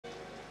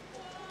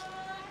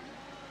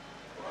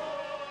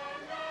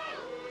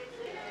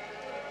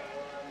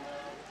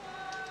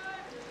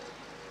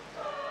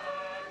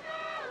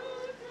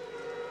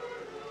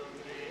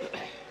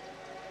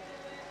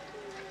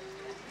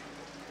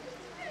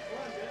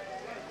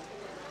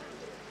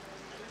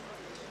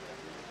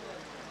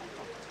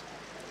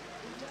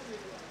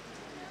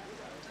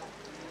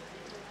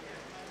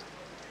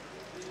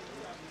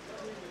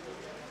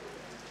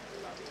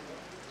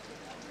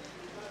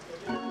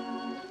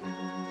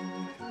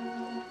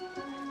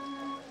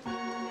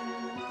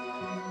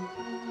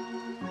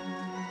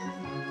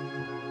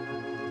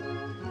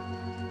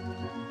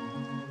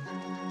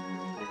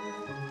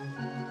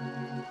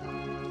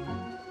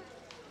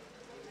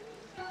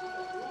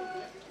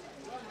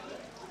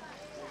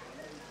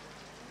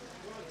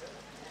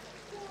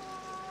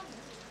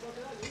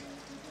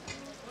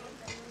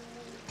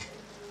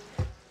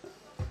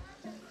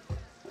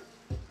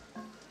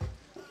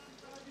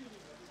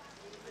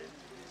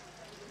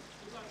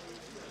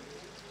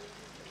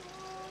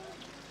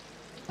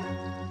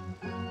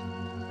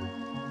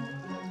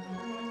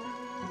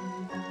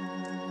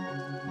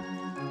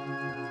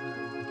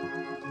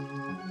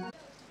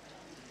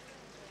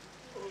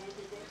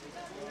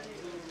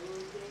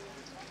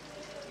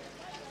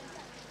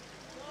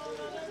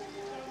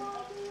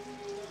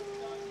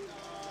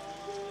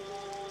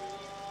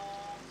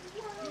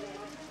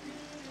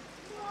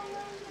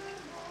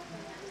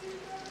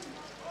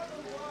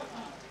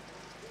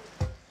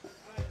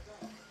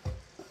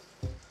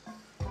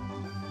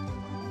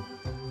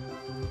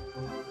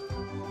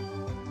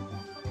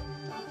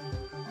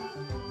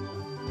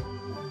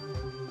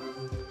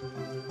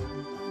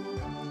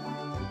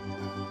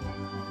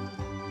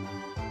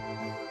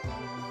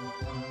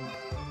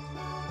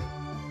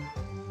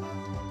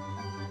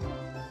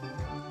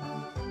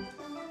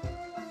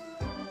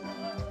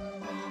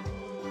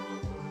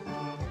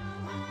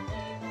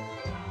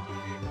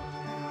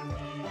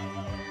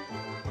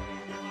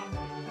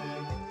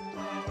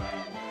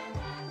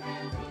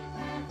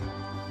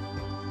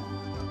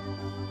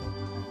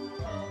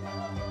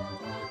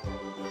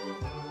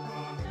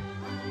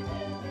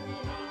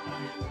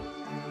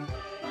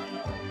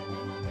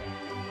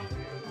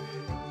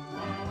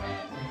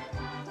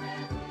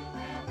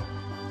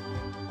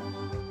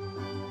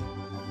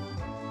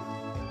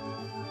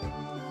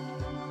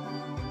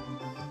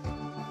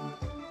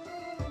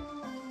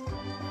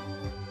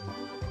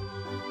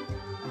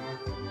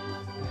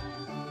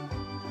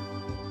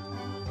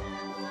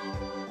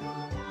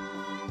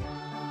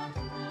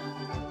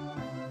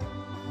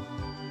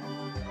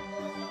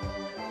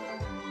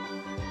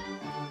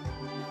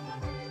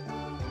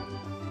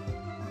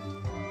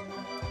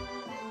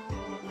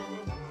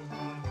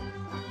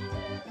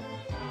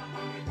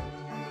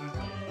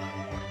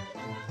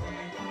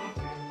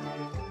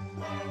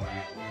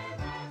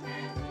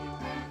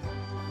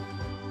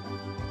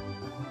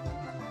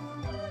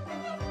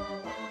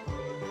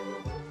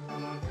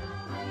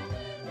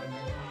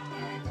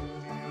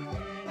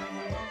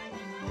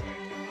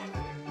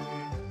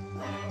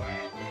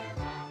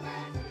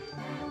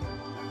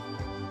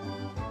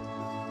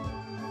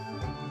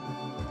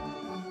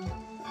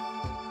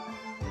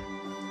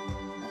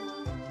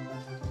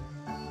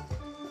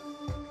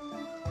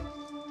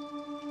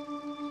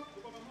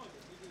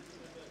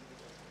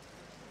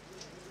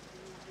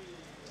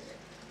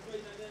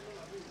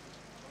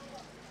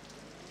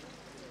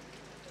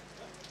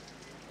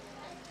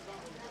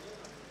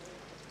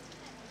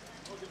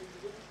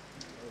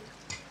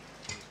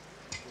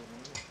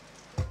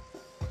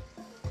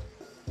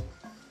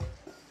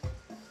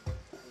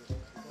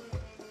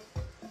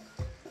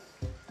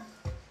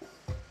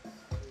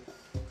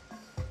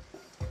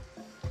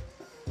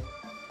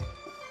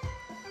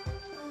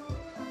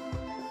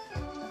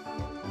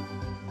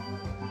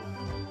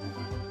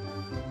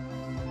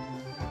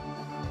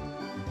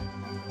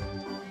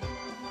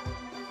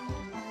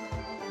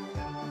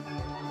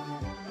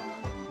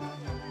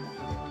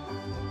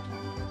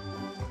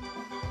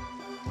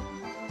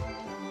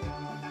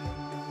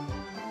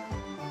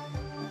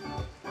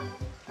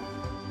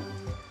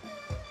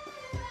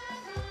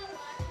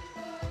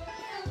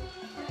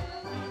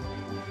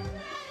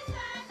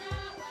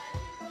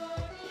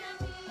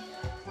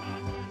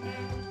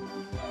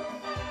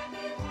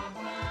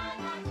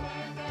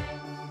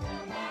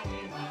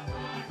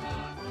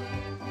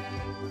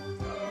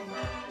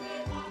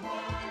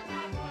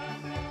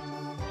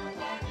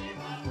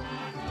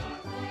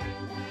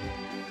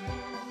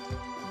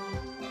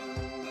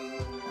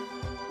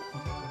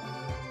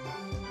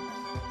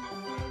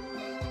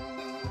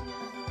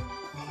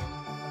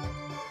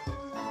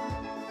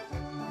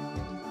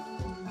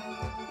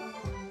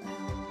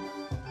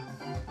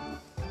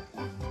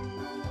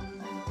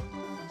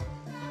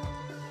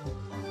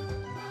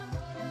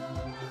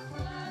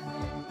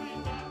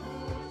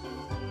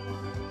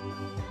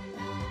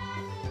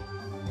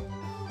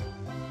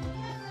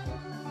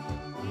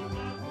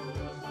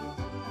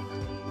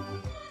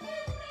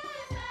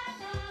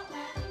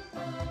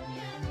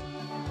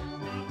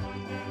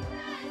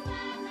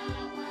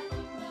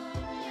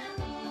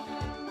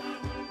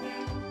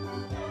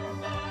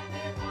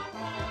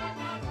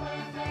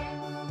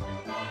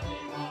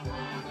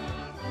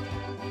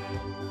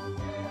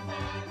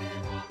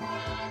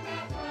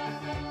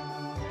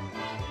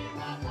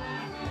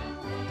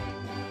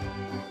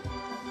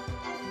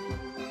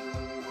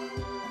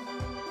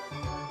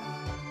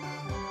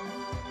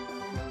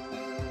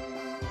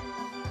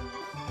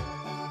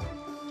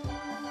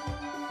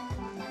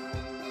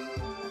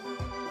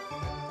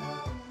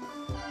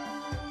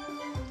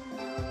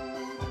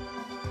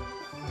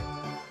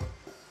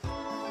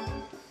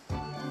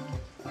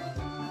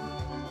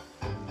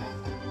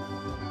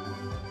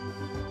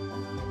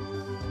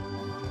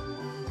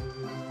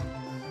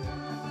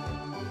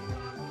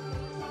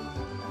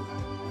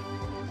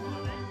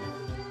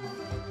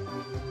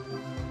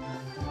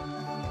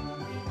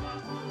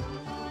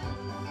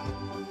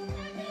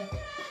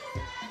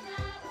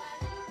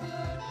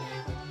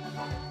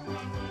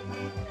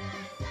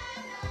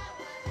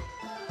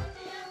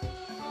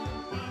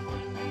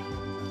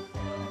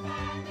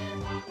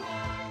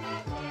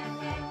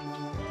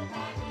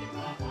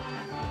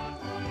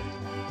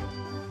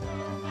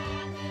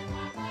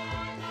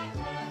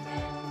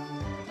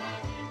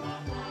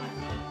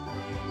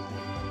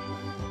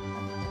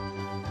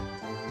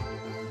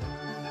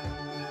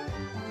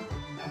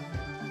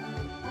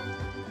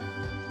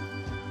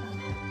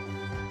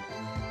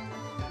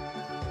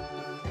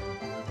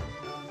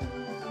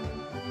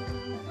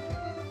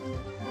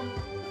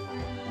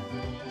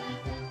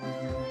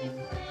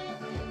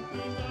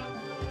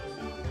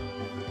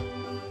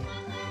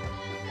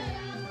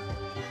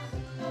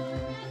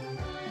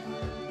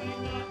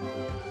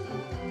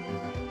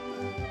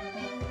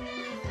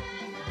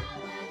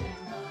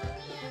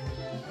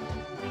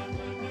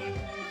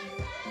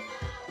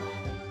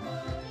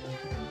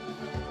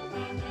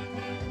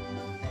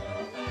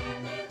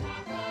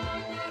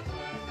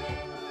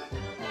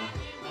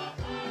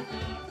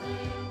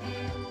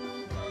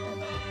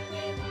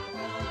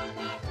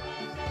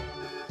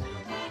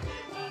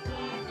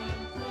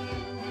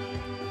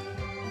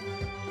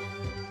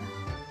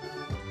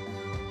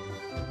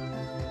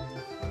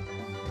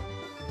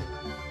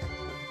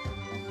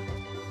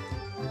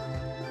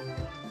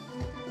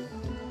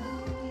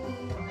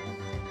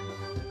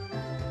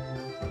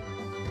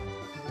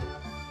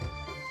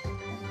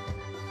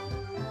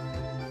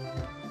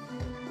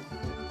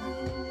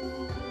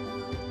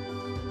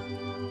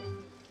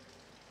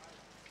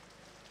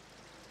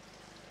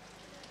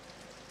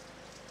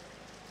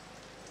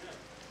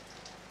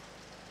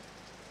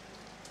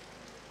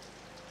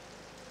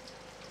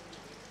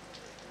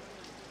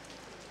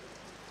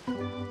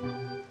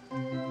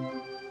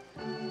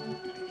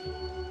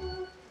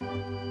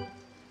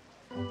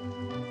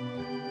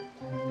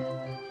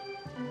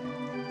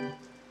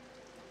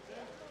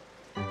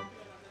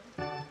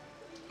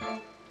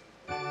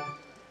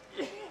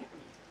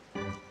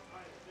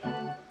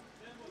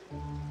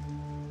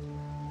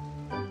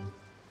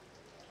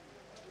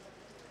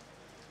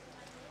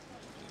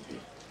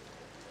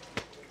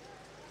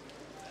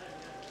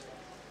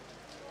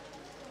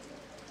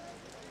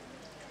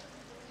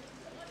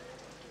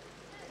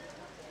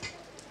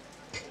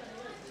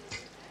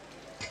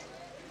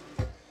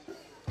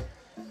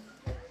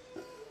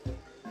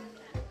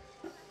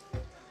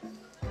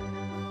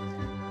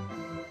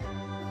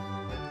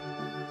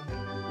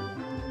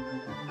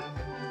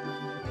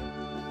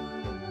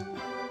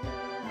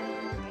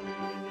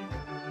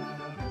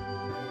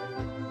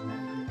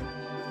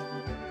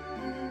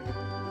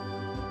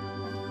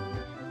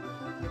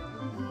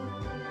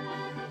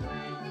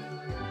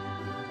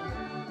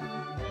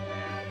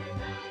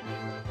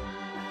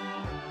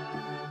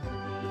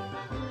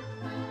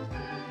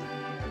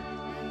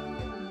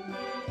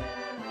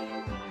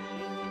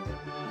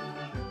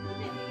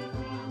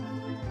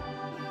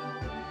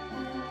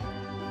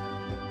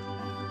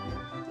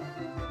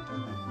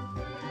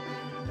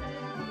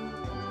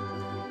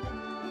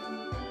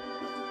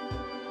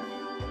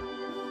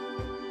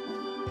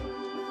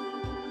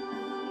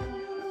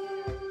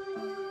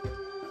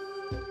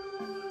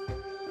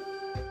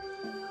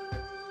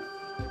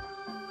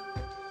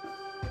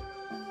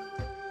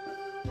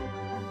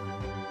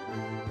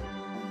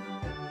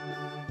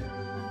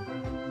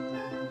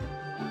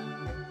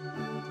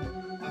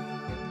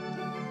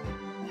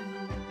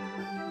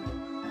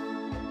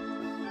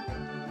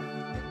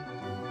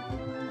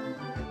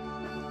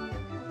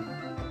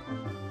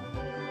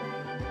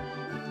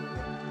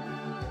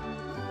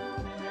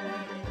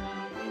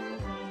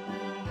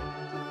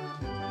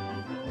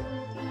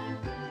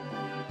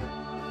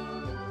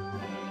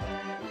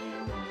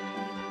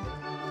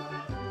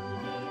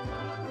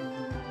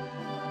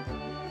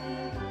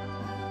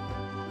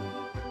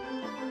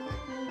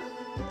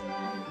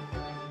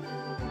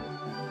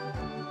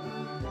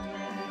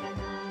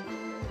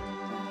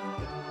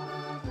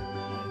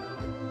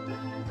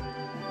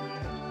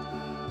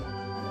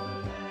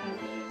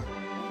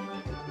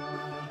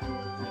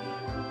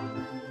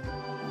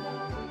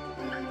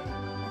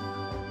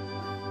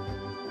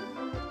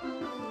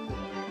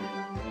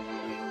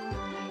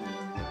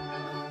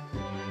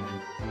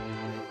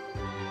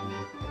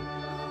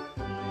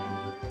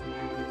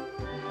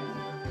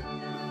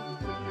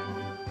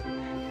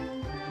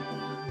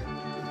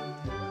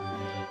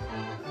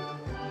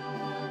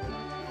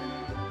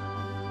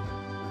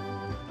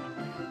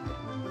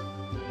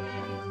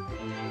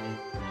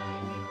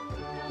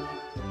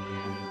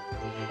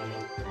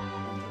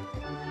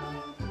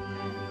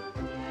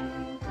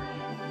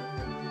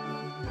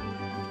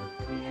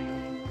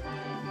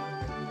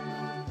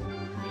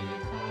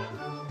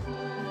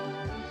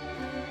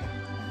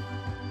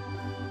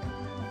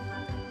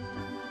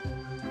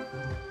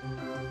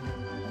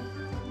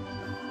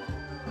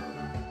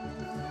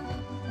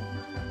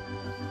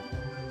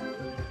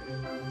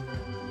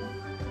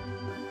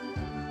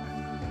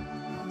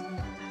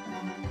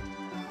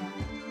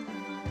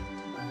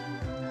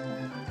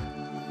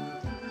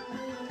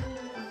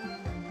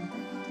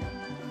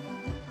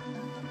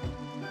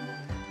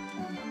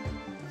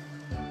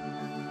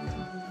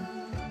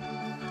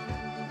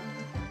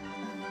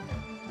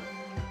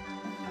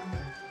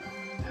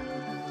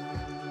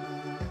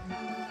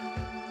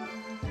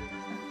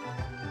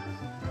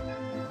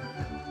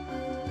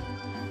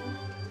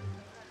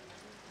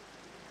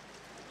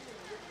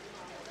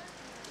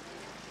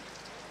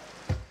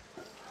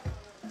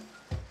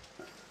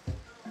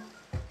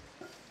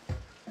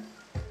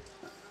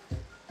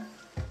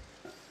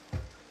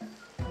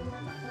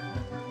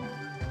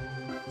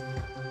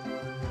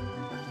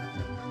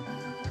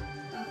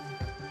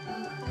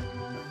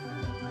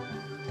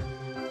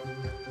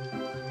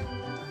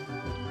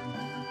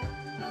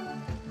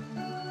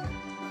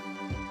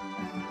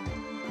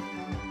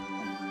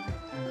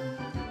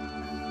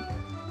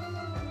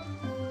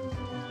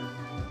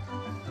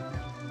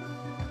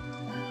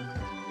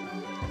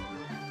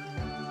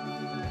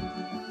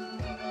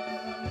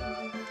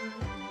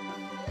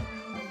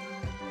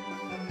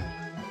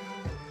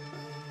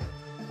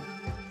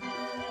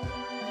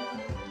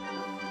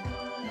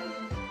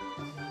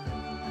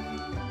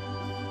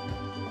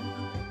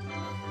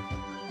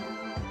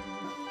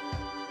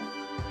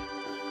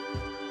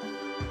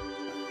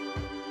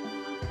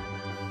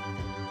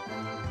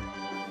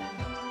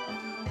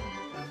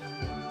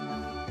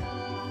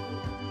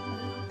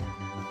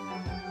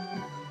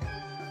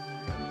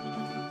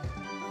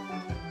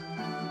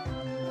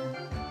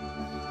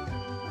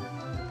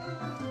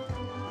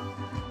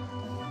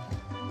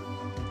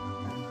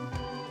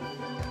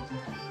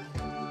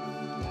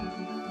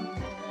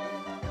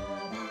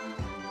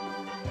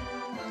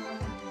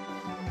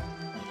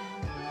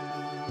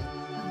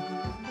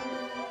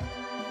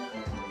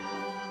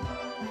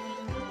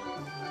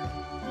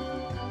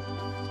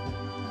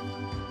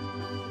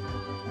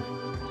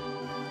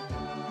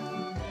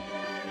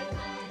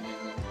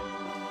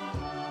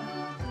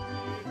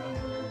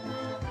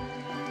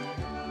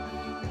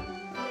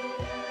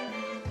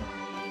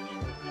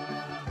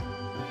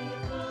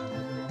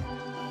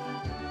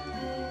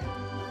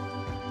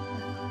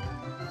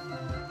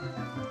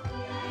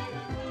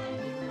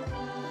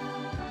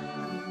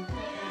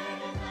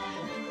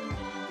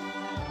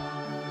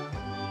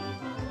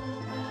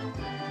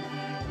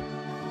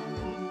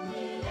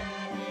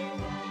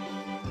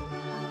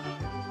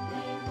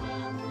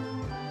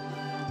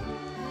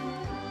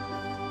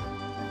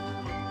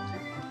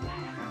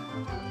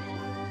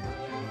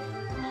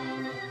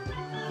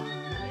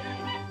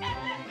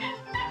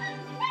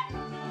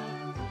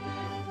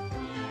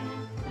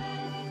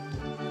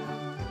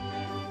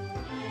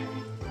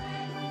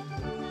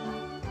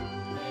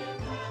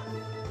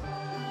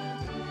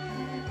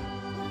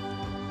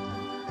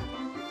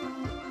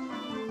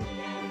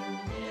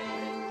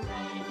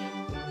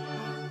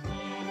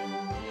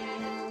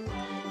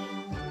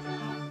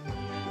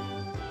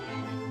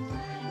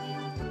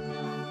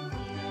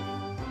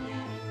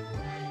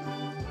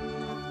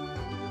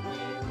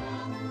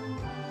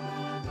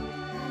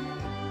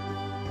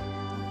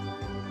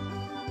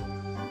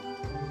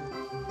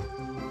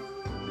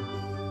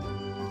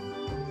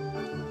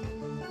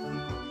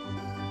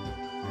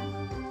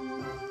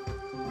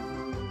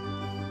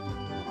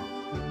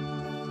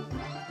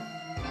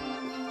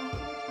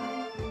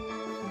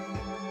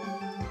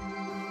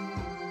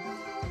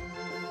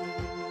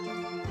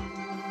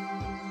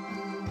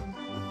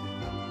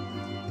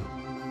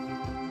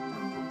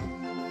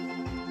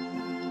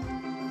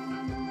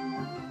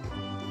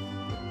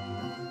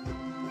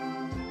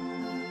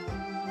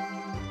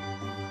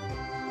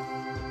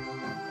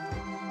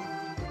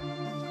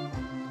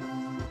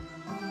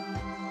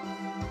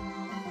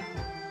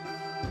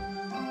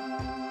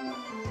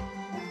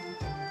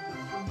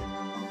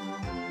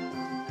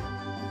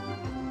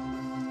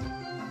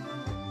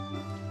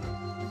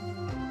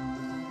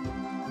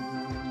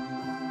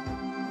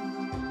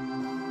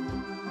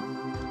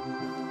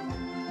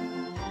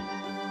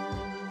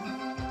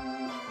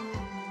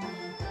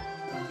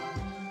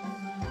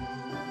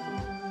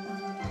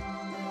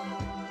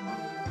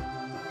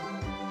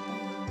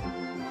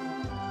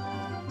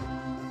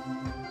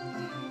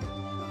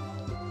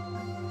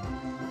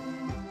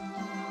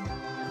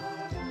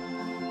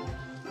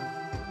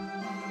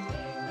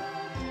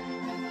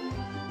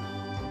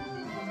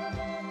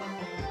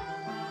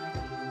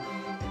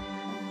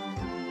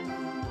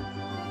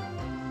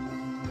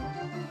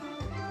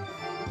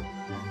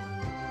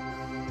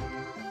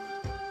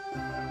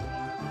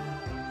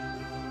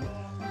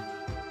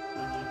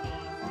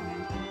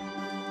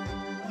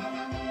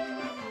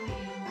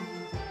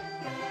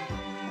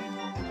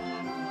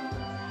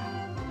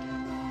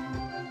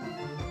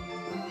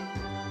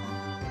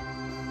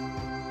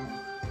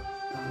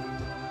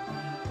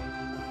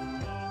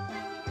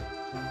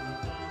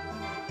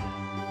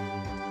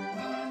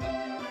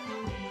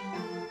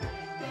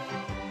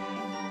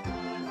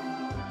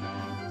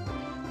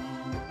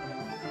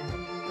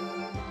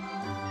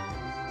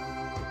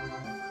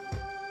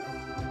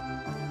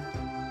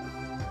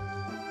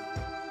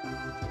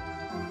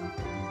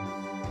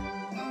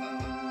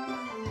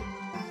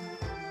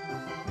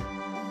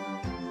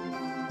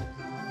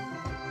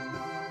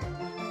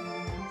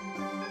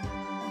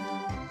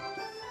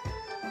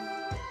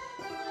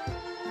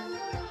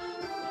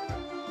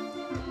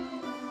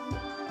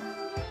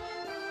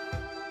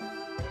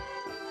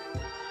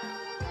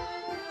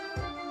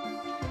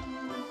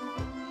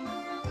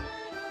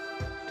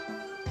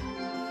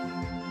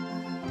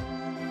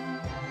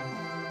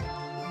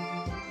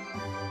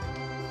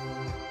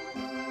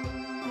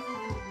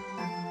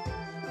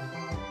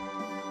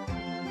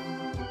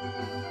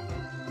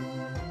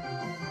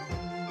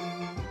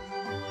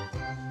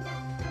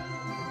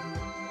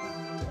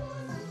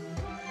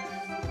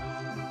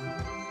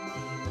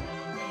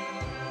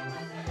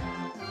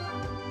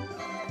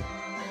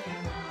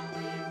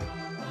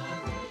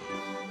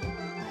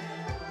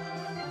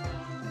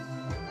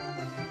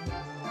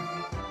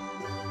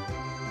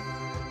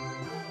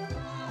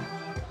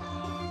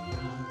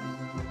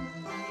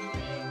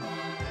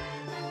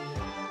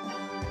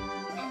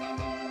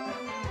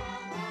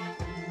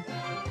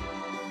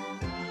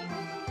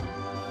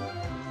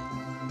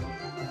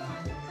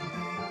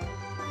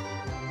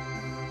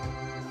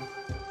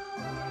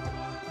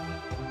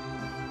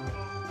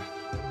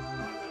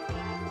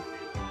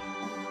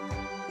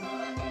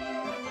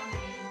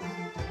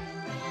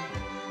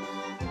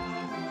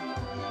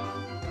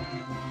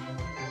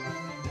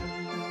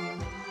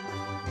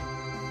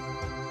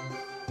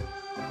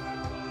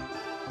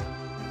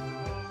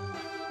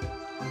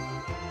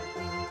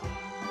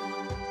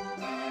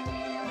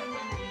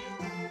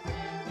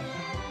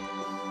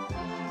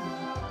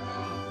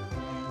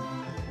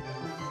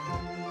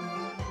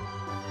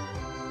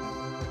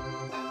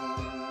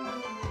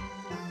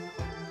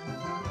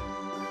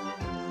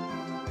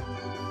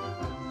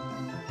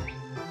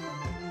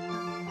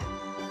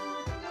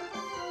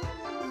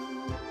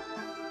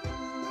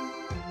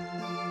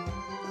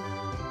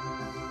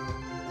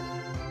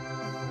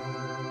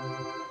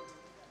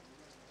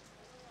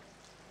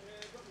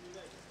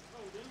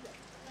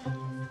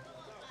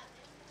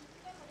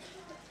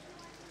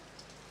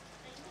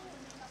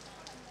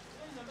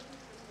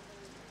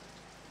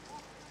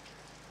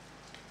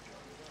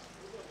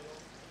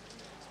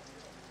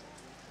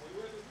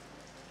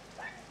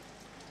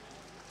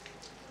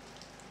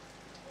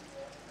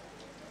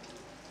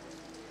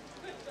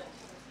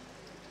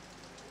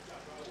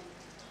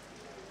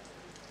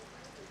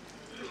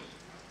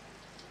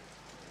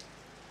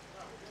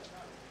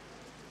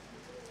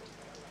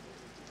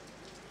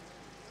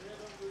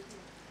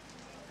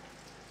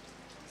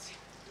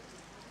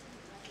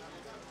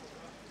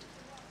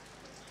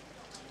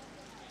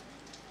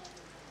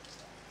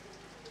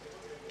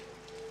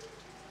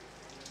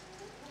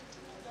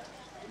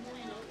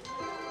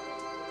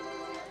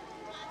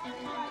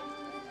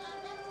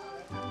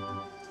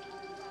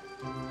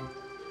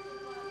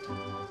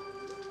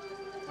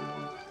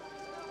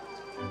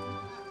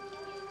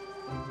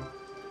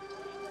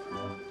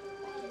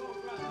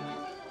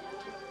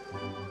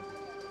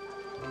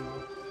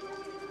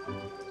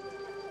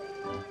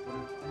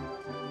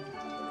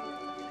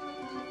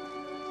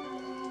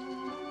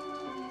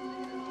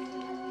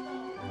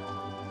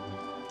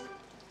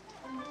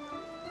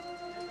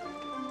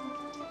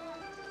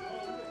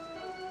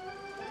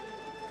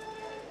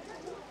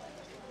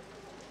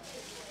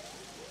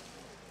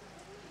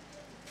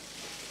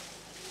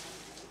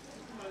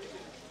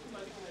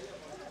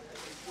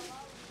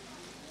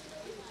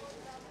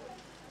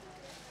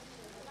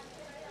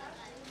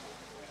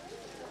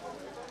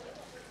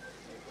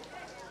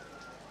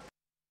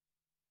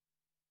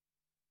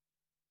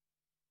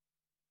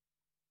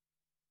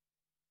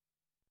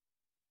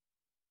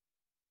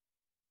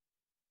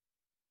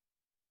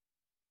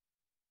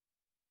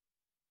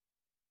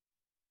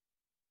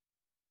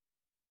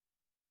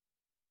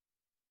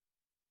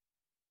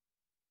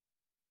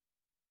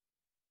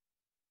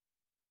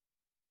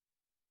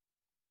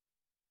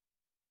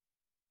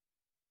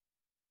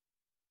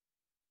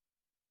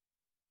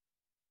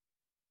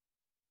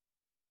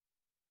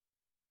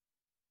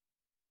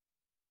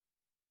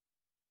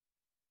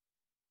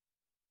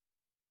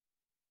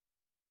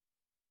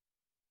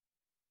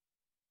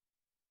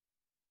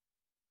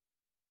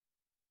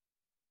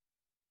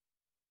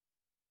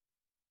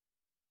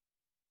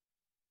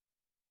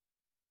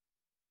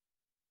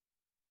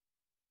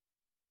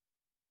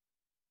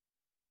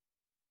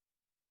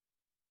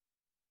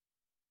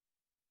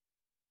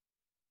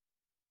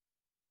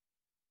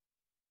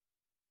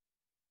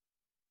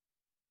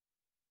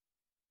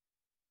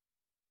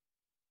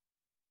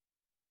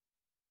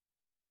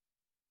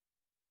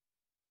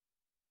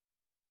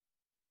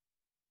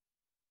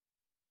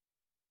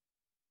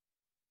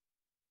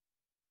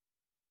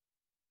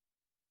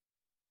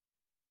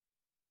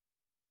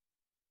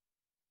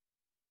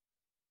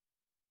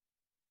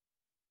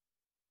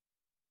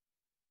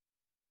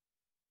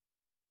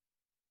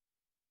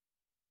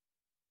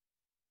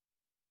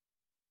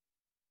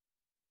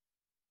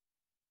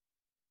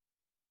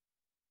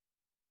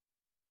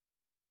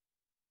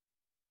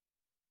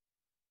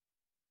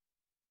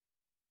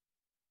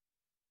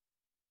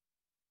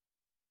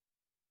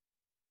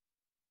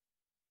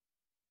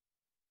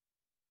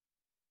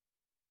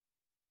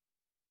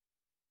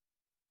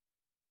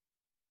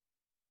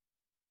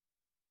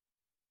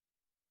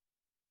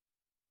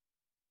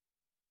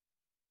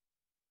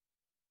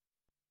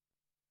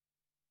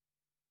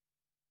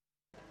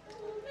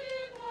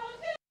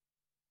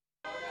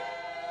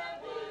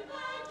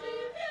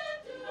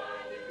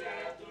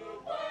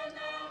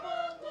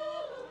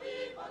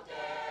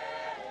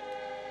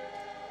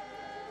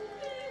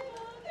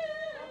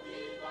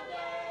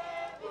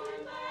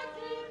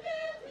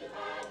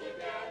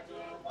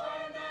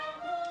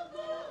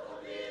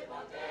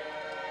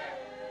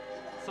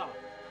Sawa.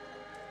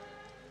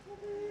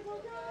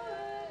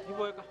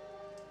 Hivyo weka.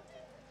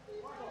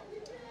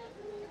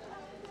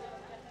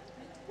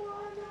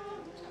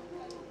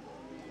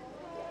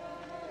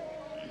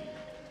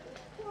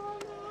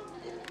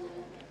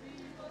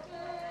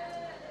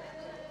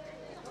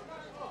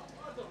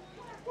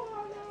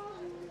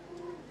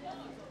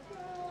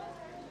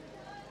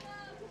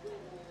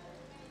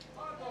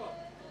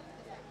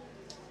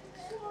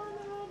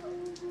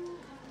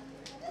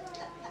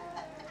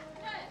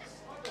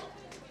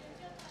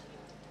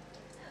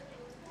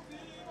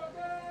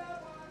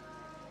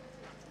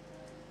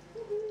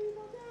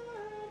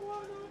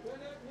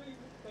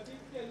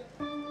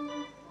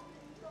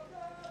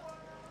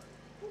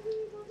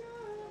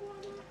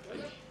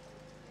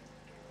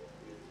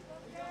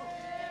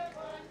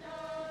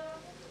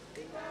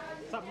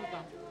 Sabuta.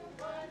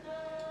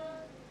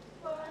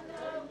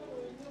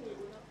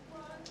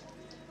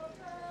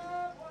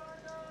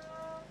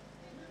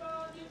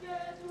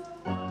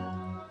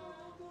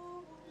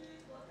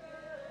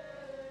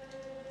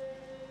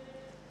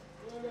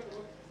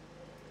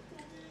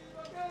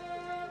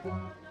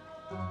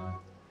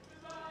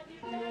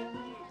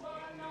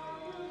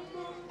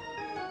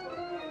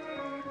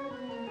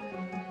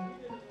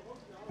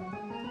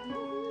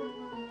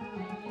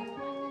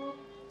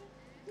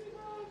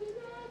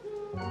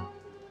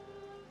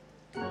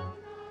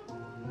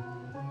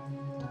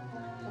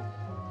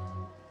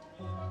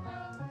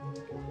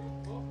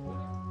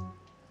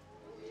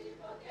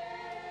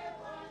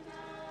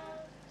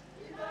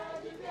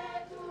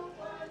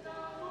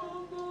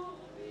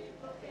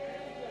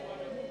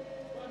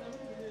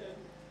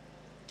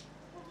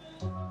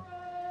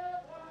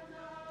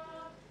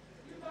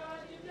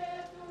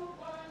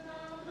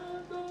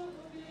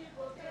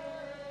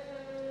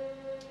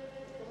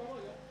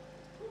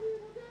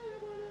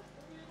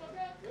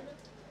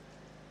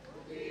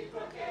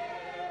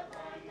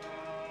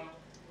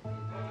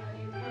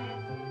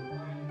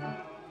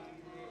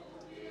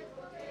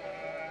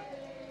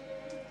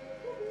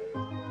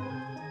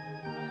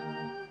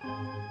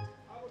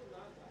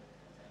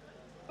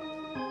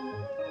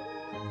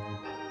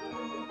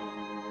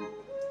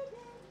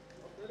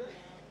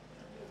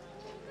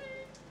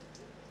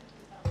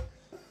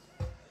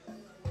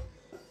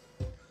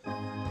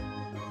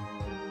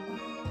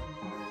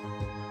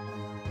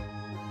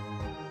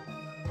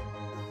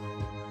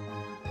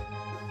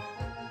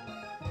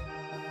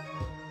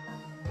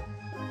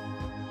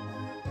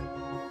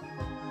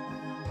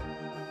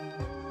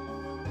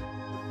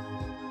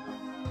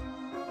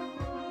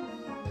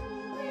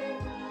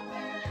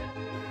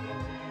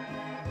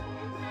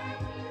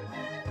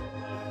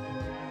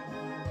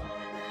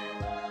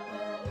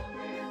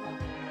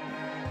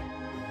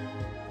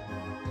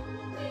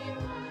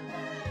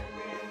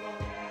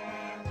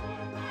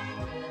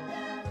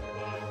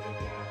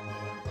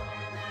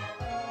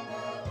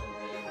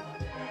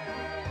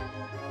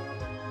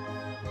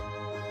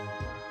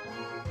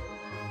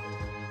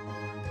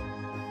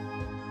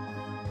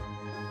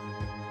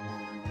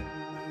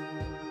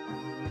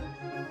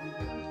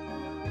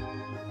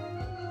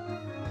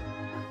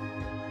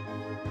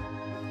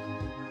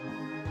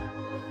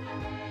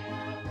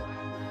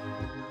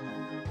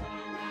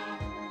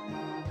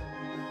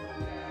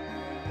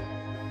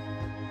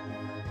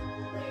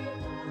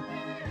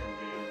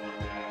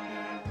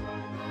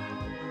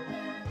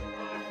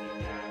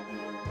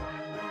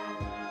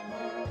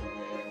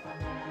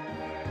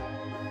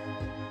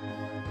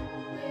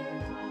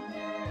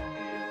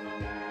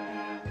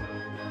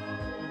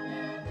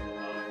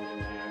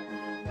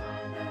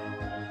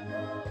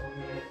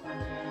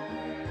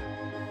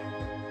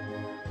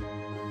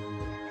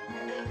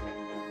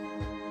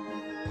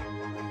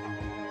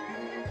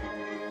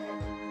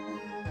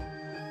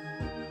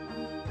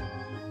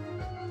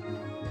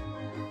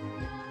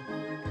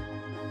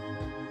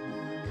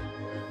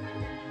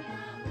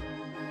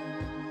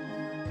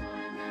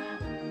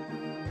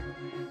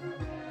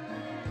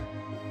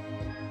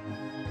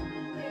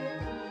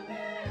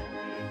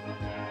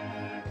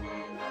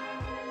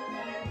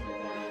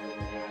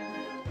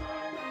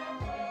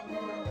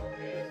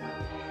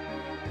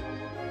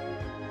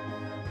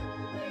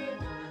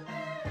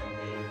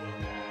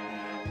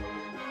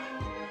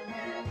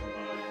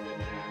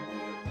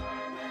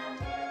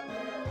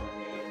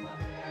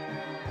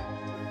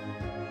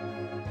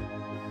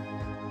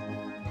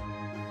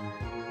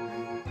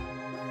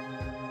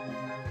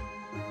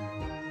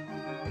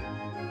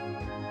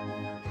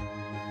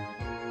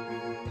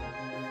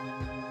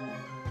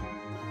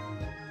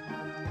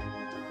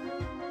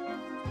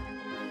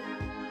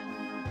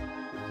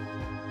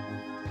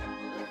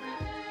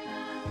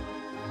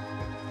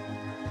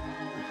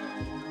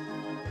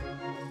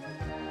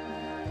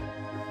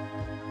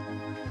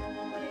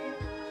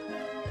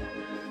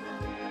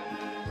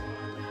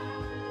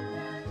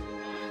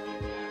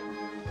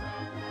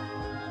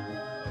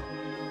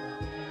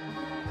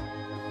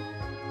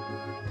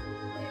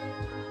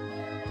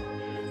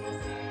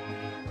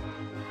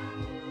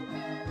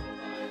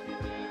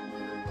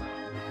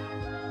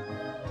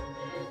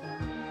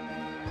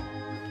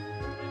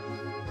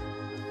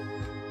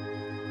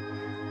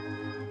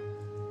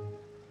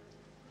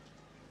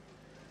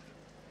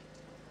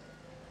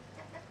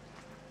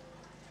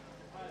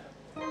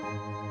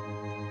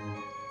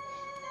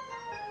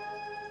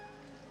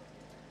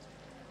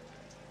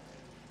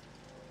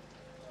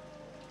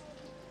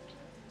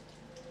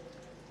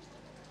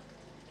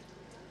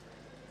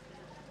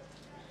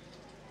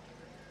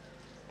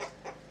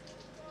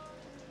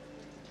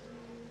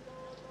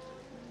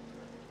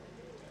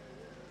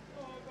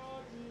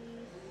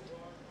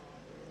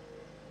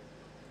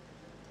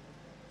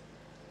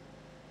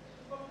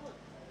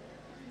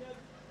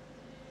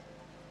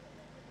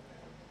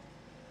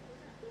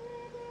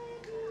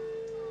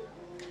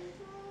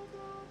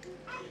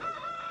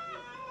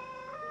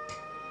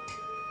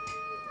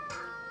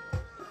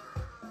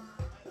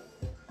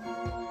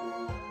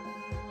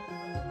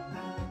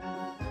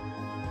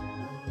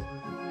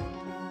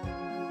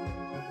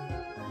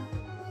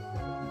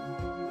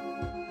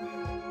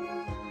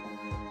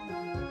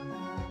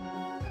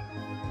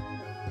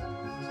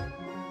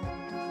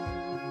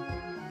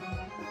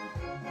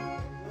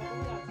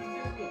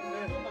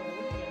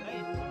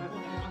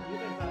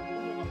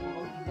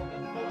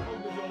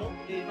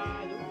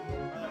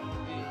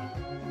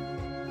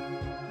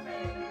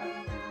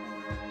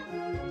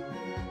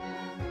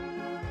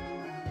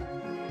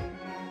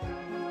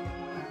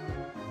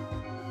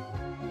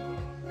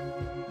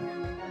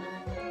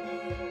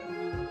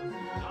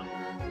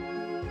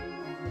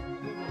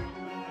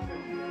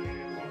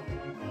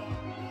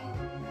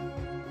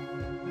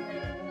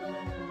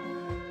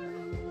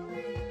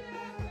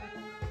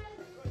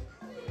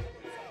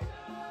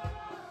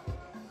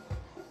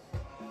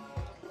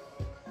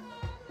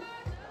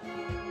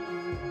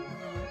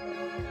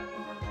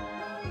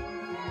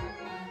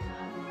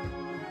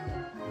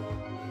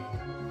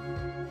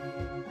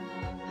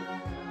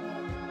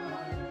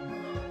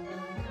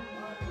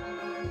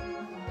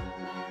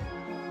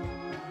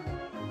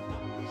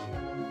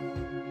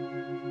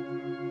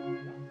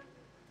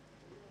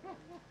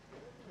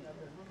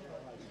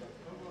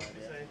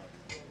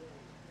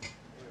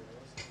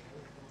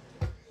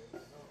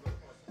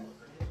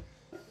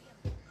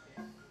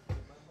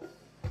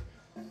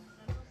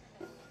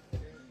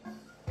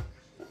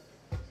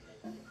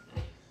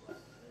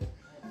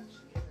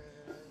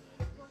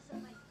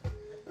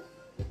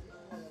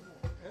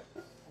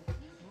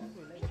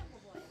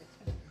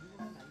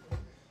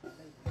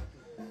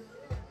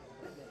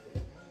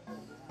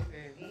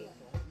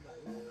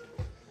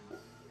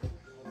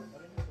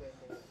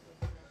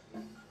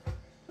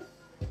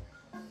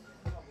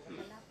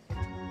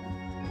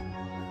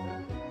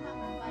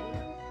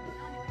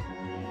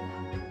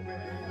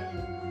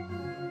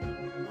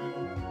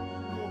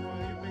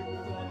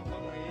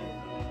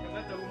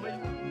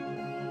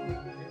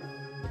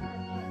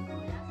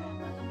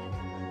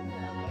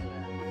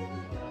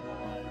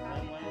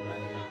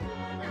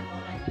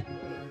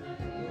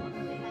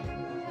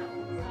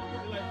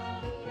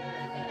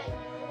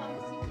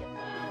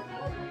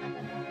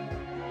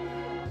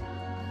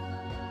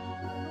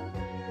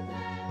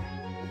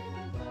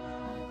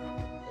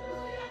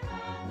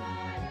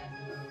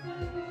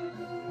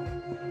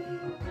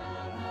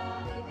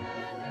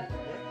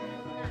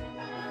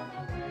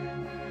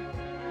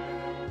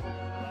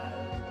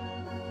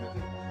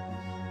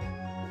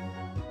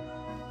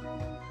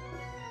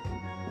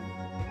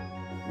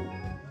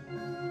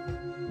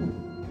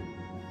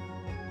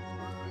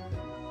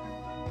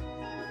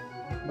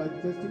 mic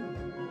testing.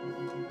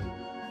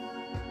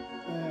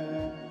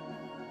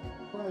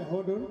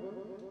 Hold on.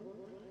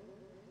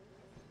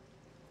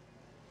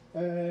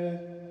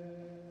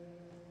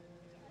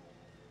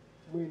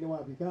 Mwini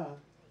wa bika.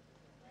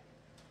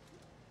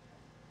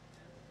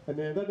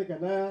 Anaenda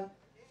dekana.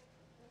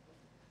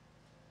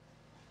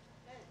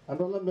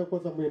 Andola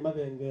mekosa mwi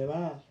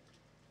madengera.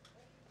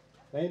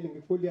 Na hii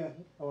ningekuja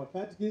our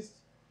catechist.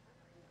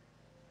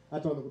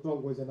 Hata wanakutoa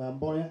ngozi na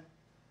mboya.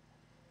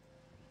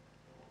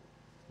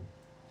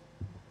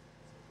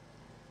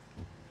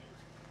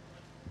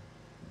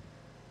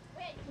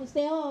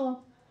 Museo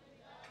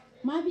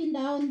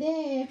mabinda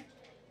onde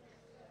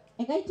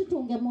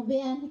ekaitutunge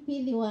mubea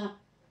nipili wa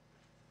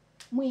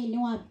mwini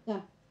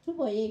wapika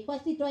tuboye kwa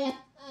sito ya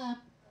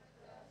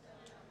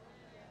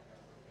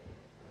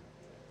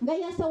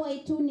ngaya sawa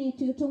ituni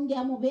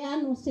tutungia mubea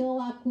nuseo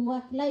waku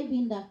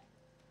wakilaibinda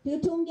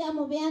tutungia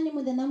mubea ni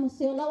muthena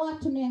museo la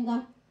watu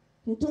nenga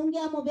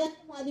tutungia mubea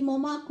mwathimo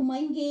maku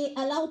maingi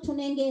alau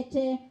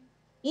tunengete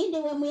indi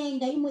we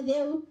mwenga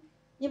imutheu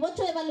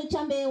niboto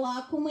ebaluchambe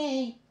waku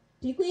mwe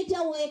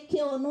tikwita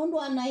weke onundu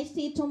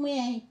anaisi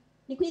tumwe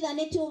nikwitha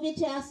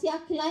nituvite asia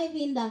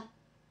kilaivinda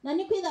na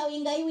nikwitha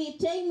winga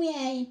iwite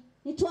imwe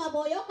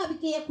nitwaboyo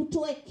kabikie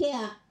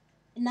kutuwekea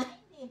na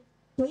ndi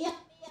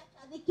tuyambia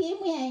tathiki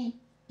imwe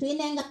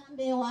tuinenga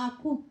mbe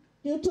waku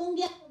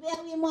tutungia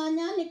kubea wi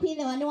mwanya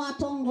nikwitha wani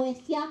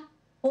watongwesia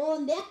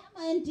onde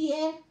kama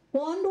ndie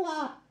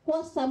kondwa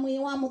kosa mwi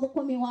wa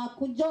muthukumi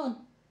waku John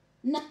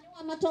na ni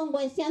wa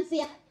matongwesia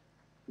nsia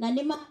na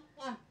ni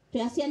maka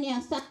tuyasia ni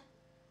asa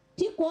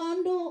ti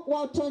kwandu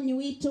wa utonyi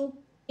witu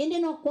indi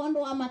no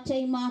kwandu wa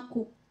matei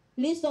maku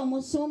liso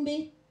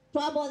musumbi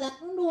twabotha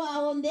nundu wa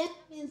onde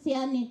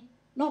minsiani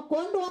no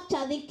kwandu wa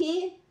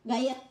tathiki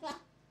ngayaka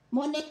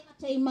mone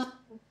matei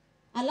maku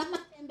alama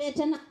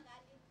tembete na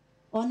ngali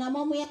ona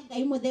momu ya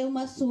ngai mutheu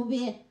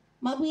masubie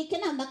mabwike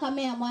na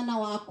ndakame ya mwana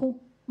waku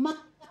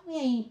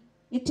makamwe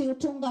iti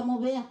utunga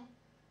mubea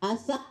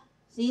asa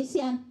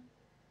sisian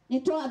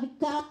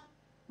nitwabika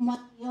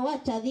mwayo wa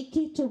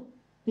tathiki tu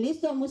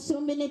Kristo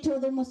musumbi ni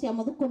tuthu musia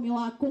muthukumi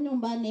waku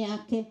nyumbani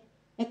yake.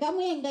 Eka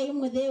mwengai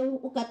mutheu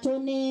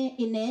ukatone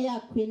ine ya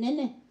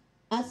kwinene.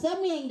 Asa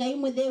mwengai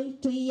mutheu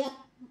tuia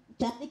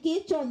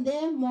tathiki chonde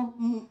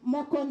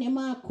mokoni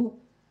maku.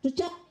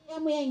 Tuchapia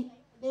mwengai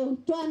mutheu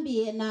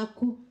tuambie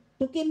naku.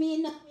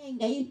 Tukimina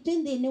mwengai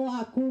tindini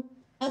waku.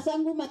 Asa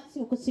nguma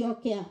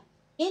kusiokea.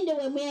 Indi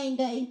we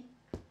mwengai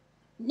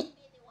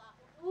nipili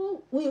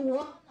waku. Wiwo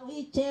na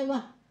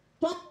wicheva.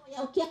 Twako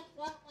ya ukia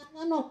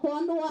kwa no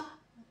kondwa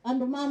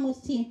andu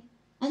mamusi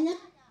anyanya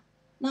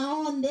na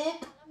onde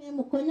alame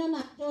mukonya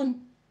na John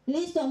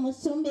liso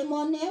musumbi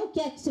mone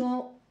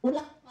ukexo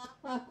ula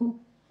kwaku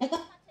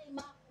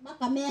ekapata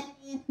makamea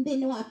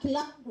ndini wa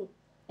kilandu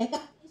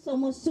ekaiso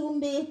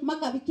musumbi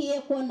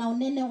makabikie kuona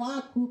unene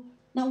waku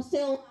na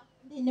useo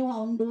ndini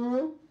wa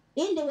undu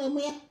indi we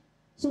mwe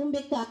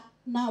sumbika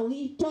na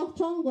wito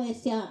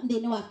tongwesia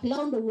ndini wa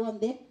kilandu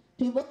wonde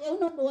tuiboye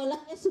uno wala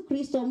Yesu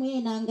Kristo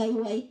mwe na ngai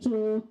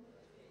waitu.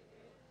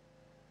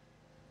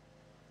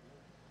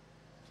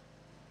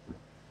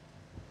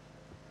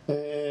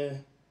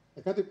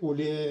 Akati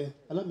kulie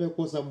alame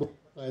kosa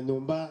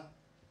nyumba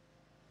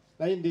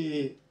na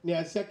indi ni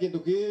asia kindu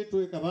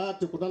kitu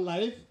ikabatu kuna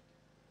live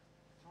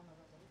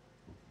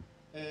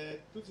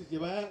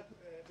tusijiba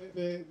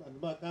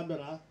manuma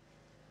kamera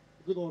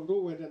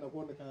kudondo wende na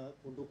kuoneka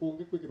kundu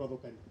kungi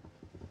kwikibadukani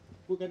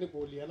kukani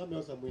kulia alame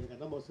osa mwinga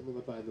na mosa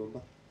mwinga pa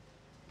nyumba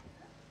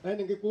na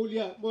indi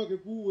ngikulia mwa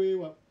kikuwe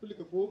wa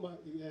tulika kuuma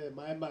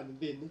maema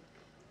ndini.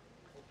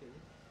 Okay.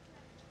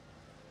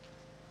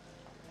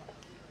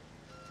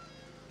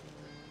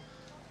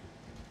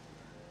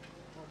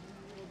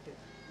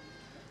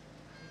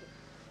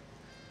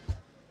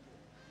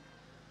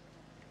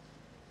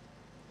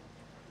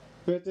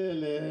 Pte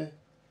L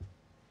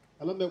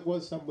alame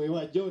kosa mwe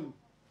wa John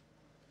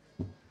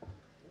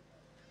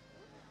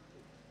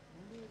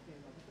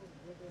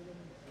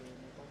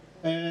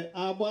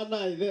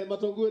mwana ithe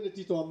matonguwe ni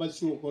tito wa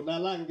mashuko na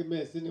langi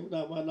mesi ni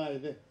na mwana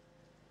ithe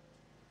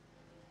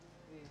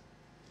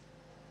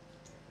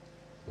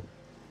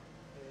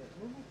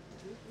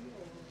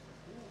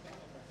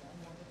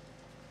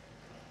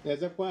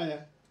Eze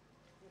kwaya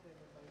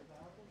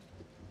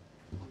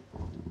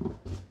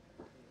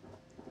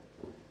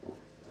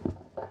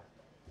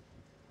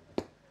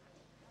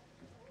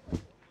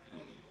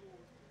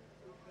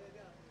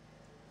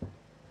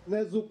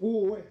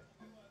nezukuwe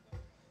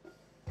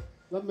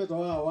lamme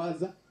toa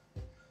waza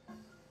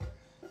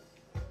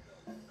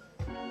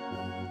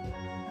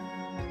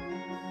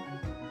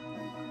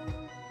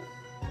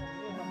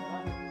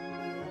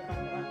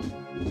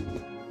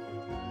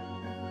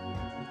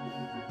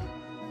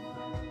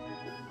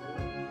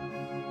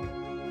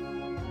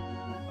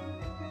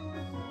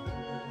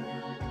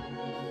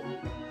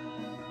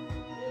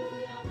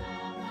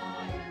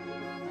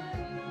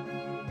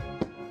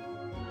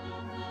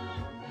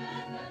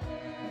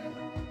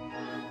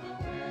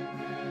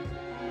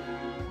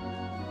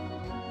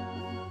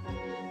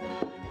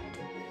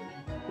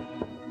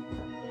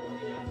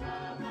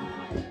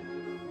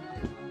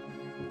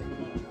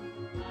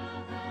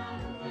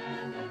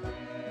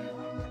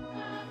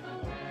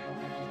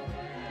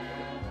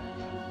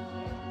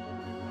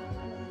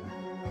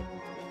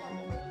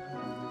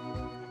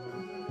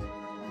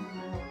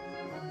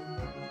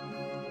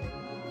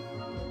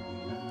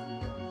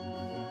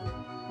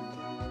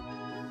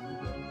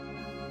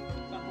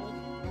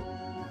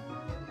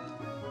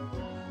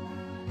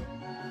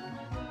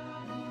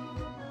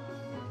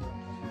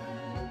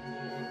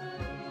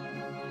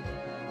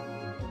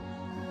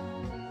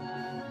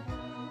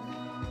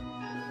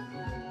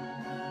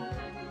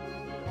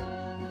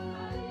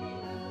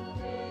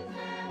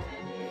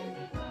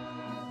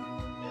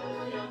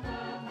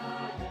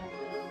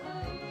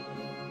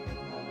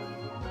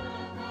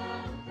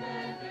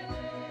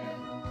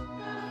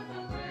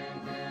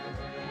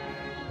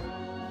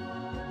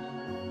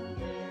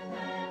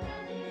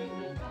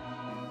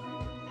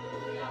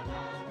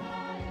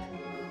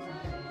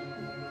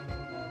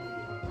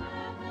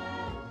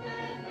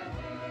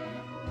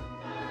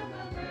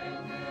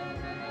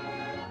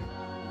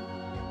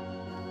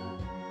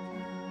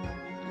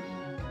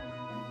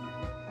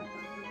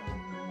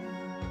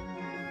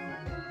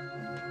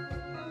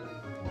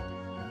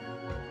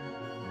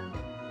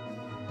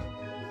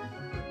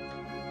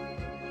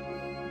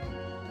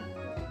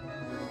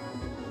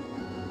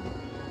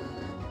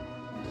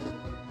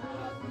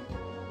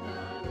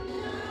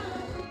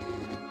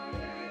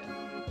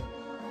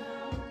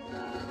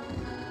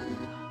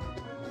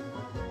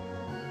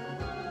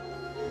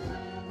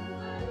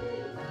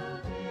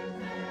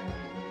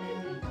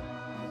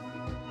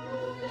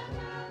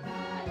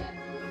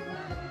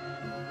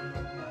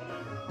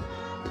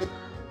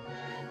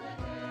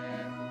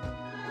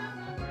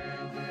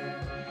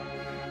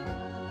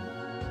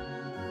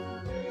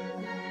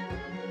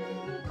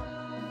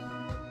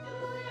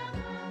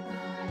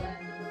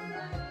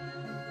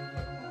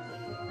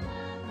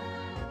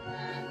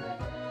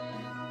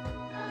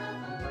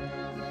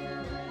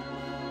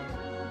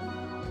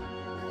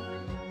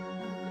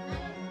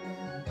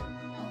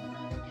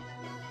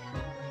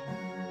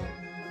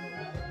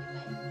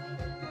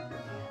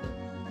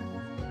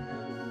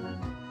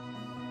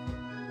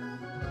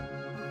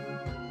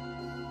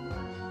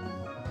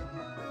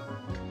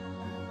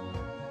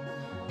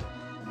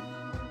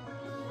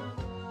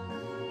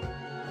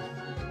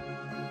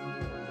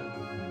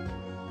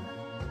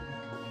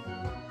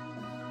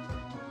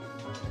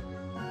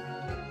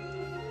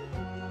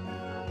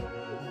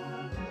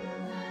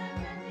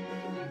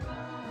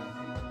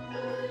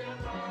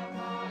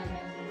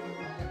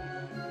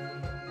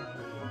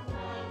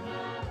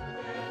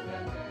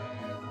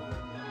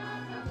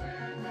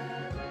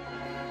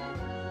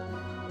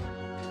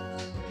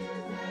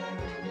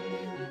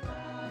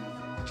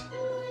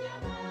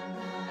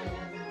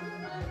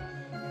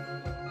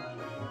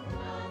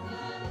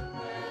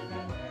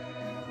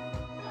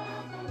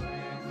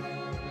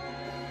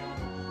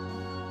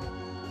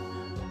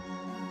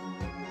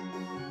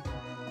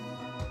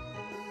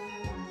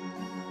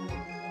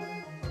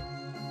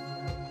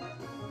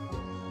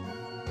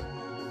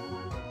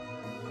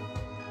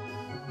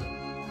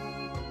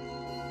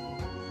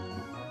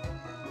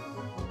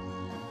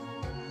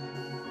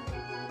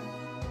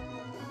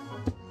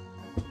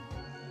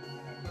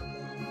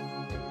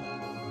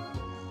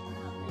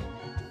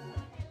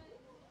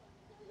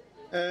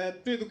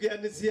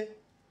Twithukianisie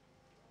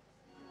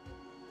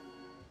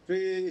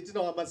twi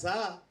itina wa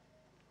masaa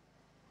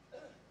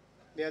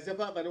ni asia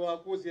baba ni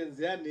wakuzie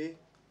nziani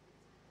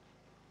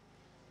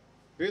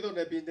twitho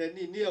na binde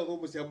nini ya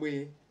uthumu cia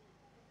mwi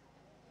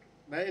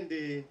na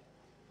indi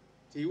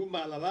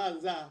tiuma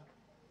lavanza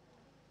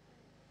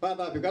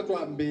baba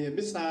bikatwambie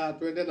misa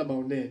twende na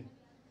mauneni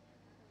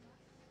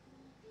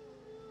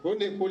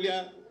kuni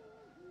kulia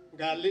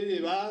ngali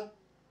ba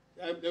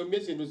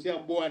ya sindu cia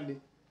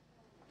mbwani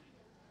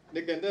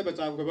nikende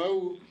betangwe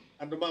bau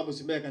andu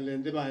mamusimeka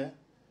lende baya.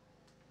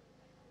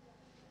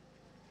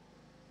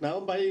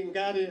 Naomba hii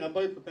ngari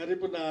ambayo iko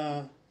karibu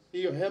na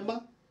hiyo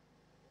hema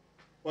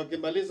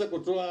wakimaliza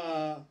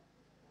kutoa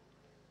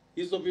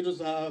hizo vitu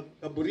za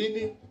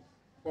kaburini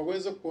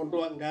waweze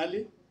kuondoa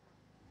ngali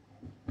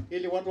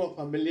ili watu wa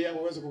familia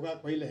waweze kukaa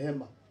kwa ile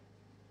hema.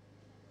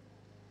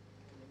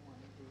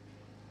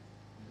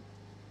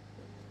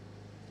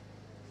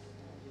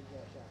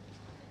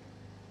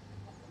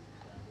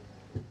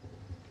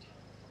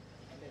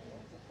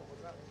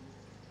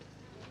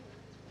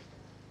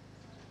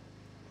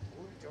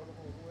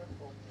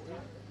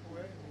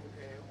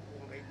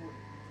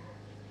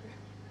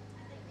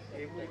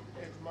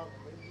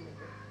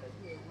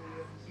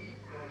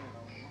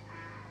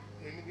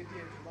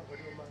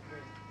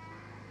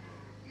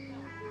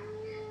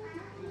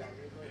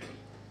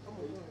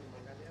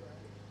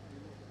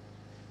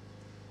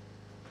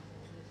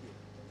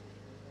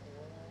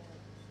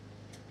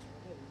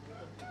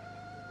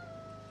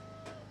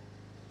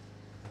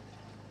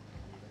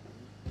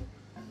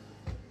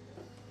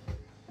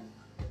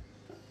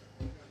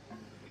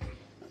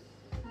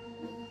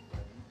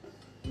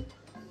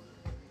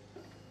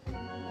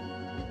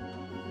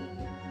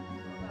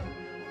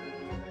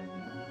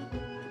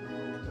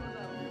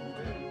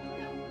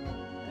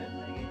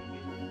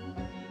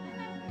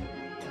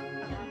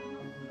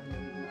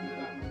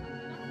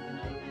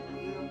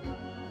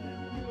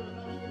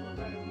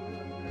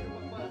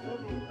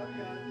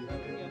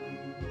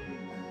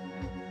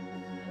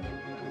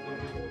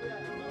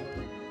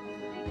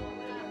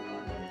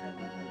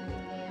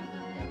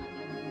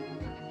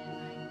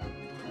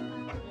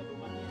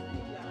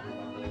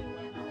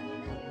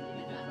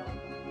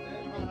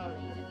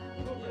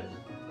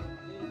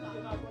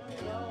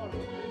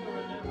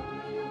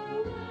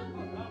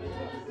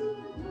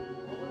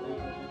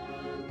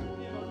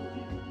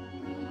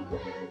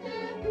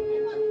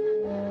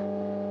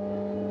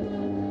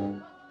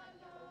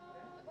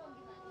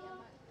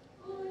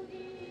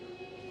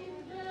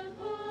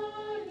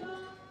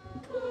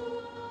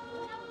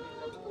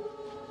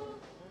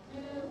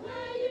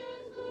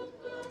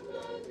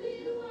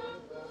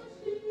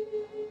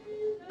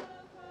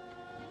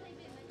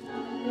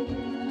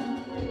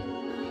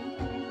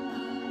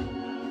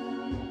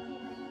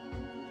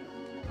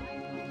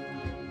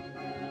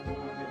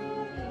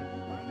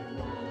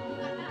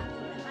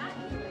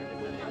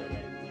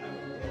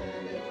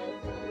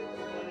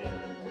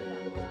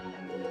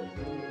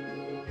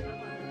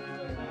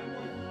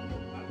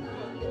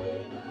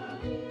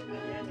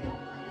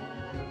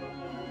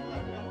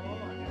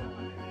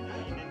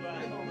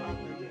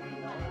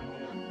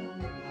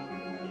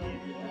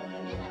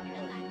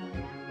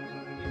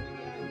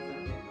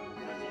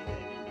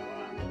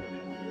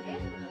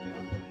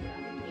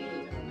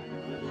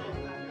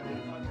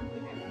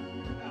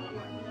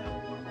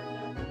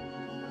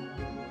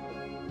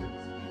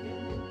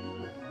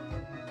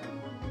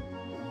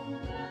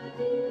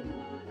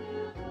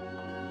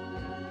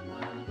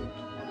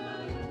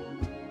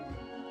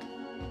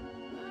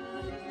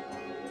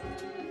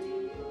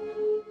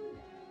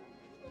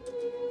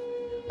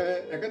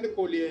 Akande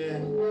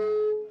kolie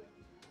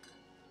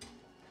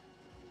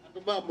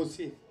atuma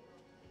musi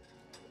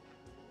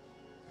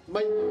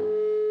mai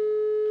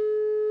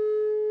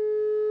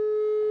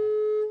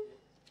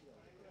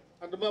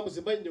atuma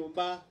musi mai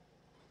nyumba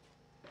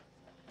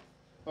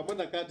pamoja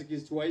na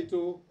katikist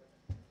waitu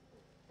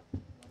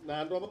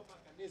na andu wa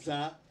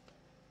kanisa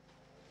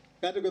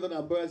kati kwetha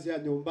na mboya cia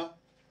nyumba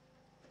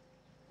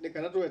ni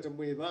kana tuwete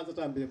mwivanza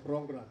tambie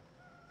program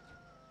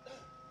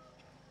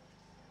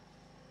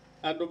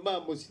andu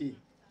mamusi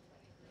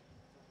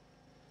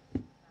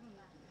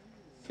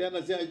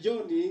ciana cia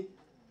Johni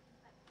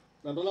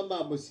na ndola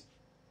mamusi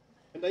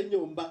enda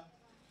inyumba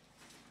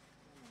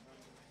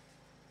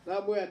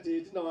na mwe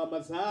ati tina wa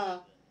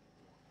masaa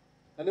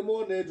na ni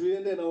muone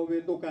tuende na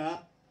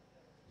ubinduka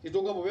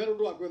itunga mubero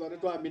ndo akwetha ni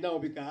twamina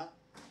ubika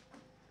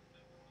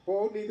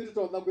ko ni thitu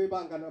tonda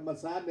kwibanga na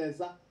masaa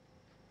nesa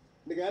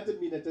nigati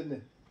mine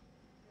tene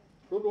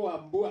ndo wa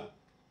mbua.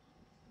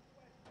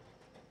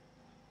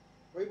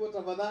 Kwa hivyo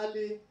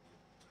tafadhali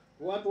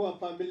watu wa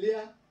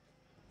familia,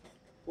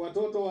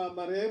 watoto wa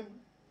marehemu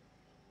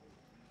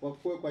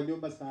wakue kwa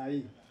nyumba saa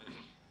hii.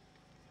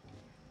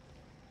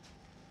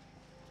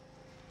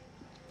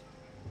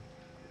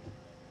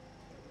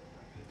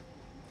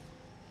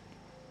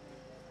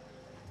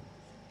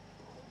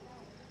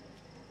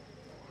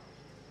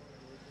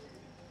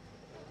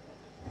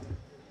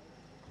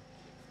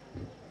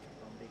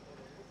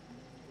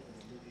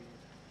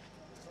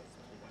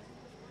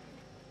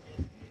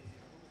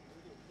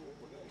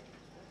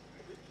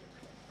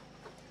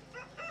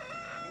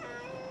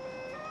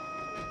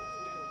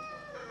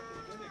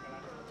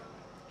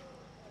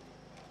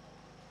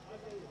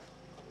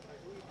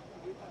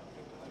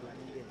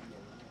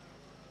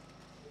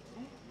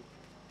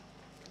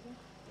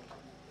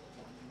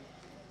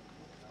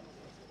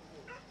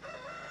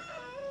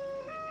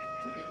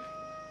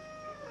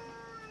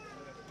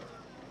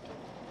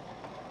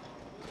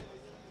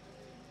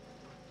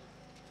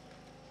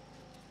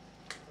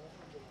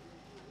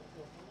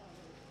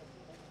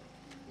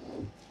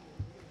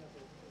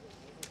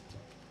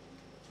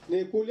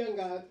 ni kulia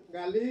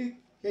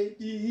ngali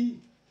KDE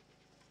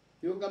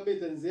yung kami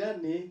Nzengy'a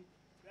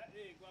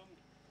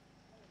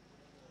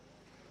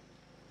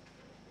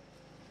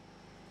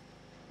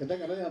kita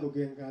kana ya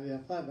bugen kali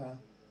ya fada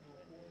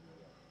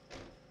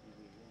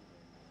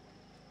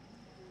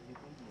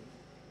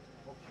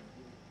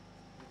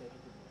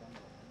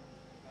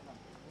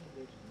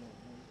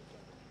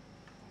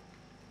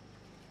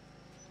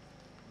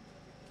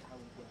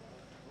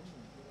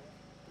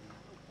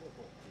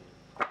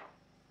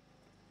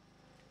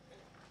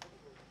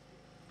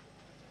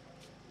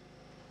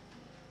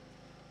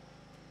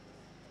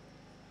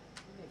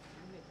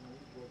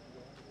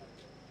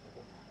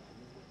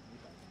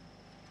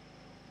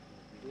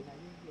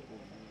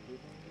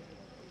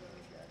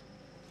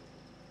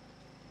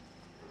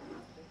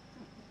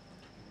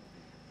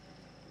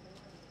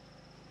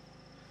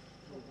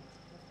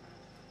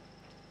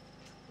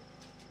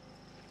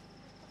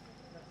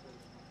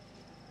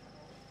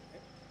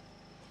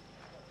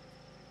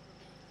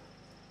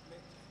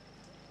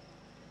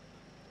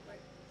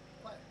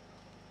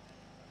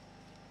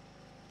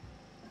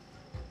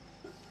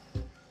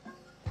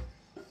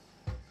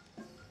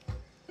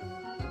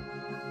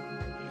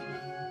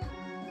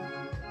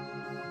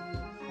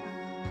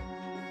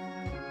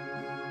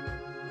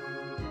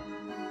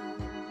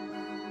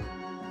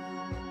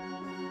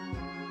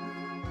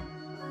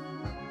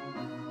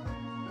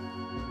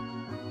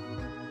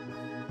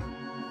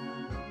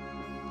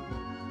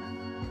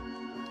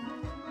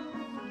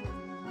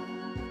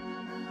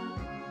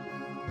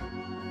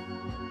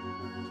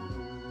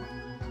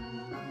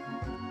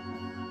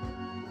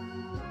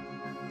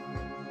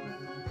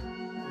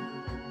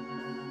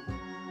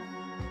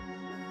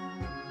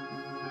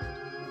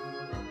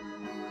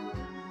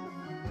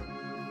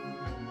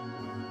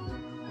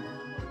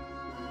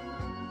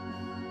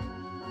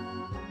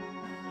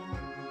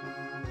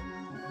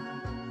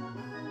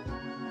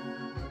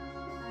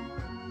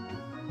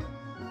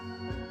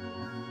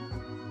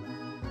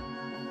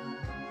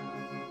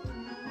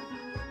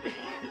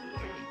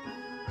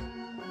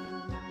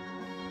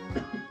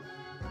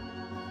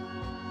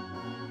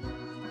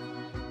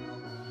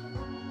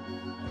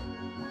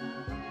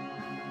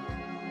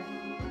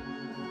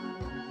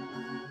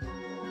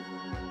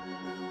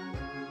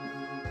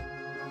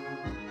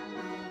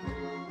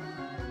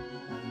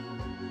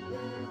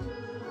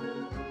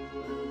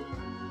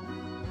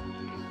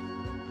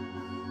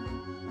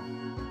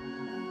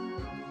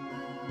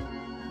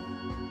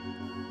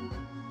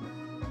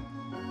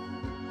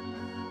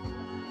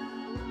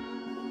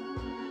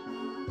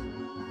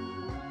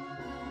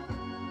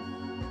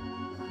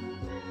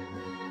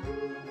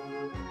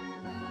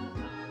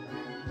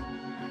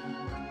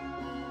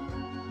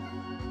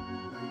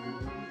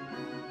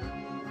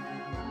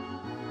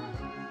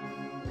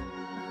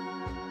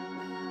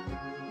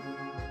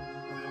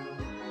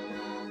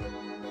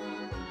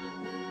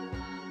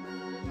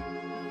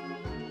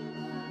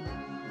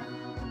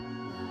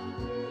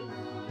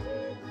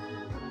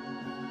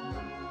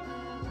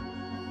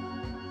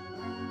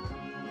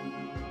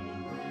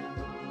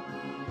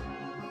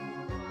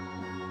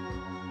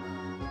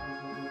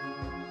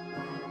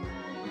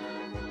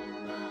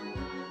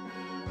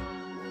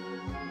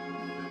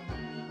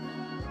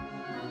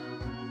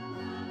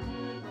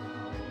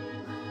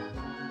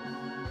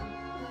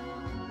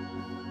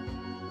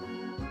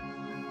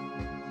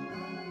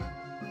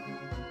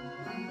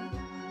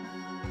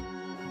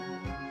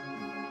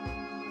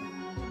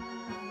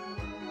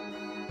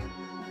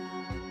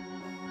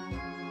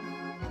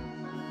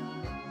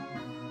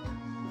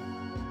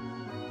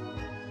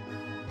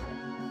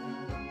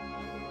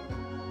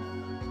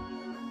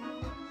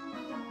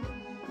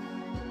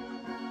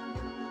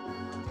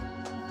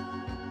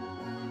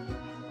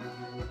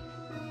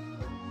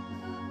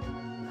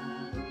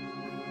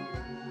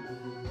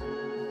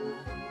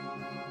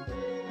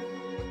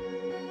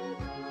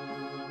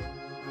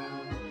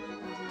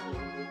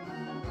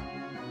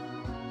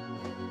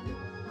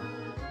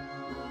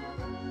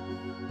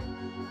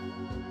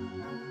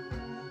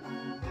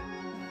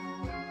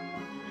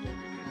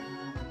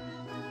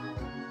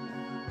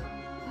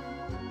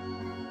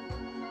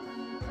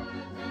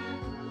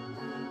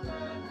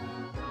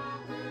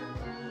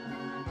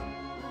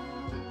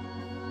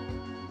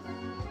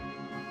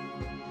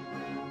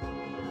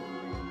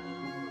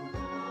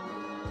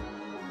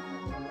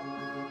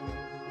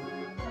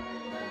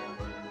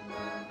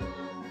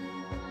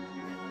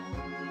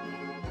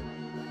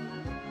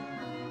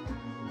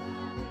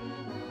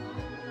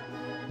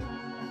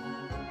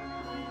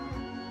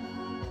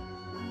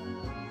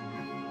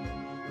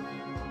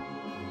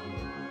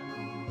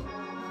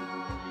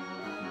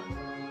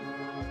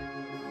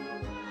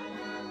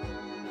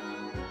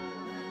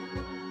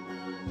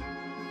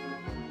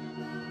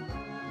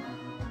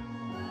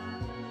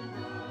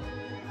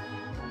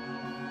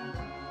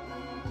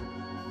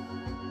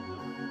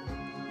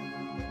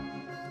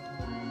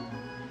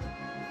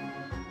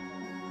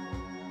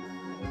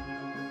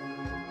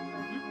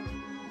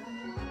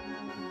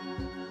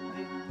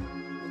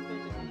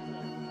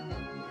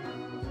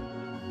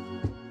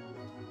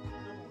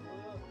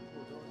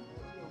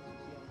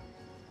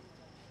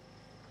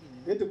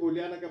Itu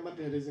kuliah nak kemat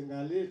dari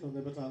Zengali,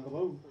 sampai bertangga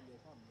bau.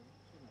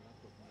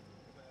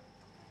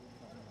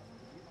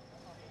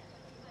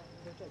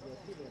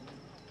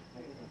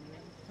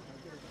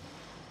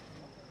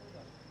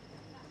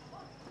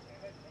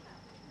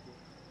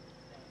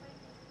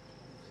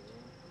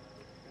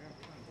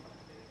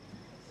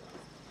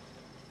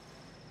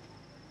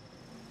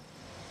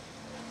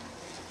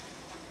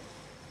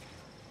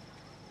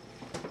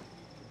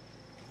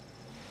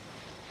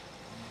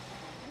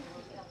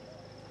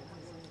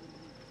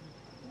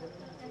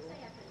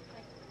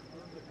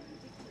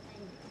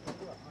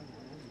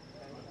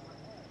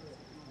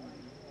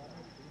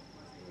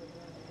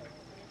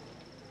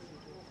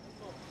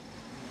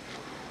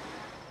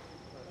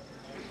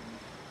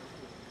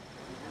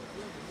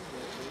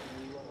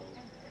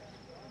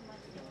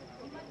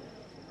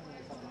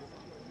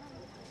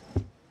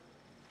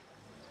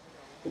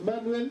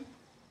 Emmanuel.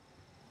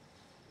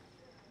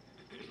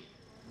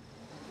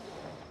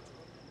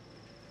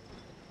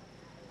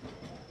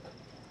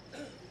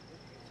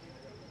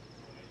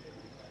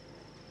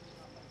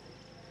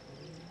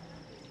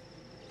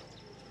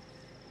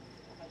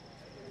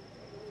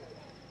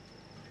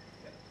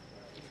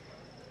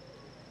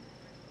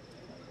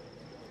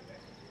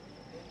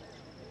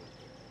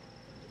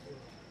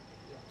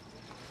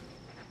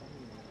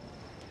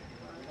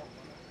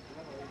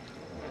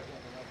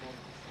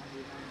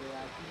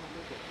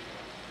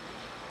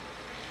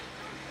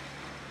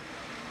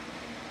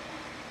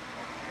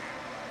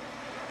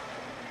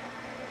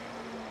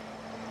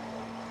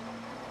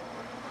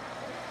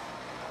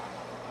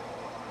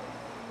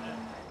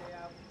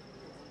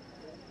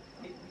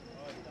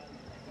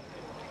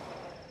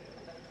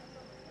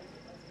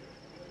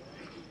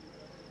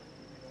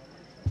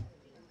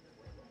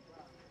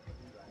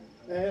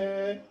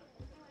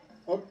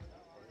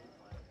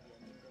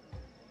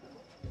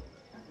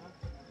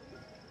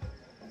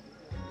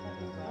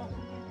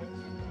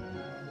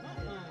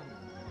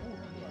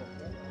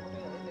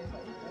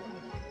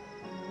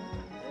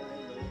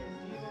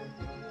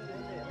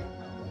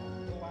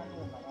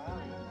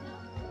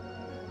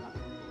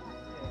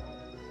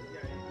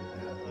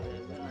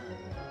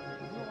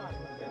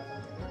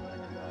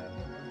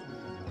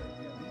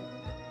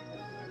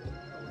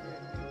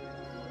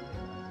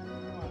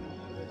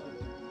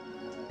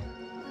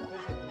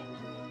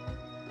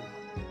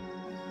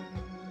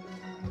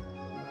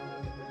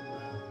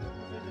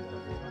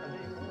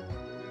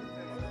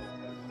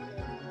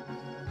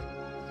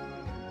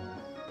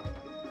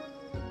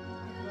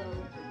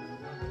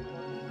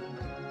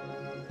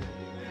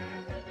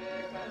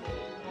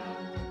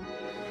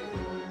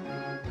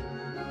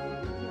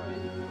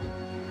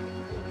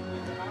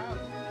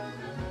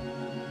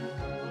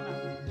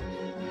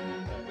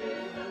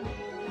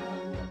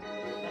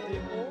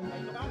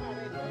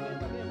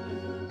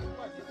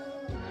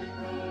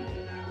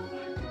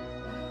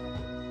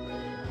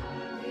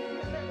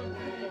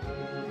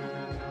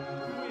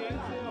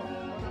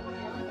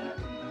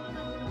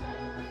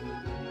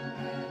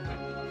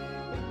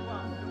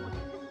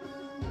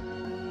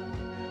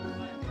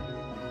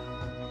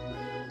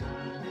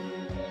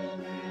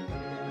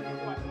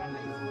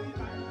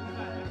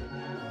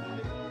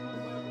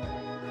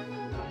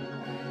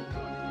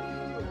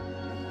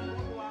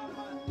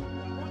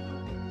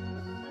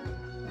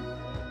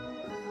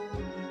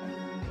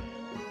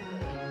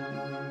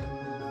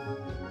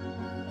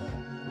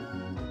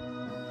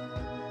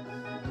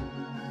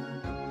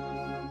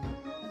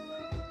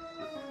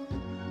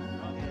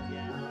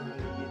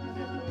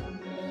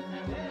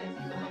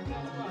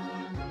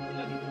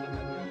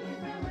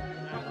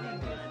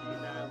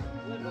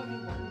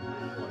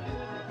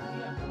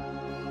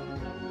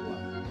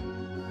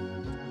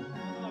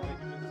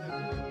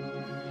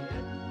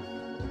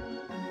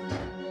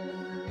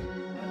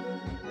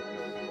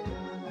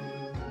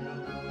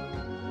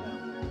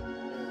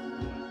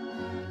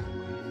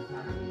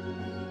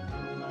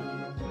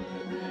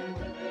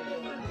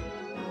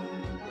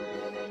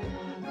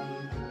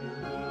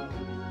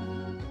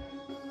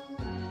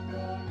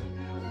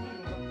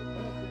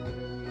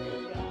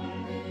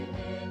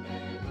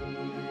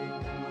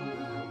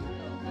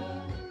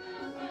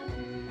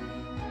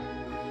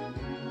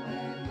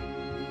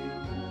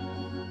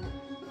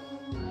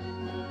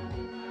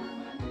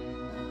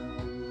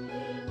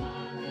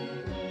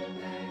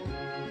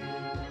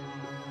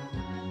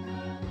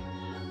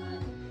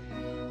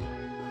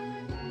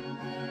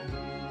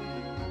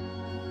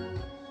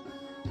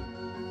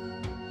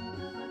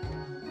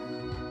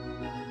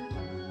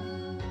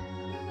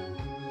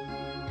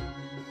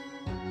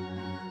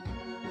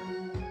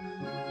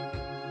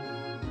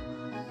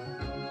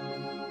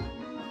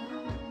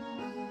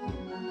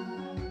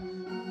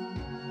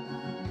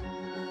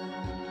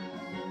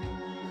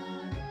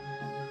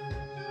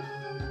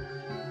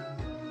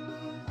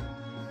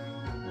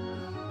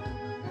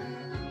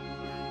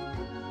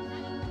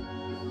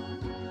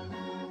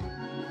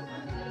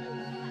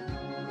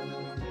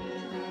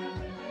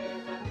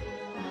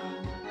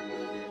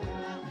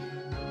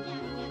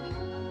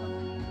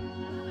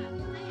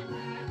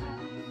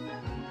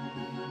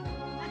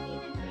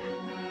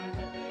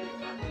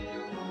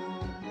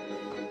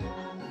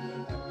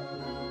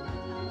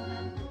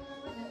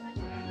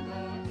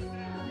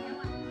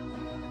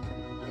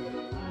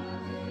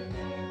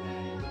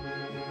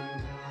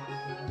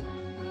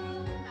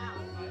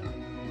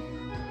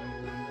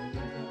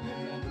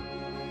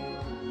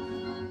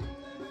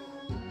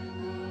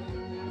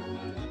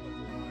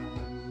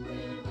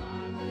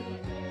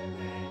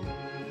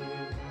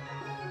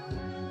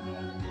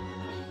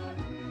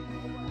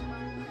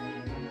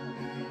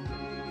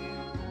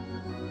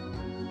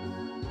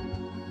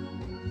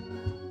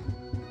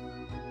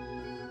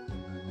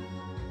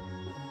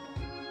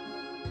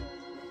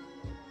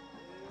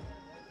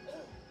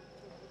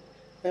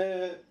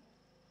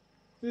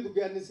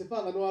 twithukiani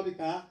sipanga no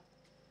abika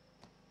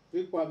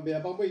twikwambia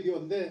pamwe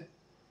ithiothe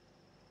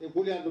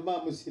ikuli andu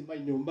ma musima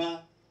nyumba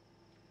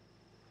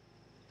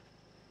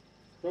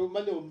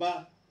twauma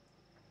nyumba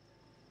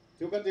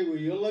tukate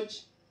lodge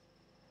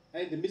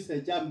aindi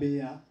mise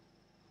jambia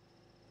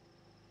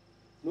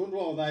nundu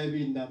wa uthai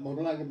binda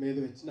maundu lange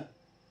metho etina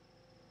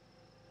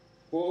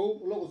kou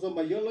ulo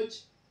kusoma lodge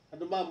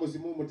andu ma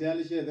musimu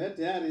mutiali shethe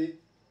tayari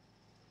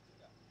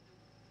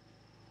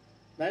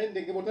na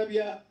indi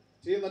ngimutabia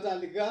tiyo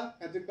tatandika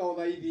katika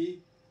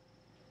uthaithi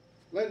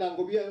wena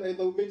ngubia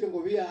enda umete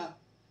ngubia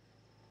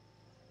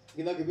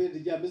ngina kibindi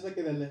kya misa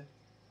kithele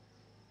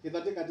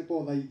kithate katika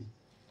uthaithi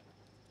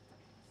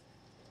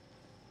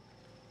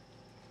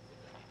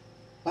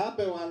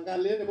Pape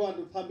wangalie ni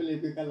bwandu family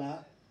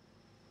bikala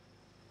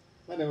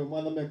mane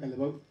mwana mekale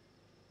bau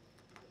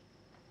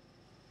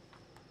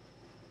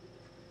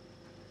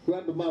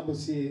kwandu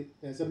mamusi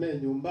yaseme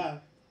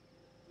nyumba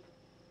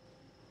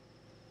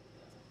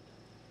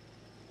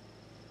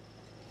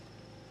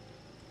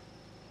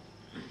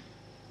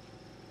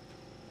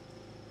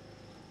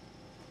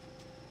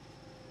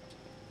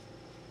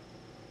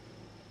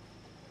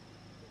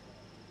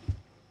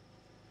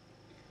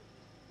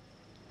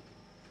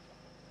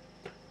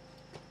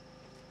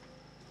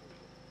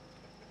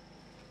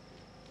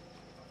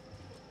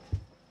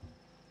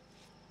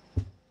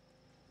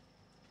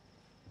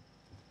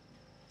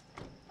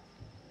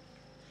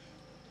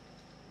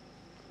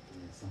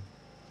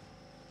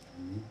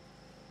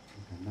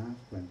kana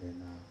kwende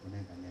na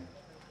kunengane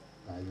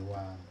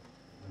kayuwa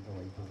ndo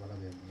waitu wala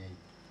Mbeng'ei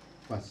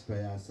pastor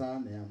ya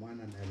sana ya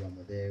mwana na ya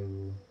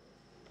Mweu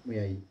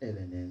Mwei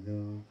eleneno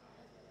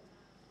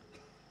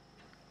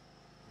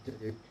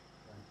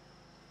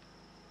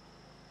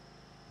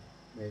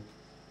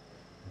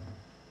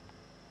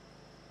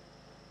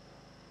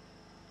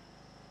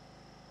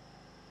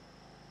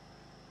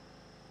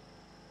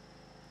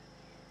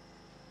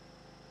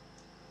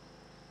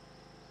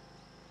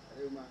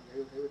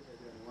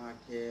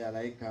wake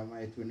alaika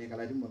maituni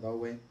kaladi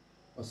muthowe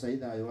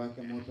osaithayo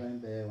wake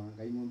mutembe wa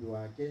Ngai mumbi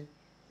wake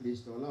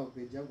Kristo la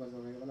ukwitia kwa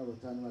sababu wala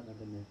utani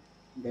watandene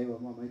Ngai wa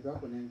mama itu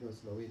akonenge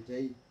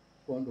oslowitei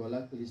kondo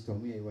la Kristo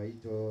mwe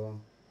waito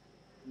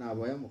na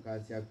boya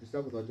mukasi ya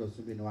Kristo kuthocho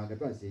sumbini wake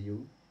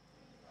twasiyu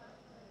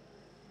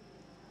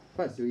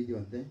fasi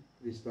idionde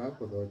Kristo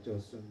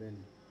akuthocho sumbini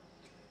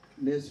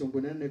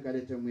nesumbunene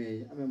kalete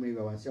mwe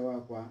amemwiga wasya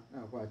wakwa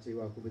na kwa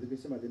chiwa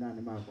kubithikisema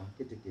dinane makwa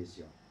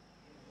kitikisyo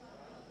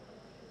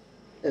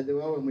ethe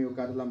wawe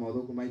mwiyukatala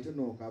mauthuku maitu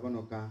no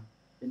kabanoka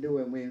indi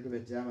we mwe ndu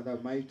betea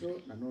mathabu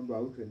maitu na nundu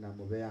autwe na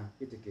mubea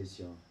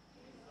kitikisyo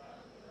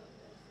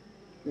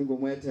ningo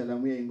mwetela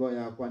mwe ingo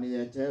yakwa ni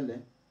yetele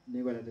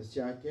ningo na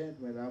tsyake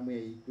twela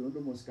mwe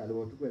ikundu musikali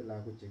wotu kwela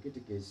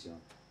kuchikitikisyo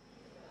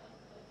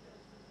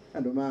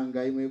andu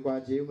manga imwe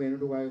kwaje imwe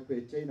ndu kwa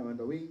kwete na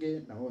wendo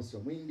wingi na hosyo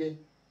mwingi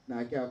na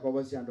akia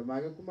akobosi andu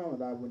mage kuma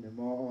mathabu ni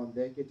mo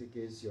onthe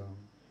kitikisyo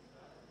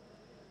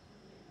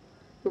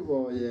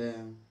tuboye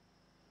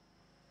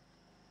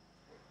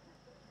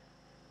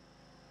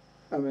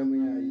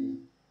amemuyai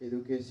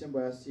education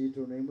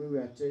basitu na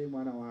imwe ate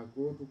mwana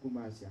wako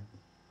tukumasya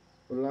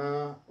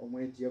ula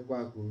omwetie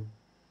kwaku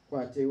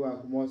kwate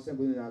waku mose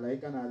mbuni na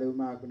laika na leo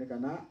maku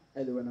nekana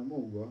elewe na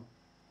Mungu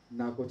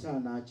na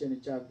kutana cheni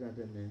chako na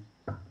tene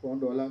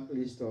kondo la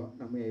Kristo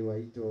na mwe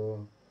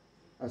waito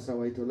asa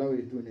waito la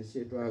wetu ne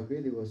setu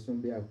akweli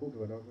wasumbe akuke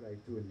wadakula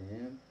itune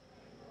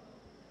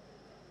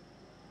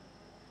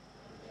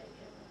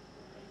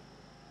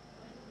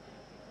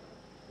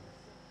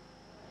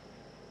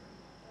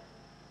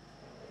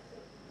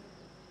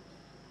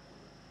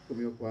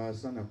kumio kwa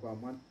sana kwa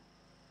mwana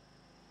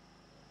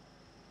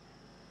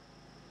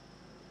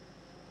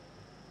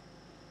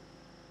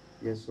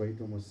Yesu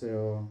waito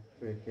museo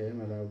tweke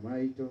mathayo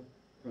maito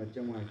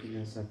twachemwa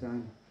akinya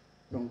satani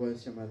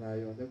tongosya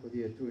mathayo onthe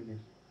kuthie tune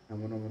na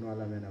muno muno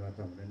ala mena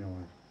bata munene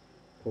wa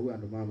koguo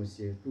andu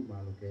mamucie tu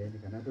malukeni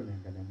kana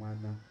tunengane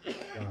mwana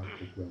wa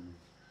kukuamu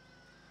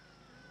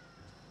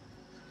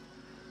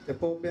the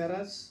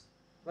pomberas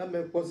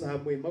wamekosa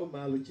hamwe mau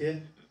maluche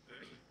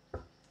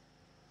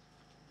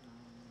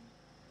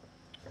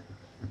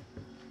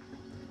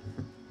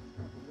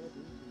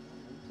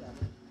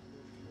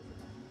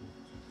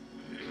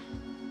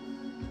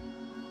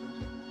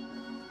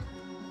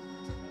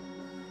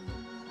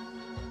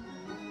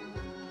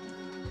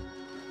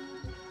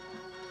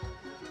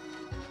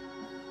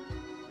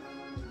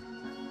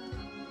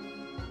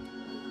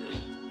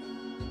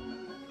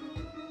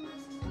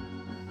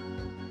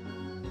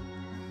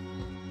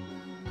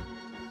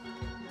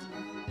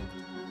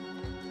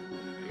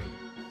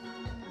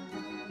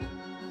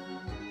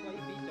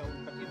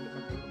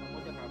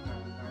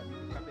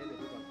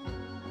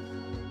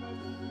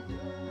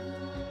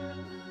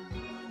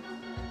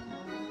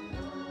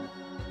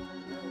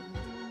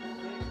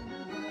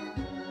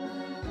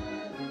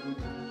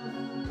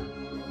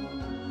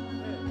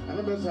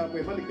Sa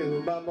mwe mali ke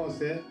zumba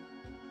mose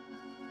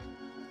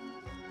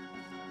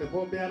the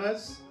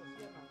pomberas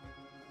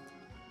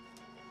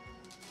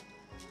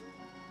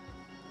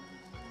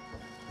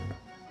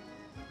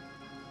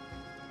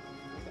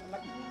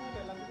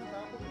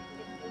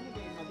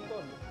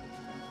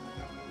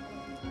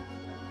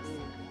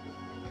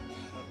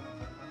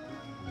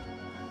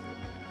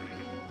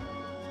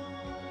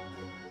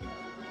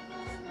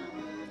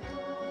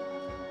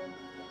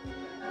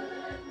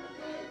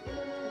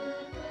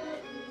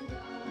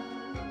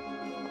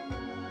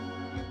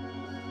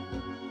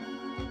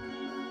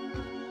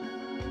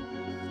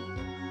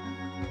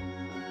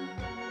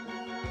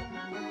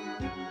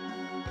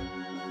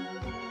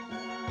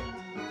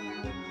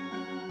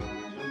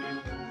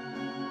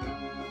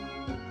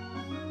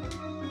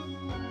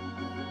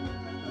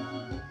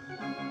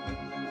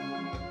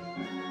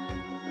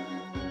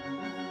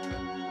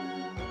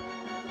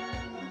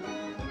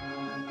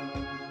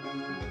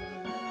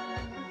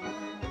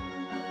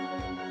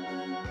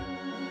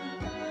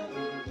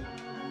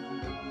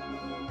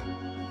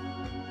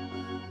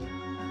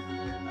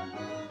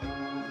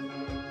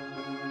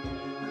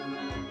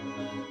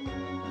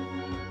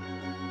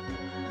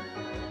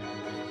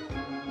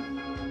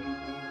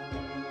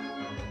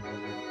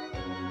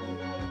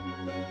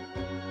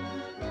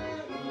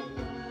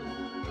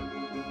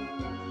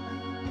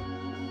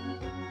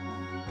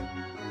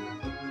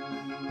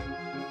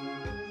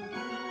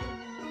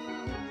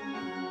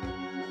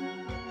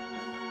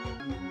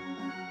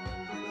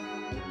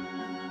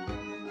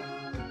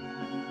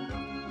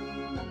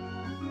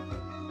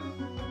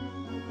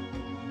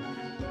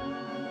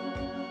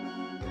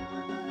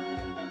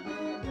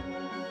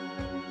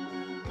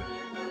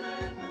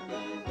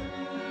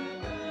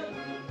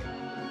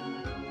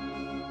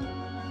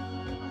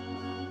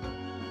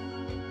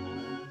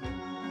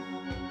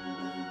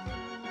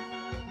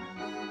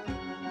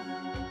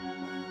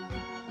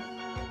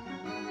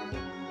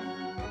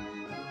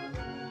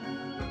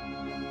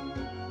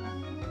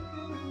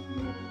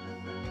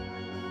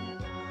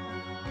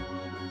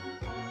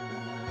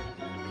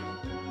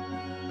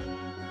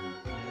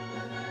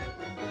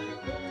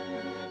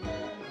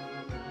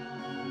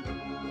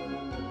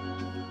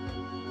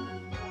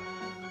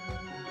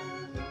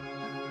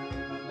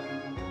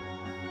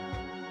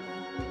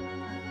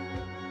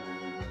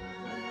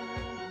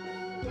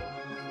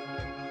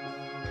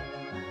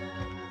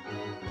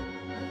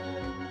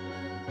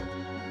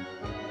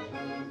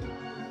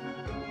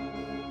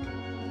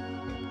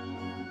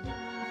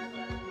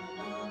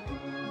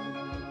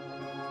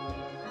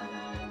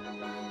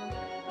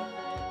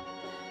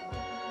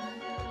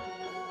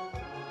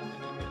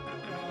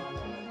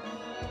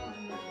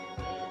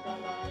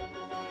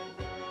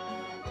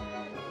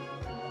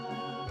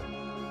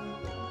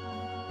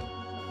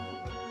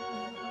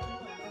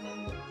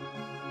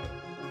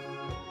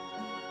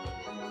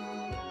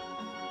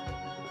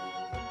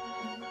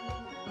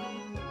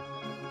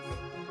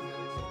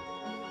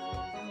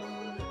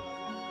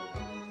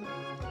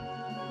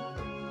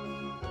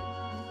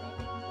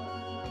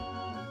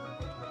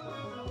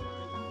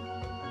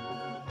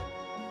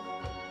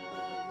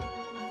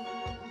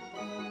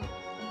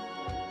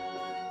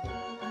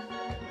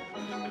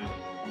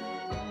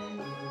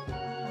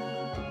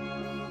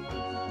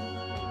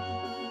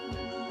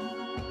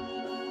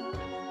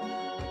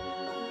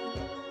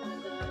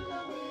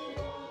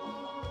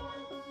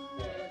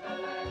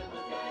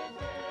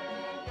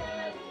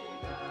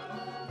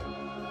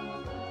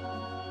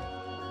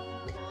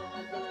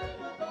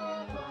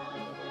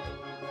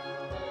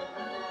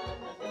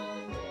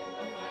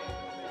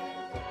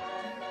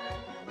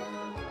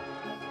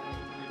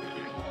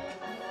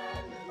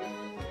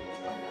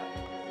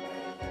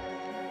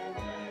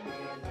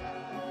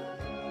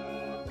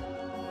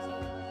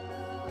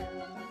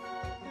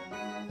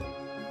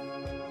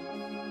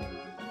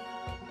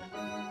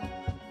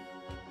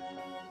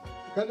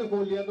Kani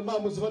kulia ndo mama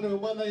msibane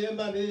mwana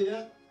yema ni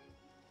ya.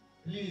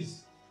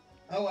 Please.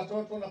 Hao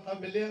watoto na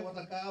familia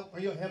watakaa kwa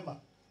hiyo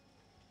hema.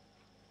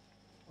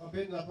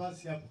 Wapeni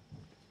nafasi hapa.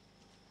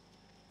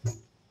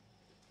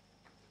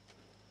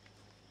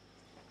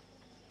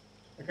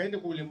 Kainde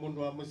kulia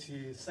mundu wa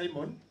musi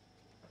Simon.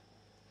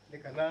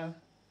 Nikana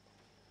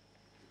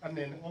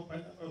amen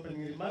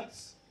opening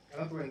remarks.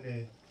 Kana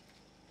tuende.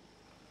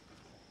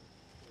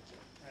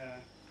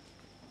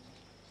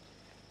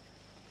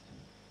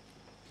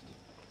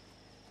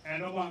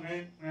 Eno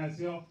Mbeng'ei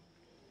Musyoka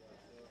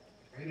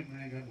Kituli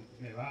mwenga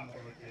mwa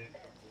morote.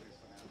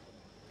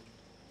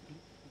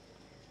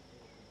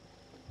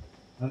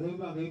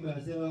 Mbeng'ei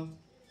Musyoka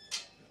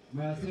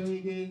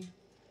ingi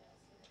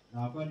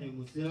na kwa ni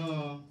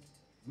Musyoka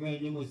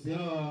mwenye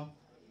Musyoka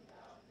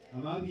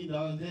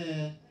amabinda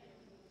onde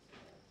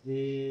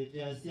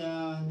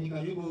tiasia ni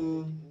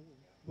karibu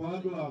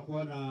pondo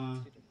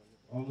akona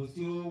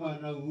omusyo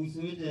wana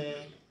uswete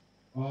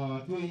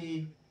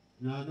otui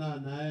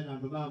na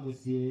nduma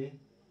Ngusy'e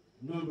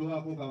nundu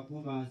wako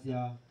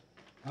gakumasya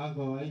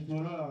ango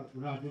itoro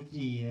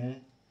ratutie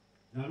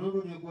na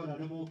nundu nikuona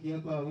nimukie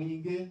kwa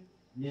wingi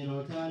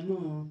neno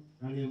tanu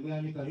na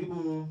nimwe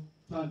karibu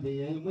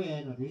twambe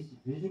imwe na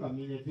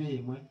tuikamine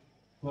twimwe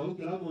kwa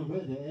ukila mundu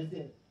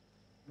eze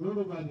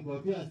nundu twabiko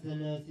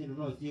twasele sino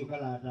no si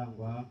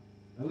ukalatangwa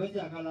na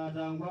wecha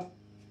akalatangwa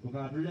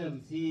tukatule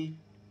msi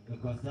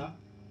ekosa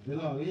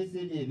leo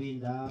wese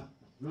nebinda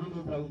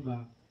nundu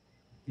tauma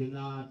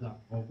kinata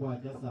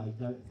okwacha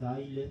saa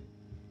ile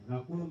na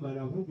kumba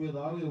na hudu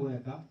dhawe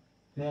weka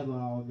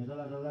pedwa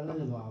ometala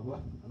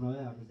lezwa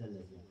anoya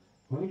kuselezia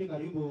kwa hiyo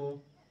karibu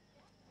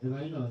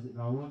evaino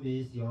na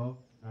uombe sio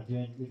na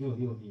ndio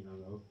hiyo mina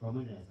kwa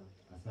maana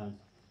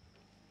asante.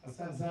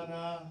 Asante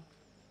sana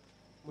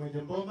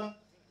mwenye mboma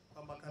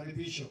kwa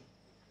makaribisho.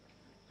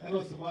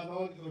 Hello simwana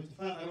wangu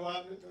ukifanya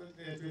alwa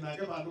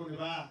tunage bandu ni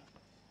ba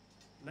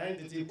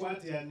 90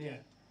 kwati ya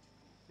nia.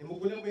 Ni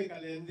mukule mwe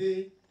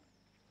kalende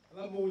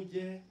ala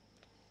moje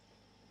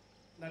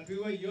na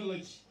tuwe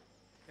theology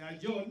ya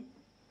John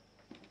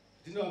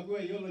dino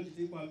akwe theology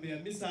tikwambia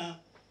misa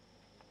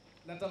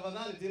na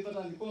tafadhali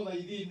tepata nikola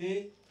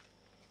idini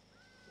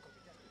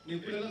ni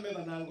kulela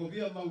meba na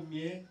ngobia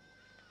maumie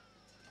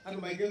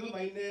anu maigero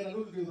maine na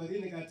ndu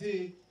badini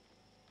kati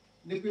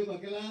ni kwetwa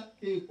kila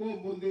ke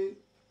kombondi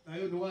na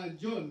yo wa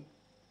John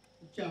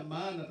cha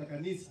maana ta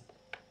kanisa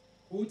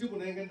uti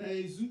munengenda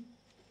Yesu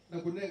na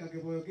kunenga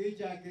keboyo ke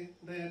chake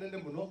ndaya nende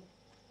muno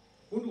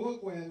undu ko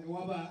kwenge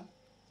waba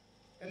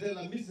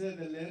edela mise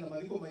dele na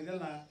maliko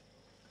maidela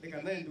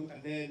nikanendu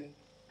kanene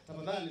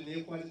tafadhali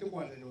ni kwa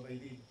ndio ni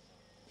baidini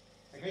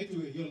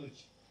akaitu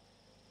theology.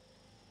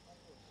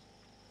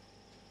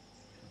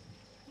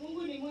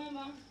 Mungu ni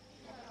mwema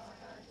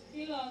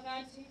kila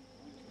wakati.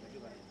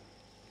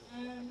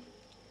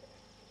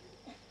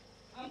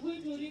 I'm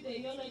going to read the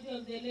eulogy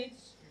of the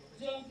late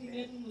John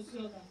Kimetu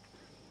Musyoka.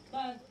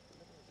 But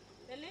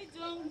the late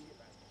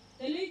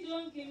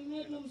John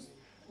Kimetu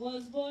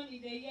was born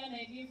in the year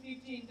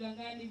 1950 in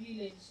Ngangani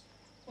Village,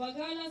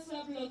 Kwagala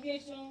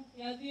sub-location,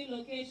 Yathui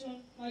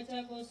Location,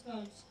 Machakos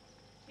County.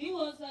 He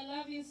was a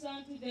loving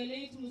son to the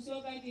late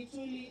Musyoka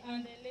Kituli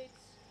and the late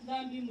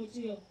Nthambi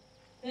Mutio.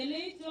 The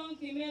late John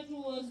Kimetu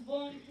was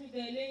born to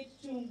the late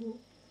Kyungu,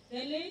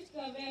 the late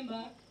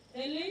Kavemba,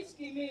 the late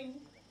Kimeu,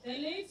 the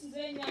late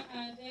Nzengy'a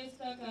and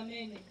Esther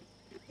Kamene.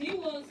 He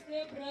was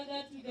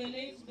step-brother to the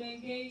late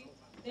Mbeng'ei,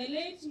 the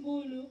late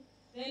Mbulu,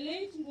 the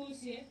late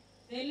Ngusy'e,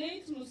 the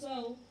late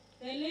Musau,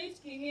 the late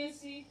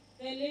Kimeu,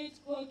 the late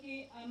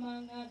Koki,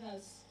 among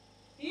others.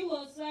 He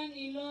was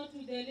son-in-law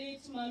to the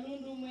late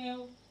Malundu,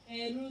 Mweu,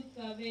 and Ruth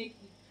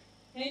Kaveki.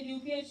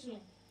 Education.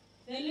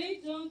 The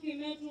late John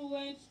Kimetu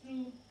went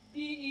to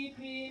DEB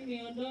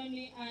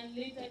Miondoni and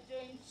later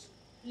joined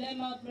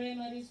Lema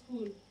Primary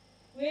School,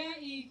 where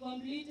he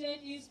completed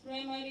his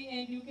primary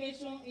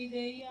education in the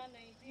year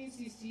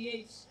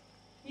 1968.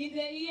 In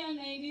the year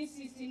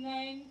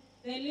 1969,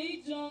 the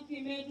late John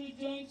Kimetu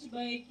joined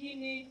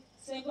Mbaikini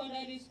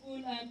Secondary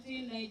School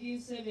until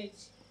 1970.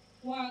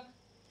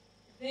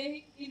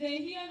 In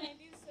the year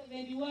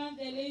 1971,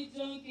 the late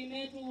John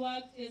Kimetu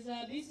worked as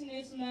a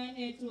businessman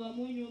at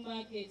Wamunyu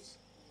Market.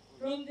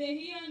 From the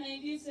year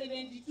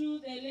 1972,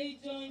 the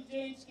late John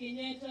joined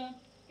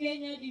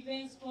Kenya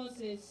Defense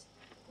Forces,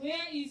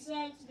 where he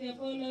served the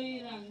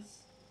following ranks: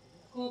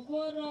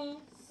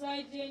 Corporal,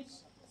 Sergeant,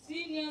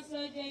 Senior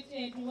Sergeant,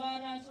 and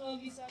Warrant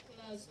Officer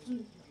Class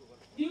 2.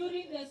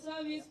 During the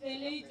service, the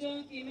late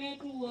John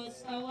Kimetu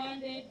was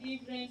awarded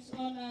different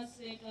honors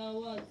and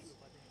awards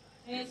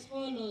as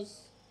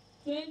follows: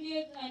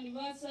 20th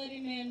Anniversary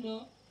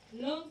Medal,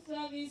 Long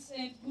Service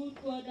and Good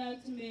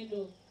Conduct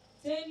Medal,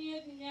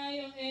 10th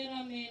Nyayo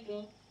Era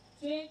Medal,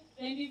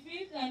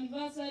 25th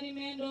Anniversary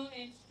Medal,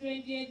 and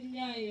 20th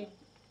Nyayo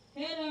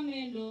Era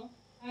Medal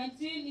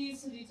until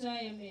his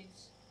retirement.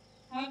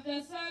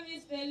 After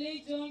service, the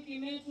late John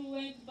Kimetu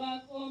went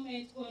back home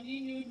and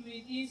continued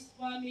with his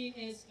farming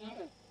as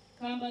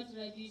Kamba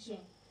tradition.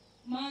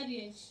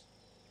 Marriage.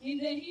 In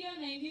the year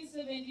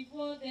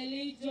 1974, the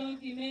late John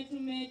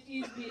Kimetu met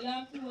his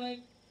beloved wife,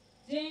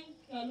 Jane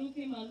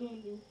Kaluki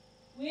Malundu,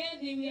 where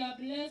they were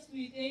blessed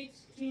with 8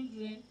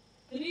 children,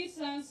 3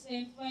 sons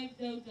and 5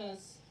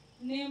 daughters,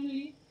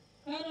 namely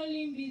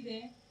Caroline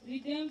Bide,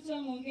 Redemptor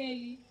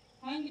Mongeli,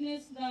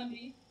 Agnes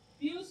Nthambi,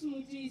 Pius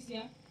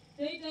Mutisia,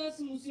 Titus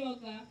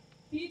Musyoka,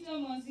 Peter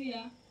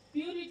Mwanzia,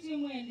 Purity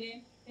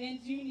Mwende, and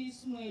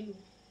Eunice Mweu.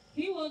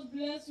 He was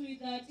blessed with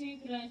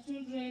 13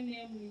 grandchildren,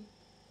 namely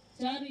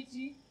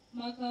Charity,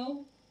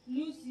 Makau,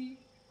 Lucy,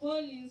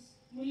 Collins,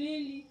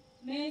 Mulili,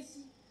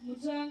 Messi,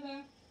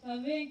 Mutanga,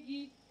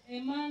 Kaveki,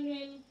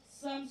 Emmanuel,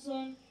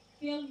 Samson,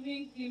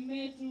 Kelvin,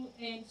 Kimetu,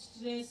 and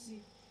Tracy.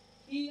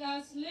 He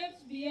has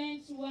left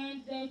behind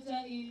 1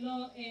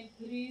 daughter-in-law and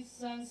 3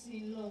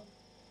 sons-in-law.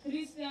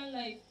 Christian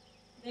life.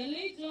 The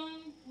late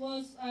John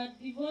was a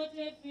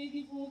devoted,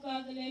 faithful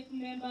Catholic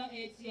member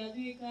at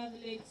Yathui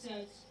Catholic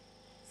Church.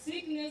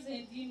 Sickness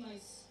and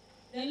demise.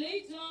 The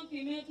late John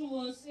Kimetu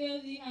was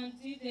healthy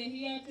until the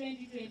year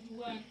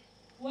 2021,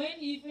 when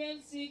he fell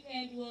sick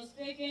and was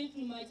taken to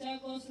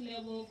Machakos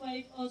Level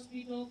 5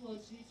 Hospital for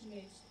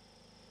treatment.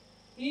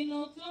 In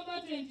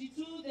October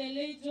 22, the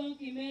late John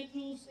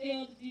Kimetu's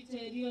health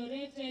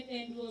deteriorated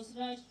and was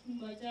rushed to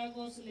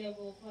Machakos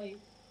Level 5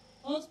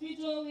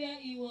 Hospital, where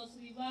he was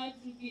referred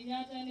to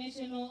Kenyatta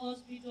National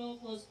Hospital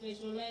for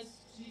specialized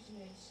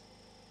treatment.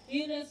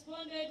 He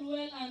responded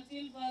well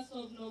until 1st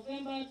of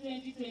November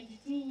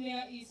 2022,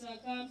 where he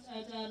succumbed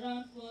at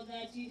around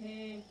 4:30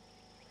 a.m.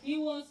 He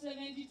was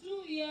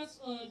 72 years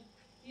old.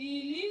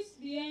 He leaves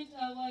behind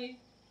a wife,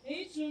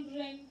 8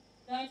 children,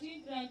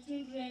 13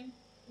 grandchildren,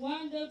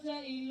 1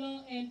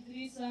 daughter-in-law, and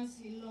 3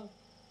 sons-in-law.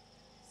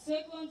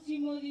 2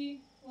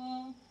 Timothy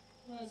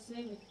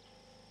 4:7.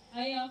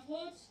 I have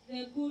fought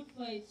the good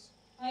fight.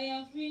 I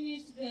have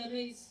finished the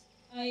race.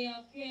 I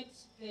have kept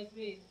the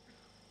faith.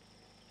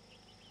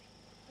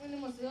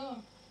 Musau.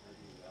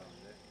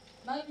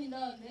 Babi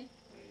ndone.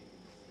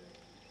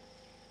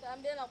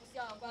 Tambia na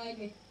kusia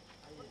kwake.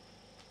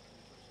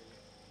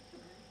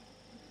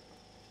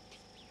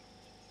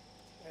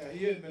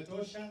 Hiyo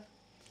imetosha.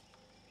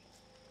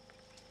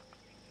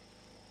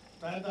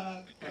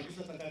 Baada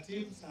kabisa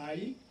takatifu saa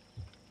hii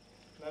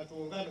na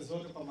tuungane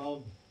zote kwa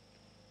maombi.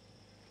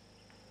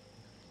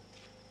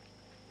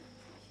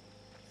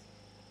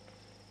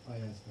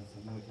 Haya,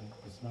 sasa moja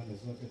tusimame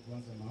zote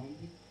tuanze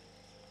maombi.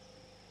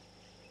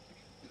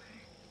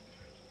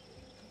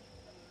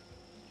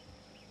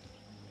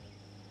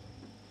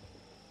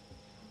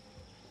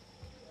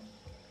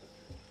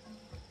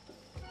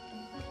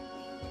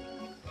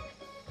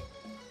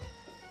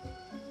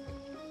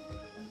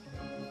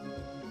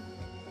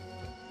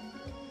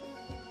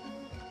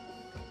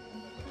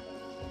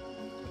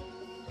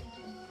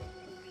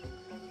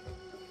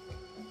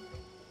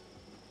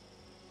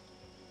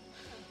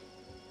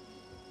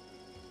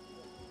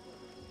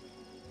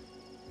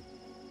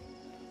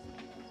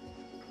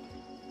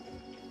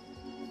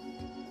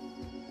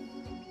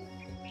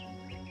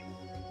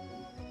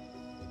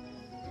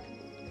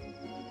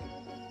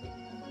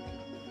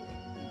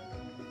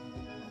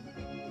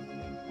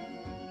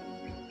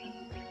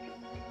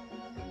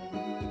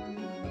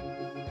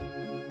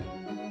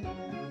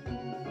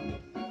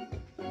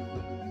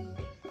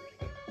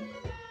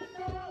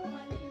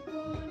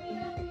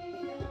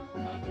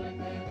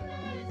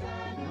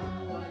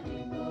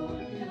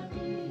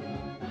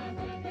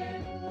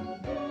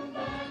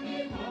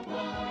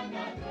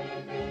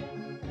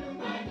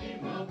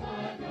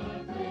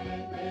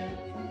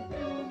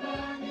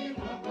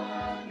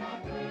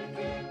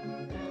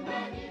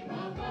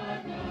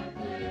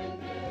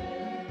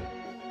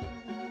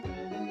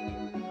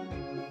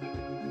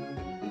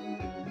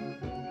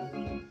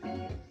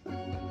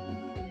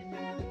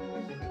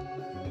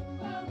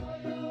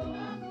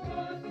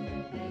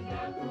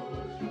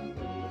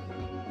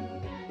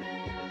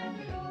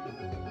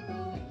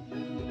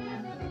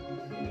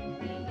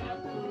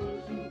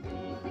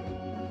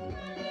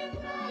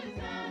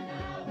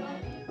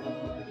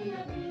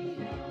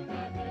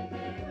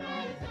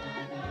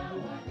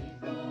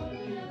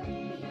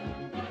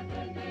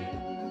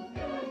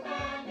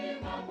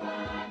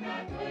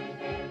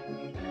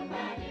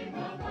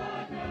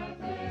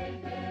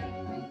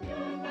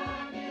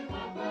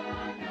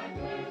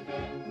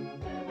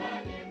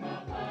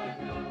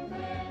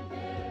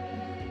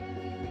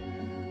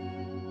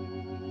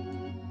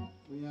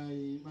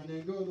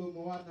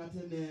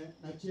 Tene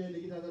na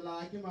cheni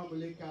kitadala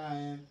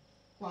kimamulika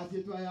kwa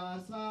situa ya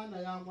asa na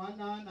ya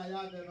mwana na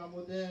ya beba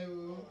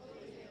mudeu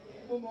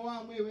mumo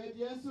wa mwiwe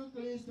Yesu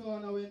Kristo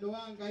na wendo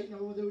wanga ina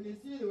mudeu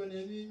nisiri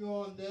wene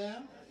nyonde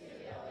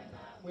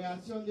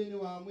mwasio ndini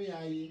wa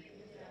mwai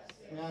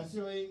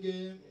mwasio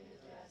ingi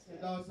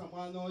ndao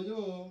samwana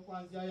oyo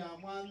kwanzia ya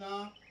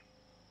mwana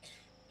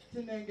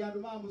tinenge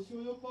aduma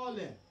mushuyu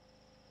pole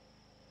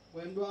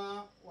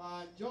wendwa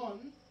wa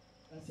John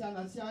na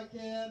siana siake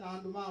na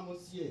anduma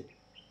Musyoe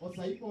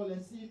osaipole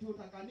situ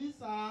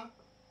takanisa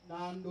na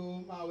andu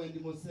mawendi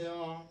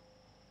museo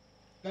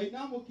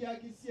kainamu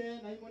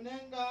kiakisie na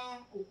imunenga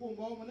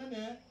ukumbo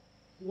munene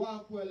wa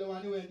kuelewa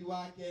ni wendi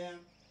wake.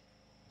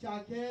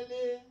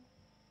 Chakeli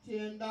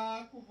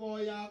tienda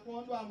kuvoya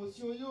kondwa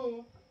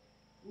musyoyu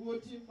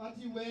uti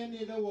mati weni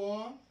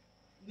lewo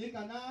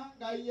nikana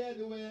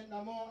gayedwe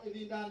namo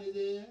ibindani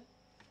de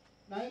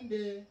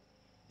naende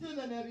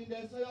tile ne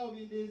binde soyo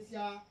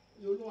bindesya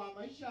yulu wa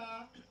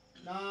maisha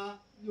na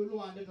yulu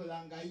wa ndeto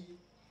ya ngai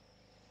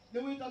ni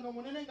witano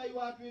munene ngai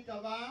watu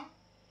itava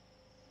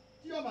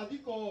tio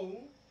mathiko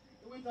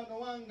witano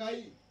wa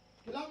ngai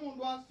kila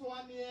mundu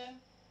aswanie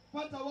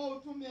pata wa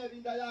utumie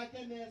binda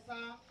yake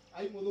nesa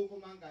ai muthuku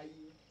mangai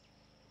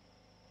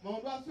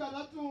maundu acio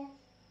athatu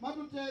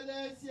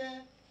matutethesie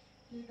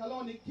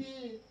kikaloni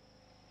ki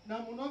na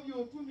muno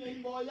biutumie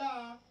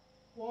imboya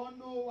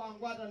kondu wa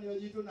ngwatanio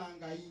yitu na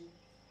ngai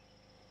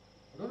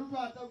rodu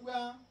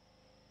twatagwa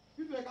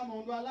bitweka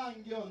maundu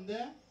alangi onthe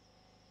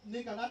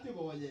ni kana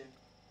tiboye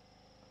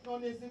no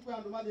ni siku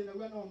andu mathina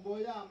gwa no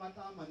mboya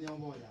matama ni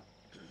mboya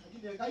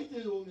lakini kaite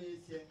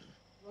yumisye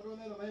rodu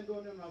nelo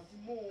maendo ne na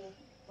simu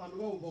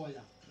pandu wa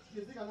uboya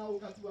kizika na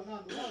ukatiwa na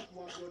andu watu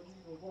wa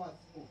ndio boa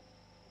simu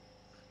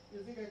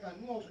kizika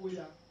kanua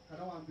kuya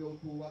kana wambia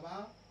utuwa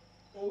ba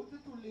o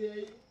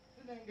utitulie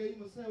tinengei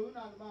museu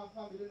na ma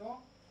family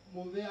no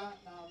movea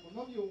na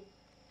monobyo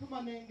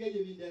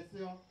tumanengei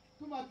bindeseo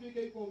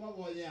tumatwike iko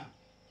maboya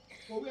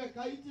ko we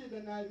kaiti de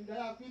na binda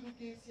ya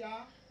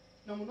kwidukisya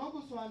na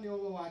munogo swane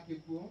obo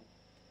wakikuo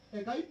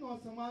kaiti no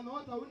semana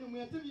ota uni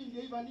mwete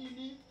bindie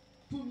ibanini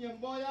tumye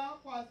mboya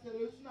kwa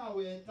selesu na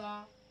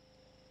weta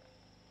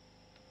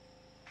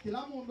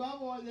kila mundu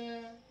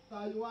abole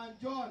tayuan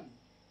John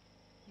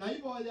na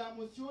iboya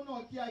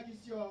musyono kia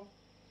kisyo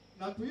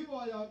na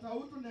tuiboya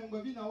otautu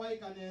nengwe bina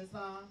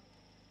waikanesa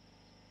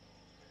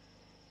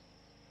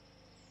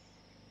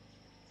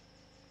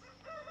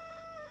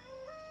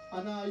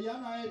ana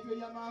yana etu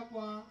ya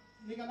makwa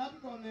nikanatu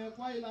kone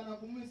kwa ila na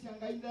kumwisya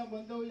ngainde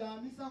mbondeu ya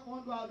misa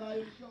kondo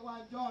adhayo wa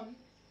John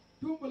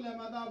tumbule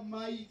madhabu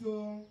maito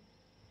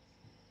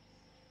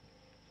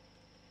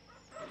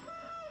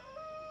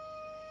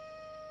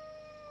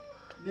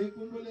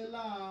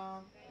nikundulela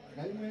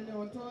gaimene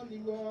otoni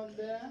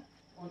gonde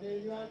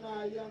oneyana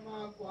ya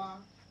makwa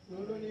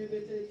ndodo ni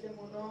beteke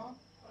muno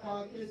kwa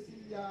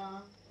kesiya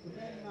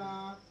kunena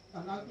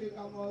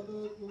kanakwika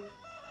modhuku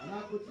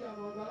anakutia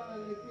modhala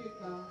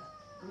lipika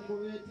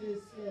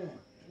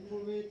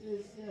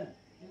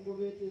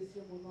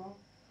ngubetesie muno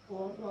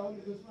kondo au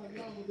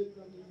mkusumania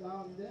mudhika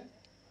mizamde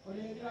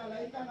oneyana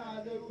laika na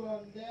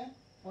aderuonde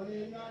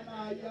oneyana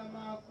ya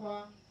makwa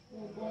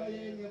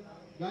Ngoyenye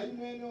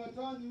gaimene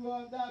otoni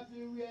wonda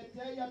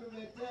tuwete ya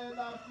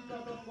tumetela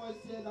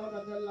kitotongoshe na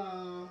udatela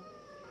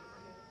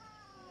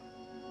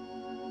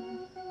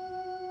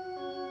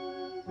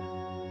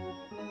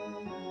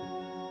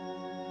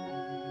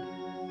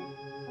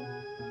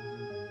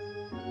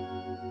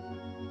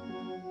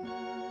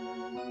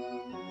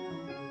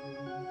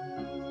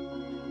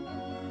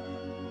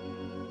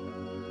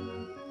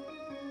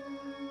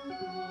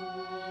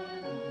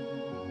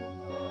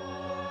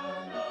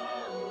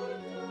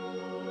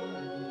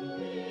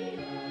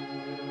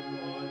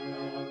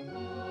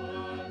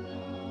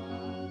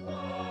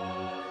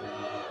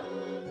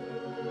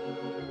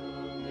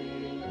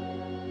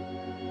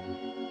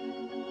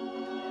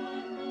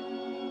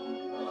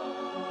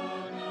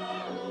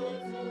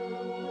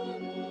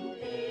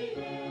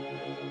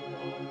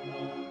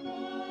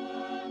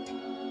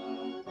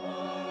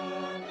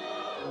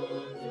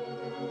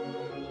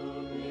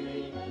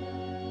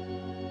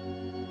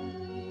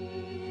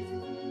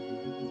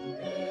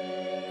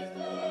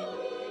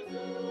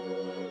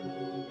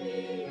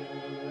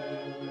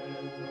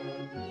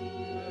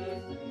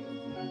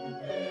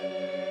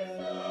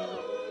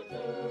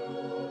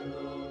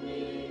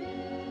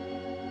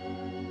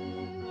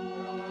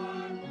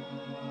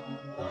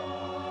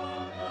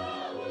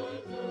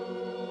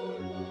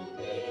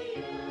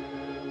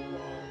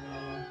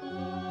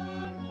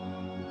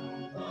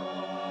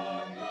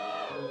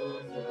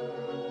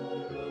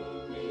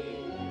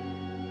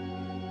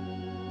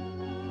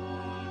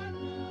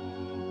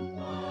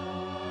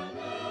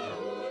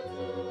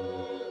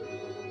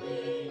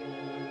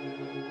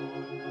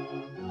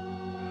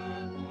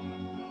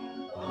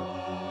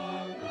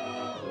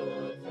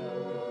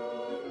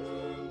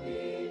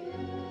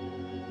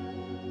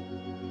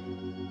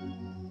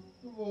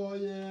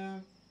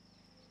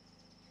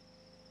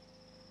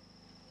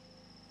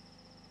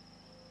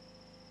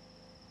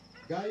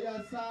Gaya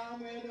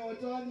samwene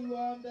otoni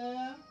wonde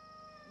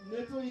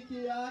netu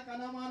ikia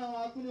kana mwana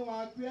waku ni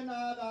wakwe na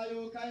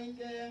adhayo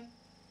kainge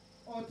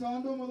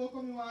otondo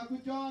mudhukomi waku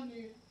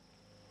Johni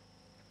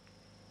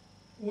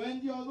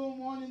wendi odhu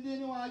mwoni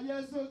ndini wa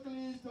Yesu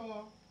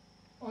Kristo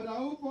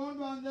odau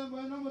kondo andhembo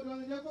eno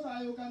mutoni jeko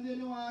dhayo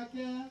kandini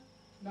wake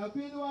na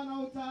kwidwa na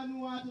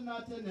utani watu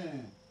na tene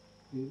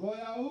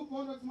kiboya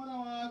ukondo kumana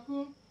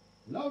waku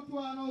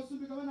lautua na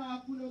usubi kama na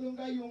akule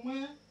udhunga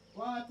yumwe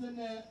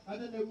watene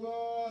atene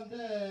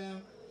wonde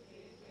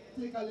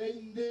tikale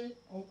inde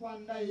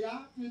okwanda ya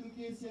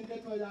twidukisi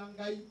ndeto ya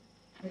ngai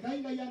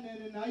ekainga ya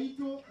nene na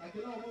itu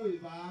akilo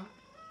mwiba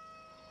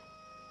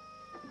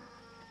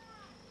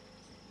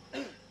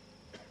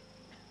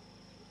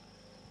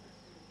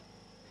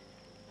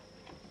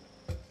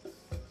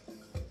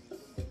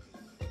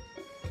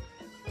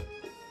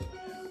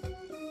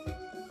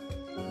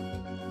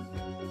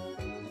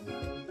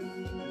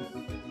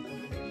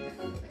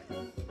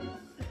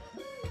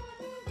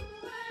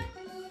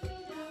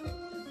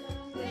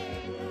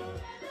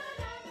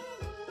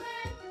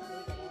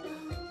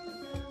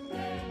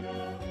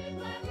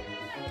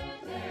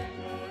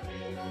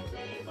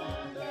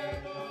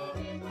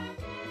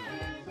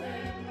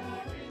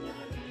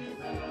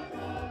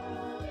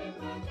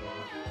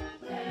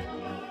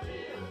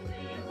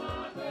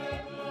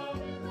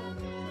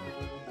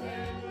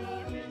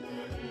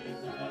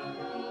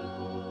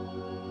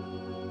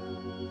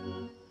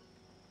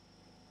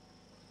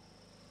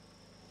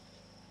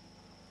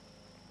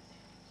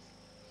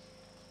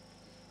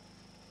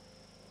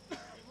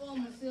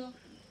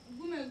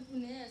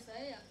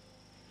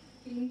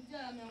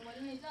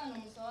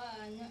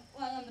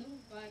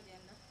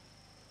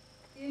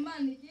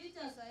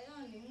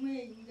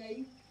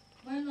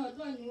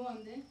watwanyi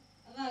wonde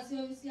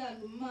agasio bisia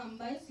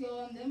lumamba isio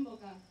wonde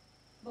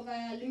mboka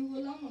ya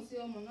ligula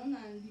musio muno na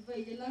ndiva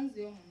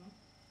yelanzio muno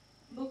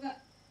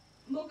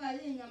mboka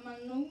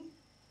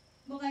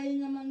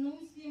yenyama no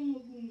si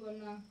mubungo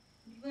na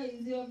ndiva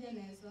inzio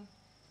byanesa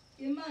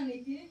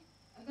imaniki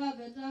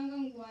akabetanga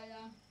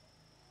ngwaya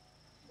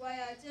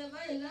cheva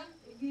ila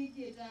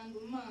igikita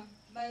nduma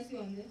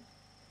baisionde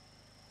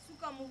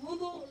suka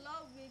mubudu la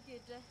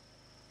igikita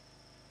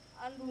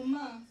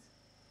anduma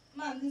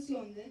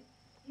mandisionde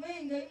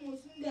mwenga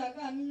imusundi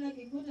akamina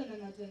kikutana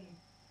na tena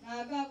na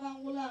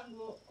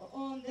akabangulando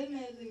onde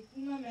mezi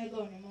kuma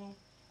medone mo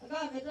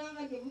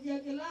akabetanga kebuja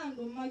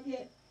kelando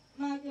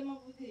make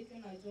mabuti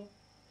kenacho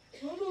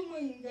nundu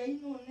mwenga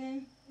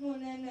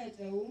inone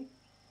neteu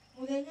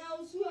mudenya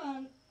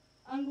usua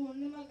andu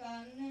ni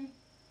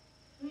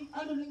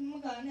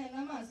makane na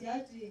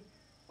masiati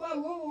kwa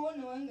wowo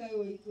ne wanga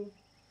yoito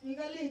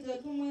nikalite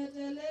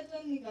tumwetelete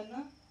nikana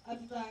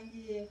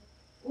atutangie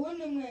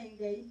uone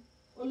mwengai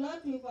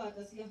olatu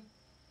ipatasia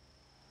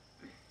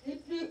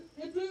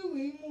Nitui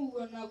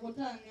wimu na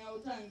kutani au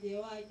tangie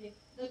wake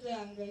tete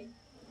yangai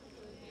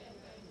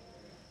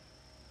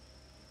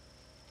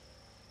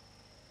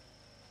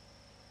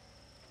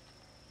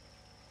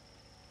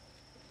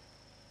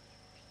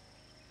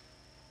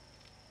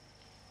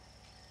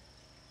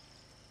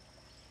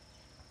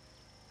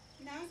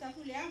Naanza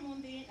kule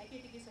amombe na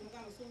kiti kisomoka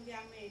musungi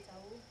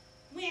ametau.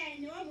 Mwea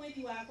ni wa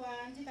mwezi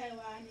wakwa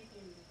ntikaiwa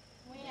nikindi.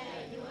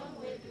 Mwea ni wa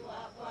mwezi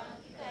wakwa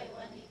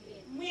ntikaiwa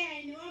nikindi.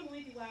 Mwea ni wa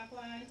mwezi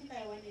wakwa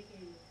ntikaiwa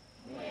nikindi.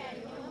 Mwea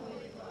ni wa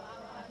mwezi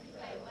wakwa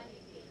ntikaiwa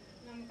nikindi.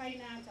 Na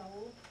mkaina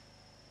atau.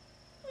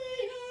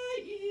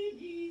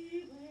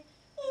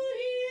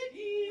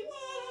 Uhidi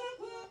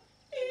wakwa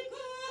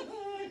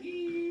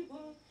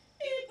ikahadiwa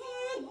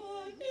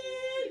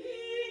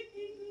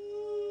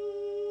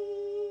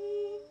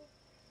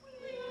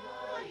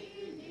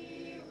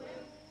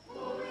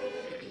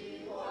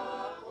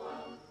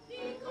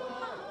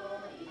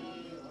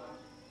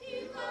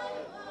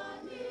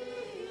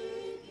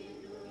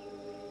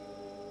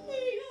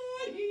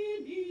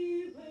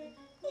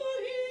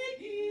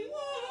Uhidi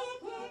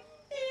wakwa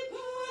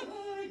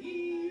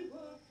ikahadiwa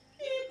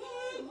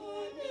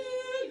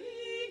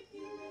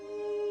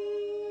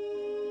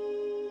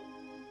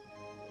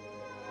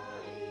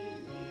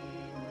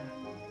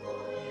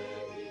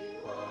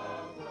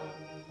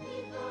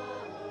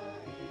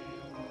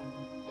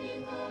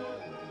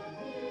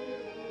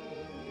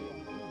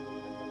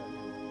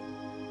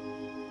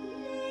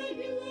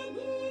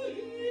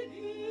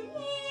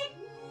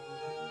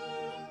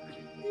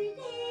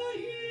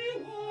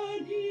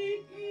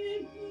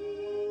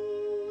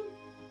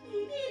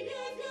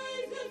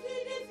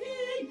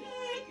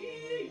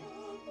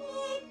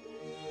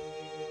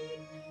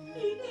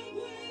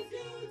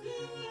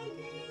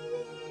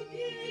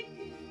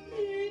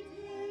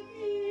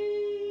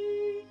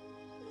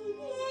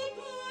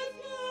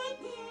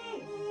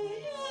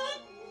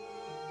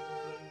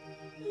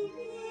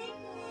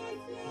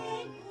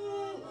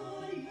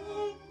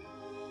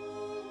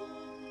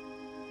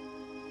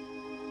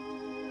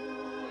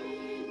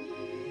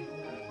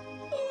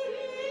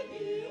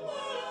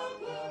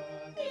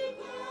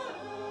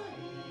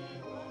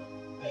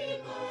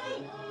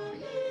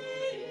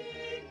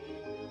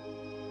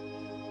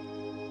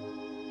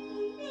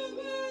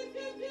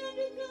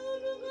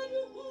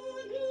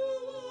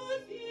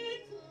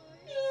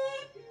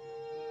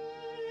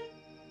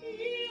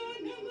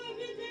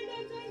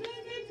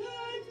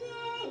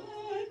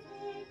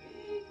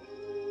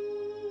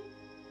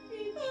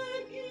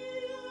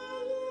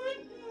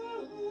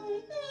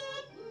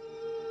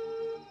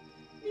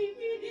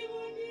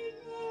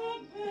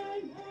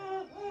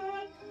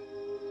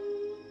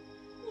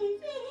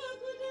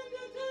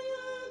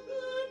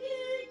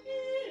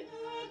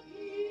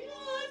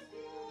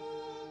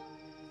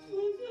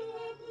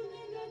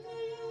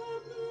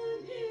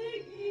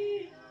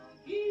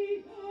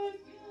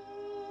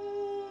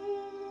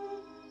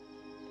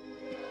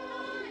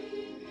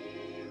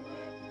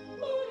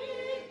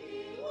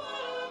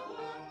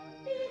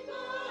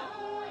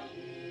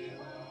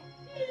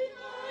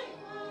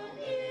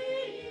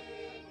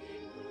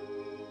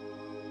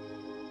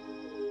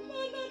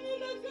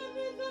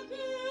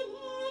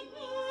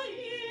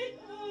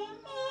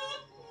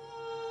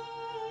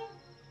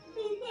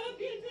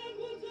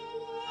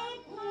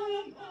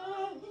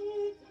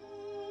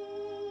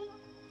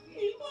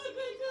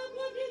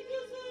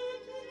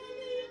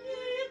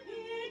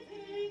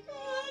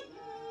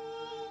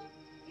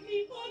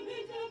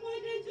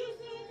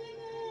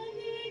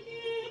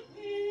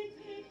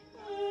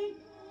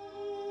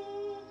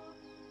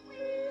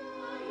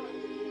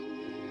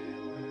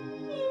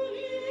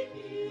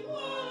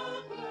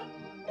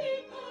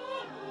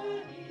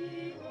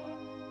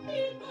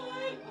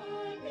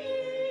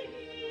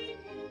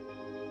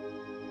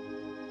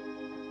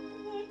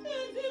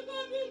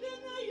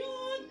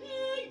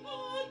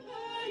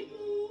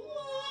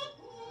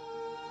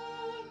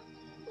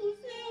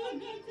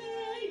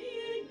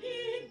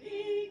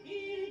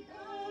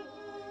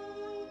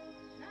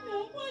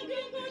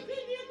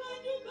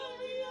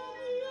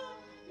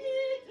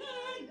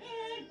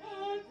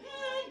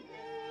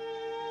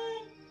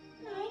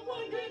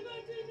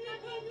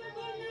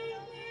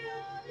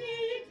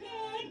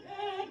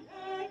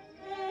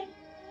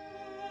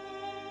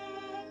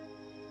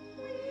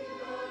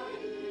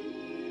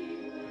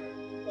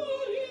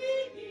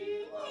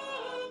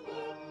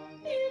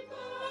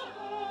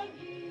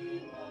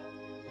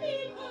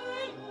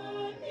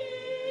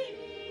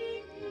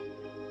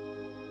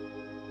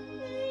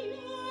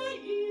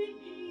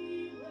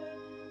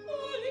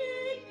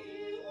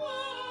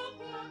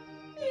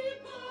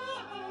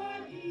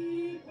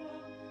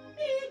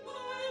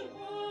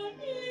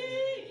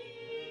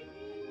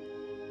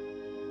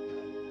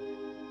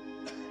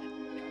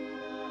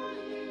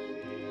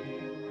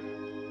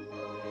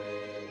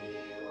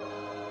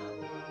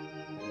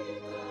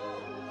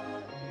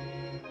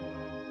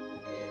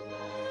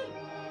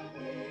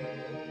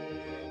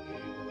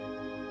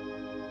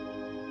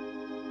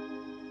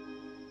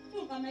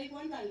kama iko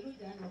anda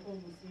luja na kwa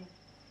musio.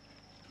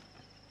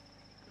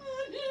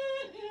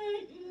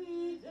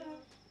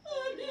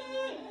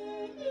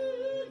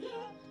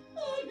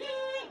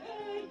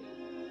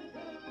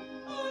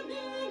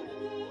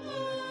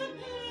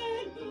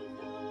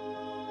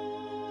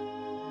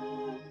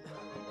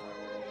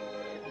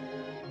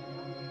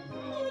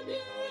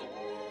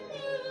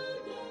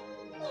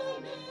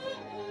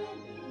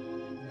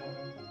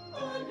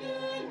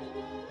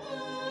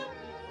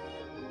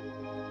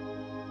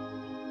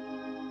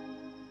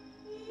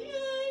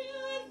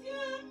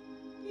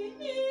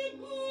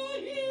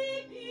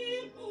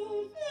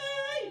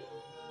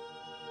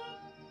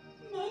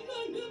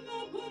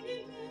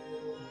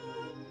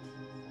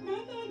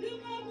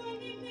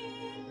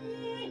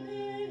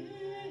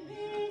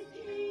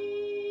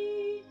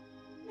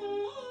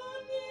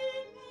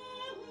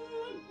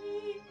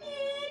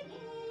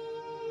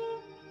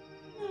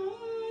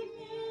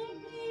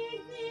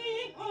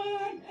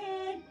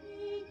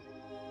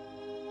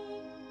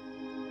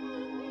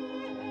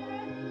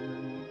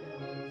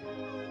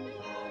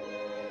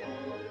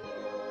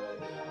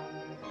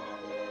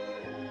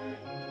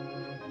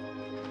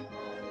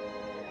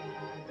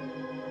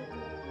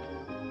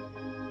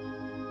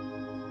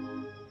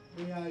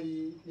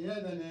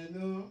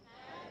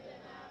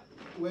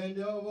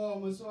 Wende obo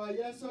muso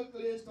Yesu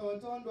Kristo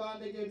tondo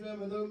andike twe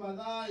mudhu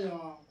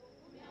madhayo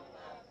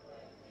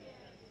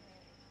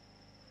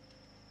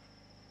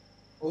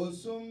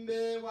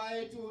Osumbe wa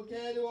etu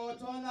keli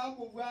otona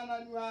kuvwana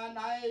nwa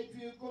na etu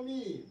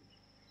ikumi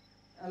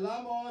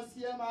Alamo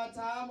siye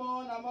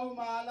matamo na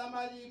mauma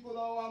alamali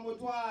kulo wa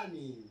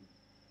mutwani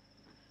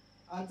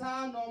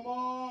Atano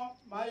mo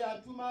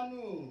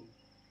mayatumanu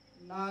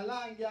na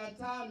langi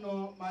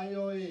atano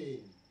mayoe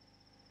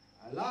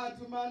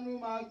Alatu manu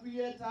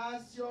makwiye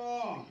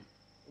tasyo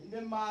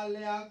inde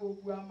male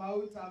akukua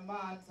mauta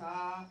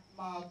mata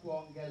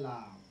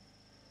makuongela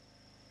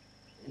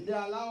inde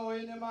alao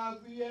ine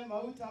makwiye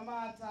mauta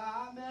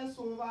mata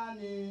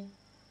mesuvani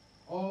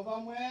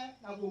ovamwe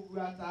na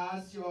kukua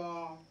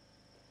tasyo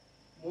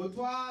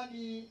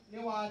mutwani ni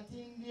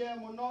watindie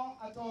muno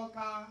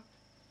atoka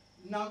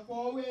na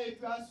kowe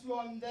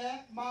tuasyonde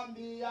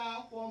mambi ya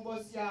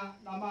kuombosya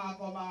na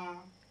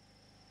makoma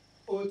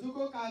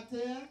otuko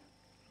kate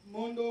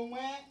Mundu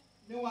mwe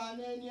ni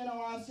waneni na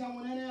wasya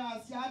munene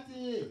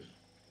asyati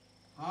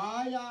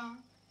haya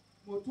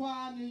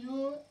mutwani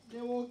yu ni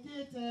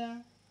wukite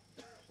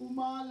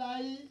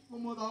umalai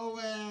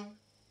kumudhowe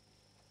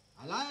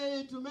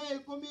alai tume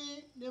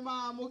 10 ni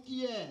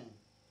maamukie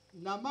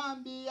na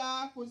mambi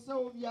ya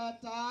kusauvya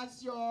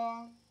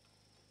tasyo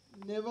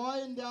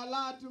nivoinde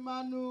alatu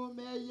manu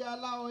meya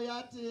lao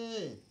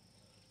yati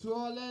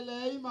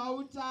tuolelei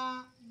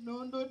mauta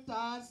nundu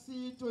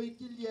tasi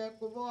tuikilie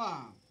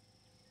kuvoa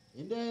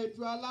inde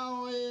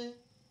tualaoe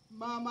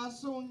mama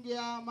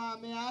sungia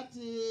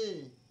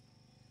mameati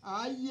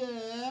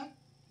aye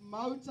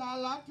mauta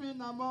latwi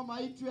na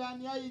mama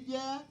itwani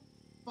aige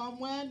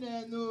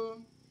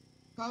pamwenenu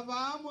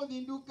kavamu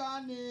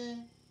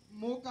dindukani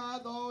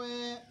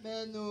mukadhowe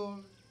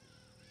menu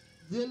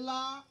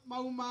zila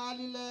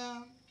maumalile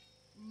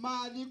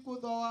madi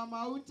kudhoa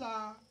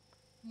mauta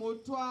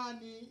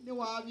mutwani ni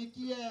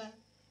wavikie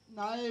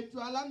na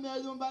etwala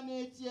meyumba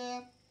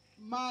netie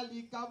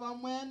mali kava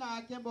mwena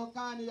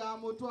akembokani ya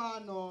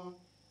mutwano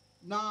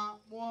na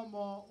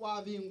muomo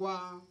wa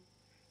vingwa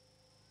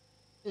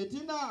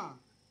etina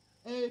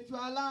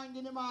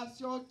etwalangi ni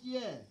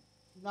masyokie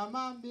na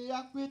mambi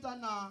ya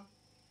kwitana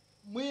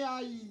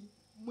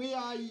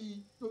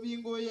mwiyai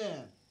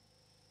tuvinguye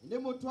ndi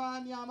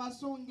mutwani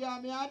amasungi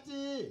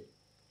ameati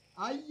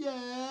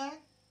aye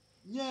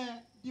nye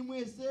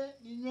dimwese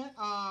ninywe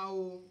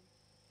au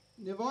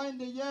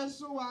nivoende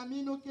Yesu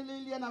waaminu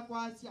kililie na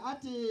kwasi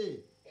ati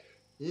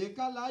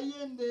ikala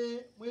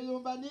yende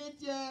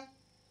mwilumbanitye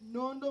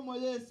nondo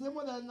moyese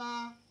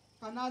mudana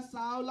kana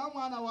saula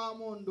mwana wa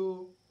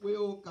mundu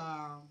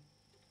weuka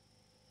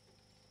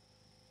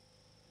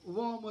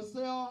uvo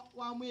museo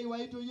wa mwi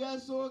waitu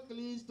Yesu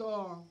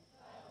Kristo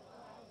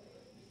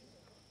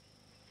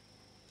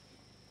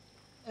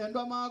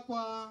endwa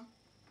makwa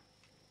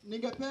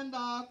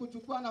ningependa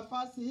kuchukua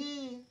nafasi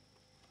hii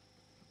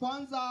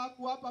kwanza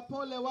kuwapa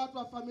pole watu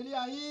wa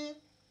familia hii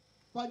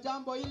kwa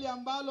jambo hili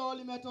ambalo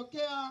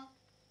limetokea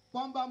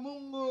kwamba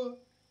Mungu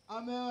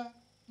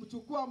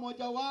amemchukua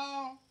mmoja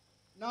wao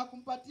na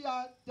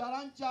kumpatia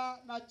daraja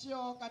na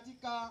cheo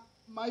katika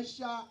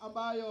maisha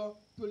ambayo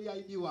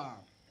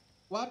tuliahidiwa.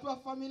 Watu wa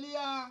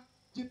familia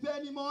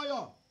jipeni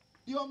moyo.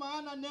 Ndio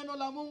maana neno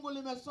la Mungu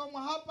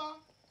limesomwa hapa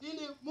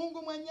ili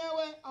Mungu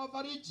mwenyewe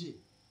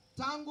awafariji.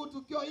 Tangu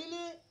tukio hili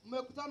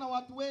mmekutana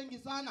watu wengi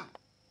sana.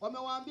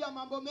 Wamewaambia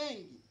mambo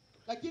mengi.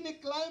 Lakini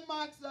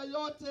climax ya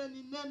yote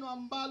ni neno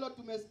ambalo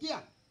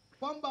tumesikia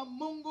kwamba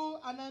Mungu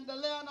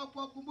anaendelea na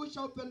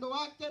kuwakumbusha upendo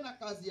wake na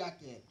kazi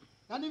yake.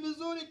 Na ni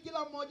vizuri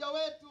kila mmoja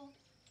wetu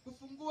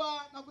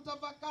kufungua na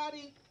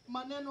kutafakari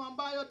maneno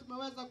ambayo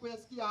tumeweza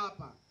kuyasikia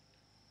hapa.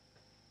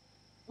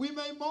 We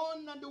may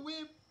mourn and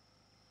weep,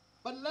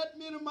 but let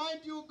me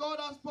remind you, God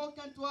has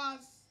spoken to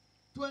us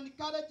to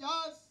encourage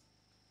us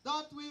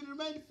that we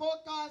remain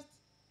focused.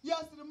 He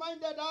has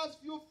reminded us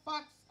few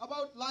facts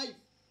about life.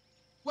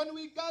 When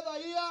we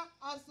gather here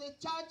as a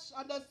church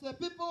and as a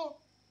people,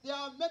 there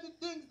are many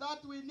things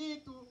that we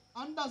need to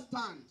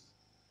understand.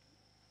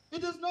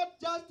 It is not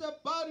just a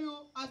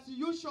burial as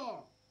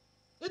usual.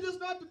 It is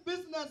not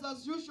business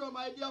as usual,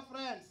 my dear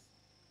friends.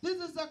 This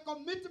is a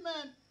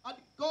commitment that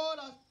God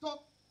has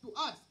talked to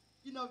us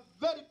in a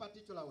very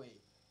particular way.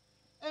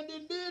 And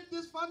indeed,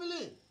 this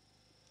family,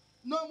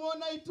 no more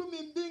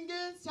naitumi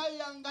mbinge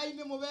sayanga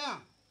ine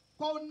mubea.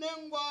 Kwa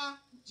unengwa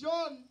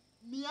John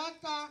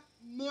miaka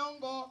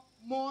miongo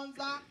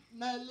monza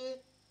nale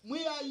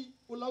mwiyai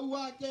ulau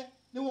wake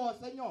ni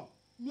wosenyo.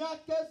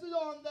 Miaka esi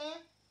yonde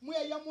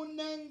mwiyai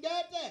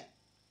munengete.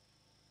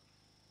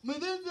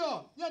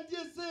 Mwidhizyo,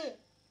 nyandisi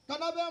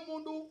kanabe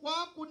mundu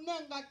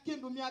wakunenga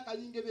kindu miaka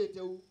yingi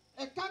beteu.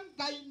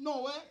 Ekangai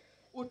nowe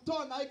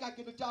utona ika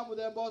kindu cha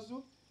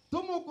mudembosu.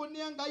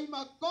 Tumukunia ngai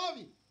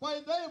makovi kwa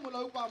idhei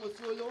mula kwa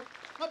musuyo.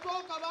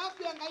 Natoka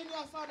baku ya ngai ni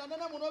asana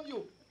nene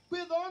munobyo.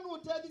 Kwidhonu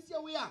utedisia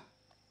wia.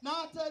 Na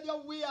atedia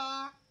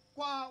wia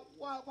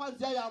kwa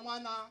nzia ya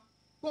mwana.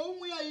 Kwa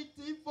umu ya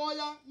iti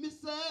voya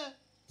mise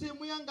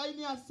timu ya ngai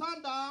ni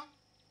asanda.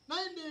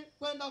 Na indi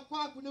kwenda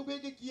kwa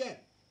kuniwegikie.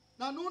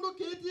 Na nundu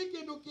kiti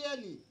kindu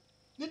kieni.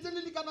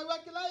 Nitililikana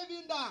wakila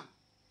hivinda.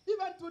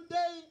 Even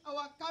today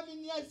our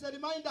coming here is a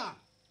reminder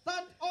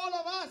that all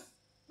of us,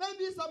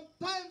 maybe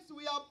sometimes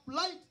we are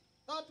blind,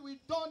 that we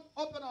don't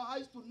open our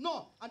eyes to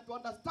know and to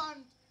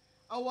understand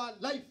our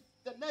life,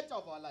 the nature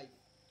of our life.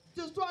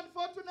 It is too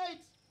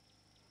unfortunate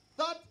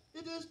that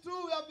it is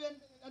true we have been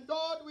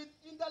endowed with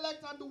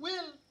intellect and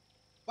will,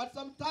 but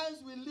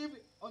sometimes we live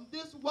on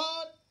this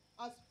world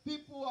as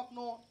people who have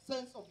no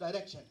sense of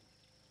direction.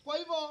 Kwa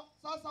hivyo,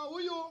 sasa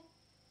huyu,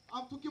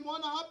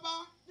 tukimwona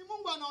hapa, ni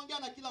Mungu anaongea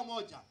na kila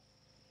moja.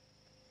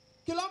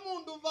 Kila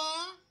mundu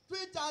va,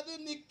 tuichadhi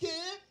niki,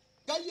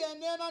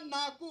 gayenena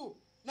naku,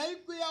 na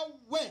ikuya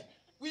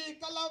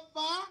wikala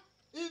va,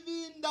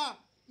 ivinda,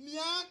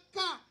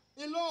 miaka,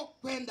 ilo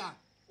kwenda.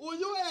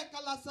 Uyu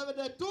ekala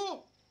 72,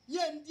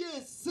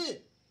 yendie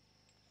si,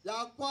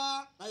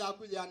 yakwa na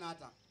yaku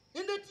yanata.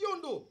 Indi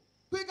tiundu,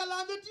 kwikala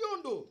andi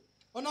tiundu,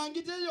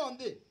 onangite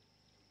yondi,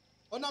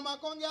 ona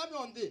makonge ami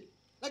yondi,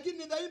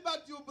 lakini the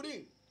impact you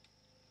bring,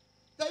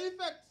 the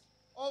effect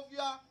of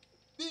your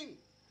being,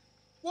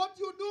 what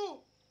you do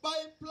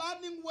by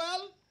planning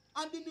well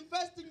and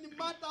investing in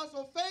matters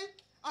of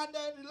faith and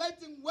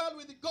relating well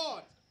with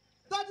God.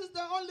 That is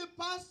the only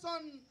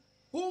person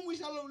whom we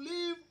shall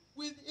live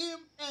with him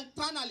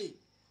eternally.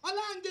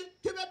 Alangi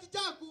kibeti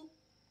chaku,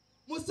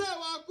 muse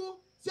waku,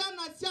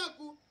 siana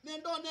siaku,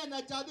 nendo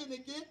nena chadi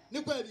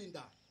ni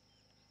kwevinda.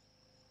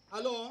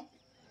 Hello?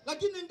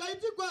 Lakini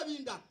ngaiti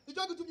kwevinda,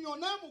 ichoku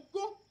tumiona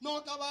muku,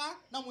 no kawa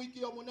na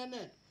muikio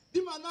munene.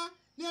 Dimana,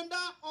 nienda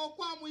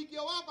okwa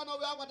muikio wako na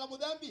wewa kwa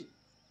mudembi.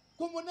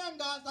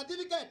 Kumunenga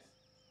certificate.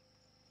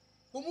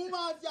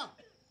 Kumumazia.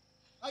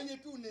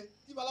 Ayetune,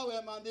 tibala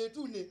wema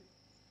ndetune.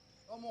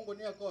 Omongo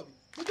ni akobi.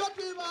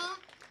 Ichoku iba,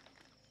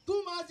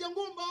 tumazia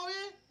ngumbawe,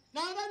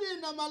 na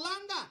anani na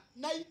malanga,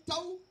 na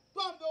itau,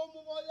 tuambe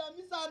omumoya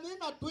misani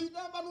na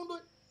tuidemba nundu.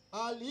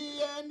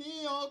 Aliye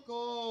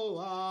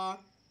niokoa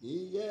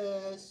ni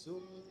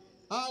Yesu,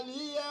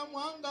 aliye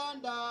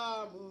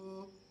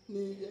mwangandamu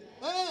ni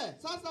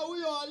sasa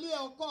huyo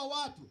aliyeokoa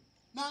watu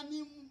na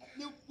ni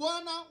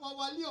Bwana wa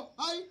walio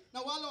hai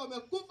na wale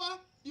wamekufa.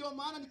 Ndio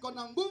maana niko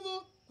na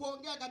nguvu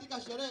kuongea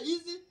katika sherehe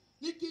hizi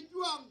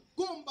nikijua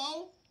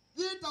ngumbao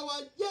zita wa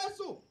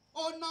Yesu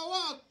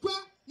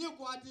onawakwa ni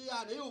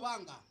kuatiane hiyo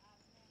banga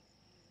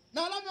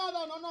na la meoda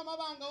onono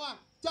mabanga wa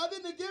chathi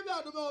nikibe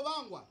andu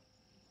meobangwa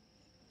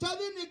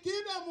chathi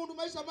nikibe mundu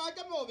maisha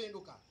make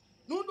meovinduka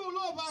nundu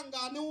lo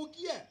banga ni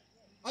ukie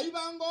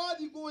aibango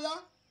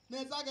dikuya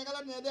neza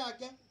kala nede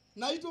yake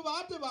na itu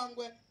bate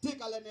bangwe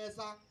tikale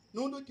neza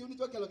nundu kiuni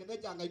chokelo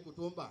kitechanga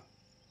ikutumba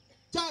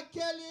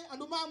chakeli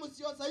andu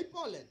mamusio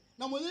saipole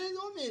na mulizi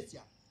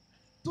umesia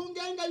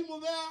tungenga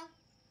imubea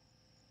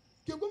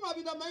kiguma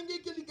binda mengi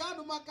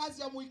kilikanu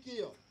makasi ya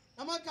muikio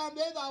na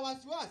makambe edha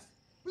wasiwasi.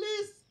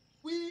 Please,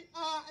 we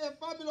are a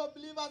family of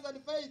believers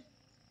and faith,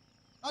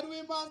 and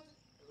we must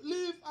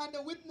live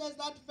and witness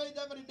that faith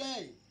every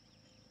day.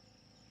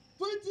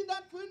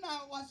 Tuitinda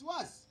tuina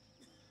wasiwasi.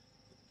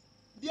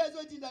 Ndiye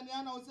zoe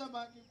tindaniana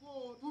usema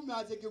kikuu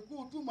tumeaze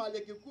kikuu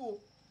tumale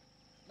kikuu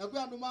na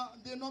kwa nduma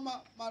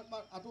ndinoma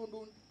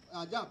atundu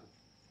ajabu.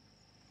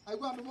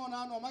 Aigwa nduma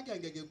na ano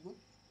makenge kikuu.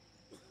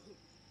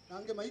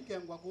 Nange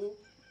maikengwa ku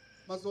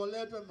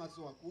mazoletwe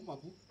maswa ku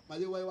mabu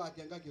maliwe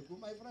wakenga kikuu.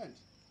 My friend,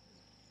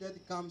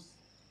 death comes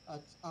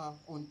at our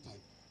own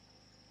time.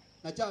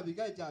 Na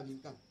chabiga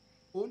chabinka.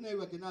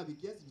 Unewe kenabi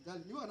kiasi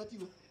vitali niwa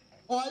natiwo.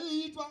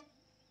 Oyiitwa.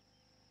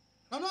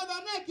 Kanwa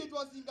neki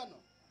twasingano.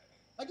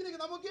 Lakini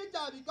kama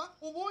kichabika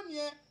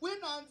ubonye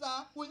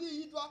winanza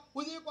kuziitwa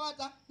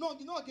kuzikwata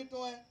nongi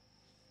nokitoe.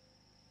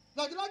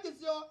 Na kila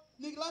kisio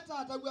ni kilata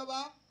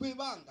atagwaba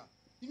kwibanga.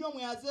 Inyo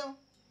mwazeo.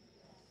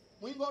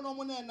 Mwingo no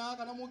munena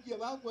kana mukie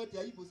ba kwete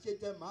aibu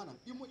siete mana.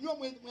 Inyo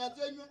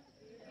mwazeo inyo.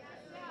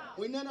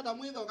 Mwinena ta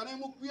mwitho kana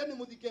mukuye ni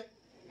muthike.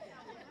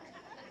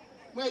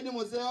 Mwei ni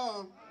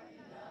museo.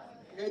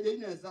 Ngeje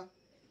ineza.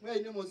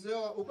 Mwei ni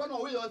museo. Ukona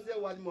uyo ose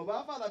walimo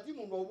ba father ti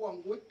mundu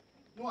obwangwe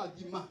no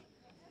adima.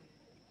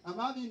 Am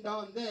I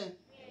down there?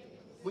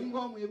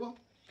 Mwingo mwibo.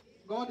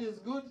 God is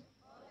good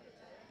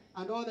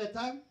and all the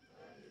time.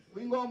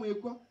 Mwingo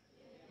mwiko.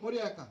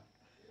 Muriaka.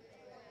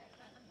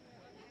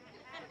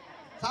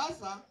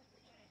 Sasa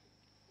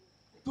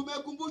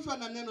tumekumbushwa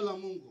na neno la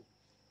Mungu.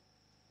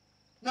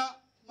 Na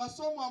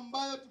masomo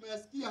ambayo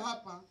tumeyasikia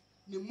hapa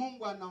ni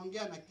Mungu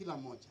anaongea na kila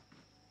moja.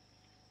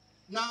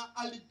 Na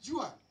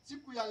alijua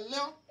siku ya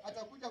leo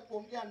atakuja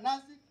kuongea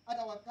nasi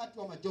hata wakati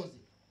wa majozi.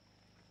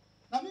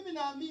 Na mimi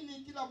naamini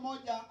kila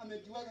mmoja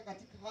amejiweka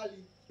katika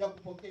hali ya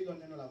kupokea hilo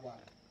neno la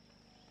Bwana.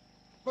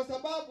 Kwa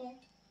sababu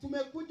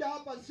tumekuja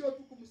hapa sio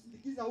tu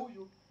kumsindikiza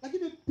huyu,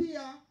 lakini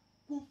pia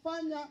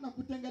kufanya na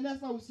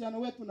kutengeneza uhusiano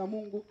wetu na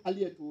Mungu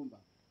aliyetuumba.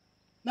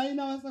 Na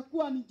inaweza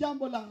kuwa ni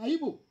jambo la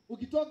aibu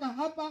ukitoka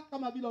hapa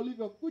kama vile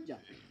ulivyokuja.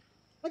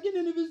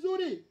 Lakini ni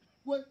vizuri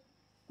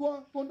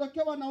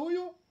kuondokewa na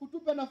huyu,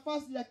 kutupe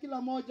nafasi ya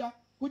kila moja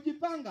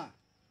kujipanga.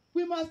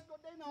 We must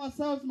contain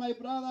ourselves, my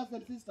brothers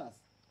and sisters.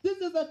 This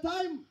is the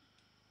time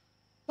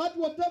that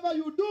whatever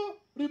you do,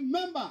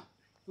 remember,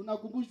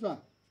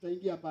 tunakumbushwa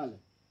tutaingia pale.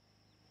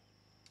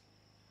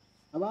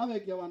 Abawe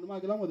kia wandu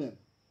makila modern.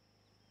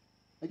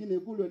 Lakini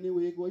ikulo ni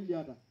wego ili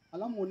hata.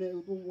 Alamu one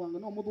utumwanga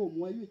no mbo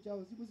mwayu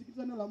chao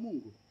simusikiliza neno la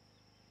Mungu.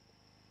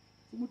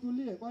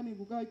 Simutulie kwani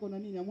kukaa iko na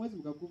nini? Hamwezi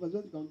mkakufa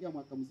zote kaongea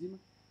mwaka mzima.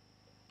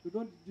 You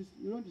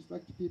don't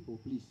distract people,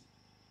 please.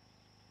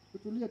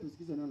 Tutulie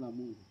tusikize neno la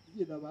Mungu.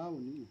 Sije dhabao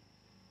nini?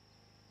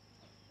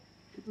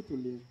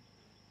 Tutulie.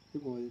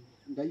 Hivyo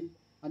ngai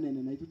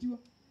anene na itutiwa.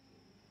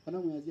 Kana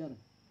mwaziara.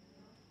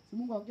 Si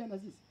Mungu aongea na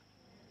sisi.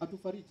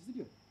 Atufariji, si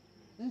ndio?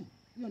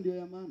 Hiyo ndio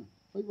ya maana.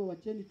 Kwa hivyo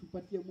wacheni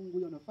tupatie Mungu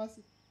hiyo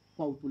nafasi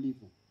kwa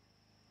utulivu.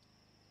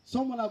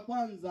 Somo la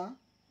kwanza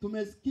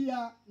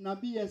tumesikia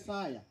nabii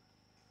Yesaya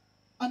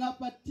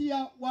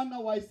anapatia wana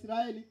wa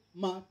Israeli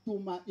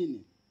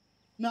matumaini.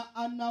 Na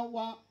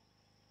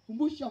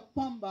anawakumbusha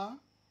kwamba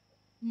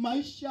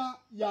maisha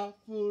ya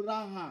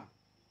furaha.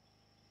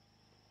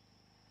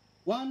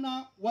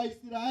 Wana wa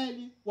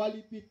Israeli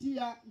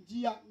walipitia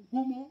njia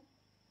ngumu,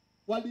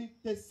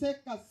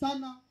 waliteseka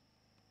sana,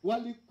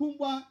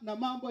 walikumbwa na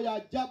mambo ya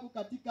ajabu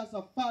katika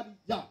safari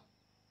yao.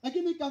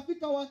 Lakini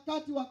ikafika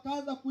wakati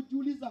wakaanza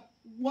kujiuliza,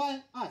 why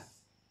us?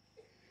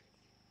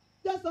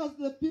 Just as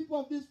the people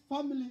of this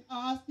family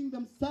are asking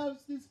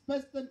themselves this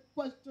persistent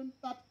question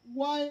that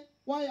why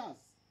us?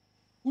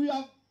 We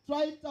have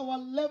tried our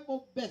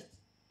level best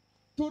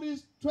to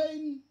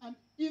restrain and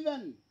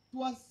even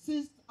to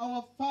assist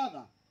our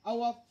father,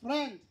 our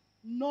friend,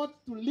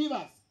 not to leave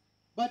us,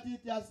 but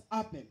it has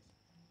happened.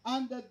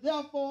 And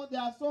therefore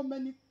there are so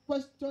many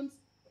questions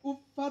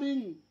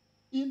uffering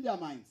in their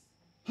minds.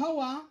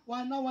 Hawa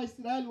wana wa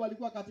Israeli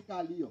walikuwa katika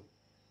hali hiyo.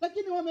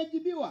 Lakini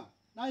wamejibiwa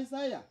na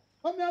Isaiah.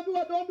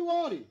 Wameambiwa don't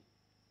worry.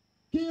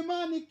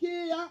 Kimani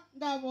kia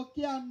ngavo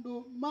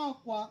kiandu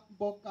makwa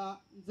mboka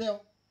nzeo.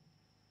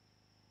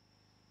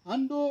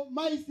 Andu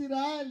ma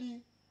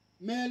Israeli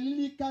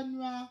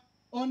melilikanwa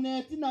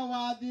onetina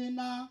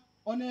wathina,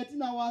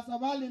 onetina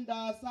wasabali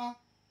ndasa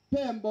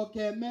pembo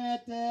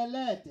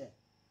kemetelete.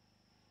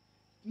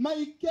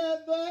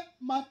 Maikethe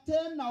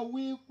matena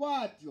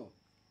wikwatyo.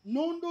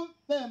 Nundu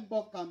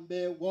pembo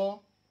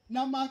kambewo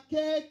na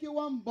makeki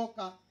wa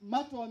mboka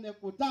matone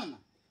kutana.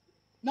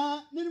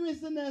 Na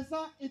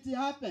niliwisinesa it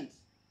happened.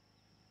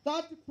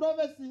 That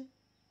prophecy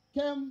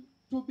came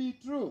to be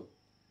true.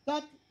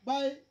 That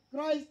by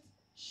Christ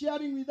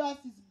sharing with us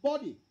his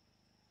body,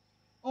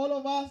 all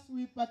of us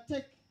we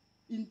partake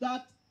in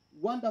that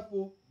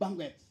wonderful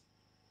banquet.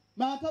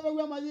 Mataba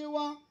wa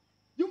mayiwa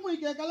yumu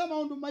ikekala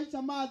maundu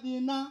maisha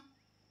madhina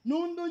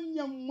nundu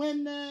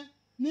nyamwene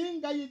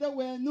ninga yithe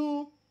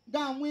wenu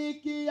ga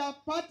mwiki ya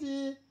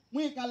pati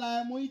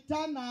mwikala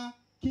muitana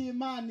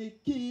kimani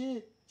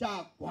ki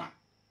chakwa.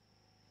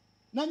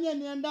 Nanye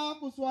nienda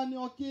kuswani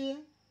oki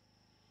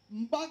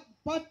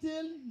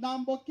patil na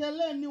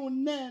mbokele ni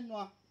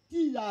unenwa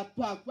tia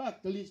kwa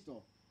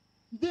Kristo.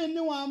 Ndini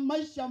wa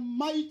maisha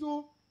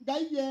maitu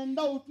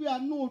gayenda utu ya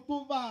nutu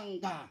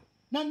vanga.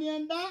 Na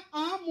nienda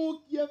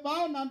amukie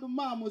vao na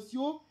nduma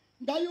musyo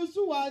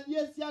gayusu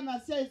wadiesia na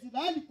sia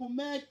Israeli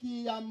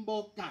kumeki ya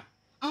mboka.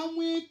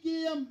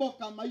 Amwiki ya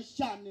mboka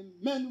maishani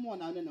menu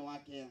mwana nene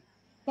wake.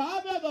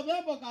 Pabe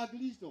dobe mboka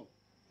Kristo.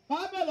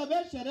 Pabe dobe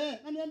shere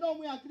na nienda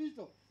umu ya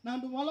Kristo. Na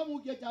ndumwala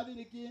mukie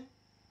chadini kie.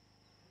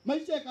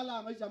 Maisha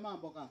kala maisha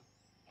mamboka.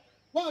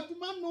 Watu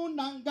manu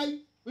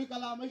nangai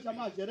wikala maisha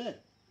mashere.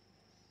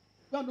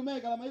 Kwa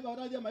ndume kala maiba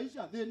uradia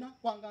maisha dhina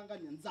kwa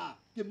ngangani nza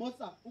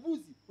kimosa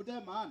ubuzi ute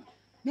maana.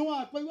 Ni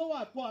watu iwe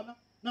watu wana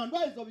na ndo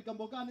hizo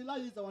vikambokani la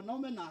hizo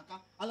wanaume naka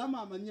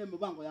alama amanyembe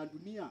bango ya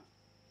dunia.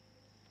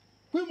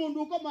 Kwi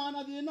mundu uko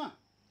maana dhina.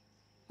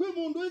 Kwi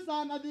mundu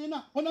isa na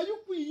dhina. Ona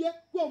yukwiye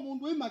kwa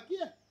mundu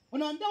imakie.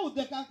 Ona nda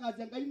udheka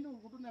kazi ngai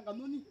kutunenga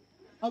nuni.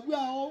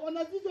 Agua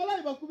ona zizo la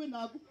iba kubi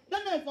naku.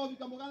 Dana hizo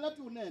vikambokani la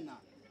tunena.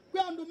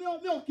 Kwa ndu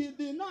meo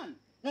kidhinan.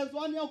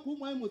 Ezwani ya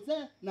kumwa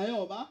imuse na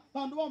yoba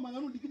pandu wa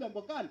manganu dikida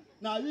mbokani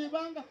na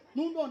yibanga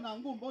nundo na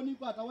ngumba ni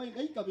kwata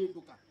wenga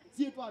ikabenduka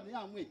sietwane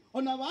ya mwe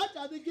ona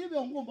bacha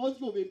dikibe ngumba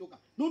osio benduka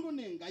nundo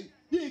nengai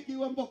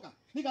dikiwe mboka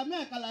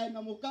nikaneka la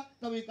na muka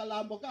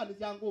tawikala mbokani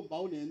ya ngumba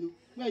onenu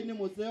mwe ni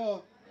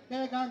museo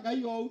keka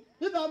ngai yo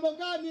ida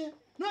mbokani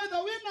no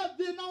the winner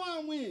dina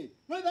wa mwe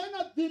no the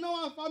winner dina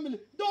wa family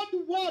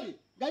don't worry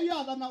ngai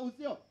ya na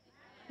usio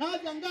na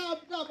janga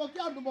kwa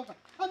kiandu mboka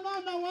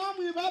ana wa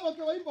mwe baba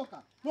kwa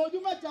imboka no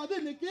juma chade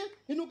niki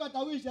inuka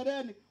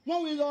tawishereni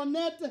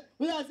mwawilonete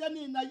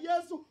uyaseni na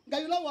Yesu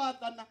ngayula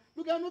watana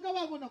dukanuka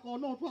wako na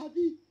kono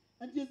twadi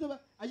antisema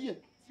aye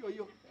sio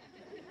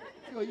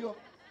hiyo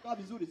kwa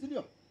vizuri si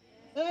ndio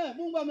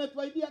Mungu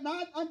ametuaidia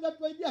na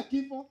ametuaidia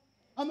kifo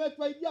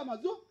ametuaidia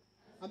mazuri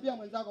ambia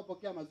mwenzako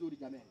pokea mazuri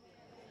jamani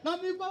na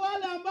ni kwa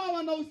wale ambao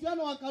wana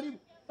uhusiano wa karibu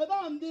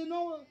eba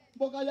ndino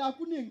mboga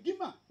yaku ni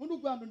ngima mundu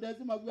kwa ndo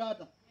ndezima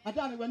gwata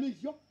hata ni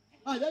wanisho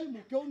aya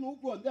imuke unu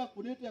uko ndea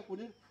kunete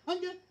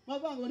ange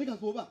mabanga nika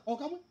soba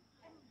okamwe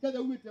kede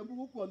uite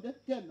mbugu uko nde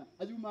kena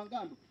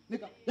ajumangando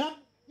nika ya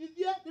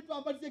idie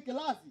nitwambatie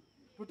kelasi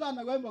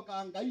tutana wembo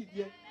kaanga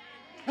idie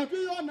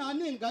hatuiona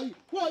ningai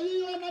kwa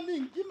hiyo na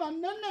ngima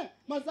nene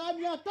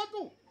mazani ya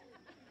 3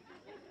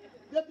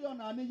 yetu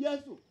ona ni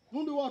Yesu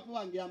mundu watu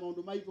wangia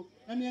maundu maiko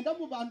na nienda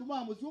mu bandu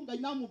ma musunga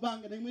ina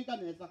mubanga na imwika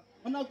neza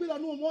onakwira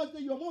nu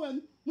moze yo mowe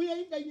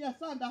muye inga ini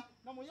asanda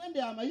na muyende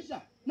ya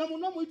maisha na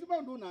muno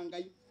muituba ndo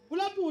nangai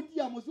ulatu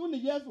utia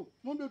musuni Yesu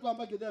mundu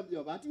tuamba kidembe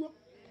yo batiwo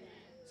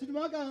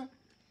situmaka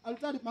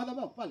altari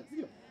madhabahu pale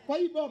sio kwa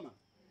hii boma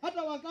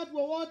hata wakati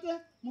wowote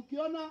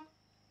mkiona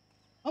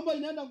ambapo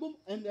inaenda ngumu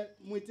ende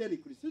muiteni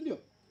Kristo ndio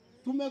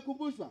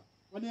tumekumbushwa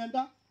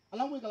wanaenda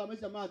alamu ikala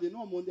maisha madhi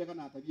no monde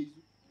kana atabia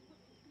Yesu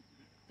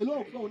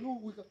elo kwa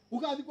no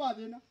ukadi kwa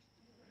thina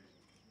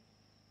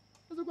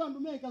sasa kwa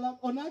ndume ikala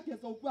onake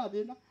so kwa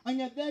thina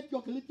angetheti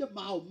okilite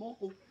mao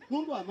moko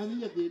nundu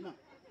amanyie thina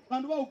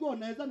bandu wa uko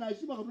neza na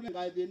heshima katune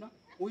ngai thina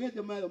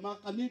uyete mayo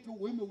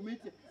makanitu wime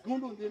umete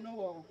nundu thina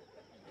wo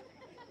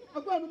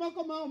akwa ndo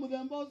mako mao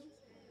muthembozu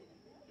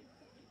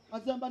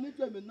azamba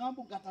nitwe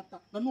menambu gatata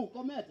na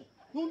nuko mete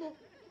nundu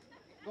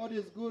God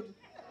is good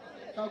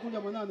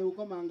kakuja mwanane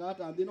uko manga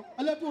hata ndino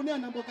aletu unia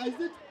namboka is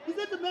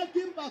it make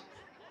impact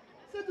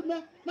sit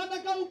me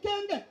nataka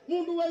ukenge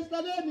mundu wa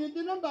istaleni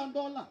ndino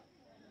ndandola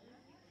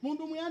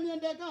mundu muyani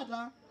ende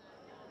kata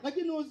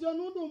lakini usio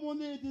nundu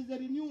mundu it is a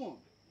renewal.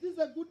 This is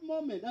a good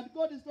moment that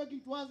God is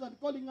talking to us and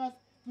calling us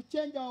to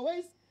change our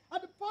ways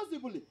and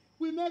possibly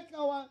we make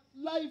our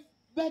life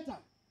better.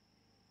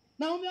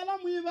 Na umiala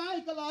muiva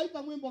ikala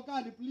aita mwimbo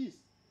kali please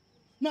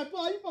na tu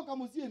aimbo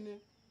kamusiene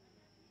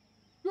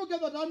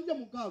tuketho tanje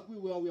mukaa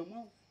kwiwe awe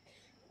mwao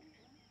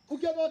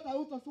uketho ta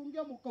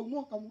utasungia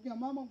muka mukia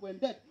mama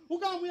ngwende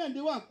ukamwe ndi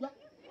wakwa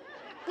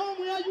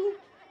komu yayu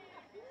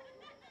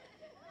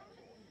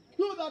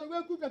that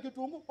we kuka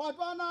kitungu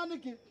watu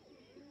ananiki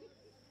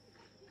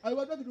ai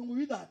watu kitungu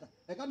widata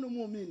ekano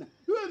muumina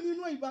yue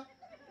minwa iba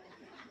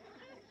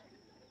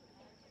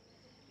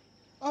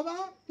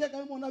aba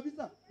keka mona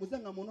visa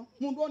musenga muno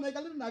mundu ona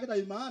ikalira nakita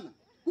imana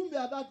kumbe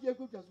adati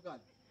yeku kwa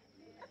sukali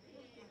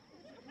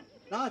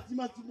na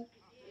atima timu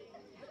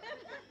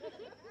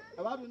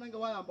abantu nange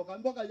wayamboka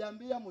mboka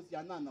yambia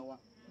musianana wa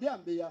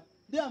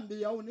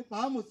ndiambia uni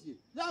pamusi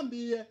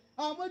yambie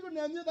amwetu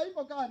nemyeza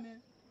ipo kane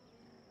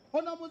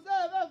ona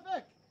muzee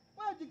vefek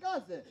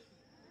wajikaze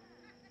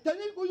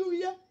tani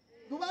kuyuye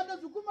tubanda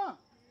sukuma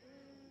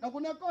na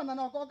kunekona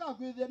na koka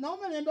kwithie na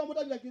umene ndo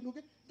mutabya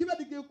kinduke kibe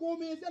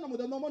dikikuumisia na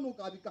muthema mono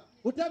ukabika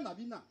utena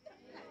bina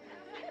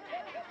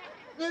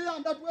wewe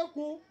anda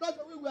tweku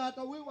tacho wewe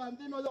hata wewe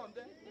andino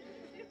yonde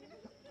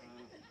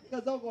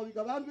kaza ko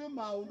bika bandu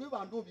maundu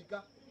bandu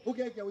bika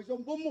ukeke wisho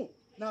mbumu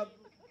na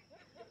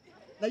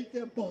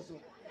itemposo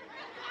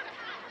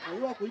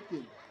ayo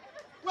kuikeni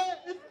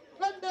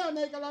wende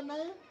na ikala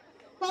naye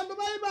bandu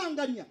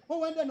baibangania ho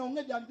wende no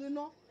ngeja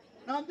ndino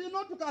na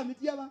ndino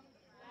tukamitia ba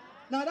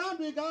na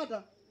randu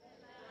ikata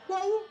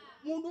kwa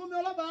mundu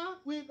umeola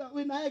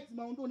wina ex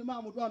maundu ni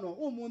mama mutwano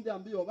umunde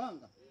ambio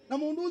banga na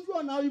mundu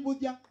usio na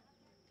ibuthia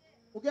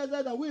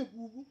ukeza da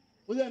webubu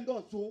ule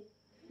ndo so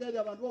tele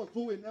abantu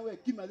oso we nawe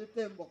kima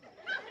litemboka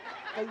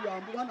kwa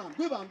yambu bana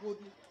ndwe bandu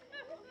di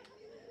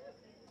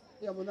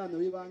ya munana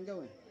wibanga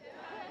we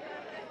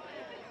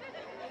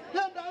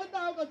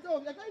enda ko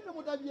so ya kaita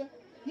mutabie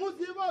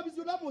musiba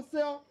bisula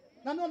museo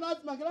na no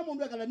lazima kila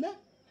mundu akala ne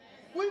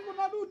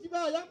kuna luti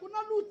baya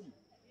kuna luti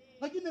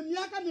lakini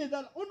miaka ni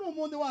dala uno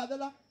monde wa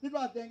dala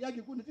nitwatenga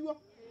yakikundi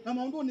tiwo na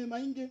maundu ni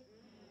maingi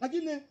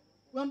lakini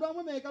wandu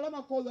amwe mekala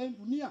makolo ya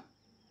dunia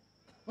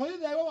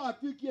oithe yo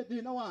watwikie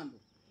thina wandu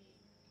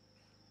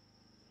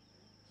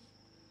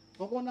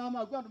kokona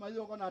ama kwa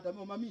tumayo kona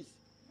atamo mamisi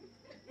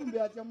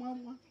kumbe acha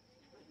mwamwa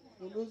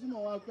ndozima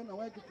wako na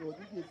wake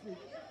todi kesi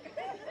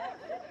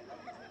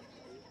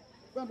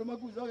kwando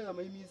makuza wale na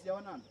maimisi ya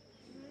wananda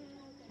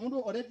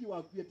mundu already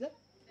wakwete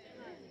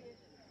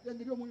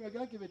ndio mungu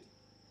yake beti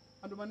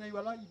ando mana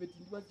iwala ibeti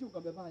ndiwa sio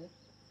kambe baya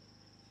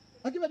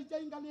akiba dicha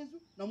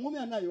ingalezu na mume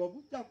anayo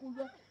wabuta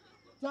kulwa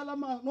tala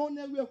ma no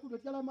ne we ku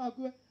tala ma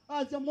ku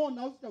a se mo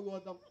na usta wo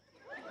da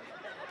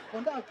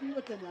onda ku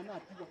yo tena na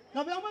atiwa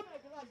na be amwe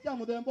kala ja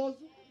mu the boss.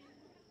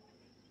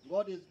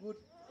 God is good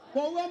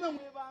ko we me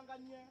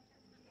banganye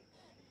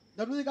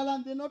Daruzi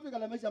kalandi no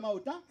tukala mesha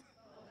mauta.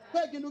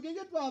 Kwa kindu kingi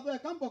twazo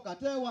kampo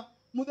katewa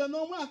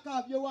mutheno mwa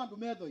akavyo wandu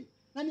methoi.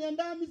 Na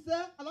nienda mise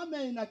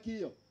alame ina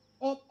kiyo.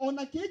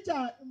 Ona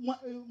kicha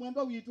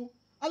mwendo witu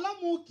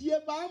alamu kie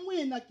ba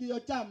mwina kiyo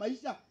cha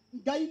maisha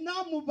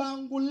ngaina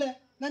mubangule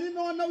na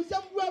ninaona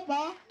usambwa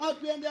ba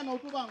atwende na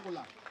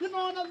utubangula.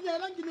 Ninaona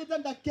nyela ngini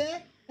tenda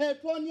ke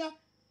tonia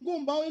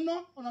ngumba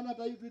ino ona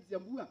nata yitu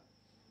yambua.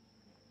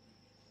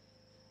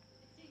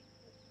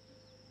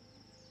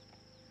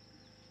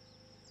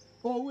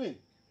 Kowe.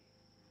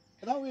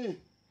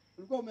 Rawe,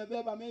 ulikuwa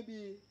umebeba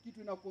maybe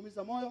kitu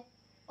inakuumiza moyo,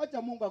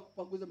 acha Mungu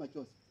akupanguze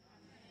machozi.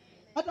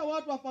 Hata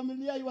watu wa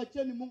familia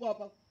iwacheni Mungu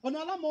hapa.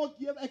 Ona alama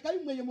okie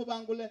ekaimwe ye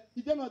mubangule,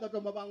 ideno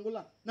da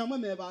mabangula na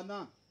mweme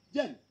bana.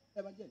 Jen,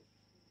 evangel.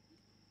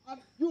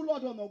 You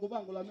Lord ono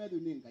kubangula medu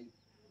ninga yi.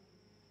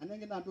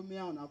 Anenge na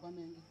tumia ona hapa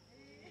nenge.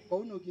 Kwa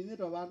uno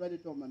kinito bandu ali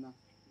tomana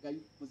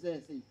gai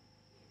mzee sei.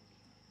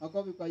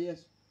 Makofi kwa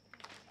Yesu.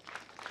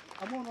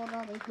 Amono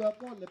na maikwa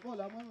pole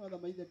amana na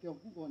maide kwa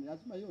Mungu ni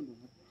lazima hiyo ndio.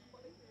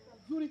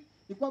 Nzuri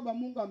ni kwamba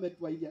Mungu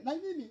ametuaidia. Na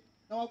mimi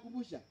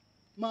nawakumbusha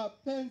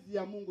mapenzi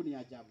ya Mungu ni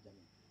ajabu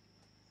jamani.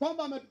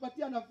 Kwamba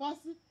ametupatia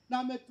nafasi na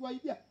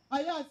ametuaidia.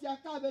 Ayasi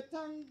akabe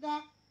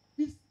tanga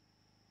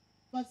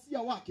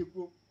pasia wake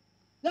kwa.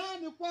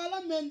 Yani kwa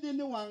la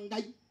mendini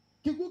wangai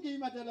kikuki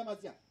imatele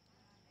masia.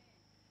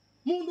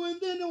 Mundu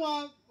ndini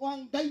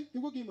wangai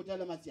kikuki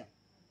imatele masia.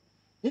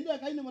 Hinde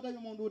kaini mutaje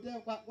mundu te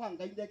kwa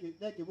ngai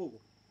ndeke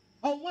bogo.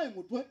 Au mwe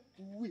mutwe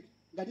uwi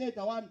ngade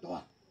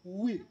tawandoa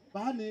uwi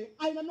bane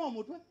aina no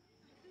mutwe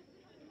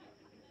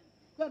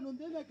kwa ndo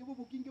ndene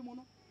kibubu kingi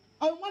muno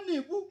au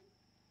manibu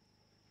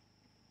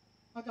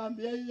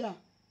akambia ya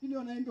ini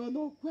ona ndo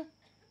no kwa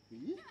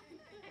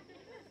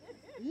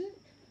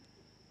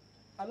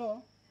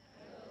alo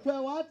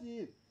kwa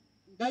wati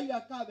ngai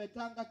akabe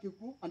tanga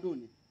kiku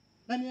andoni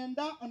na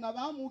nienda ona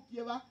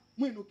bamukie ba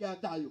mwinuke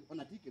atayo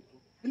ona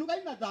tikeku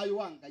inuka ina tayo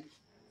wangai.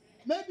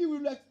 Maybe we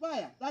will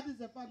expire. That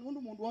is a fun.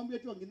 Mundu wambie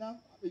tu ngina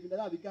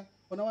labika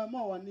ona wa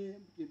mo wani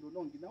mkindo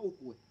no ngina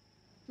ukwe.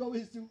 Cho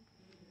wisu.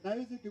 Na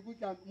wisu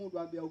kikuka mundu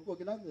ambia ukwe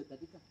kilanze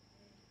tatika.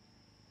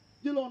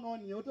 Dilo no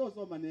ni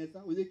oto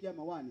manesa uzikia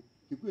mawani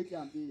kikuwe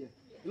kiambie.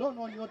 Dilo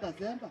no ni ota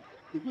semba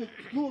kikuwe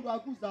mundu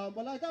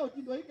akuzamba la ka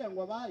otindo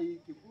ikengwa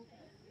bai kiku.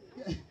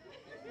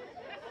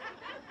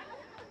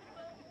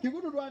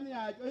 Kikudu dwani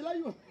ajo ila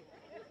yu.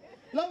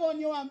 Lawo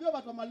ni wambie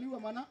batamaliwe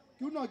mana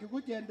tuno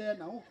kikuchende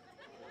na u.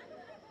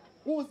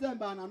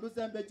 Uzemba na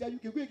nduzembe cha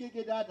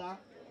yuki data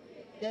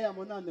kaya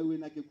monane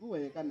wina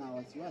kikuwe kana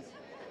wasiwasi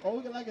kwa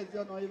lake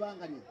zio no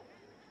ibanganye.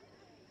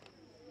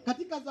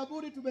 Katika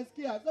Zaburi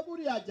tumesikia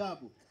Zaburi ya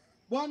ajabu.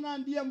 Bwana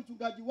ndiye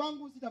mchungaji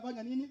wangu,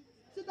 sitafanya nini?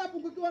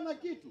 Sitapungukiwa na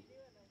kitu.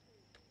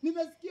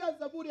 Nimesikia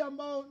Zaburi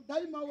ambao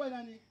daima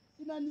huwa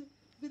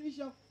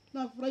inanidhirisha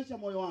na furahisha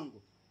moyo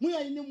wangu.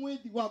 Muya ini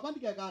mwezi wa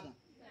kwandike kata.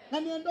 Na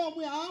niendo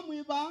muya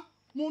amwiba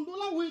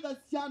mundula wida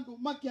siandu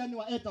makiani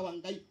wa eta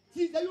wangai.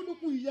 Sisa yundu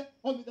kuhiye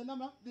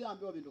omithenama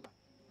dhiambiwa vinduka.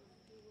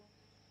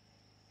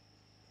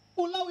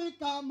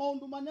 Ulawika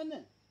maundu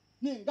manene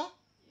ninga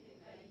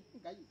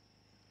ngai.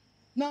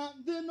 Na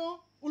dhino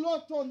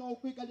ulotono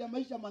ukuikalia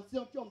maisha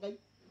masio tio ngai.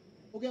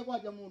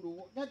 Ukekwaja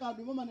mundu keka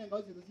ndu mama nenga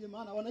usirusie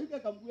maana wanayuke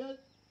kambuya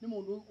ni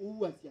mundu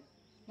uwasia.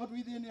 Matu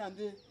idhini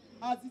ande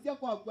asisia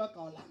kwa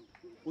kaola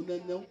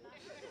uneneo.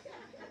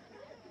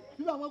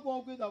 Biba mwako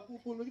okwenda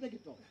kukulu kile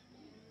kito.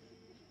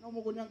 Na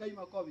mungu nyanga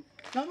imakobi.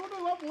 Na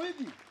nundu wa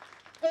mwezi.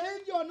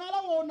 Ndio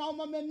nala wona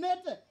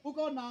umamenete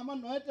ukaona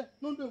amanoete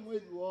nundu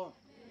mwezi wo.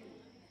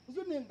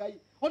 Usuni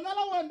ngai.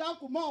 Onala wenda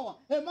kumawa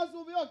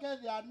masubi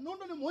okethia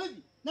nundu ni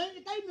mwezi. Na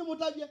kai ni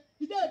mutabye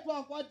ide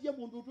twa kwatie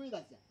mundu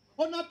twirasia.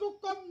 Ona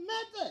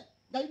tukomete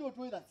ngai no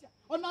twirasia.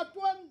 Ona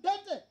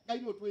tuendete ngai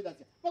no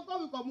twirasia.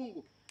 Pakobi kwa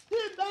Mungu.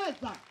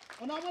 Tindeza.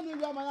 Ona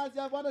mwana wa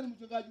mayazi Bwana ni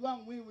mchungaji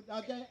wangu mimi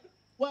ake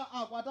wa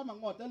akwata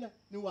mangotele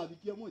ni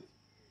wabikie mwezi.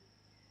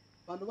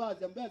 Bandu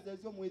baje mbeze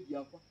sio mwezi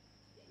yakwa.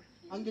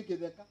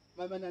 Angeketheka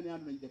mama nani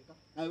anaideka.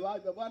 Na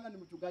waje Bwana ni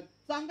mchungaji.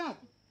 Saa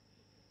ngapi?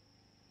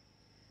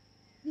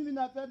 Mimi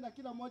napenda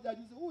kila mmoja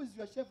ajuze who is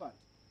your shepherd?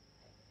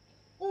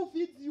 Who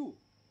feeds you?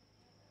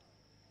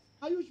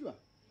 Are you sure?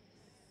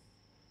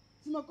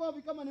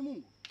 Simakovi kama ni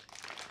Mungu.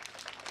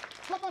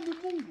 Kama ni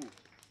Mungu.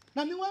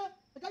 Na niwe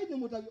kaide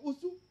mutabi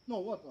usu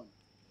no what on.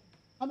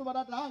 Anu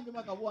badata hange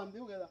makabwambi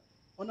ugela.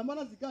 Ona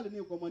maana zikale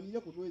ni kwa mwaniye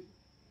kutwetu.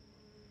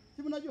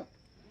 Si mnajua?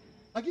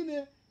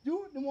 Lakini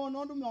juu ni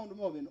muono ndu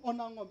mwabeno.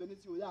 Ona ngombe ni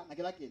sio ya na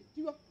kila kitu.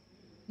 Sio?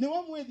 Ni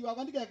wa mwezi wa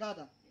kwandika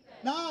kata.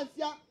 Na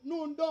asia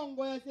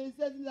nundongo ya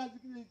sesezi na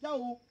zikili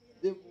chao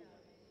devu.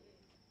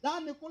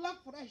 Dani kula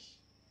fresh.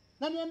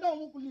 Na nienda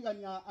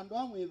umukuligania ando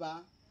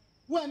amweba.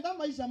 Wenda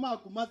maisha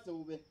maku mase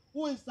ube.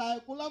 Uisa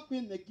kula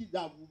kwene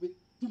kidabu be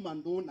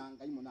tumandona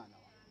ngai monana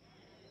wa.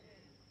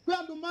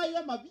 Kwa ndu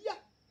maye mabia.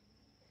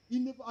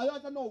 Ini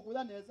ayata no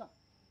kula neza.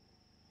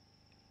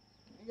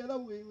 ngela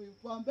we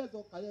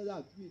kwambezo kaya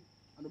za twi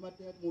ando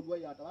mate mudwa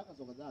ya tabaka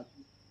soka za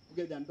twi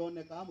ugenda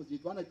ndone ka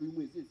muzitwana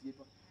tuimwe sisi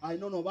yetu ai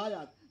no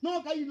baya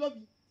no kai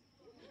lobby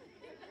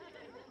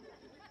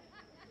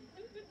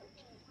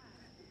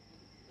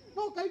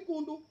no kai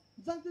kundu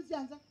zanzi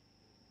sianza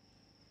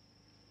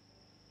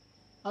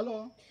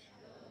halo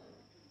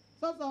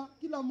sasa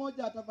kila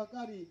mmoja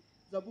atafakari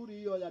zaburi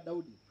hiyo ya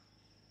Daudi.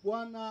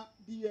 Bwana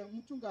ndiye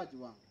mchungaji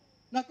wangu.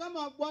 Na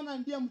kama Bwana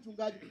ndiye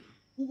mchungaji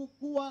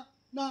kuwa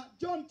na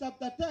John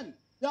chapter 10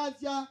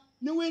 yazia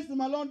ni wisi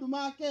Malundu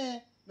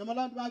make na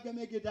Malundu make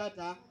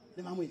mekitata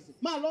ni mamwisi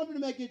Malundu ni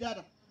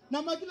mekitata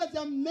na makila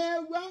cha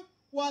mewa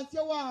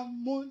wasia wa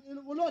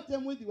ulote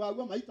mwithi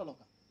wa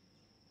maitaloka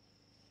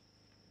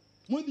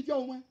mwithi jo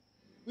umwe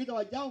wita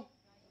wa jao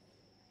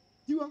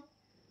tiwa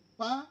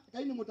pa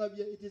kaini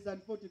mutavia it is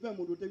unfortunate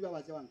mundu tewa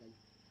wasia wangai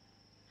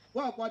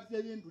wa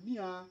kwatise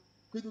dunia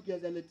kwitu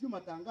kiazele tu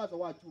matangazo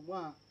wa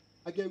chumwa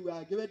akewa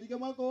akebetike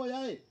mwako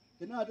ya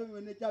kena ato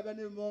mwene chaga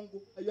ni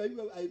Mungu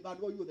ayo ai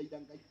bado yo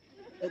daidangai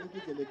edu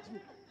kizele tu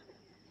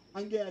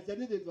ange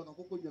ajane de zwa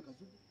kakokonya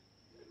kasuku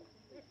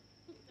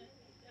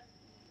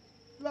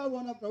la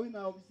wana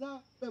prawina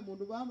obisa pe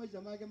mundu ba ma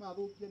jama ke ma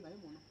rukie na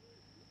imono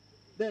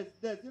des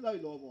ila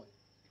ilo boy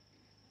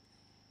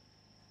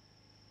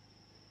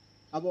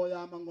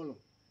aboya mangolo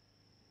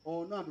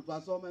ono andu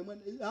twasoma imwe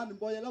ani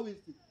boya la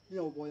wisti ni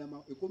oboya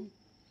ma ekomi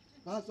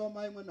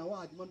basoma imwe na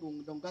waji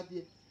mandonga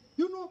ngadie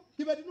you know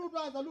kibeti no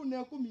twaza lu ne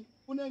 10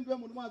 unengwe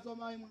mundu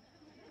masoma imwe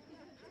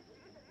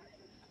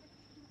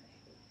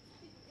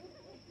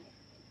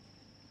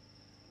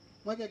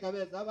mwake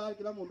kabeza ba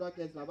kila mundu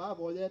akeza ba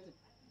boyete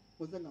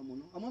kuzenga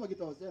muno amwe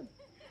bakitosema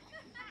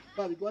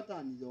bali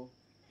kwatani yo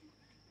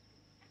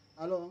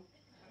alo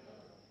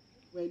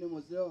wene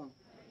muzeo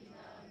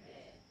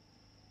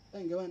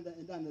enge wanda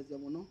endana zya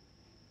muno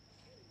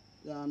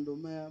ya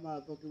ndume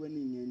ma toki weni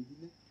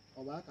ngendile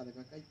oba kale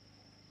kakai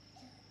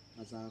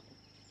azako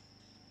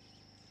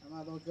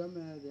ama toki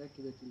me ya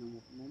kibeti na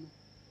muno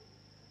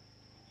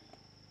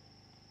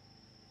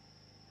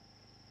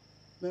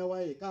me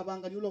wai ka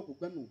banga nyulo ku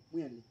kwenu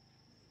mwele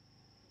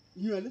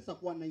nywele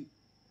sakwa nai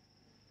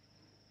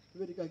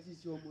kibeti ka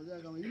sisi wa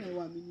moza kama ina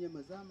wa minie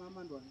mazama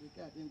ama ndo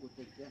andika atengo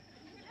tekea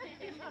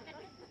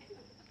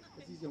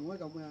sisi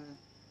mweka mwa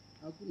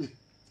hakuna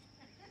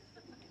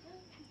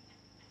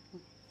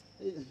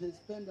they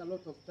spend a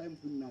lot of time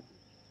doing nothing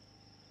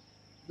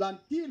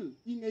until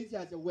ingezi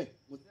as a way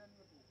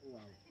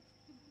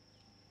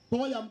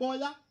wow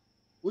boya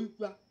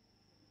uikwa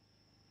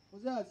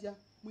uzasia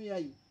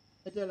muyai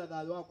etela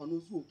dalo wako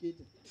nusu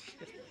ukite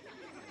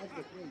that's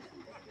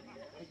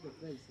the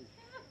price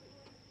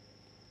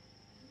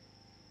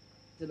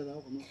tela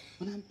dalo kono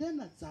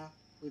anantena za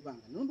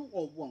webanga nundu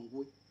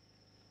obwangwe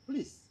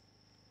please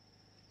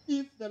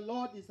if the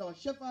Lord is our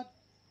shepherd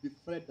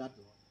befriend that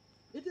Lord.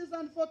 It is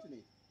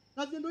unfortunate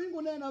na zindu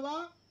ingu nena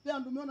ba pe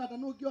andumeona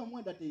tanukiwa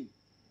mwenda tini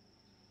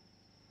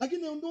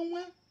lakini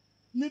undumwe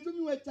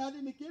nitumiwe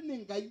chali nikini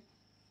ngai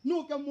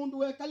nuke mundu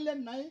we kale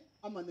nae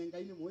ama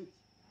ngai ni mweti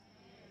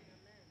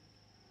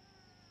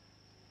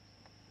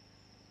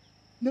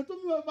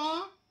nitumiwe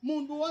ba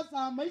mundu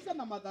wasa maisha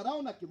na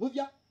madharau na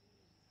kibuvya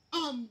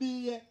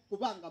ambie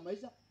kubanga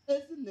maisha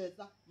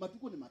ezineza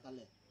matuku ni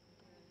matale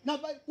na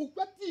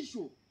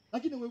kukwatisho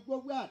lakini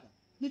wewe gwada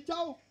ni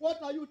chao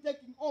what are you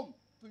taking home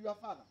to your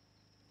father?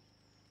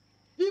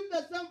 If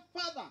the same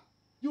father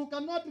you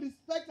cannot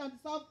respect and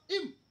serve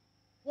him,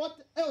 what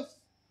else?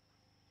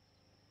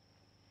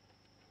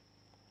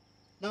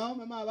 Now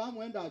mama ba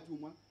mwenda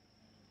achumwa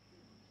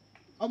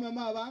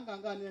mama ba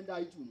ngangani enda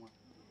achumwa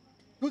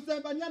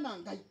tusembanya na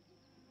ngai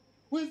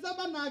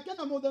wisaba na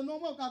kena mothe no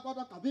mo ka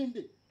kwata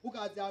kabindi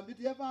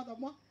ukazambiti ye father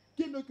mwa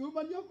kindo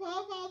kiumanya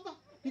father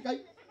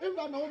kikai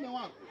emba na ume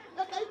wako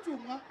eka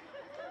ichumwa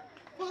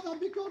father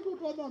mbiko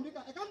ndo ndo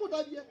mbika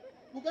ekamutavie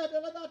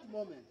ukadela that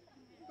moment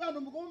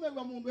kando mukome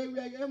wa mundu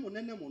ewe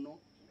munene muno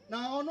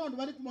na ono ndo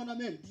bali tumona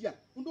mendia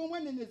undu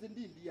mwene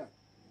nezindi ndia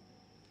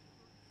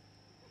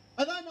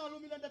adana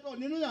alumila ndato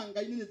ninu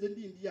yanga ini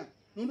nezindi ndia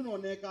nundu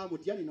noneka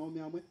mutiani na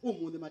omyamwe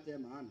umuthi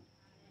matema ana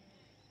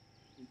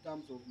in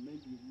terms of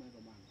maybe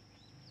mother man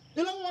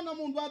ila wana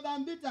mundu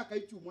adhambita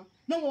akaichumwa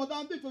na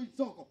wadhambito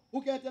isoko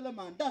uketele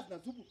mandazi na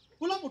supu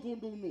kula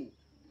mutundu unu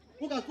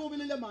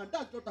ukasubilile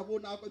mandazi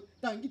totabona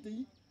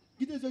tangiti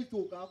kite zo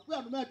itoka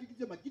kwa ndo mati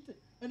kite makite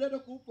endele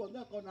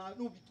kuponda kona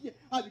no bikie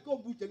abiko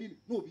mbuche lini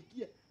no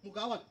bikie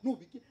mugawa no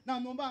bikie na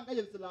nomba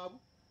ngaye silabu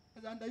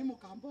azanda imo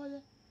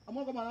kamboye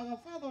amoga mara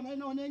father na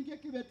ino nenge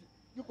kibeti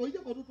yuko ije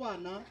ko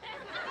tutwana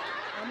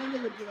anenge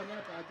yebira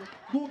na taje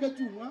buge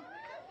chumwa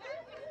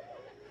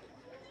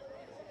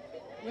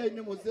wewe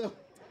ni mzee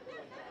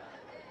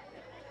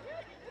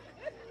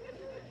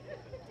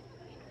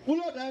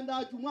ulo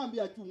daenda chumwa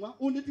ambia chumwa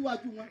uniti wa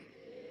chumwa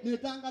ni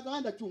tangaza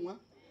anda chumwa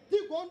ti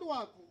kondo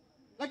wako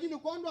lakini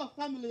kondo wa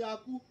family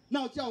yako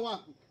na ucha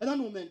wako ela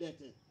no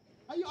mendete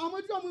ayo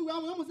amati wa mwe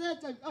wa mzee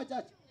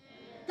chachi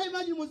kai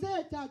maji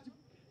mzee chachi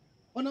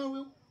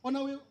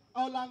ona we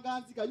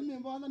alanganzi ka yime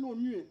mbana no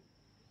nwe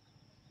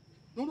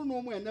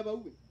no mwe ne ba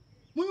uwe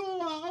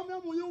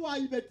muyu wa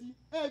ibeti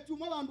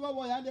chuma bandu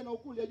abo yande na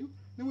ukulia ju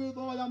ni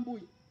wizo ya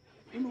mbui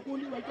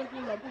nukundi wa chako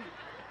ya mbui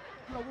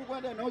kila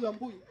kukwenda na ya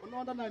mbui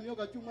unaonda na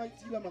nyoka chuma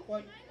sila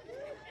makwani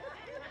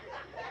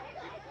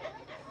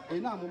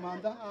ina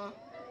mumanda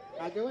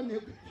agewe ni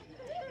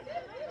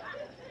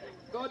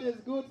God is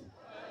good.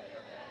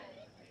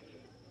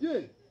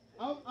 Yeah.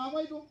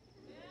 Awaito.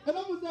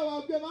 Kana mzee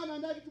wa kwa bana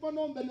ndaki tuko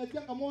nombe na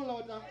tia kamola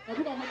wata.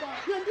 Natuka mata.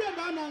 Ndiye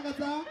bana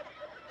angasa.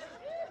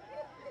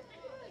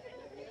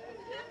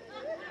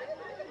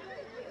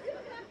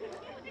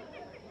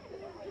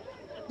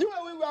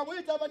 Diwe wewe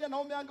amwita bani na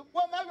ome anga.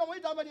 Kwa maana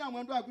amwita bani ya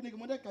mwendo akuni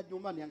kimonde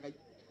kajumba ni angai.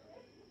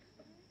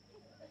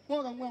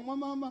 Moga mwa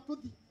mama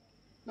tuti.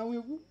 Na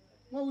wewu.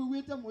 Mwa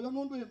weweta moyo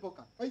nondo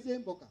emboka. Maisha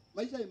emboka.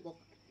 Maisha emboka.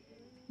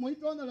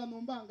 Moitona la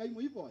nomba ngai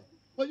moiboy.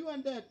 Oyu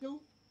ande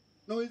tu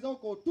no weza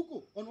ko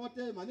tuko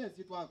onote mane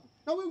situ ako.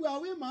 Na wewe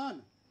awe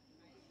maana.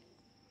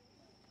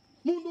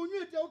 Mundu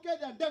nyete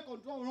okeda nde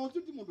control no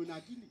tuti mundu na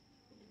akili.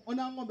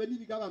 Ona ngombe ni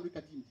bigaba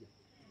mbikatindia.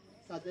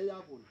 Sade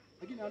yako.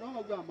 Lakini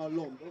anaona kwa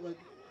malombo.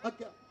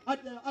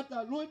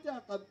 Ata lote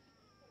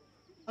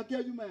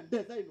akia juma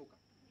nde sainuka.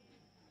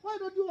 Why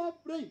don't you have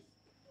brains?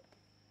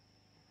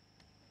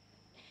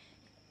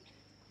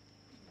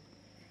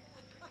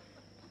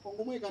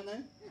 Kongo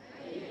kana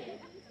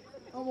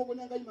Amo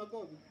kuna ngai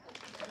makobi.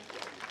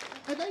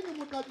 Ngai ni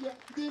mutabia,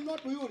 they not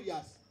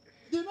furious.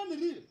 They not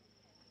real.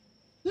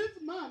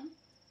 This man,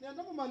 ni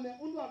andapo mane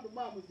undu andu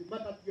mamu si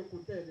mata pia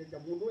kutele ya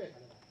mundu weka.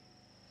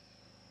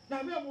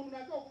 Na mea mundu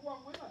na kwa kwa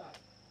kwa dada.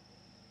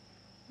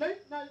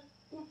 Na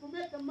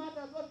kumeka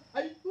mata zote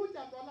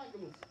haituja ndo alange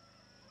musi.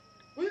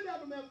 Wewe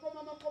andu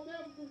mekoma makome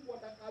mkubwa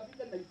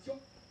takabita na icho.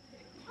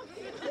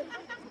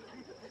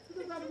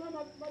 Sasa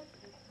mama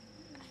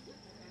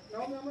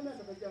Naume amana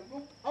na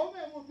bajamu.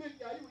 Aume mo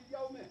peke ayu ya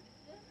aume.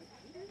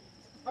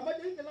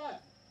 Abaje ingela.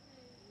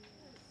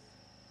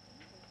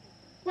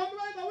 Kwa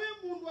nini wewe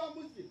mundu wa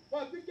musi?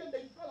 Wa peke ndio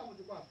ikala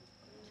musi kwa.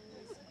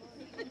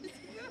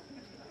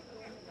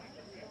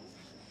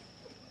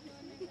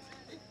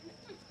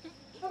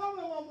 Kama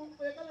wewe wa mundu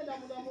kala da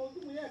mundu wa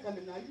mundu yeye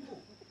kama na yuko.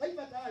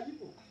 Baiba ta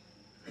yuko.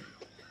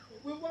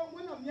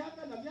 Wewe na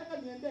miaka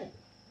niende.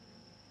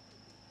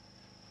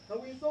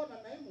 Kawi soda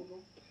na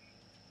imuno.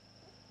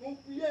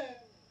 Munguye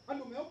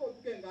ando meoko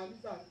tukenga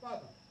bisa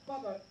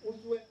father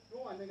uswe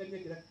no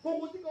anenganyekira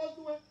kongo tika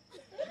uswe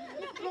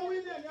no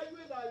wine ni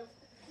ajwe dayo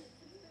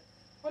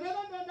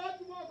onela ndanda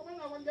tumo kama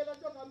na wangela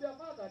toka ambia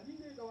father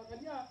nini ka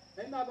wakania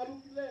na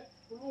balukile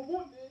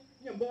kulubuni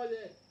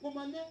nyemboye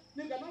kumane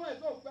ningana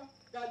wezo kwa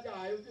gaja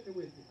ayo tini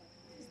wezi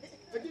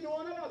lakini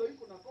wana bado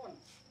iko na kona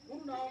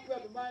mundu na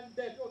kwa man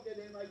dead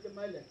okele na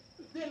jemale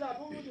dela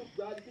mundu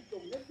kwa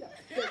kitongeka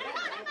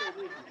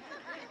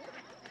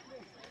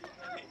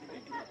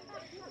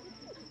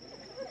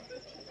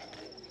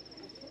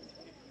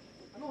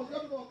No, yo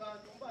no ga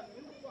nyumba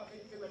ni mtu kwa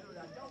kile bado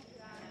la jao.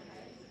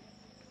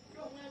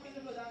 Yo mwe kile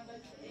bado la.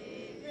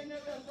 Ene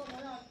kwa somo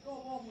ya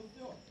kwa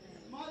Musyoka.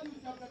 Matthew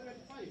chapter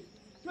 25.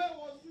 Twe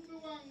wosubi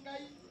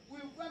wangai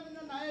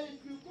wifana na yeye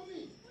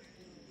kumi.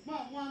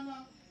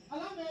 Mwana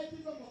alama yetu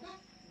boka.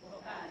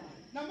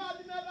 Na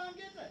madi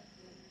mebangete.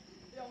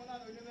 Ya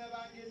mwana ni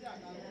mebangete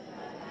aka.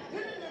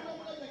 Hili ndio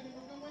mwana ya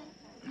kibuka mwe.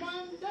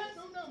 Manda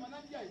ndo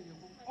mananjia hiyo.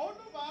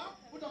 Auto ba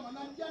uta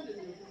mananjia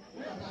ndio.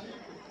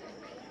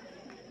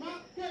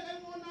 Ma kele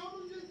mona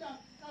unjija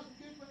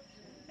tasukwe.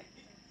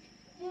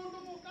 Mundu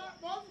muka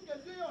bosu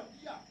keziyo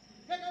dia.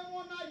 Kele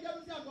mona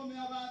yarusi agome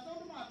aba so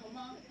ndo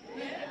matoma.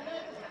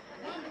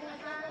 Mundu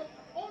wasako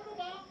ondu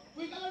ba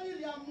wikala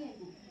ni ya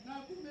Mungu na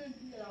kumbe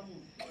ndiye ya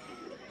Mungu.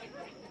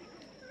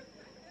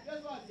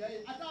 Yesu ajaye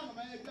atano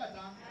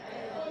maekata.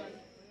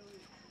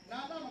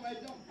 Na atano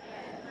maejo.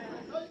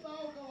 Ndio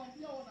bao kwa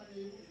wapia ona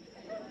ni.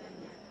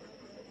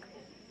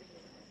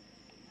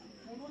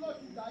 Mundu lo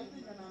tidai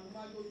kana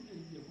majo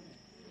ndiye.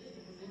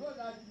 Mundu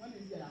da mwana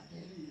ndiye ya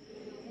keli.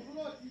 Mundu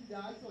lo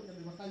tidai so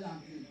tabe bakala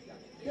ambi.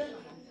 Tena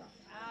kabisa.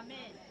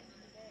 Amen.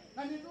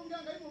 Na nitunga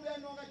ngai mubya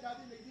noga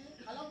jadi leki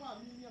alamu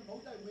amini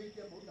mauta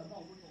mweke mauta ma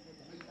uko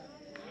ngoja maisha.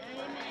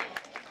 Amen.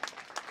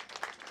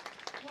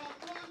 Kwa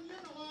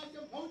nyena waje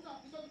mauta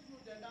kiso kitu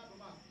tenda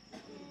mama.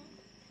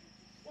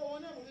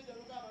 Ona mubya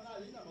noga bana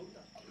linda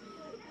mauta.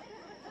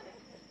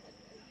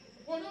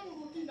 Ona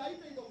murutinda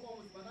ipe ndo kwa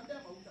mwana ndio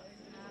mauta.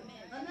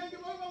 Amen. Na nenge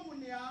baba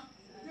munia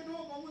ndio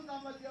kwa mwana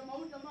ya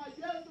mauta ma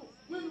Yesu.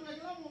 Wewe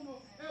unakila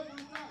mungu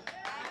bwana.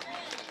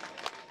 Amen.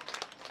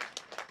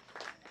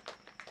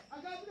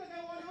 Akabuka kwa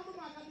wana mtu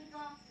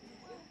makatika.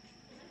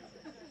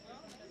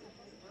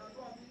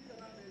 Wanatoa mimi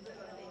na mbele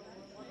na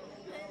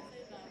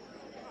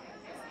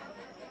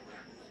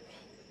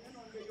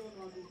neno ngeyo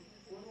ndo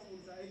wana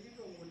mtu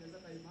aigito ngoleza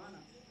taimana.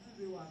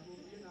 Sisi watu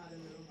ina ale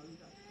leo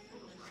maluta.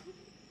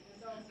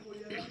 Ndio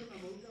mkolia watu na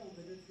mauta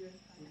umbeleke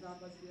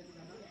uzamba sie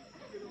kana.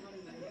 Kile kama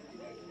ni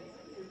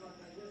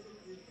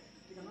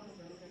kama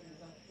mbeloka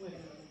kanisa wewe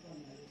ndio kwa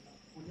mimi.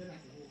 Undena kwa.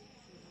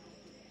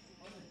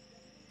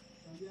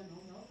 Tambia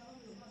naona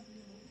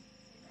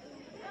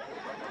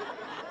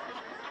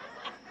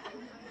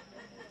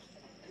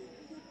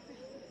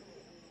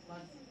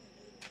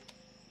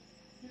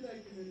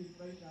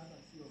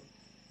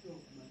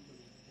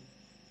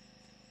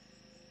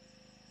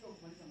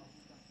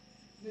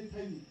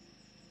timing.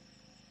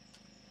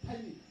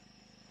 Timing.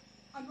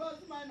 And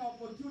what's my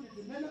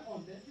opportunity? Many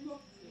on that, you know,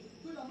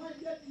 good am I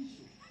get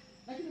issue.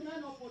 Like in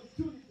an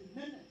opportunity,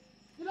 many.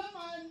 You know,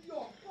 my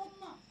your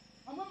comma.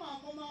 I'm a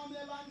comma on the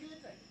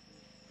evangelical.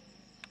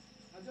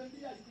 I don't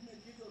think I can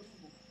make it or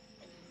two.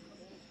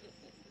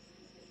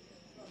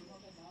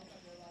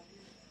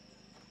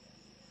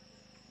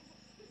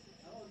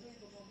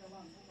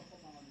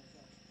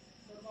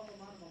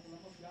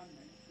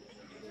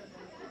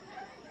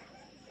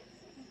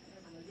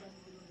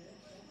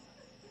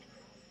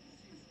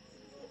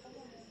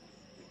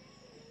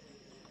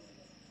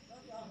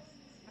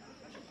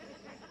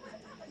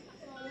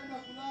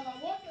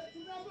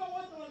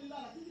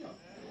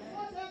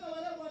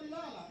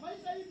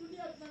 Maisha hii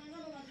dunia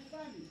tunang'ang'ana na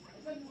shetani.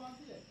 Sasa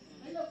niwaambie,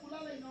 na ile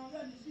kulala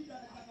inaongea ni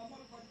shida na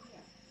changamoto kwa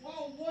dunia.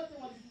 Wao wote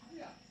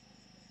walisikia.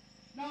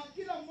 Na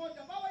kila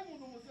mmoja baba hiyo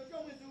ndio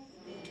msio mwezi huu.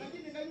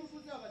 Lakini ngai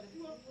ufuze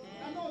abajetiwa.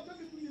 Na ndio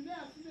toki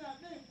kunyemea simia na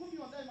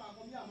 10 ondai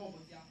makomia mambo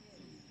sia.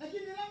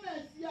 Lakini labda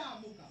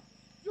siamuka.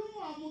 Jumu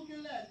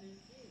amukeleni.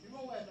 Ndio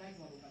wewe ndio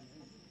kwa rukani.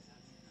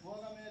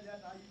 Moga mele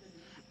hata aite.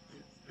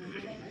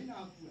 Haina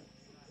akua.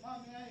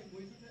 Mama yeye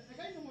mwezi.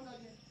 Ngai ndio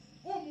mtaje.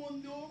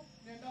 Umundu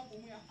nenda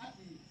kumya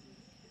ati.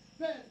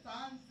 Pesa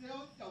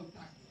anseo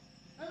kautaki.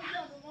 Na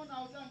ndio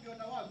unaona utangi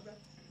ona wapi?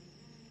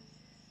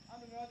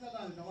 Ando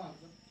mewaza na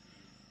wapi?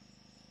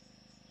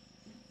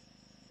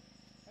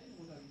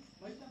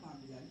 Maisha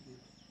mambo ya hivi.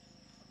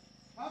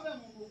 Haba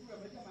Mungu kwa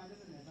maisha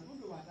maendeleo na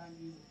ndio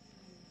watangi.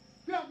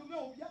 Pia ndume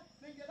ubia,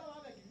 ningela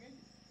wabe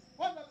kingi.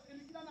 Kwanza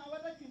ilikina na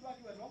wata kindu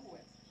akiwa robo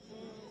wewe.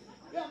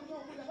 Pia ndume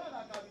ubia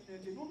baba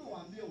kabitende ndio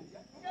waambie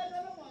ubia.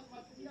 Ungeenda mwa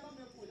matinga na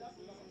mekuja.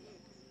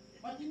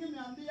 Matinga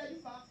meambia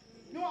hiva.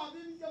 Ni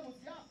waambie nje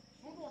musia.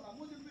 Ndio na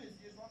muzi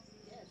pesi hizo.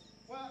 Yes.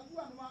 Kwa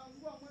kuwa mweme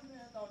ndio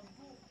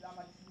tu ya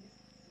matinga.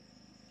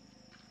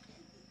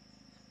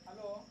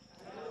 Hello.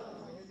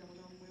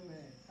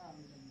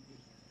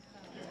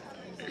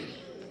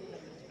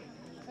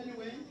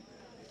 Anyway,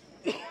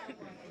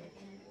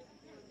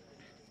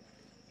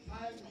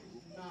 time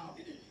is now.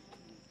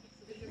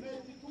 It may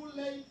be too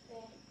late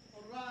for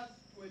us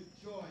to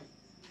enjoy,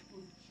 to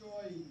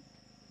join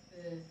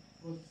the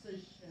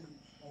procession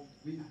of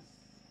winners.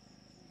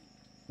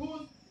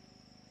 Those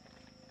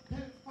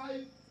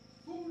 5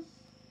 schools,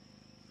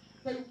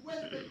 they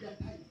wasted their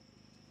time.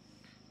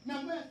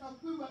 Now, where's the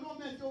school when no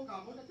man joke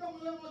about it?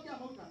 Don't let me get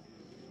out.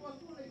 It was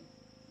too late.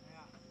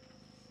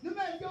 No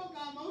man joke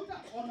about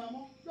it, or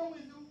no, don't we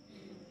do?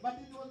 But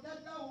it was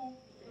that now.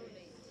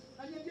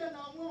 And yet,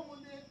 now,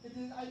 it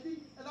is, I think,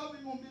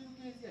 allowing one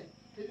business yet.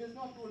 It is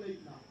not too late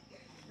now.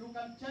 You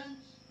can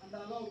change and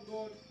allow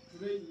God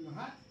to reign in your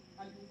heart,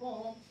 and you go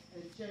home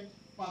a changed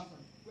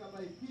person,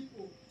 whereby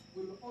people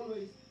will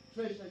always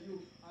treasure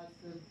you as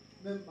a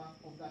member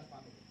of that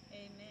family.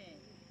 Amen.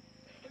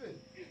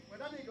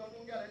 Wadani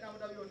ikaongea na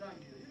mdau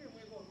yotangi. Yule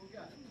mweko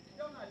ongea.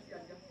 Ndio atia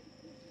atia.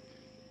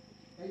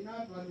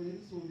 Kaina kwa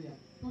nini sumia.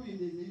 Tu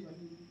indeze hivi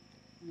bali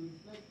you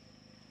reflect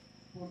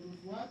for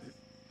those words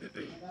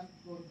and ask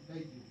God to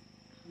guide you.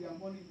 We are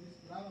mourning this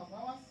brother of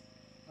ours,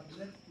 but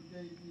let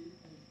today be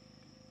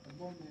a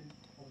moment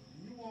of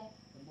renewal,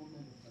 a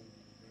moment of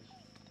celebration.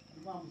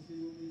 And mom say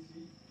you will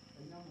see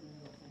and now we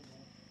are from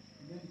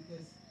in any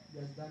case he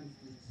has done his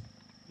bit.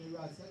 We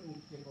are saying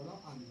we take all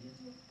our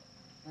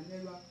and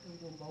never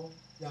ngomba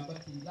yamba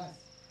tilas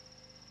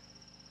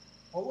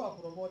owa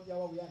promote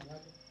yawa uyani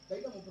yake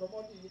kaida mu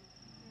promote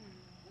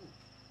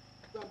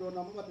ndo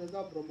na mama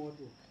teza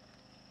promote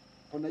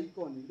ona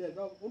icon nde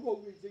za ndo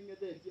uwizenge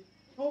deke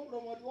no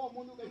promote wa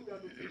mundu kaida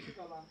ndo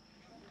tikala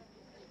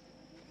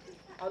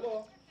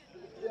alo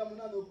ya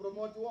muna no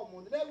promote wa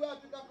mundu ne we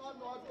atika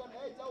kando watu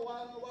na echa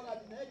wala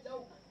tinecha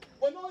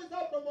ono iza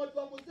promote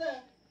wa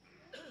muse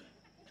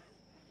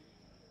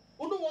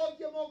undo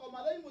woke moko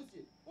malai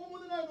musi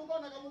umuntu na ndo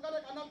kona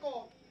kamukata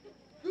kanako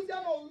yusi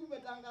ama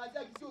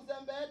ubetangaza kisi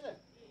uzembete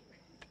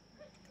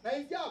na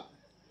isiapo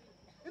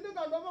ndo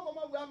kando moko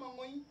mabwa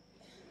mangoi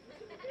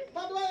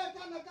badwa ya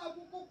kana ka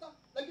kukuka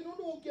lakini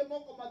undo woke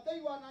moko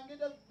matai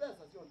wanangeta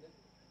pesa sio ndio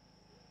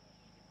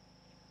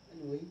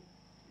anyway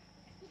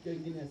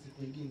kingine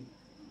asikingine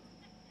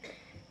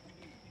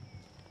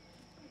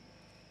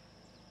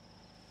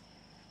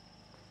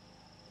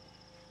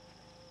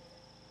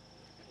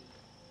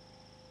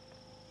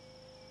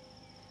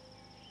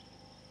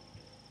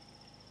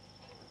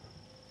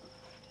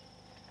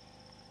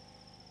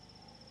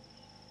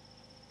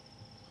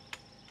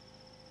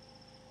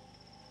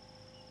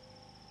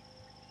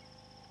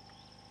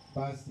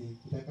Basi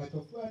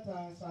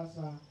kitakachofuata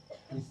sasa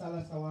ni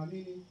sala za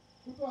waamini,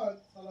 kutoa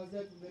sala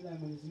zetu mbele ya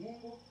Mwenyezi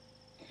Mungu,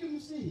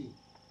 tukimsihi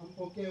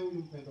ampokee huyu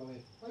mpendwa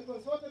wetu. Kwa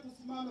hivyo sote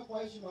tusimame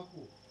kwa heshima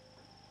kuu.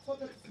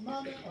 Sote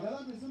tusimame kwa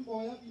dhambi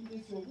zimbo ya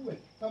bindisi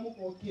obuwe kama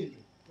uko kindi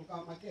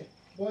tukamake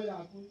boya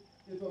aku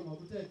ndio na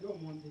tutete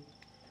omonde.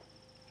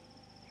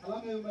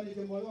 Alama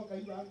yumalike moyo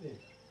kaiba ambe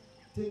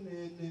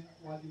tenene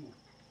walimu.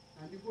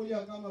 Na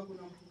ndikulia kama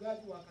kuna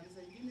mchungaji wa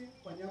kanisa lingine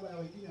kwa niaba ya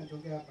wengine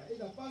atokea hapa.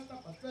 Either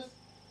pastor, pastor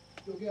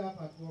tokea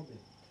hapa tuombe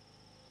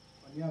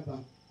kwa niaba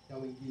ya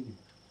wengine.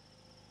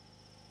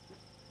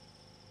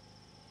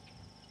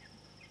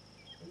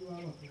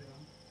 wao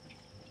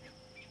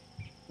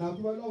na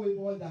kuwalo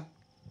wimboda.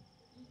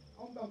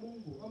 Omba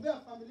Mungu, ombea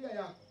familia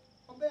yako,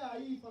 ombea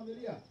hii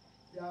familia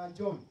ya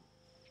John.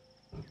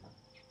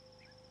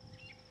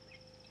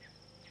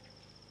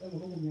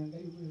 Mungu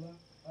miangalie wewe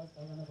basi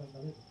kana panda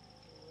wetu.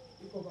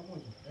 Iko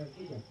pamoja.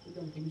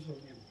 Kuja mtumishi wa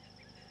Mungu.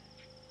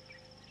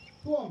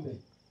 Tuombe.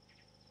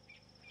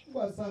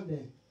 Mungu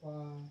asante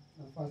kwa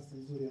nafasi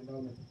nzuri ambayo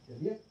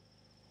umetujalia.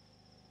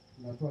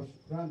 Tunatoa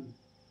shukrani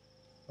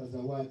kwa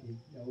zawadi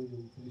ya huyu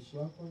mtumishi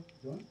wako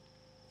John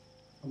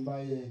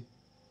ambaye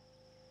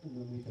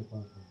umemwita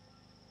kwako.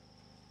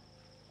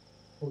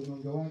 Kwa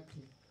unyonge wake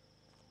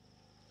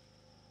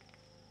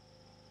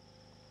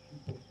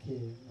mpokee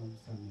na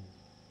msamehe.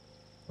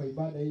 Kwa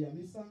ibada hii ya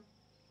misa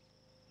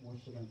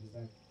mwoshe dhambi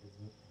zake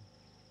zote.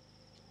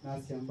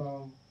 Nasi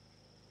ambao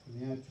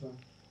tumeachwa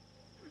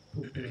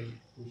tupe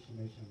kuishi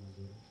maisha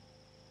mazuri.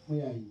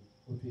 Mwai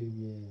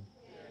utuiwie.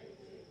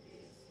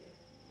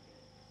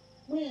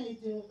 Mwai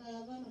ite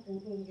kayavana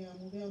kuutongea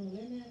mubea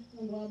munene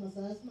mundu wa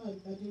masasi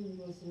marikati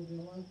mundu wa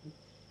suvya wake.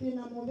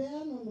 Pina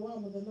mubea mundu wa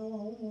mudana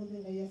wa umunde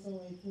ngayasa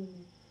wa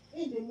ituni.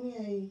 Indi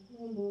mwai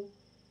mundu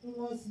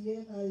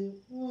Ngusy'e kayo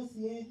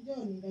Ngusy'e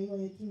John ngai wa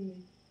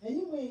ituni.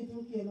 Enyi mwai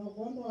tukie na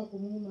kondo wa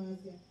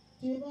kumumasya.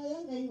 Tiba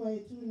yanga iwa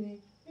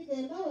ituni.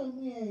 Ike nawe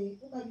mwai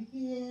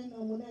ukabikie na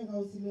munenga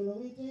usilelo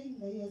wite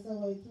ngayasa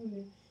wa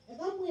ituni.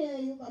 Eka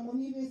mwai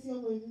ukamunibesya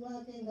wevi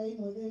wake ngai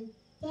mothe.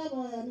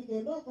 Tabo ya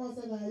nikendo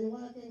kose gayo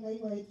wake ngai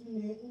wa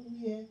ituni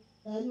uwie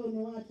gayo ni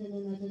watene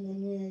na tene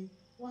mwai.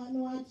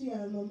 Wanu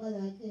watia nomba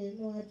yake,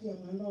 no watia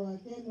mwendo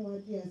wake, no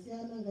watia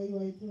siana ngai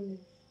wa ituni.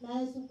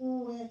 Na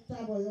esukuwe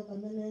tabo yo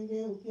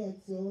kamenenge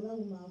ukiatsio ula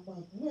umakwa.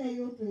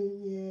 Mwai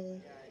utuiwie.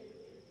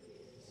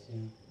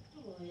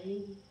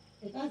 Tuwaengi.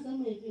 Ekasa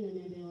mwetu na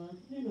membe watu.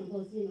 Twina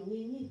ngosi na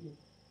winyivyo.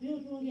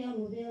 Tutungia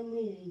mubea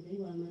mwai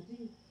ngai wa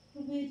mati.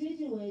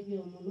 Tukuititi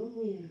waibyo muno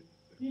mwai.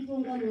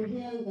 Tutunga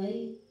mubea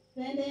ngai.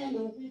 Pende ya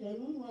maupida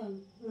nundwa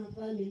na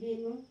familia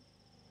no.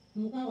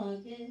 Muka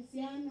wake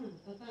siana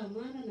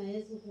akamana na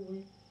Yesu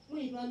kuwe.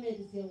 Mwitwa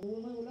medisia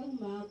umwe ula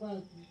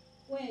umakwa.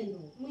 Wendo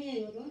mwe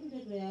yotondu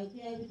teto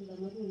yake abitu la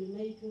matuni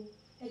maitu.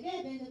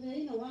 Ekebe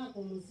ina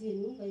wako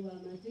musimu ngai wa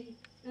mati.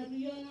 Na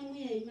tuyona mwe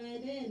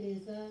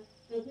imaendeleza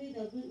na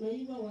kuita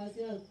maiwa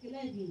wase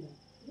kila ibinda.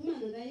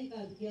 Kumana ndai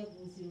kabikia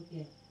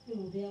kusiokea.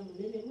 Tumubea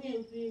munene mwe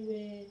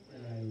utuiwe.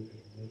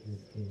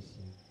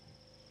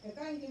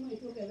 Ekangi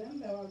mwitu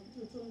Kavemba wa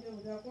kitu tunge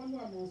mda kondo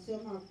wa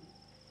Musyoka.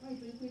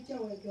 Mwitu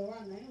ikuicha weke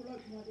wana ulo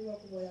tumwadiwa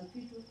kuboya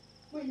kitu.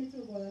 Mwitu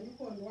kuboya ni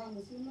kondo wa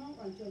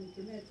Musyoka wa John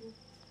Kimetu.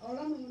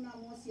 Ola mwina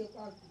Musyoe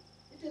kwako.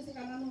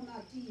 Itusikana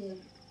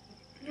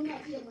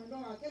nunatie mwendo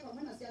wake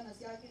pamoja na siana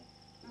siake.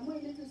 Na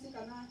mwini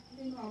tusikana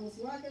ndinu wa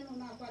musi wake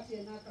nuna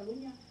kwatie na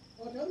kalumya.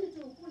 Odeuni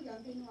tukuja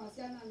ndinu wa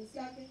siana ni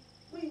siake.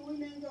 Mwi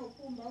winenge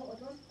ukumba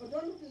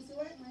odonu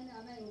kisiwe maine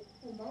anaye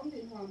ukumba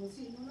ndinu wa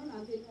musi nuno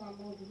na ndinu wa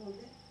maundu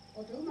nonde.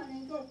 Odeuma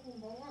nenge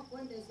ukumba wa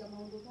kuendesya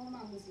maundu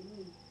noma musi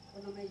mwini.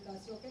 Ona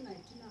maikasio kena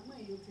itina mwe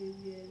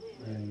yutuiwie.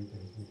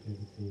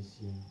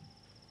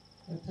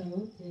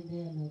 Atamu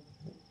tendea na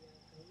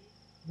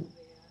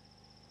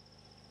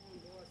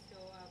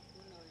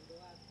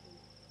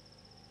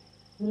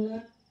Ula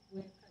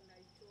wekana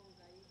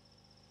ichonga hii.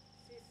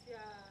 Sisi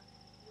ya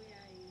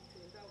mwea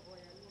itenda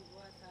voya nungu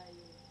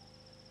watayo.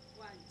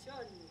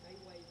 Wanchoni ngai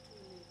wa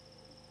ituni.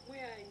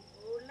 Mwea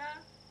ola.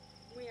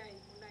 Mwea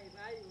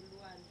unaivayo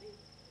luandi.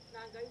 Na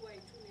ngai wa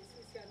ituni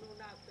sisi ya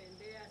nuna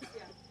kwendea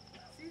siya.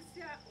 Sisi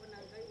ya ona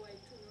ngai wa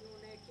ituni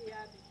nuna kia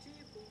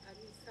bitiku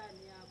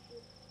kanisani yaku.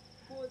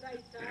 Kuza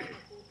itana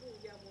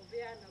kutungia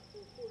mubea na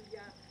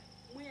kukulia.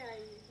 Mwea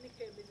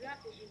nikemizia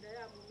ibinda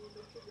ya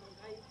mumindo kiyo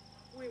ngai.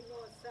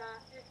 Wimosa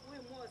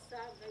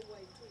ngai wa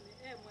ituni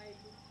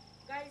mwailu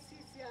ngai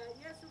sisi ya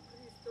Yesu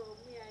Kristo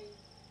miai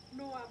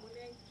noa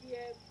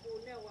munenkie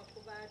kune wa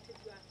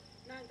kubatizwa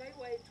na ngai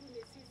wa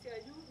ituni sisi ya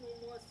yu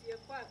Musyoe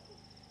kwako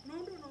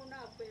nundu nuna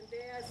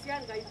kwendea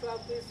sia ngai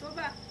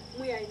twakwisoba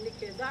mwai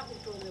nikeza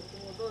utone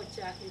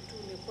kumudhocha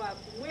ituni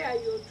kwako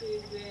mwai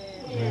yotuiwe.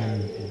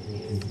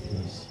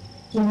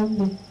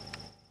 Tuombe.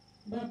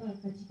 Baba,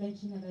 katika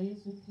jina la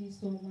Yesu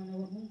Kristo mwana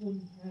wa Mungu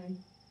ni hai.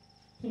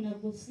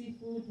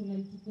 Tunakusifu,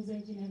 tunalitukuza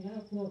jina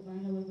lako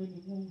maana wewe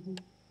ni Mungu.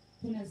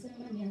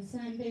 Tunasema ni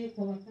asante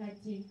kwa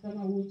wakati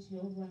kama huu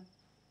Jehova.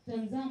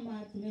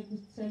 Tazama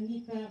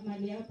tumekusanyika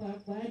mahali hapa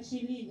kwa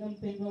ajili ya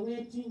mpendwa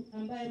wetu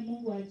ambaye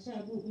Mungu wa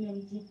ajabu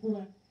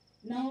umemchukua.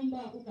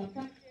 Naomba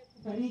ukapate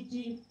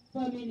kufariji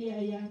familia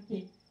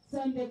yake.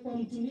 Asante kwa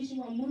mtumishi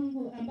wa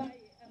Mungu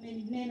ambaye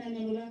amenena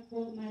neno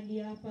lako mahali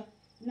hapa.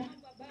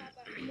 Naomba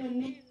Baba hilo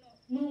neno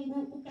Mungu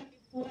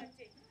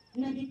ukalifuate.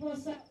 Na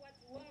ndiposa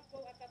watu wako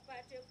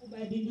wakapate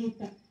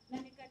kubadilika.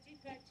 Na ni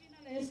katika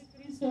jina la Yesu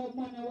Kristo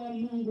mwana wa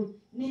Mungu.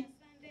 Ni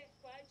asante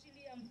kwa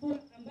ajili ya mvua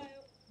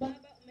ambayo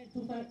Baba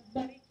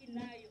umetubariki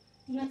nayo.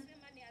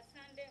 Tunasema ni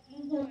asante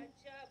Mungu wa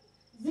ajabu.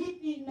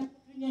 Zidi na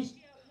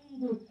kutunyeshia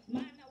Mungu.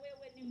 Maana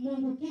wewe ni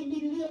Mungu.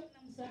 Kimbilio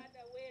na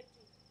msaada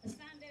wetu.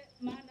 Asante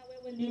maana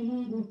wewe ni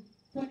Mungu.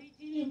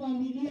 Farijini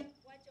familia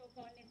wacha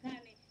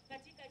ukaonekane.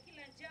 Katika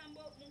kila jambo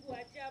Mungu wa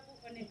ajabu.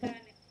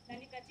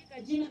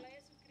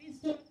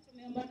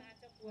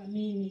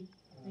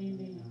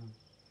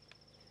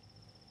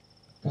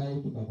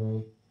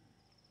 tukaboy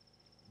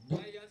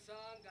Ngai asa,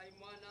 ngai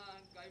mwana,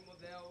 ngai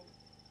mutheo.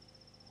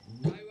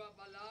 Ngai wa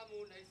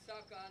Balamu na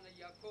Isaka na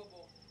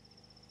Yakobo.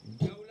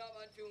 Jaula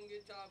wachungi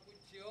chaku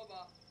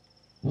Jehova.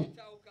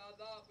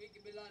 Itaukadha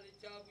wikibilani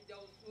chaku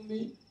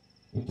jausumi.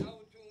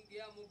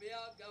 Itautungia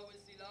mubea gawe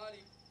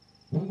silari.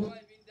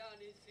 Mwae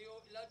bindani sio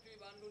ilatui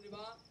banduni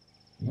ba.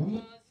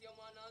 Masi ya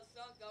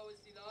mwanasa gawe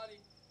silari.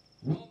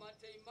 No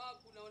mateima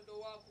kuna ondo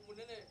waku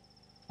munene.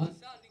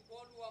 Asandi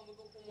kodu wa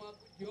mudhukumu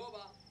waku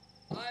Jehova.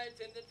 Ae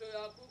tendeto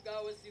yaku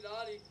gawe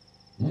silari.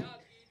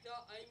 Yakita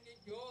aingi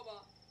Jehova.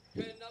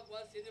 Twenda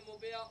kwa sini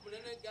mubea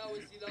munene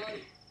gawe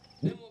silari.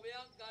 Ne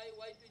mubea gai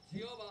waitu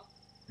Jehova.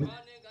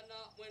 Twane gana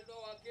mwendo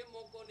wake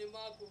moko ni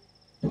maku.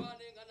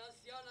 Twane gana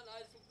siana na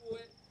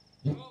esukue.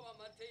 Jehova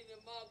mateine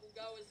maku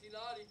gawe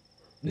silari.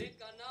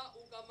 Nekana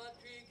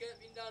ukamatwike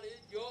bindani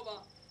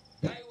Jehova.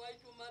 Gai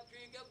waitu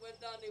matwike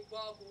kwendani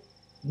kwaku.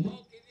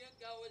 Mokilie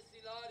gawe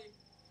silari.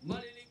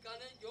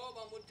 Malilikane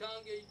Jehova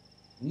mutangi.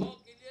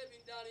 Mokilie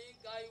bindani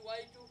gai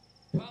waitu.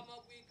 Kama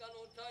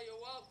kuikano tayo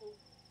waku.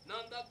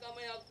 Nanda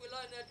kama ya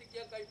kwila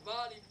netikia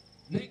kaibali.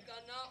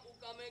 Nekana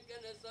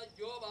ukamekenesa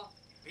Jehova.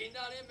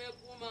 Bindani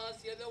mekuma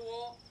asiede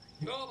wo.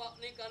 Jehova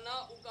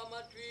nekana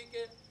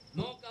ukamatwike.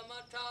 No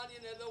kamatani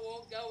nede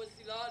wo gawe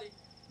silari.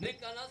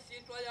 Nekana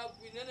sitwa ya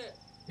kwinene.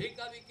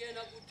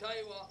 Ikabikena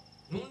kutaiwa.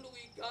 Nundu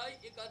igai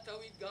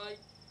ikatawigai.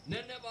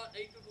 Neneba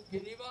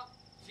eitutukiniba.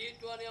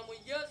 Sitwa ni amu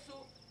Yesu.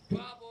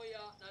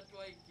 Twaboya na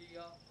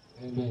twaikia.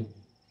 Amen.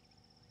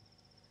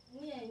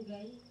 Muya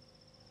ngai.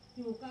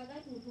 Tukaga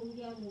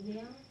tutungia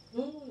mubia.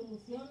 Mungu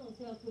umusiono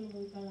usiwa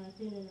kwendo ikala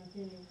tene na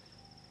tene.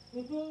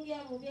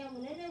 Tutungia mubia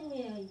munene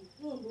muyai.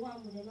 Nundu wa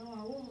mudena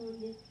wa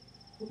umundi.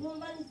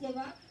 Utumbani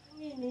seba.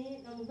 Mini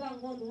na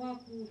mubango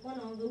waku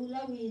kona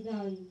ula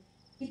widai.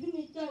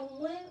 Kitumi cha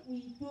umwe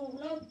witu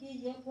ula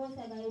ukije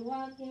kosa dai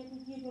wake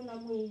tukito na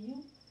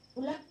mweyu.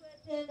 Ula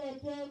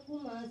kwetele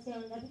kumasi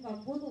andatuka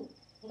mbudu.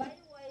 Ngai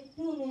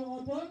waituni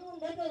otomu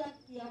ndeto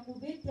ya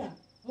kubita.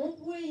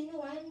 Mukui ini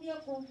waendia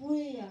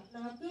kubuia.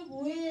 Na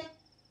kubuia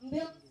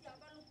mbeo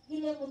siakalu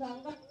kile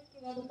mudanga.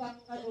 Kiwaduka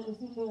ngani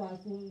musumbe wa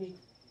sumbe.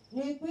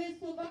 Ni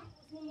kuisuba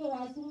musumbe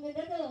wa sumbe.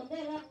 Ndeto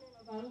yondela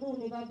bandu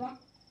ni baba.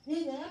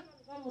 Hile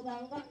yaka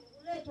mudanga.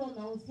 Uleto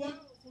na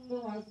usiamu musumbe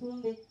wa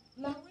sumbe.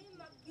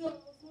 Mawima kio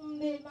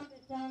musumbe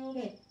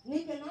maketange.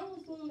 Nike na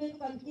musumbe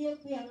tukabikie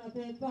kuya na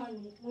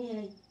pepani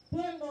muyai.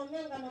 Tuendo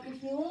nenga na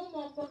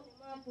musiumo koni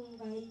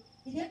makungai.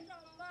 Ijeta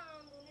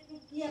mbandu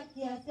nitukia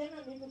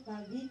kiasena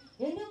nitukazi.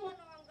 Indi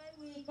mwana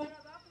wangai wikana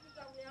baku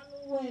nikawiyanu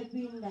uwe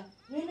binda.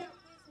 Nina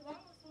kuisi wa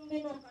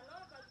musumbe no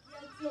kanoka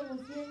kiasio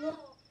musinyo.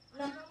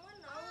 Na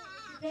kamwana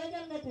huu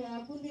kiteja neto ya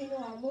kundi ino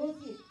wa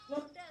musi.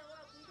 Notea wa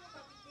kundi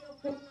kabikie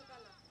kuna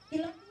kana.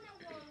 Kila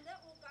kina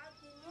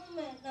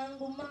ukakinyume na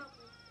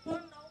ngumaku.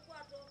 Tunda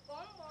ukwato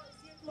kombo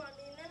isitwa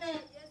ni nene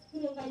ya Yesu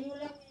kulinga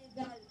yule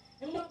kuidali.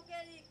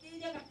 Ndokeri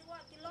kija katiwa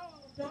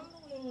kilongu tondu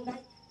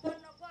wingai.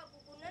 Tunda kwa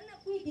kukunene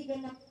kuikike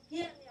na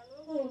kukieni ya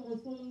nungu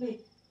musumbe.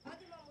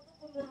 Hadi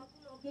mamuduku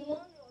mwakuna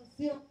ukimoni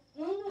osio.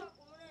 Nungu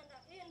wakumunenda.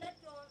 Hii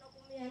ndeto na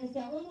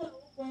kumianisha ungu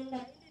ukwenda.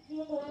 Hindi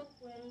tiungu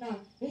wakukwenda.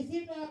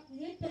 Isitwa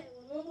kuyita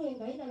nungu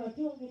wingai na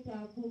watungi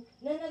taku.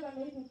 Nene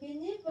kano itu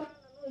kinyipa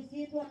na nungu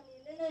isitwa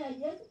ni nene ya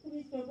Yesu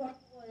Kristo kwa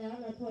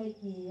yana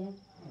twaikia.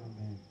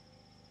 Amen.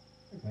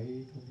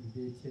 Kai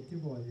tubide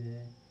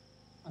chetiboye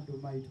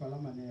adumai twala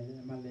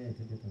manele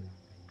malete ndeto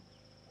yangai.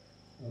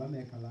 Wala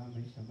mekala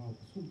maisha mao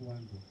kusumbu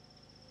wangu.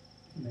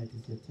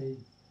 Tunatisete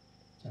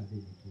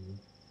chavili kiyo.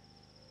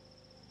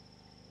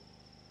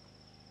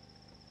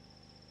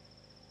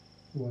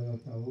 Kuwayo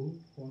tau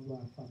kondwa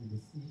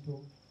family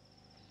sito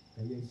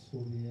kaya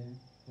isobie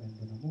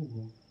wende na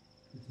Mungu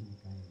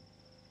itinikai.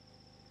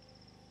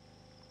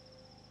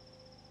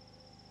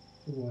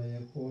 Kuwaye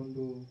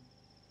kondo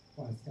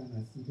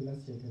wasichana sito la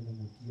siete za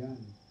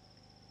mutiani.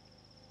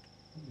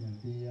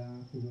 Niambia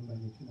kuyumba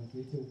nyekima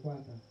kete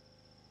ukwata.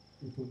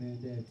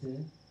 Utumendete.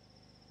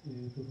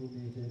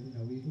 Utumete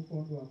na witu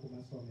kondo wako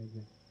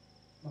masomeja.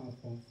 Ma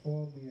form 4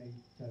 mwa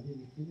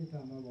chabini kini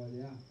tama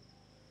boya.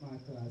 Ma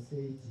class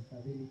 8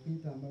 chabini kini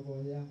tama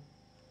boya.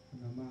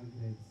 Kuna ma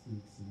grade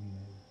 6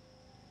 mwa.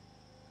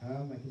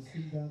 Kama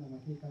kisinda na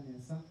makika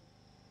nesa.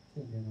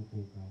 Tende na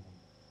kukawa.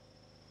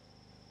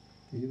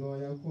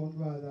 Kilo ya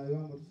kondwa da yo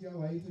mutia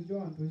waitu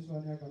John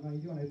tuisone kama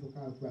hiyo na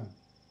itukagwa.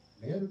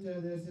 Ngaya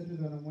tuteleze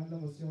tu na mwenda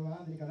musio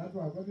wandi kana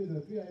tu akwabizo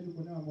tu ya ilu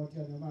kuna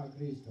motia na ma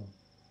Kristo.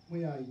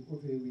 Muyai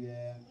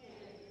utwewiye.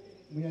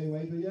 Muyai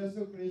waitu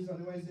Yesu Kristo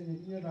ni waise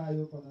nyinyi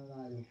rayo kona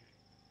rayo.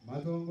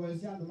 Matongo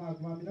esiandu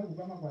makumamina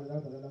kukama kwa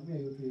dada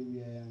muyai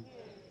utwewiye.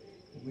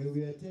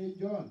 Mwewiye te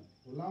John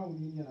ulau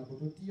nyinyi na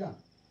kututia.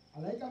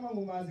 Alaika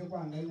mamumaze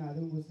kwa ngai na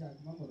lungu sia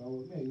kumamura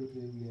muyai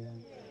utwewiye.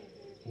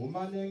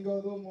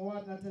 Umanengo dhumu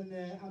wana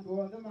tene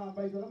anduonde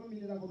mamba ito lama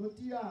minira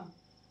kurutia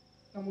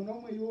na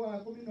munomwe yuwa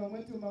kumino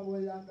mwetu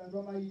maboya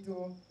ndoma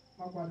ito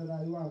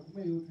makwadara yuwa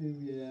kume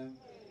yutwiwie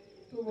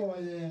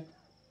tuboye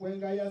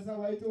wenga yasa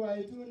waitu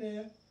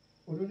waitune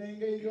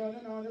urunenge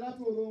ijone na ondela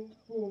turu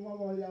ku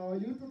maboya o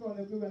yutu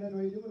tone kuwe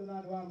neno idimu na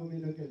wa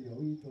mumino kelio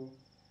ito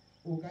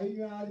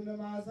ukainywa alime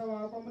maasa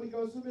wakwa mulike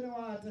usubire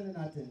wa tene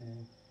na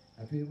tene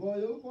na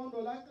twivoyo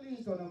ukondo la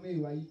Kristo na mwei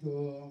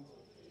waito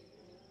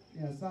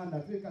ni asanda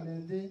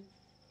twikalende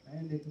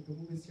naende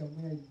tukimumisya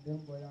mwea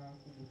idembo ya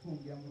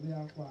kumutungia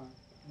mubea kwa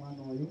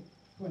mwana oyo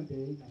twende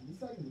na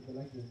misaki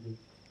nikola kende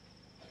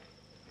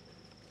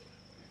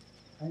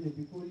aende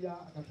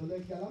bikuria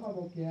akatoleki alama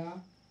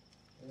bokea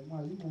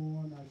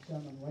mwalimu na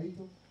shaman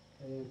waito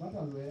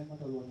matalwe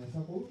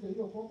nesa kuruke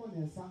hiyo koko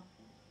nesa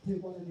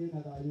tikole ni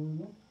na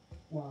dayuno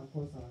wa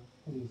kosa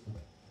Kristo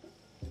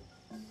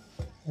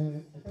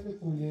ekale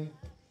kuye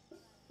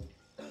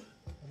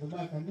ndio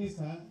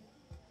kanisa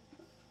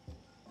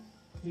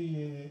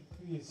tuye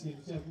sisi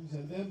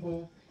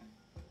kumzendembo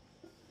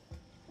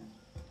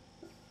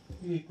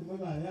tuye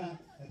kumabaya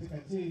katika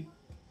ti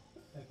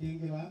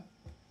yakingira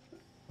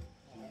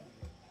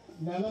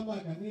nalama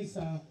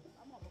kanisa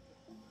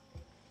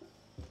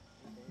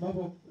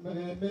mabo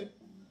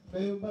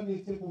meyumba ni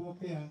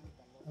kubokea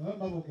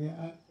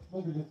mabokea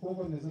mobi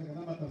kuoko neza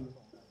kana matalo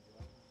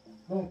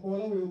no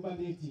kola uyumba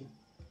niti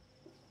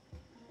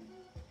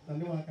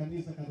tani wa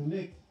kanisa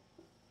Katoliki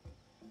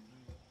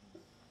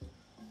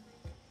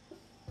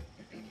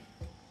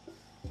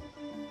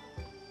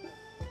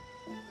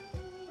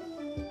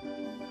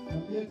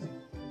Nabieti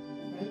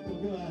kaitu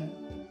gila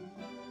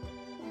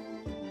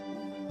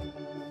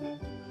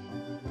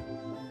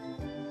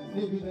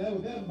ni bila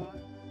udemba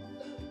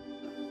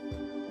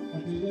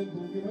Katilen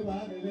kungi baba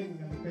nileng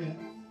kape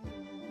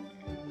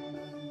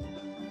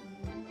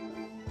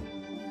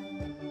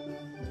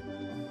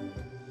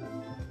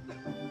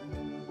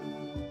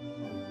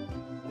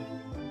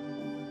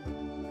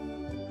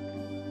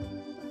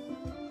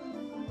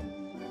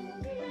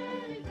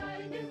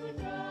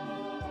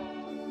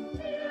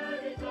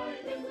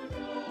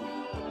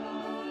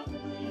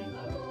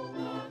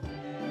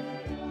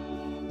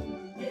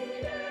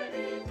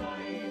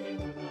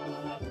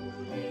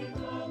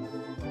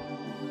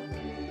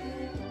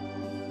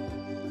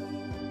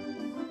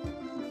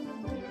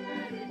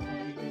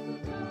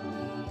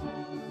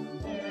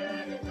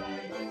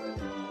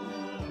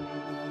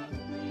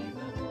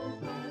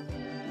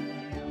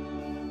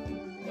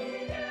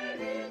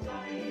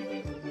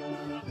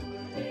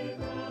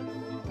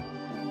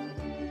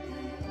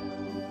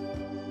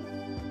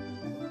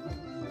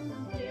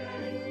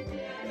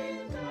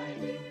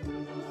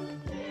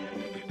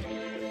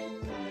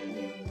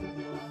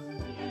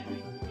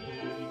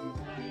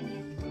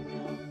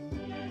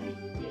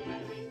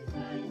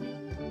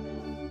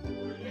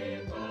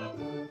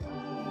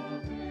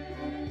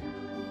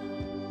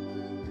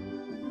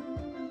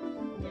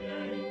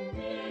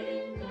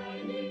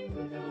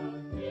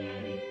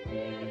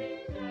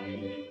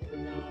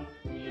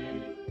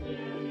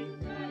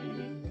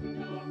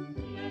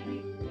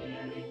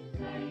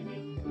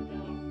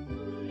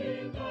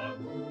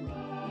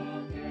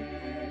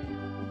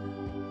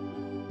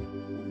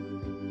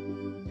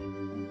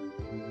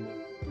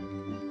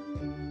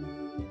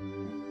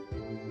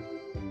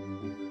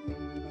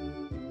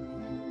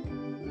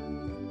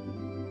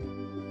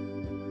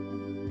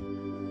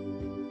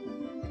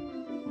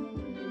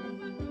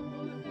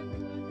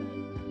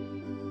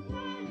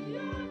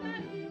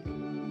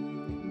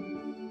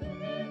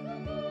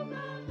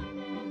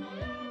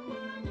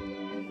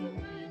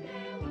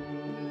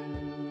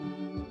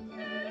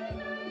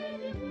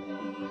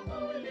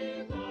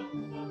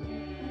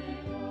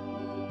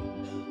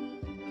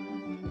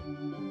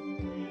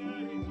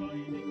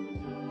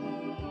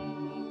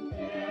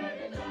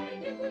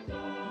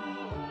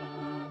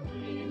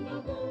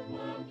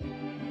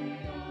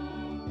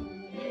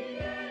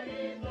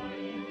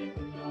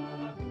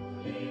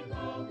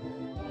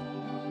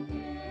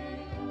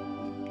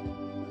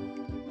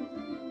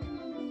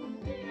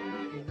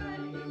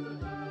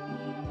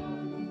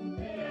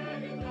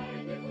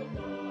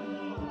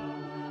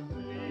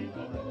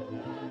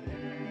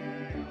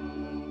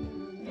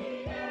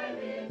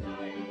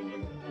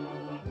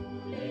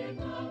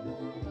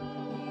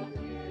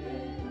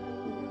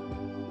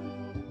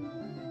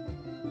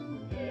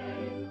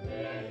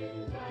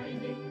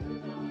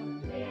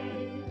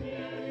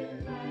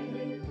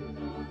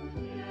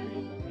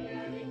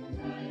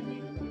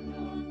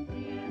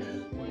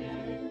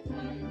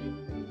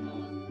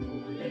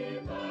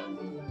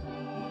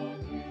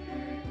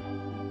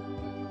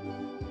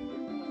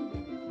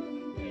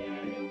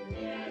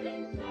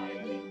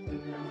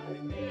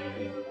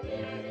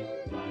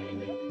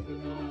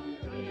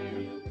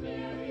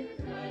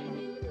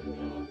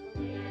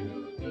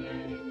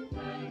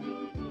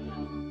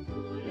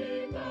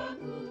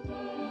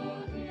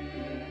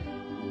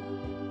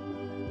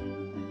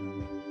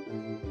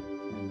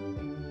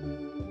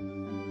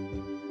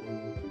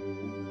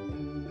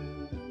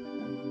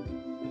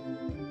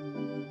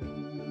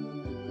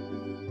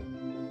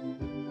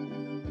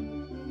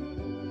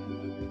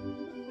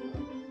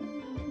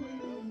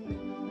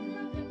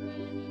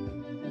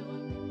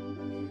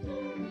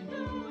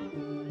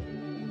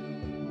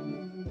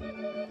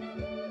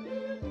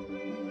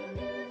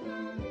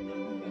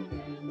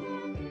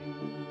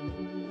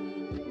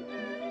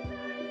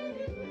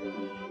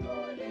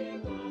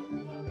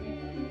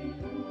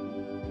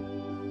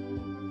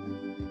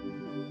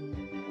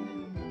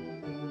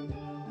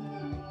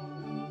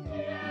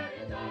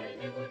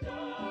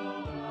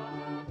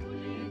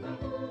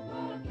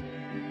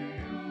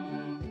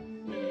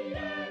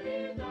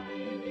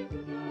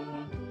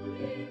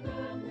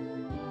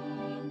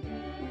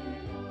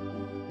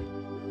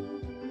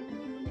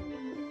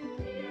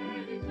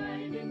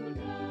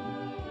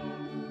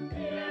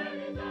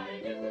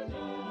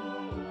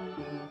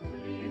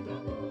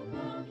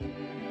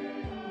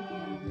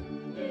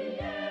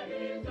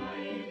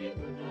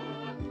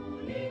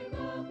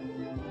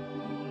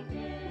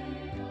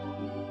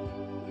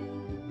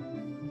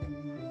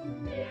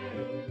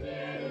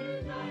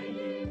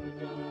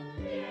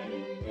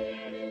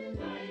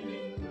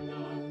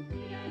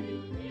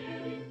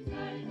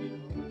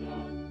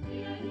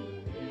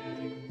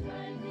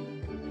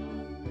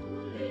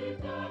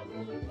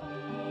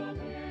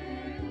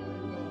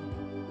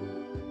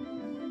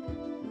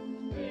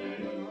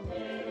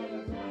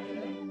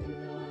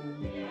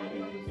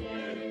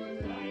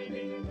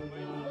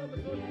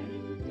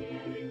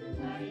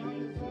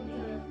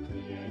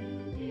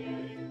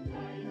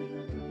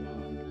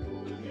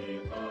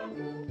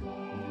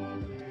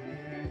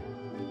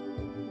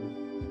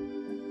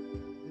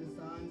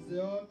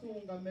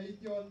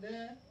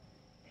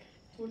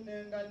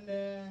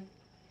tunengane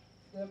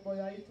tembo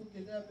ya itu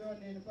kitebyo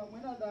ni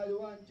pamwena dayo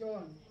wa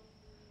John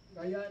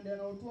ngayande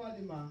na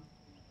utwalima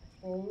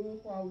oru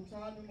kwa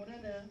utani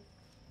munene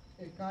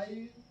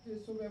ekai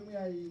tisube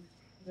muyai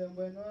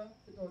tembo eno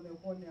kitone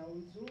kone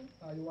auzu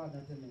dayo wa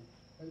natene.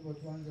 Kwa hivyo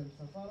tuanze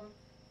msafara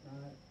na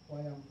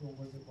kwaya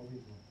mtuongoze kwa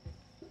wimbo.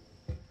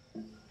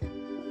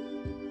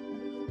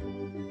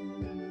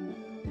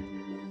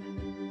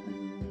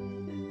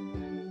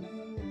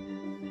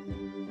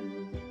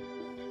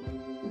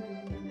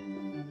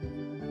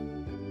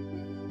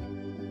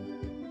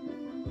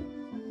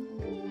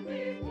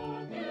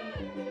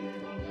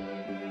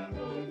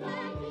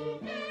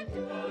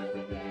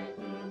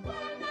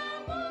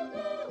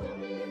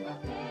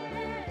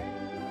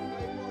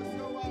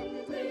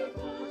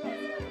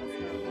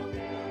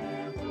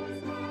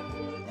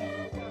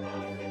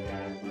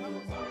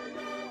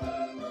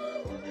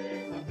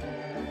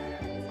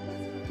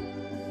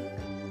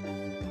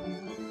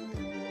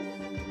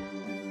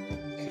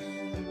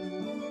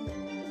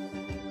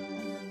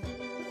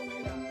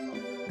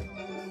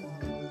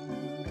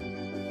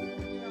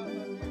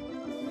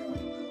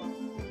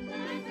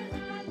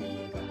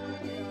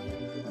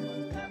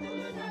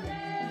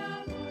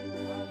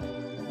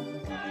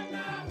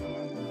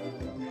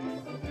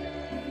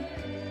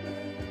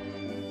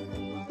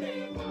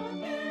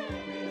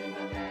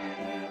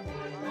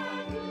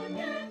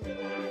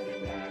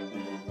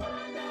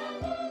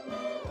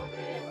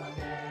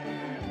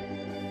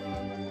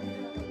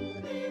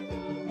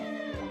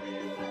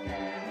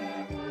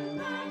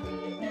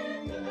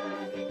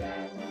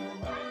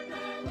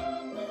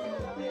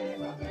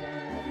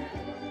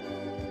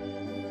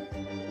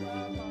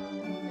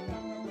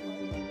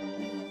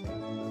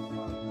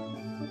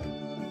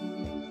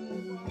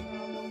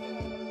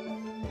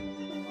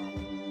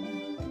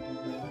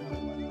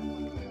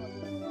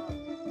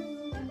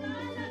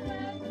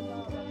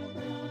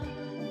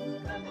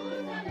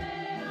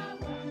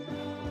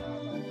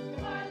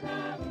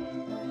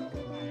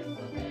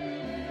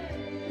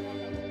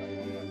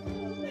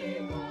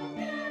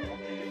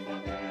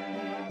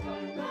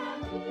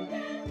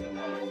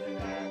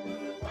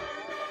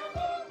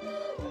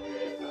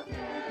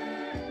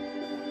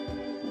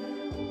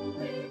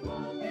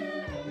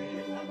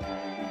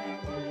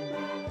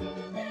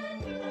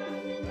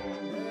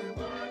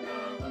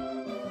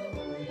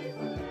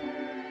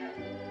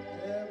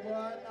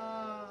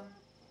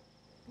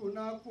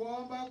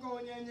 Tunakuomba kwa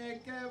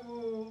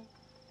unyenyekevu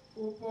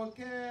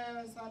upokee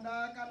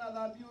sadaka na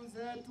dhabihu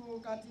zetu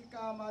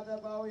katika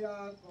madhabahu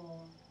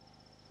yako.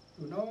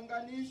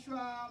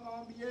 Tunaunganishwa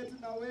maombi yetu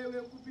na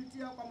wewe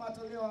kupitia kwa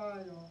matoleo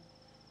hayo.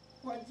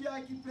 Kwa njia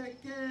ya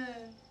kipekee,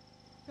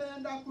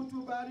 penda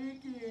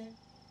kutubariki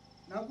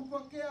na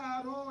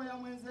kupokea roho ya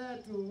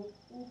mwenzetu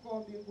uko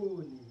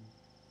mbinguni.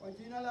 Kwa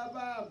jina la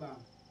Baba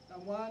na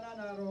Mwana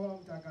na Roho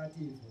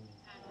Mtakatifu.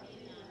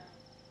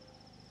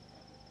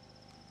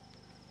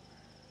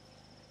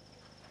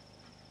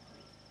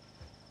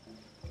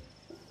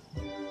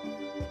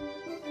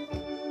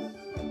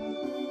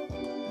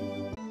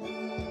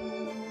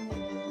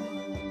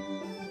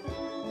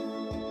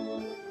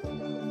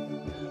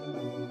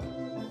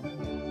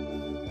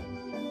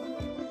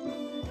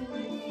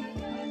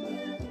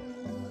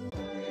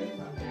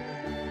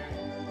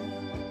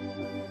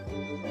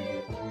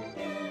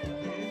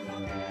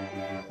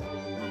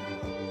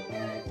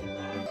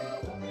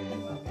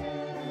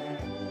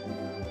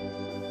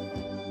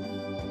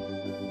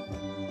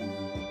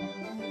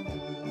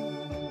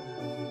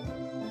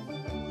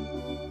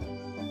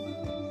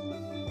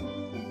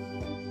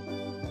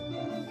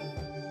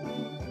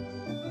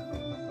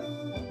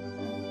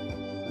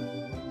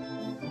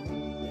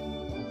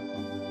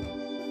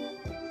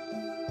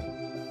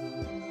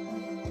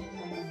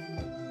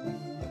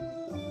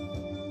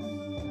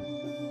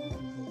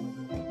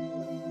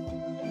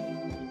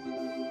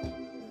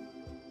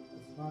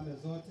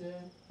 Zote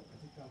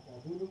katika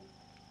kuabudu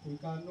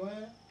tuikanwe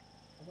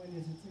amwenye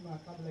sitima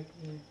kabla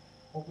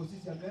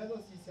okusisya mezo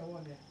sisya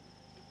wone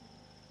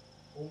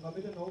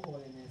ungamite na uko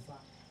walenesa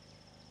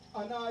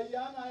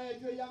anayana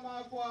etwe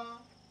yamakwa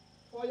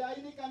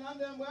oyaini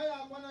kanande mbwe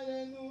yakwa na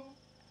yenu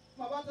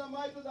mabata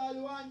maitu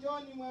dalu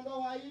wanjoni mwendo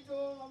waitu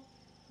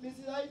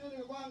misila itu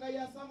nikwanga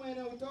ya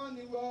samwene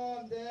utoni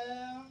wonde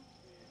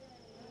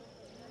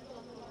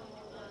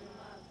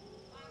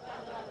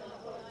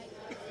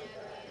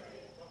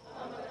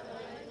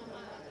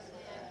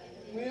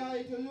Mwea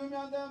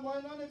ituyumya ndembo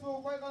inoni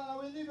tukweka na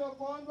wilivyo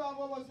kondwa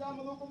ambobo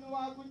siamu lukumi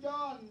waku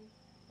John.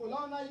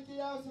 Ulona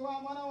ikia usiwa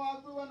mwana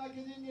waku wana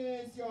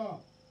kizingisyo.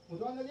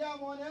 Mutwane liya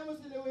mwone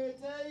musili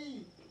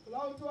wetei.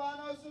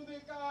 Ulautuana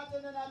usumbika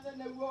atene na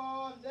tene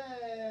wonde.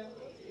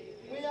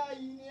 Mwea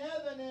ini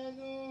eve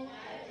nenu.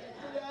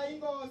 Tulia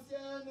ingo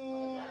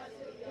sienu.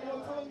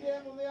 Tumutunge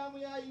mwea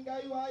mwea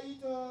ingai wa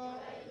ito.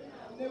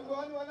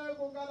 Negoni wana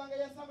kukalanga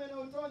yasame na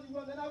utonji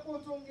wonde na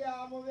kutungia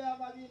mwea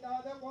mabinda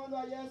wade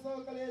kondwa Yesu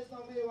Kristo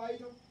mwea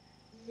ito.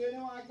 Ngene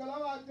wakala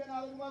wakena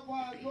aluma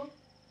kwako.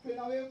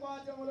 Pena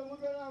wekwate mulo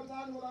mulo na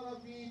utani mulo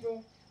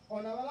kwito.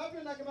 Ona wala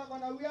pena kima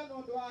kona uya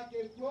nondo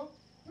wake kwa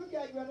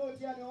tukiajua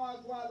notiani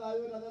wakwa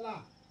thayo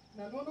tathela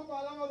na nundu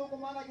kwa lama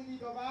thukumana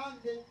kithito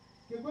bande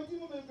kigweti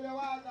mumekule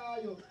wa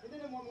thayo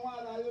ndine mwomo wa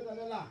thayo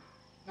tathela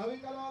na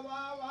wikalo wa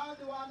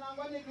bandi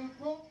wanangwa ni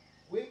kiko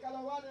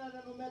wikalo wa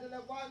na numedele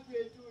kwa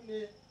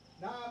kwetune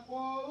na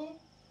kwa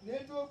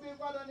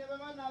nitukwikwana ni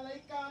bema na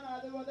laikana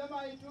thibothe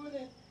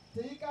maitune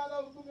tiikatha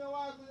ukume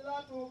waku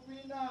ila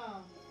tukwina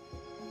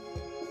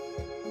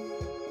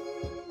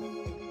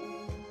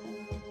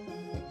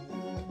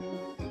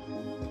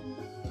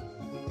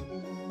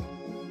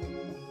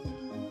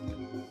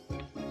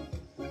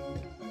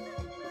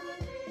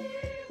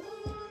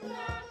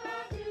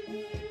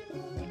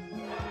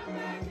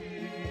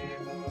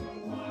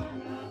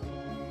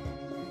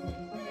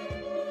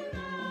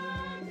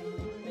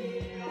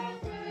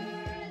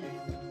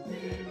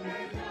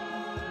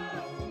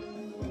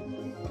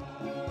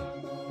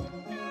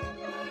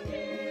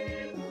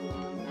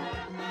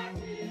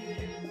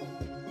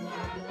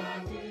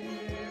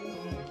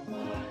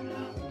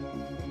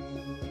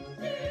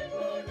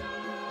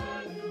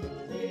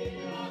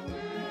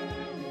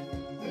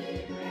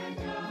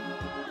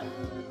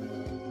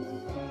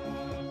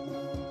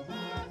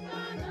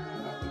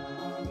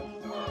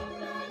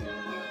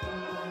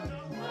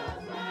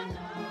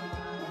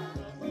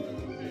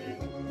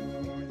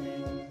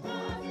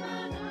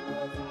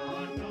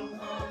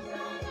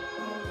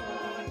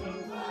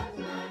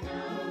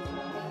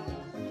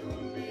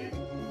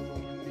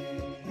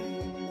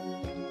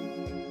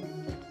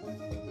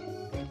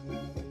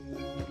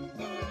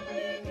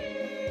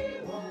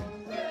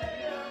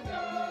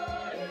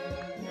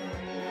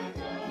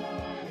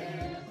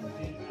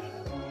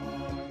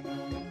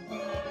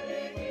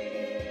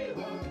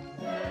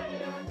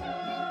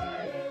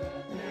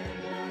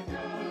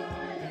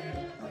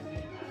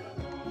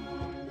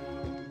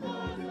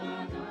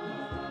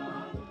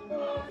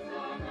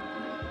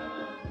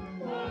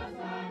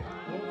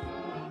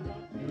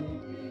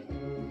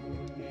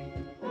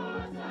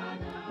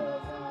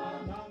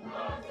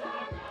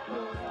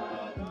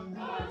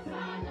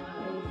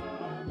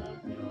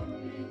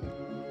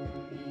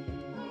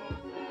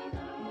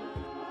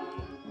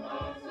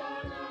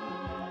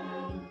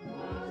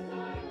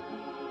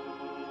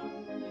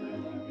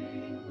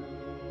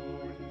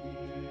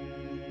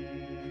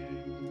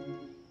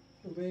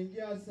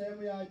Tumeingia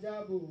sehemu ya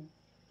ajabu.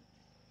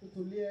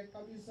 Tutulie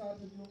kabisa,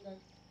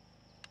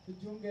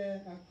 tujiunge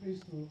na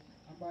Kristo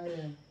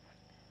ambaye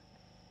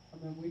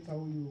amemwita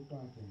huyu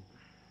kwake.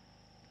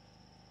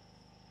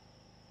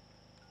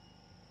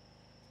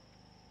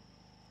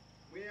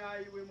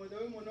 Mwai we mudo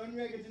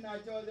munonwe kitina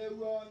chode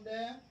uonde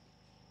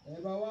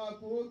eba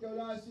waku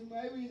kola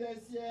simai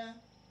widesie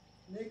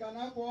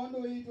nikana kondo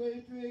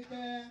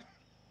itwike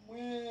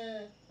mwe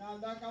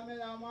nanda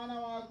kamera mwana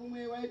waku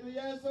mwe waitu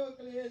Yesu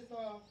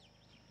Kristo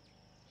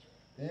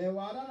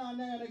wada na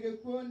nene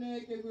kekune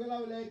kekula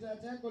uleta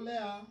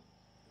tekulea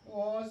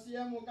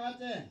osie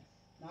mukate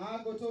na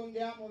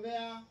gutungea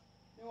mubea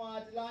ni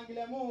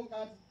watilangile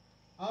mukate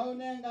au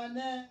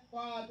nengane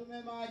kwa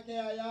tumemake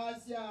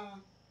ayasya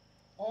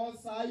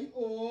osai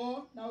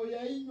o na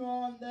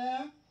uyainyonde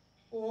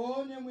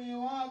o ni mwi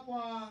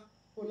wakwa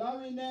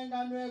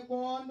ulawinenganwe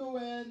kondu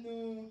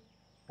wenu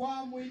kwa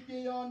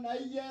mwikiyo na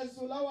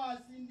Yesu la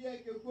wasindie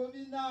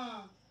kekuvina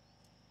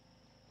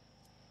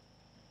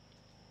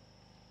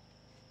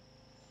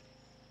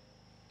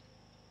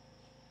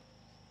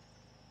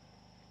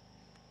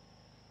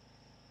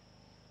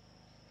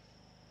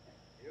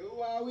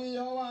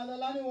wawiyo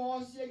wathalani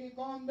wosie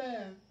kikombe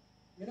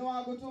ngine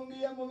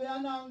wakutungie muvea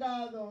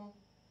ngatho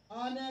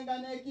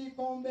anengane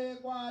kikombe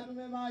kwa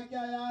atume make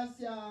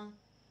ayasya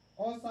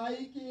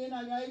osaiki na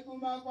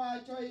nyaikuma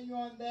kwacho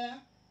inyonde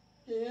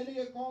kiri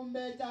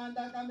kikombe cha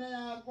ndakame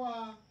yakwa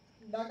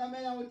ndakame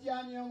ya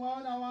utiani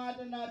yomwaona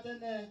wate na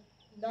tene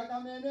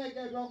ndakame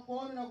nweketwa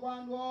kuonu na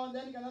kwandu onthe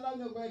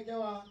nikanathamio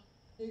kwekewa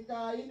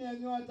ikaine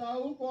nyota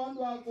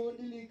ukondu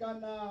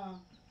akundilikana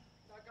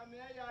ndakame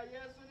ya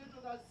Yesu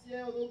nituthasie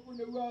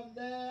uthukuni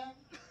wonthe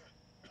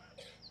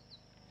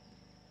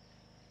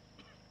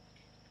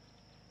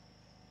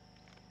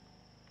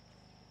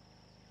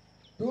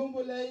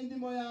tumbule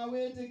indimo ya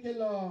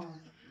witikilo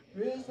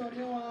Kristo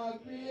ni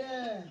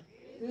wakwie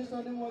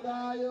Kristo ni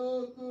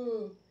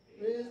muthayuku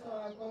Kristo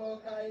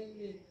akoloka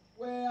ingi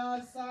we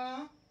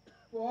asa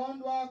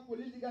kuondwa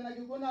kulitikana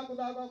kikuna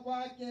kuthakwa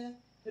kwake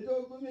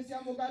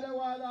nitukumisya mukate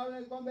wa thayo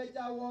nikombe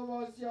cha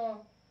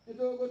wovosyo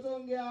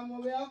nitukutungia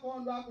muvea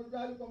kuondwa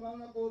kutwali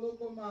kumana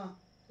kuthukuma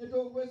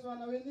nitukwiswa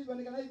na withivyo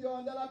nikana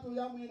ithionthe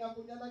tuya mwina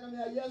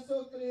kunyandakana ya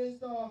Yesu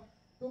Kristo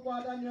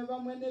tukwatanie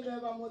vamwe ni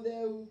veva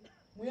mutheu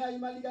mwiya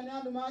imalikane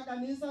andu ma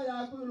kanisa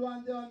yaku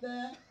ilwanthi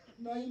onthe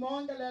no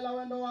imongelela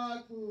wendo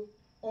waku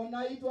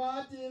onaitwa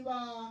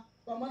ativa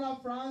pamwana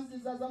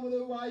Francis asa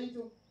mutheu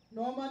waitu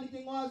noma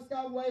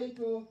niking'oaska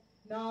waitu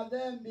na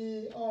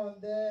thembi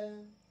onthe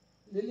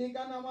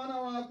lilikana mwana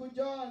waku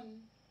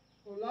John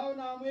ulau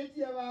na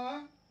mwitie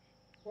va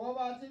kwa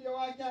vatilio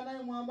wake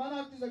anaye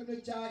mwambana kutiza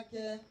kinu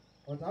chake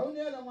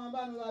otaunieza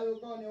mwambana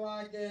uthayukoni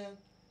wake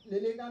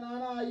lilikana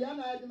na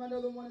ayana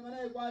yatimande thumuni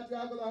manaye kwatu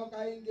yako thao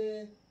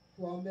kaingi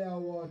Tuombea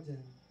wote.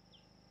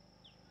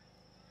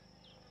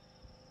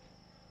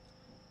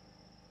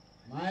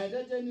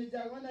 Maete ni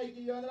chakona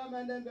ikiyondra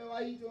mandembe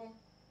waitu.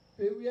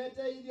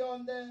 Piwete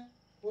ilionde.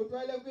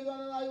 Utwele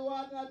kwidona na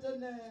yuwata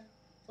tene.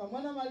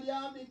 Pamwana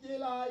maliambi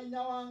kila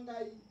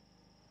inyawangai.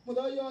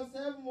 Mudo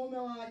Yosef mume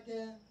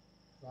wake.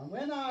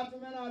 Pamwena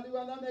atumena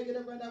adiwa dhambe kile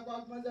kwenda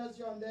kwa kumaza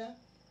shonde.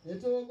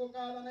 Nitu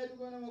kukala na itu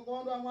kwena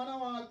mkondo wa mwana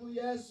waku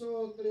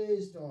Yesu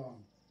Kristo.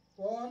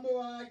 Kondo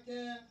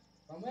wake.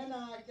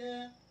 Pamwena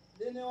ake.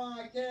 Dini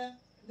wake.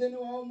 Dini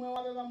wa umwe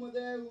wabeba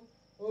mudeu.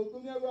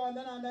 Ukumia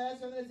uonde na anda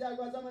Yesu nisi ya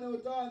kwa zamani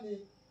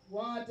utoni.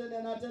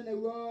 Watende na tende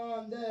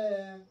uonde.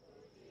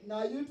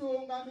 Na yutu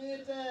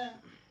ungamite.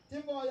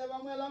 Timbo ya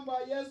bamwela mba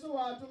Yesu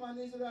watu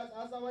manisura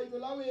asa waitu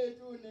la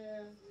wetu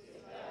ne.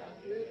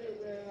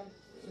 Wetuwe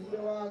sunde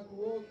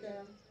wakuoke.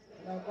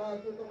 Na kwa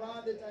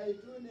kukubande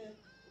taitune.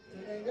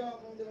 Tunengewa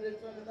mungu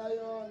mritoni na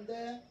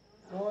yonde.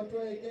 Na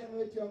watu eke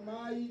mwetio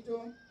maitu.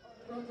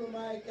 Tuntu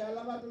maike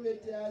alama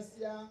tuwete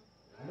asia.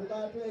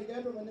 Nuka tuweke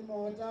tumeni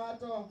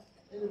motato.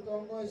 Ili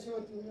tongo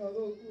shoti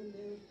unyodhoku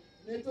ni.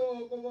 Nito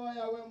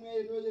kuboya we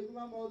mwetu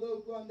kuma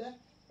modhoku onde.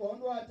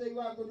 Kondo watei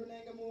wako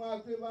tunenge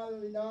muwakwe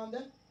bado indaonde.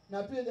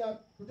 Na pia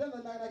tutenda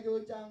na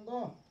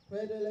kiochango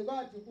twendele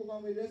kwa tukuka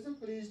mwili Yesu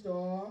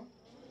Kristo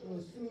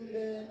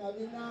usunde na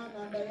vina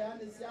na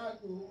ndayani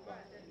siaku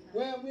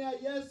we mwa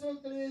Yesu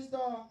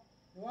Kristo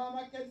wa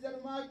makezi ya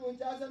maku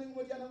chaza ni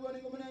mmoja na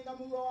ngoni ngumunenga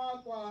mungu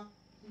wakwa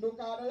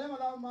ndukadale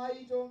mala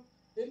maito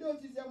ndio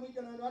sisi ya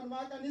mwike na watu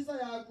makanisa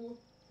yaku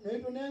na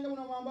tunenge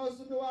muna mwamba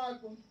usunde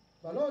wako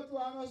balotu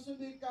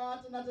anosundika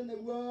tena tene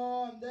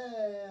gonde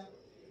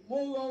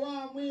mungu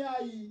wa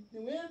mwai ni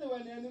wende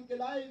wene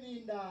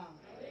kila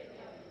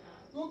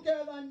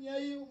Kukela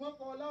nyei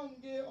umakola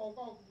unge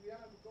oka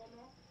kubiana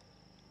mikono.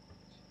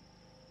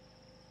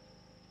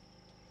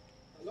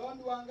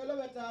 Alondu wangelo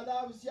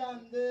betada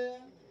usiande.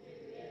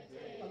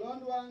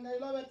 Alondu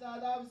wangelo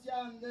betada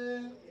usiande.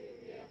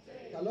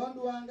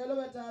 Alondu wangelo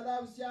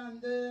betada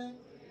usiande.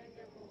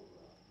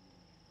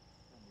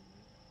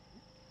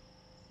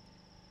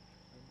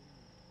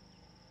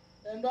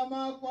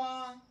 Endama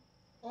kwa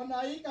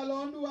onaika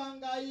londu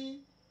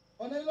wangai.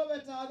 Onailo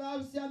betada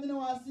usiande na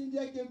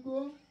wasindie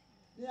kiku.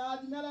 Ni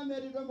adimela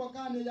merito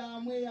mbokani ya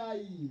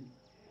mwai.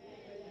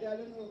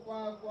 Yalinu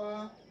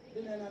kwa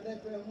dine na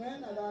detwe mwe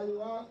na dali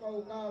wako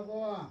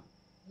ukavoa.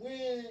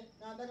 Mwe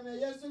na ndakame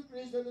Yesu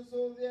Kristo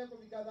tusuvie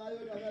kubikadhayo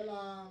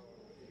tabela.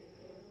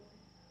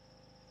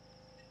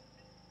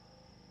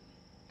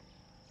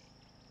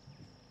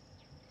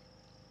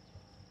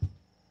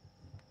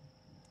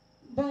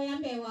 Boya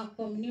mbe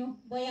wako mnyu,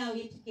 boya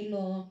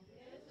witikilo.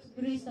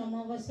 Kristo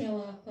mwavose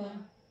wako.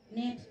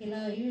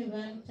 Netikilo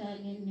yuvan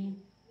chanini.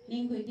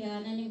 Ningu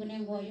ikiana ningu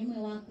nengo yume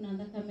waku na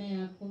ndakame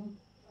yako.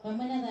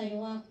 Pamela dhayo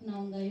waku na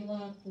ungayu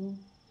waku.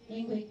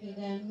 Ningu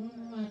ikiganu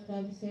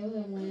matuabisewe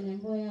mwene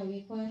mboya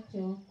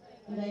wikwacho.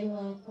 Ungayu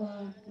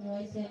wakwa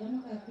niwaisela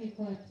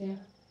mkakikwacho.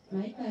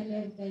 Maika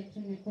leo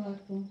kaituni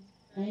kwaku.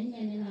 Na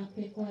inyeni na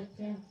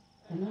kwikwacho.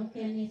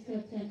 Kanokia nisi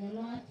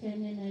otenelo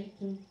achene na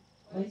itu.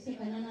 Waisi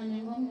kanana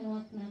nengome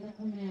waku na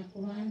ndakame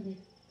yako handi.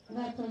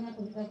 Ngatona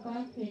kubika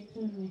kwaku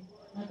ituni.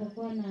 Na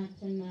kukona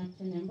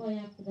achene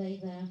mboya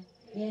kudaida.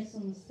 Yesu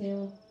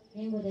Musau,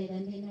 Mungu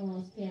daidandini wa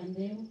usikia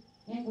ndeu,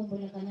 Mungu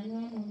mbulekana niwe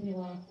mumbi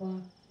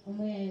wakwa,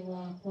 umwei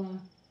wakwa,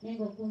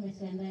 Mungu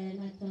kumisendaya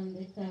na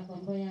chonde chakwa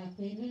mboya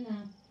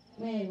kwilina,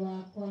 mwei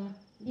wakwa,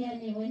 dia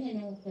ni wenye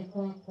ni uke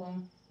kwakwa,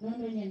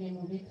 nundu nye ni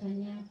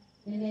mubitanya,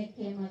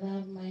 ninekie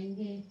madhabu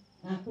maingi,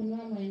 na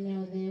kunywa mwene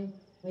udheu,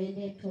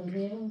 wende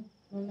tudheu,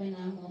 nume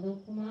na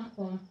modhuku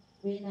makwa,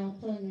 wina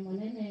utoni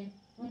munene,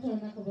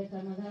 utona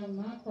kubeta madhabu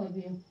makwa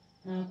vyu,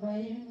 na kwa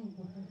hiyo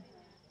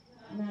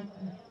na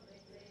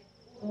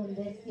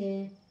undeke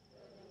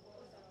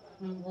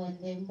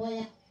mangonde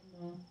mboya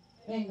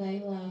wenga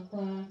iwa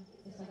kwa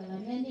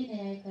isakalamenti na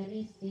ya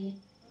Ekaristi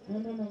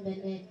nundu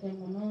numbelete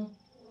muno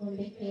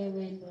umbike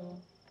wendo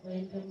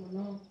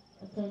muno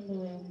utondo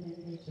we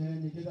umbelete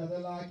cheni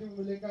kitadala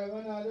akimbulika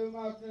wana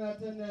aluma kuna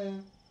tene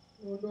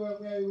nundu we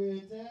mwai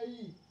wetei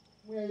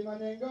mwai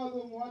manenga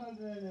odu mwana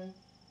tene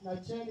na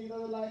cheni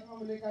kitadala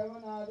akimbulika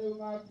wana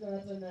aluma kuna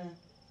tene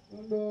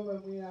nundu we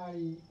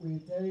mwai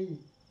wetei.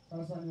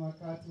 Sasa ni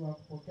wakati wa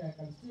kupokea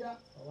Ekaristi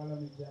kwa wale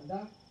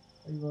wamejiandaa.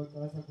 Kwa hivyo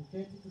tutaweza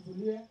kuketi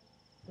tutulie,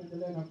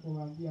 tuendelee na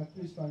kuambia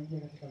Kristo aingie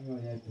katika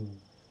mioyo yetu.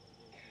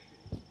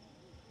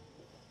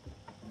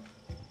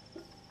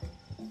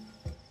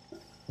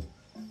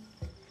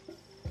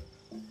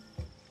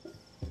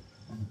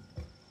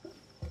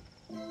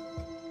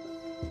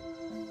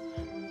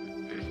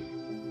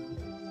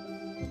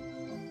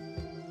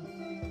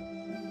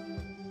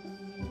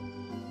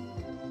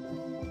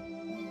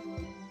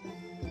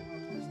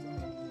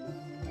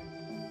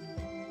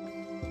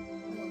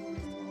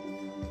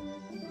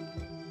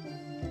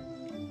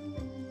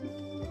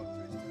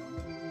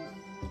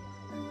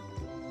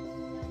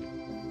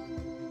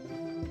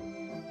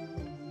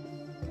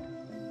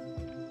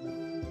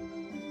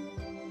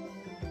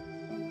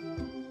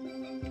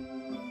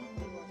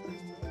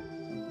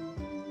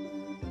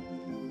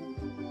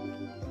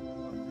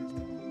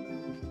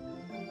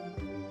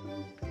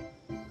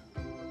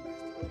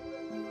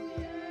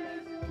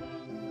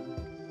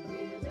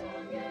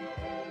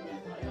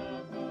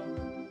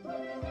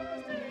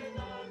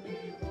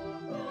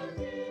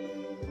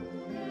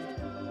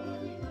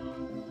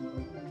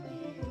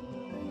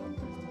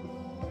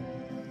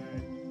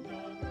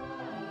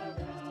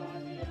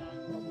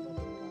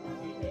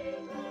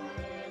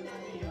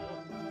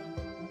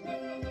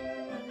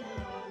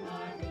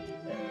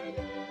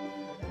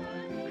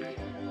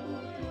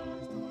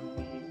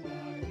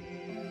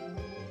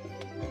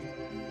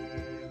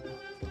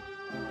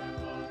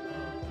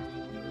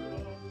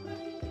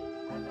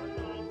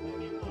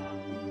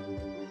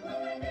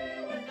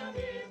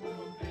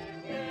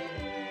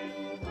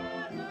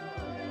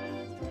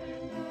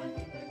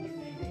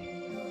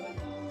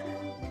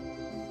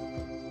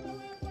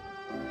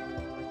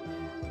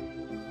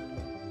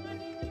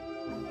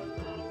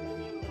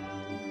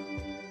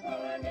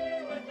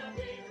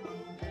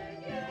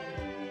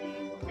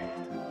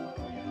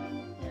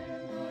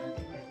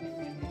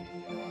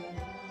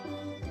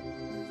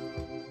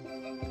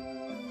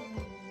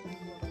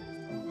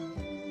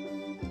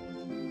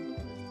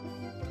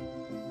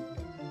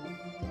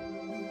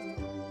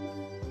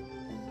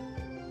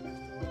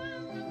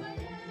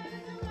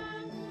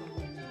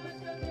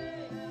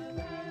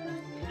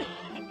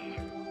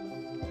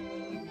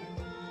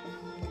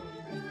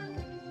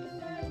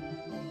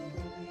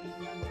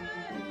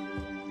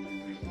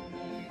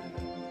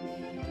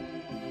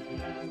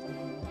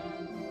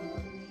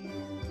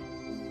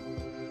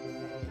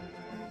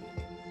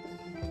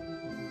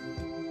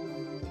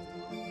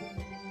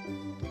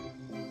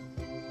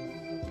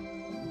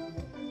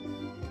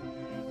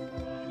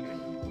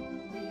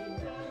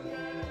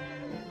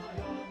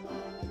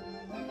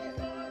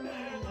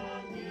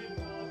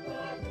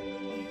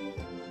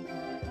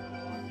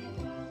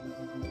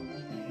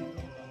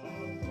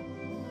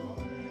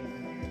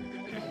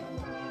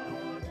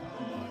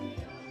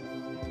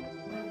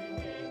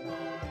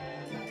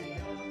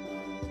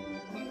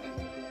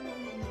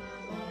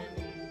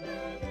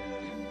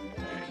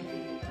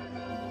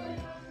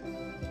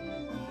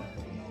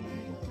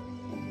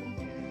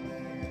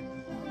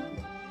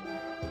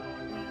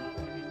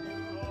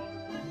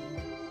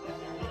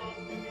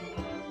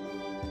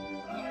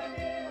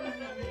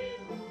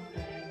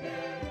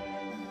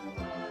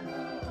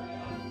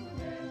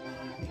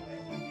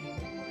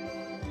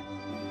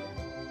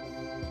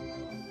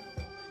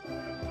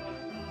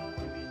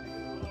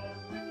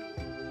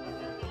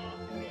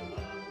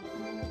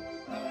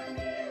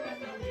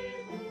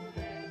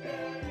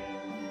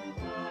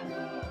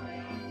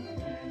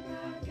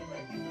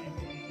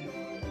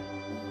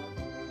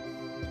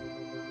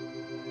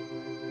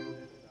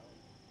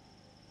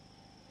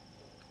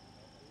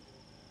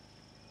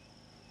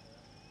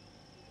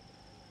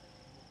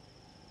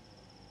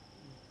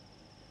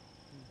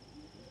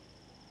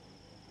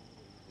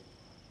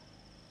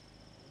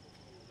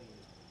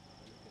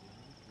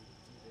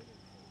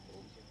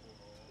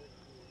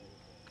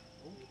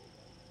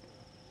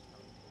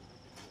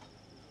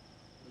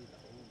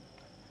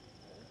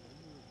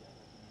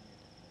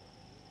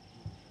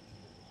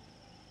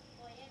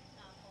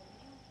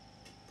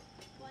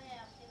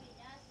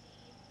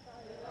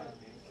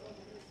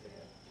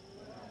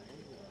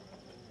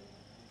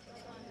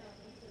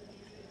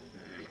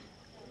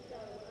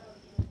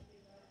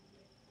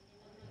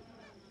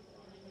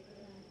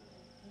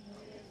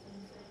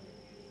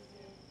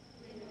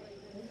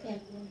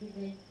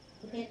 wote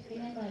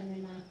uketikinenda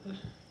nako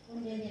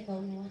undele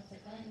kauni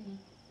wasakani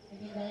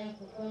ajenda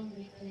yako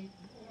kwambite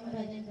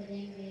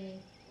mbademberenge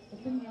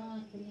ukumi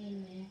wako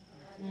nine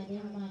na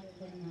dema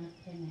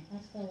tena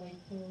hasa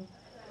waitu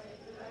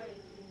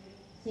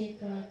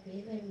situ wako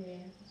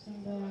ilewe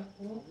usumba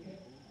wako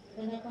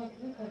kuna kwa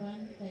kuka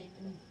bandu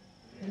kaitu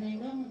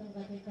unainga muda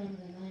katika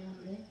mzana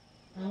yonde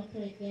na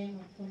utuwekea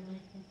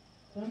matumake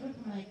tondo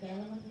tumake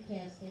alama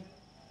tutese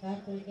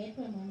kato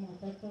iketwe mama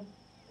tato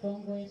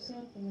tongo eso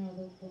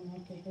tumeodokuno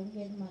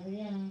tetonge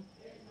Maria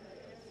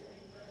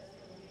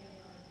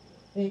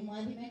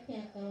mwadi meke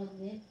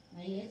akawaze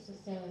na Yesu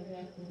sawa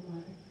vya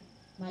kumari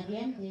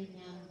Maria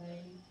Nzengy'a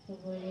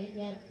tugoye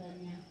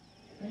jartanya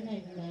nina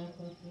ibunda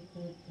yako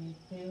kituti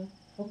teo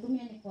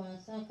hukumia ni kwa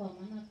saa kwa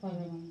maana kwa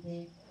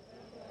mzee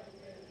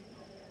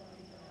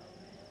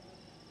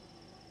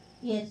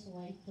Yesu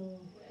waitu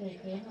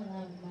tuwekee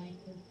madhabu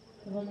maitu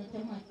tubona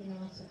chama kina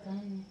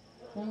wasukani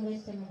tangu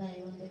ese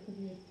madai wande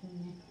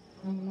kuliyetunya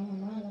na mno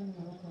wala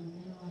mna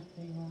watamneno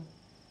watewa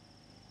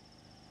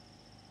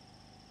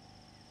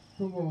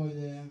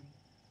tumoje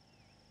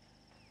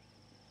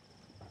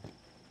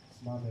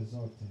simame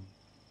zote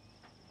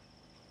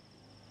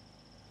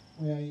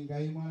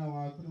muyaingai mwana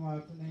waku ni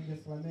watu nenge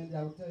sakramenti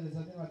ya uteleza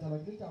ni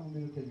watalagika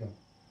mumirukelyo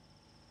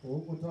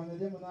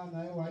umutonele mwana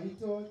naye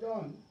waito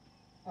John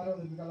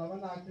aronibikala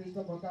na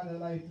Kristo bokane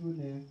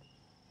laitune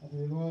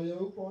atiboye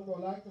ukondo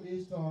la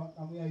Kristo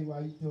na muyai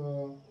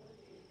waito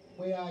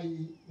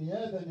muyai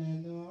miyebe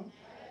nenu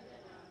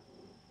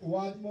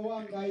wadimo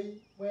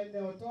wangai mwene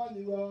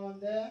otoni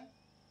wonde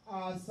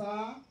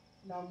asa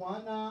na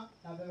mwana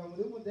na beba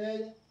mulimu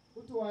deye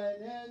utuwae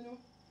nenu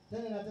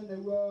tene na tene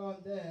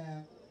wonde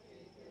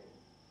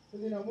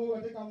tulina Mungu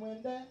katika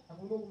mwende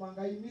akumbuku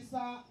mangai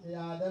misa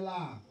ya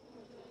adela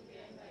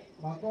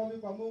makofi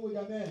kwa Mungu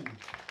jameni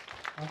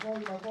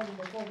makofi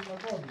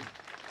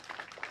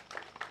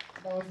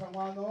ndawasa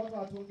mwana wote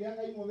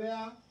atungianga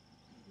imubea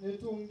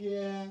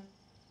nitungie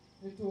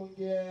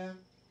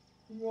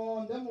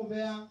ingonde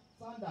mubea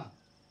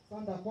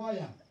sanda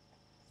kwaya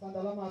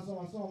sanda lama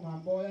soma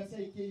mboya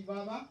seike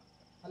ibaba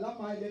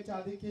alama ile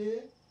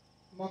chadike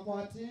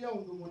makwati ya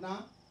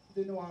undumuna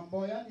ndino wa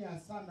mboya ni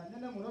asanda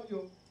nene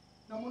munobyo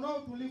na muno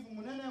utulivu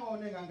munene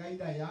waonega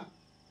ngaida ya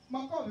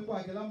makofi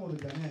kwa kila muru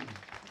jameni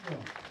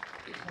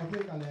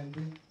Afrika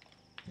lendi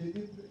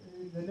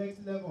the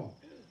next level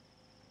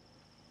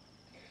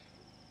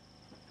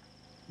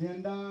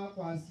nienda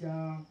kwa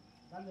Asia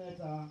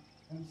kaneta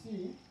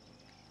MC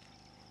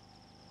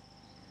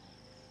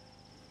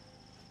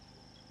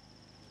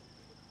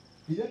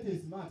ile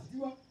smart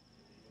tiwa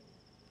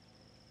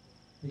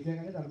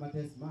ikenganeta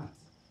mate smart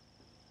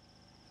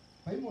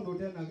paimo ndo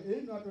tena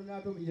eno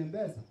ato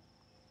miyembeza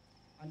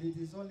and it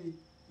is only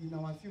in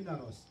our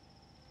funerals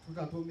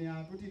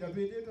tutatomea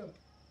tutidapedeta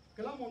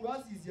kila mundu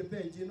asizye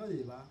penje no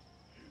yeba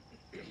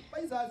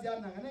paizazi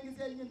ananga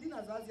nengisia yenye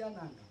ndina zazi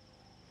ananga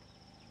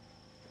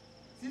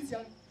sisi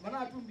mana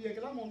atumbie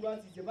kila mundu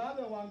asizye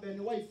babe wambe ni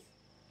wife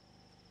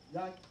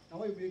ya na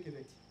wife yake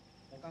beti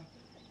aka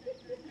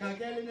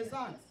kakele ne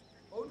sans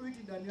o tu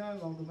iti ndani yao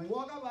ndo mai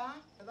woka ba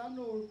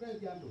edano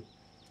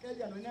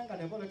kediando nyanga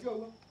ne bola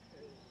tio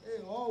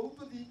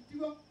uputi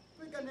tio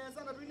twikane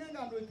sana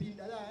twinenga ndo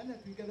ipinda ya ene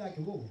twikeza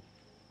kibogo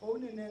o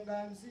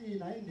nenga msi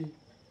na indi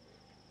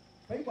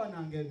pai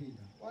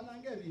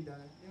wanangevinda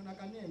niona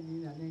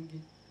kaneni na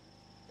nengi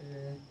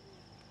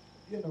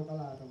hiyo ndo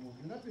kala hata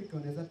mungu na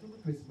tuikoneza tu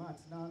smart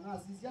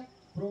na sisia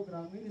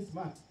program ni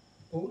smart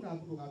o una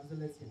kutoka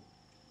kabisa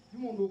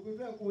yumundu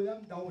kwitwa kuya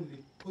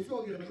mdauni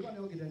kusiogera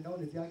mwana ogera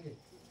ndauni yake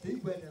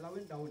tikwete la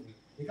wenda ndauni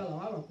ikala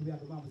wala kubya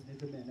ndo mambo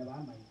zinetemene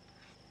ba mai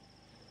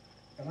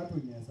kana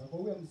tunyesa kwa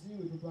huyo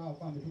msiwi tutwa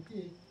kwa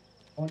mtuki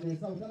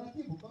oneza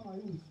utaratibu kama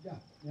hiyo usija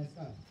ni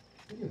askari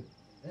ndio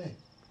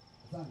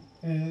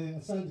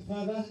asante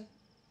Father.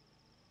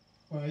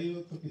 Kwa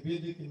hiyo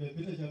kipindi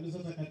kimepita cha misa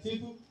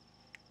takatifu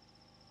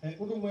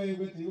Mweu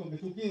wetu hiyo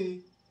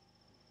umetuki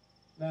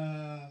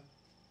na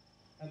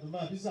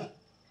aduma bisa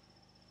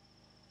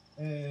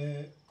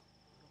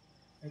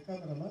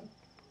cameraman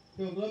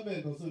ndio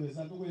ndo sobe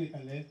sandu kwa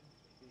kale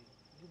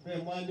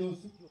mwanyo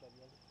su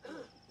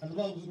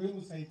aduma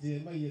mzungu msaidie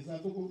mai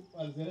sandu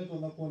alzere ndo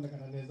nakuona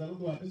kana neza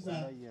ndo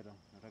bisa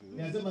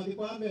lazima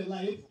nikwame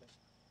live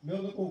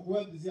meona kwa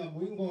kuwa bizia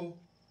mwingo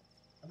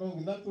ano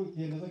ngatu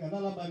kieleza kana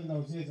la bali na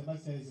usiweza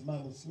basi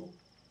aisimama sio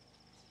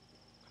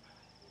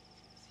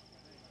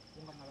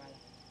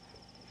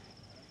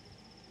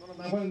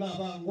na kwa na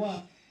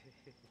bangwa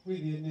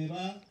kwili ni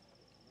ba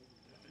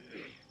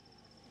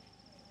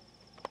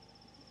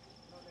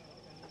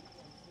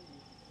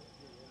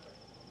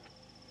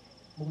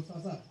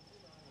sasa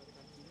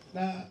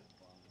na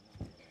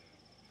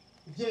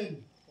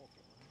jen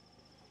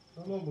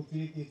ndio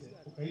mtikite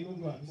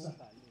ukainundwa bisa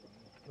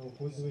na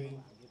ukozi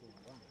wenyu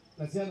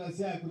na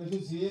sia kuna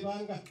tusi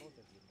banga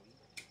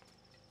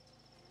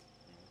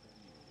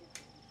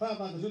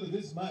baba ndo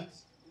this smart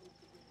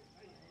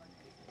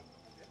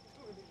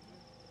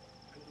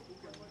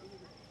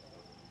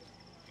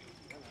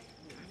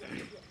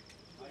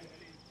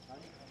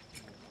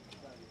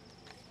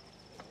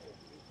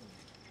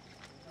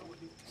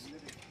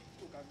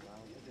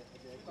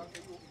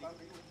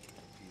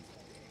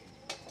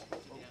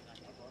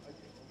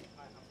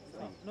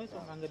No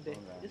isonga ngede.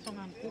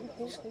 Isonga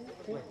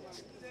ku.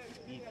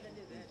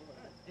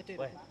 Ete.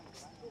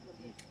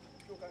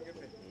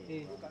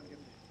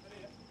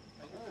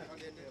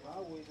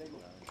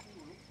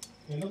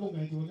 Kena mo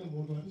kayo na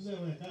mo to sa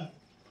weka.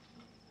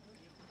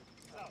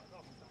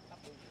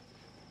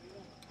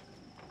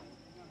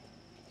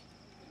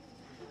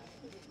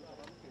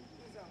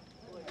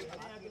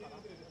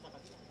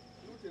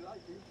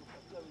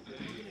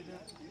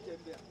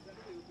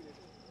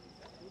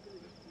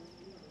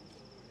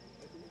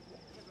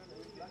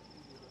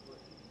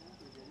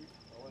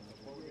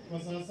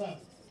 Masasa.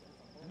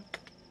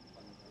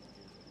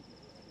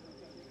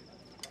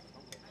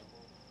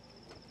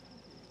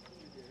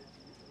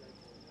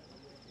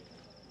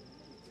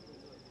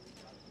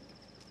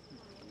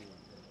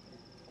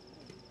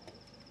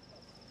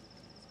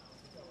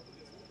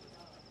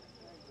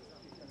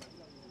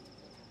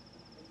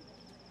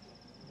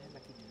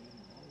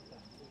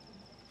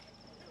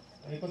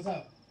 Aí,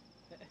 passar.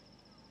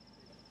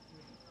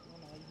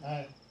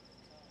 Ai.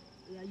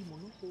 E aí,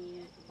 mano,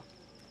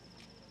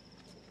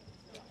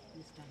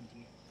 stand.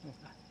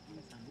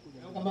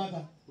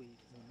 Kamata.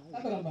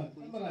 Kamata.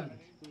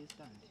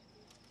 Stand.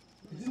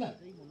 Izina.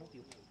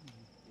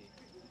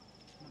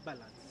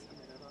 Balance.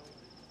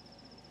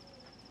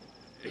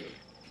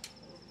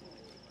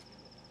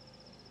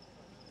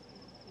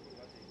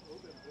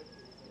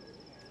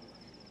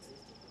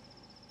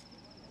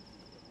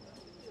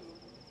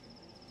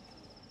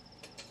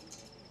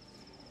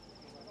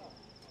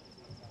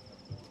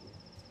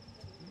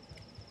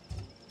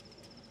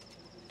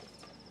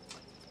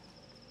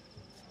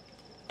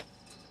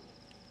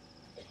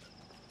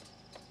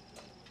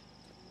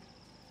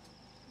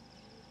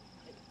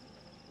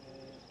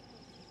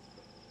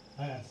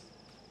 Yes.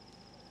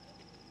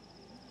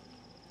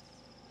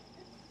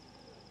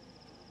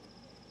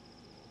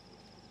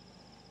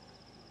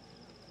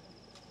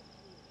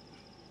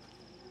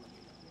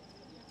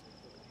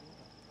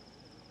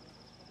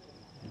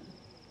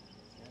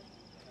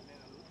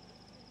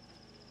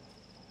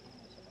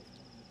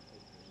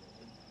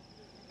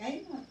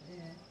 Cái mà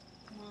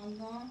màu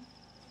nó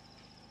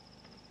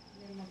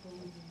nên mà còn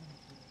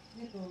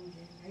cái còn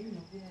cái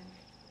một cái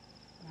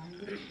làm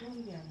cái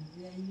con dần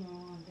dây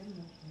nho cái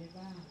một cái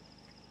ba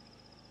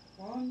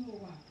có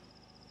mua à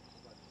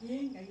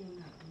chiến cái vô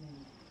nạp này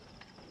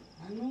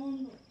anh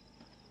nôn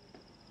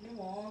nếu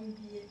bọn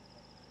kia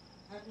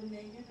aku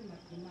nên cái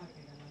mặt cái mặt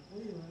cái là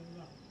cuối rồi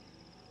rồi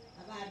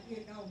ba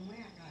kia cao mấy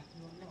cả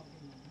chuột rồi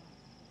cái mà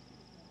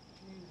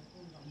nên là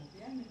con gặp một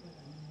cái này con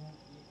gặp một cái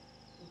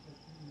con gặp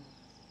một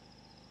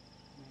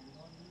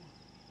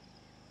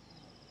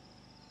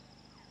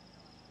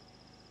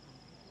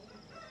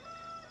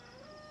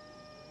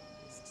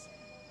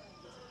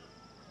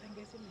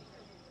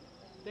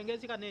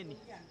Tengesi kaneni.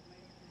 Ya.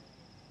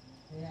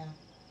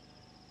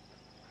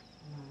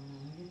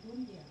 Nah, gitu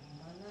dia.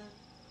 Malah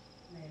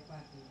naik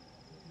pagi.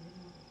 Itu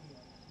mau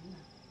dia.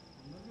 Nah,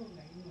 menurut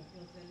nggak ini mau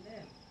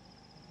selesai.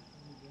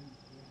 Kemudian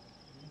dia,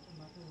 ini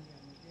cuma tuh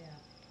yang dia,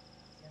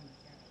 yang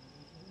dia,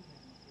 itu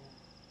yang dia.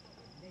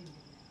 Dan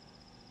dia.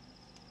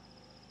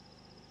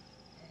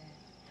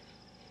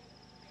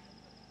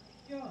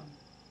 John,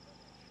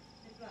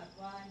 itu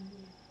apa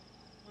ni?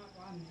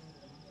 Apa ni?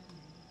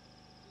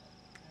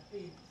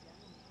 Tapi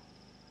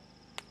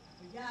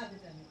ya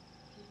betul ni.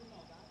 Itu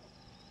mau apa?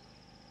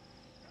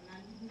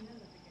 Nanti ni nak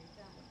pergi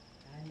kita.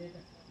 Ada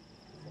tak?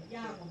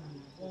 Ya kau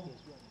mana? Oh.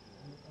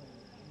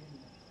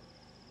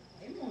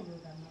 Ini mau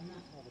dulu dah mana?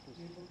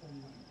 Itu pun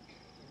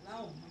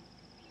lau mah.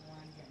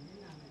 Wan jadi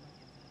nama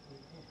macam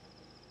itu.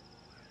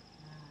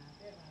 Nah,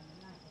 terang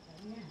nak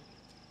katanya.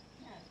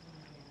 Ya,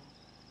 dia.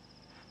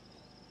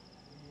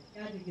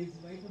 Jadi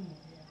kisah itu mau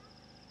dia.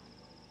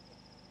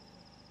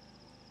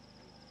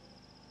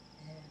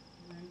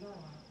 Nando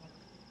apa?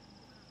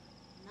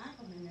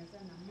 Nak menesa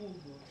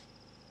namugo.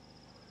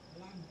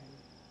 Langgan.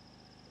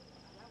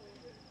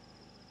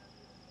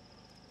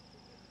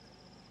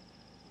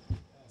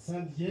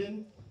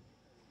 Sanjen.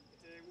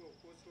 Tewo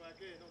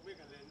kuswake no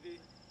weka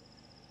lendi.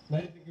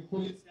 Baik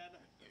kulit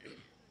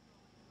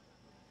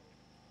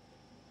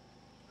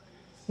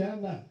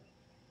siana.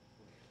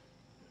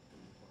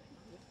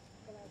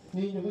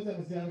 Ni nyoba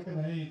sa siana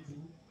kana eti.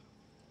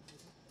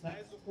 Na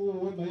eso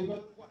kuwe maiba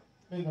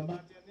mena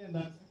mati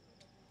anenda.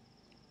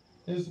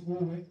 Eso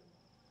kuwe.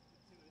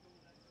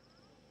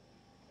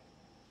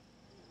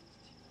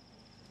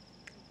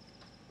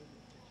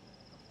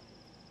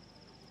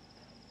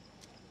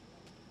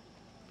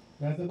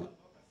 Nasa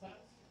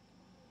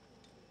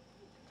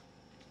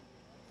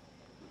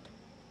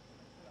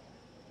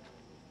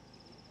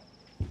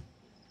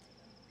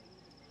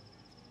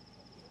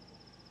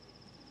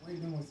Wai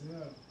na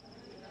masaya.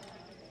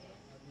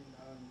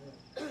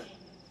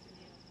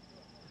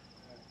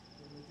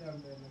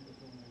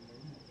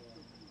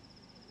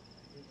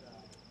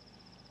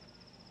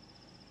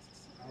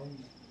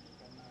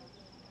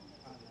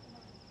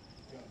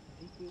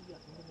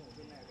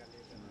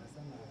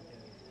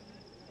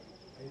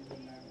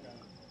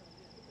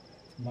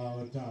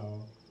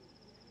 Maotao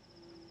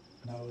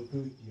na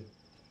utujio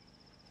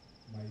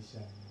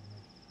maisha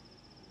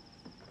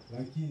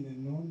lakini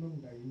nono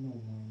ngaino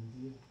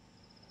mwendie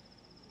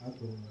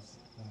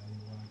adomasikai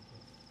wake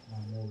na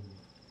Mweu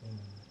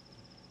tena.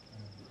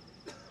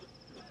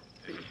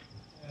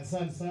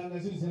 Asante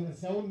sana. Sisi sana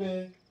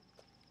saume.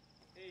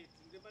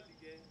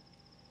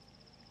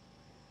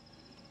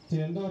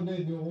 Tendo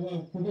ndio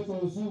wa kubeto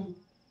usu.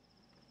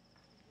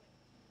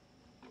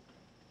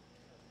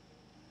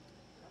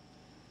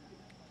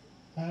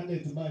 Ane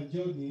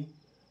tubanjoni.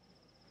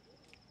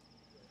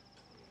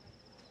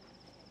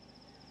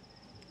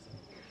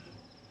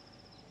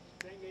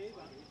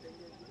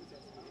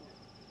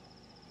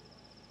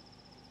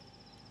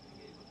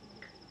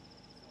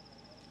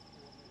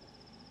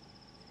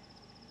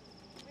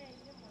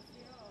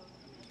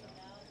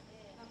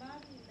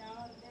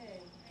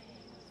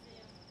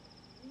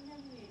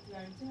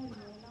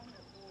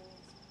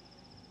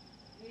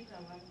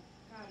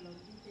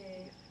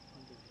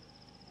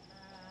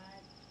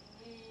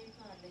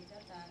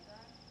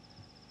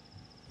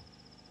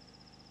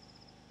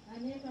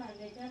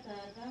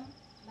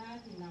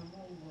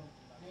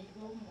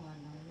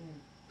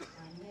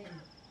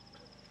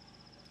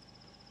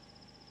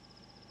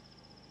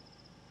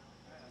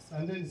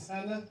 Asanteni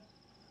sana.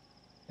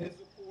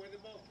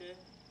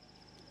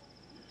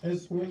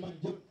 Eskuwema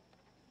jo.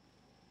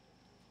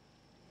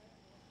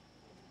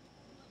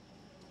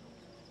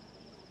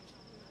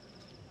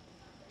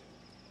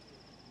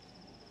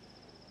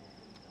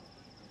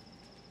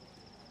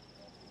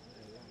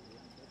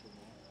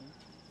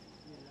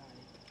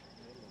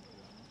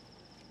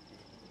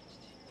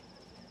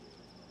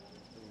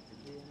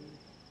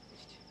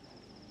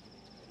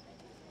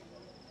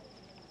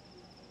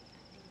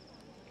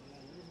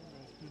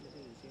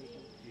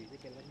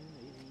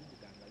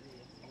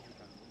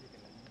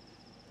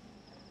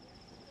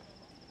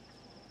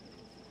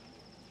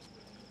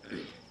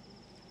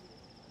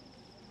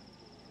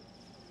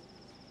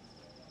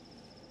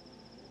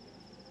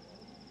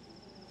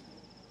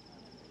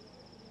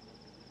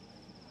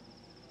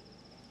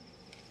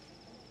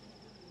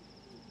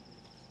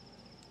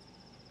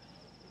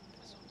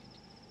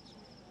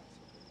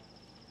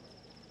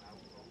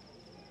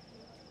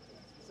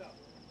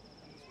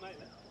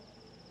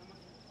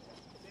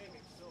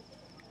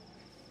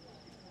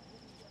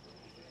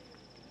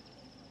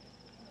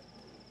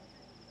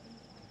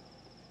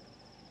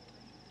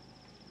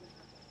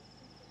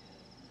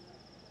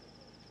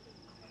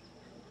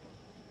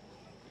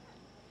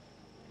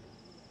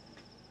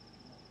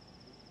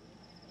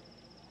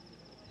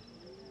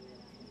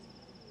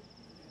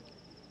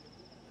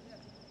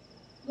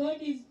 God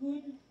is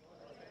good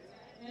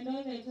and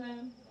all the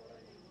time.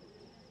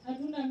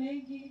 Hatuna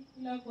mengi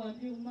ila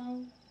kuambia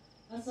Mau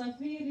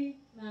asafiri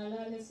na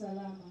alale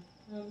salama.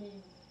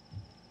 Amen.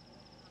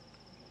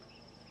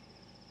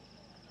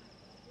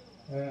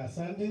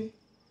 Asante.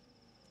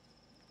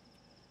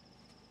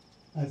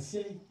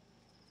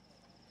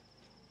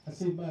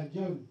 Ba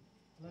John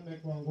na me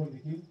kwa ngondi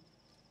ki.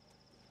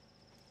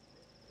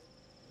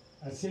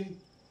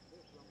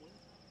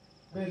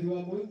 Bed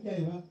wa Mweu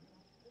kaiwa.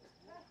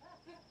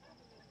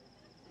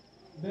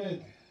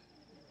 Bed.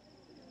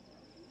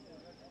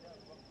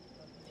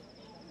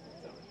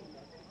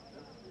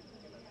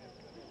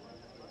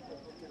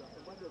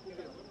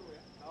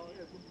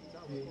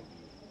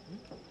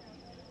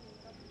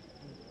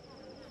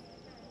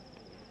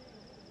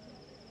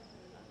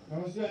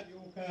 Musyoka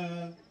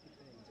yuka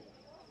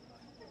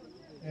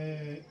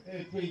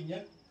Twinya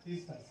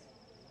sisters.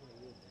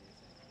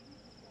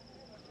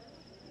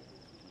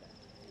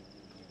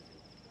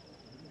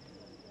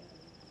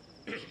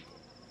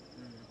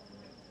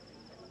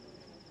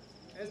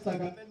 Esther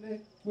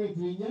Kamene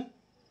Twinya.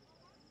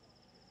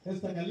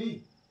 Esther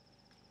Kali.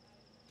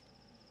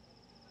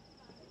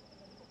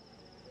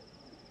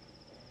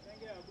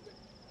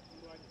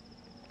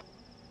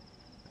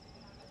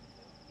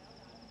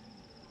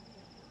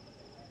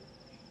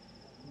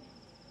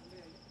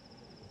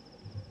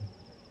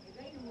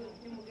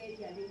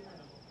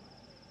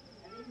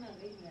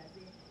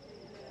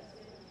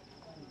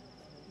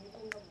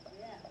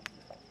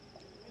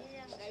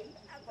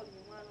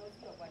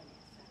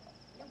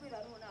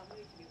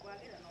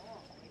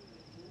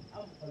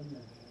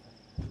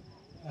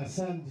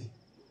 Asante.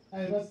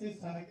 Ai basi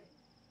sana.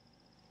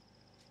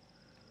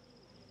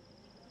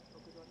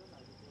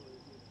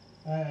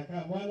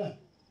 Kama bwana.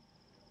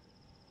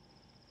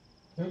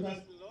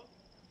 Toka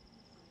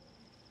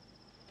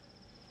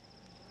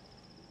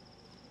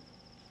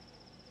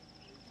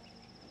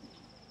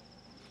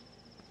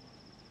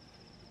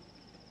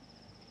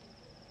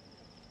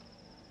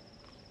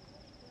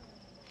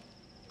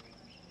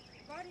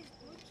God is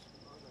good.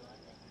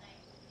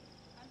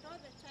 And all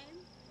the time.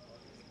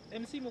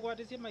 MC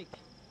Mugwati mic.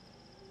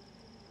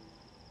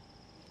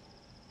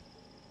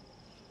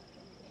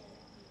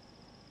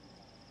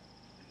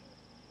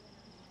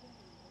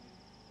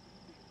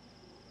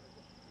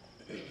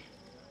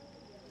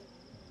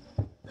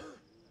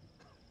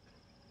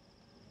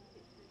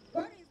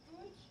 God is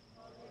good.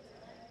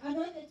 And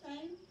all the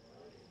time.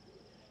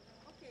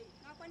 Okay,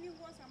 na kwani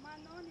huo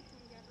samano ni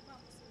tungia baba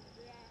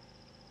msimbea.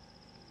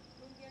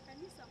 Tungia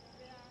kanisa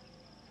mbea.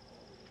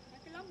 Na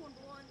kila mtu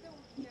nundu wonde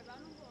ukeba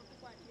nundu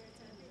okwatia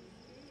chande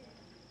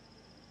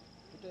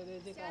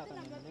Tutereze kaka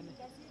na munene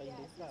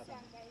kainde kaka.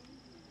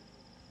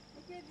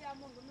 Ukwithia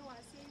mundu ni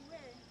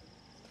wasiiwe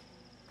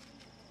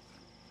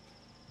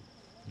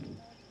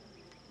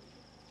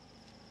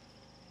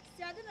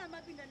siati na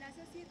mabinda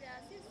nasio sithia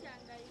cia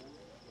Ngai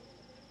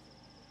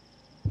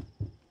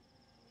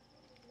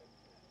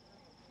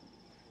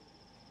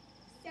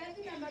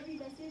siati na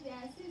mabinda sithia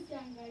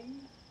cia Ngai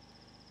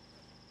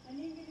na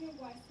ningi ni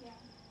ngwacia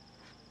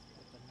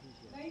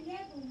Ngai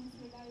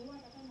nethumucira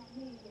iwata kana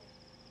mwili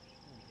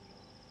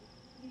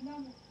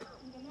Dinamo,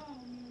 ngalawa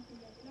mimi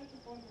kila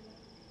tukona.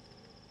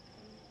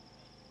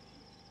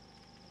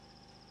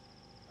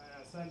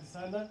 Asante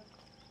sana.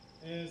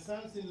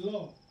 Sons in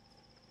law.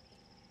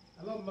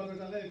 Alafu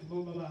marotale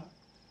kubomba ba.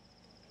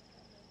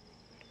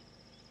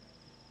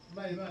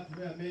 Mai ba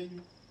tumea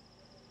menu.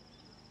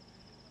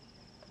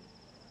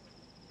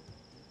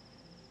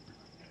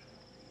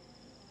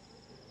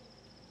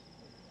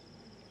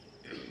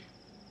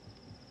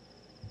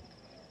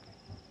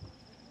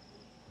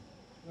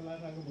 Ngala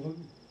tangu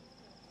bohoni.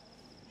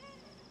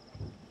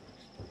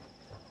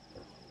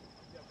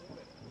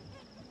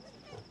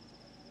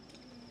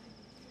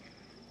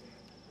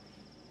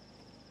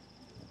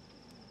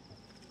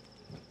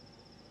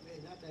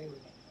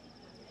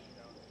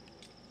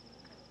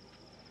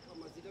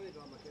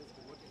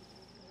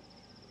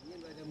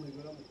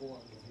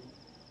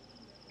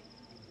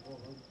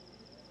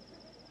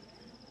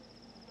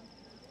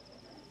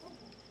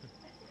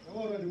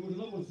 Agora ni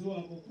mudo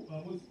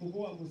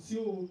Musyoka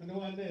Musau ni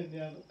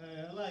wanene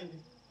alangi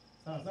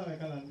sasa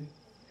kalandi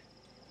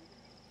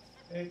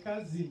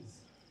cousins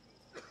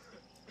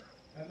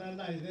ana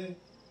naide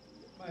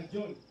my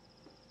John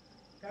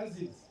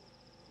cousins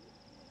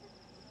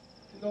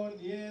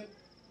nie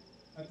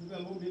atumia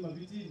mombi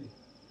mabitini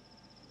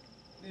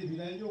ne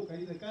bila nyoka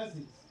ile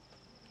cousins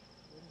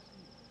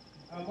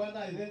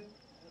abwana ile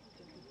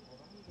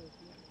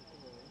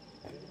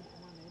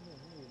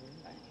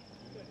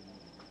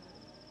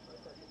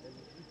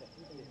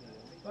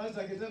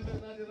Pasa que sempre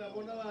nadi na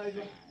bona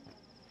vaio.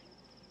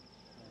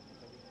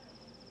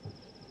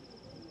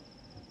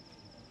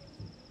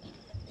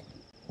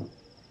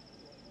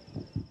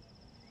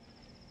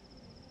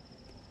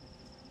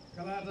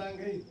 Kalata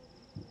ngai.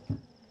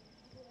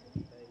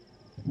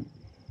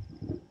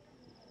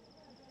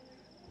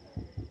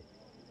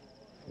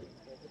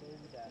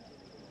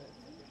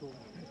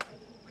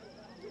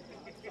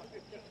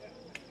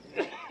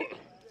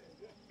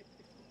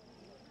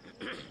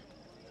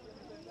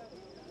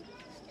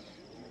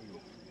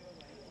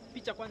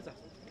 Picha kwanza.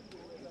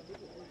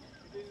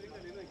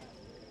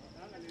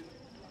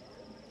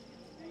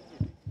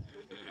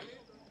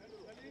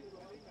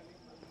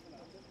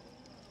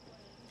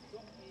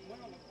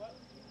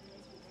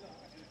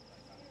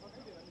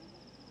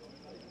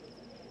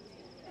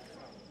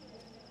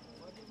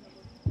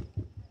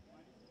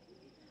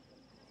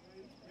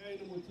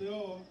 Nthambi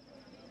Mutio,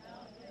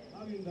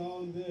 having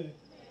down there,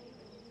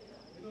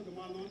 you know the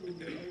man on the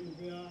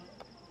way,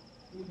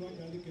 who don't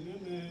have the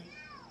Kenene,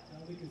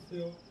 the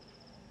Kiseo.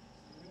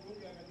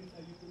 Kanisa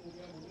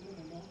litumia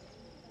mno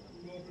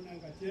ndio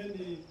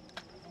tunangacheni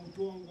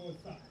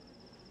autuongoza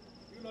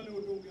hilo ni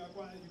utungia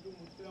kwa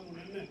jitumutsia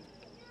munene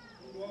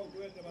ndio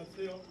kwenda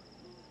baseo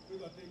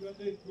kwa tegwa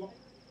tekwa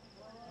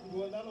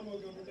ndio ndalo mo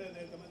kwa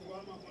tele kama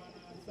kwa mama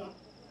sa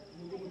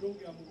ndio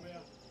mutungia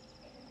mubea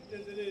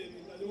itezele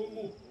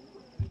ndalomu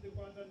ndio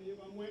kwanda ni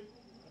bamwe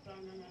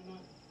atangangana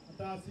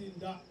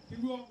atasinda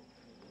kigo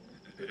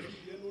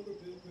yeno ndio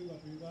kwa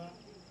kwa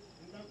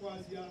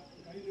ndakwasia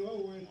kaini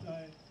wao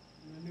wetae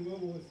na ni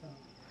wowosa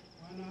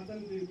wana hata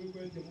ndi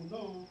kwete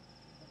muno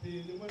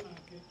atele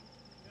mwanake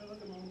yala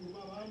kama mungu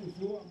baba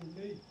amuzo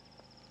amunei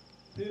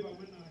teba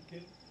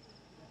mwanake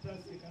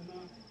atasi kana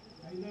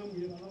aina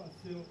muyela la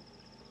waseo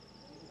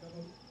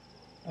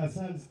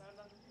Asante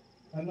sana.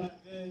 Ana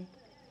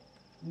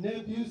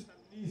nephews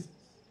and nieces.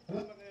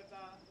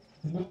 Alapata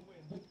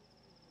mwendo.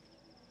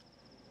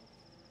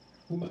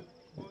 Kuma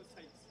both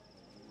sides.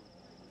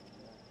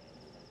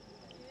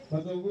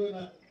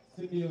 Batogona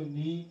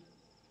Simeoni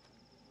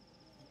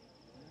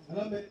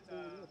Alameta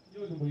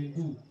yodo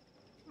mwendo.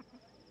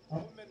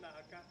 Aume na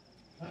aka.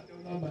 Hata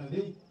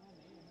unamali.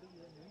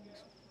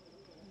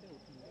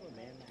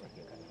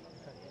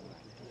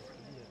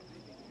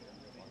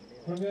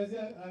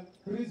 Kuanzia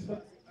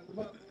Christmas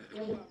kwa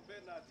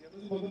Bernard ya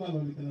mzee mmoja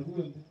anaonekana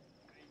huyo.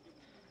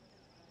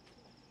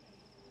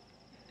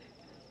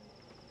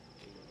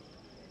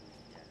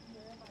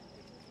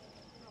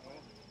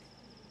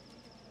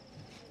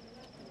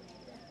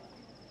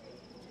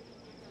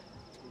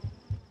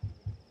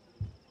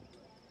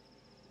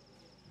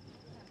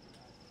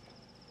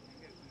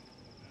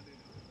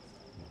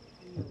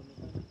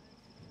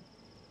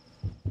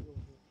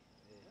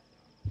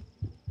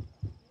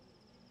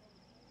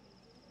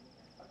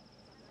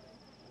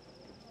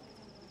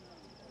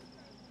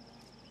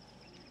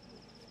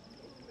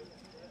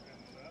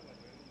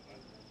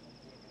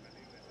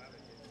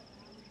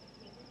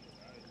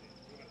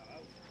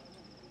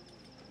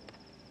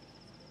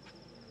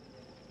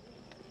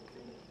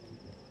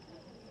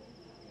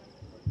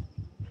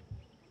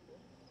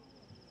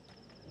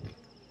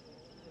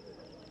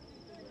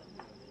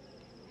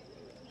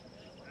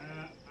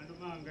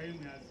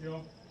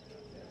 mwasio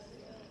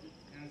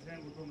nyase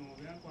ngutomo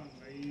yakwa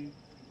ngai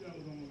kila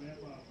ngutomo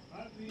yakwa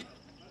ati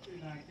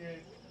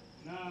nake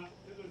na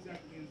teto cia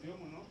kinzio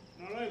muno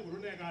na loi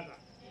kurune kata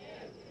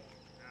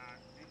na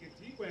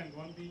ikitiko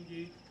yango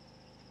mbingi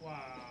kwa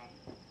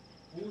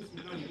usu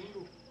na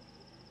mundu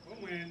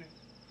omwene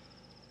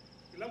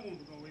kila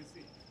mundu no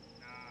wesi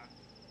na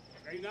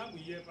kaina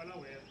muye pala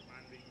we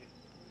mandiye.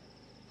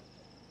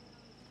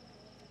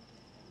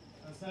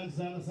 Asante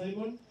sana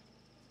Simon.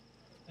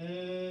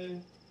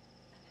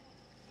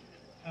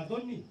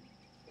 Adoni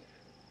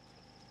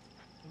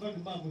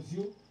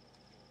Musyoka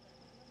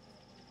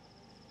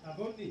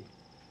Adoni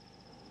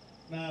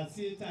na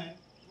si time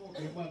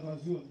okay kwa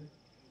wazungu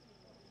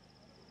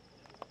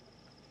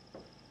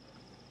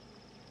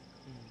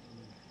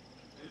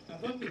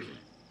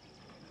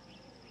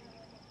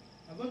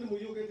Adoni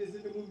Musyoka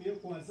tezinde mumie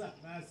kwanza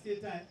na si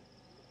time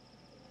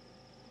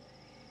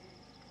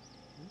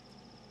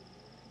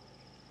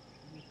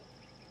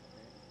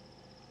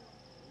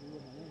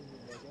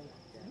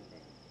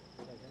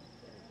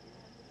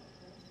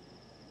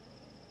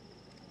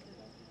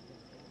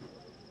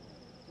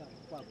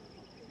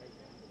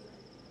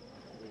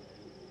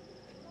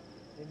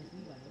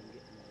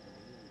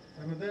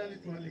Tafadhali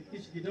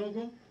tuharakishe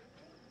kidogo.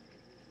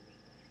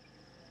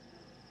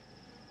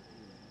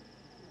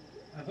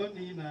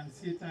 Adoni na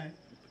si time.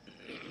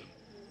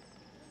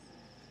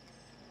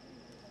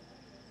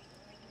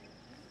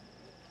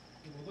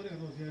 Mbona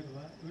kama sio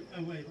hapa?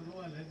 Awai,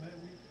 kwa wale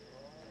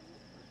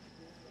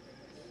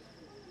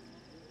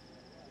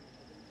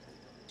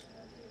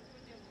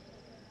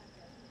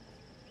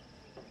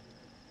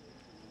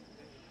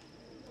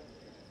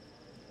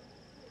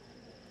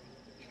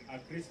a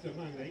Kristo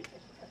mangai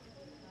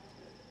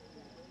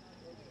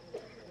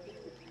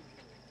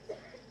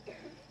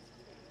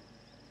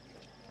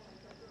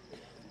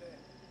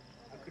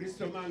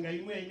Kristo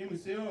mangai mwenye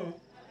museo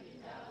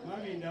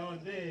mavinda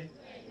onthe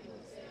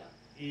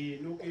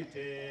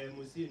inukite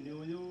musini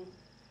uyu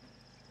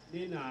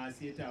nina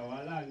sieta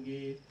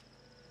walangi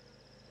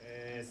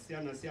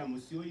siana sia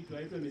musio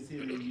itwaitwe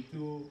misini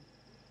itu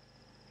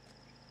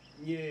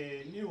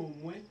nye ni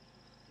umwe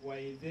wa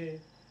ithe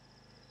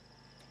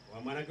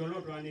wa manake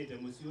oloto anite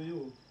musio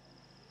uyu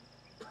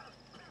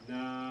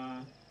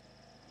na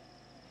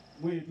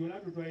mwitu la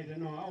tutwaite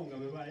no aunga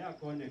beba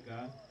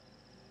yakoneka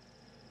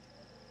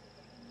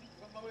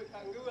kama we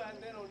kangiwa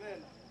neno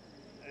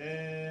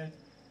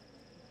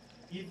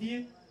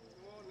Idie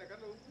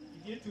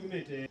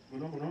tumete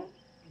muno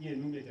nye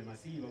numete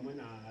masiba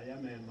mwana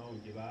ayame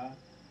maungi ba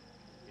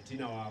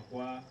etina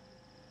wakwa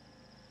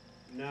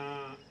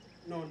na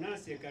no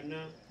nase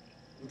kana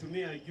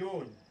utumia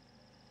John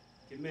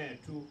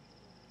Kimetu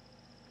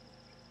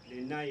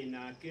ni nai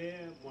nake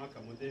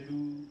mwaka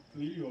muthelu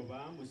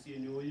tuilioba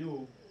musini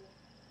uyu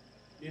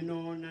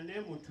nino nane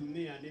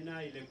mutumia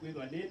nina ile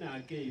kwithwa nina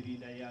ake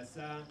ibinda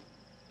yasa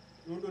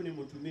nundu ni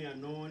mutumia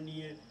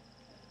nonie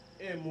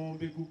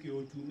mumbi kuki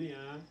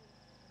utumia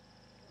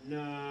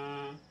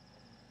na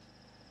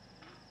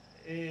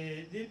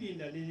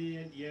dibinda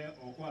ndiye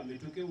okwa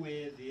mituke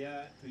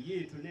wethia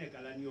tuyitu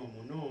nekalanio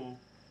muno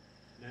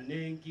na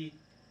nengi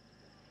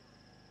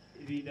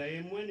ibinda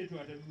emwe ni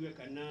twatabiwe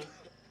kana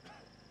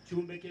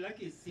chumbe kila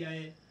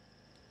kisiae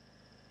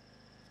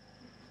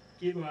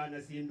kithwa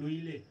na sindu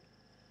ile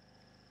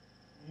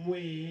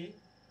mwe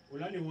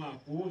ulani wa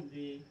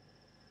kundi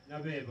na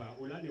beba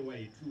ulani wa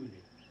itune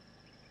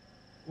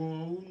ko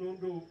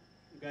unundu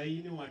ngai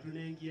ni watu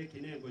nengie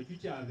kinengo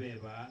chucha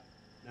beba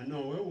na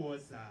nowe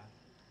wosa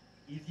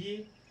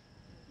ithi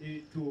ni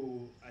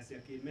tu asia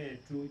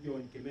Kimetu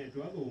John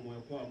Kimetu abo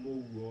umwe kwa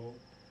mugo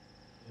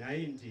na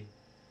indi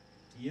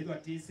tiyethwa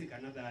tisi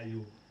kana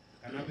thayu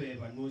kana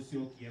beba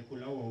nucio kie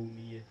kula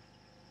waumie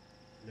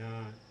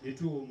na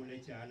nitu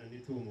munechana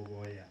nitu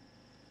muboya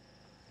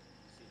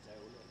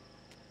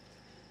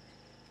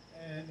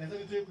na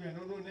sasa tuwe kwa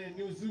nono ne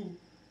nyuzu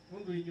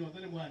mundu inyo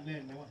tani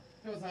mwanene wa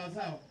ndio sawa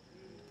sawa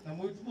na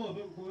mwitu mo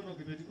ko no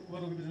kibeti ko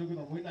no kibeti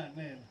ko mwina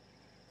nene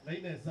na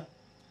ineza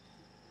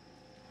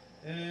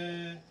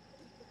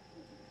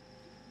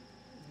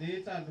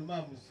ni tandu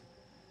mamusi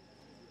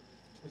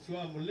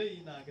usiwa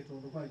mulei na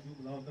kitondo kwa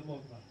jumla na ndo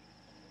mokwa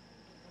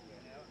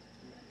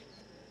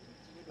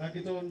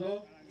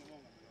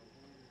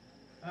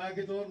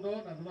kitondo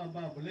na ndo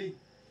mba mulei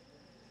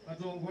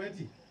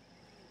atongweti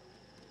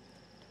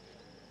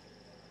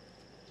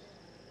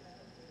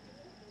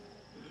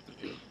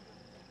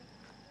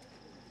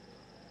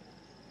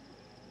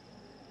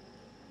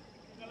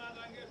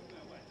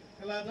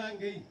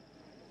Kalatangi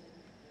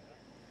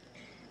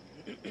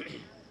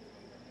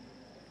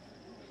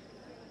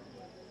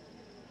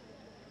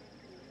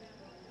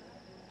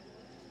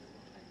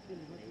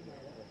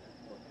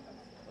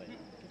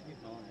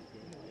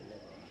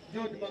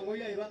John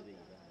bangoya iba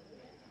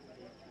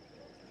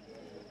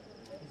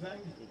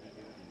Zangi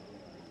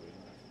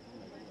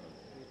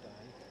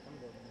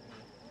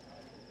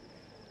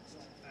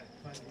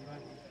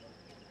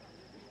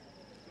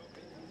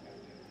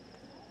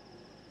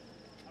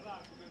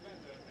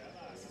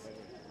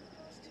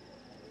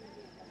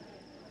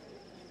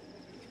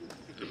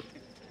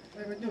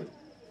John.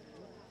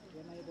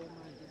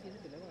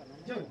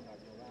 John.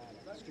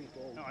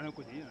 No, ano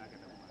ko din na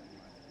kita.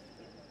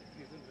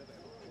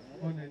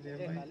 Oh, nene.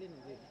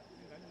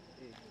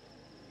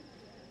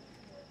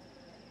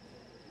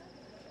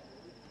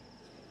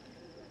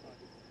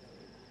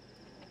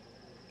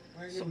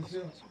 Maile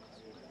Musyoka.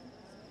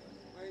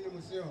 Maile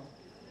Musyoka.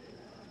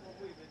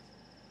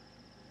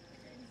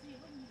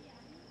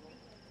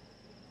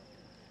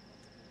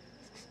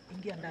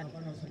 Ingia ndani.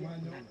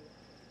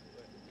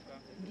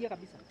 Ingia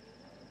kabisa.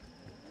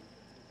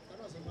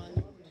 Kana samani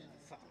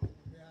sawa.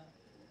 Ya.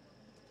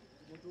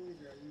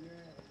 Mutungi ya iwe.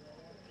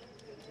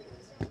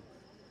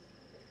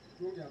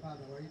 Mutungi ya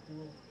baba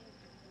waitu.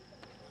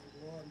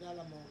 Ngo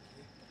ndala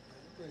moki.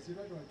 Kwa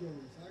sira ndo John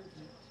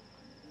Sanki.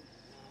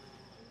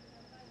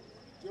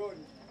 John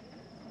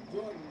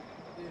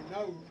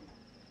now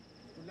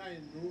kunai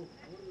ndo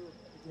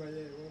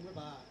tuaye wome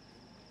ba.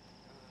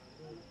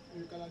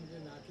 Ukala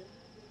nake.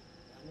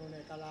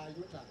 Anone kala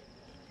yuta.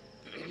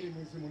 Ni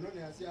musimu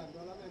none asia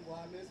ndola membo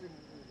amesi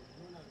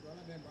nona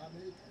ndola membo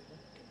amei.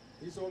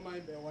 Iso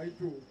maimbe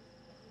waitu.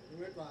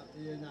 Niwetu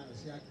atiye nayo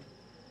siaki.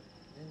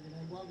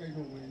 Ngine mbwanga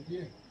ino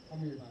mwendie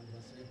kama ibandu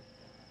wase.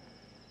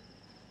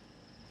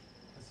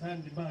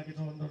 Asante ba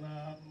kitondo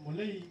na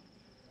mulei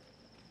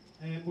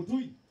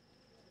mutui.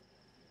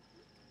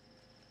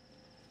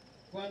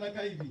 Kwana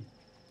kaibi.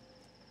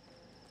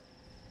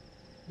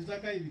 Bisa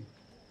kaibi.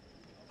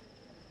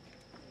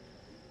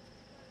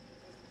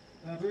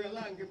 Na tuya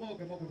lange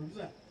boke moko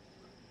tuza.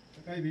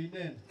 Kaibi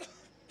nene.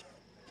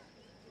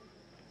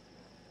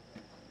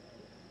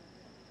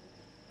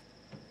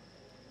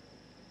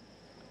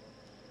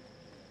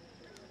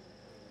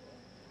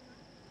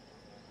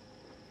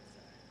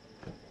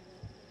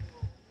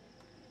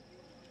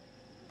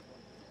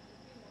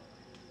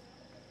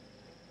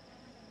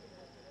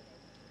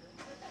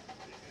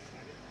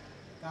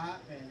 Cá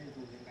về đây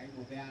cũng ngày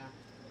một bè,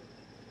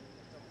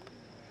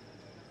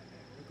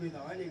 khi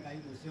đó thì ngày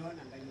một xưa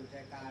là ngày một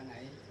trái cá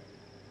này,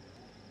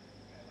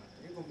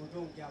 những một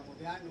trong kia một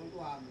bè nó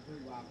qua một tuổi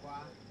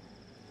qua,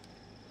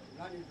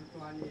 đó thì tụi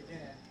tôi này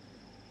thế,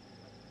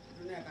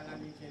 tụi này cả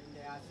làm những chuyện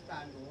để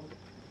assistant đồ,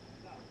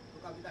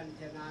 tụi các bạn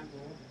chơi nàn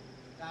đồ,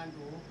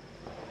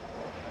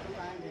 tụi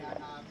các anh này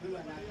là cứ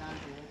là nàn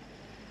đồ,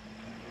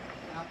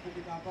 là cũng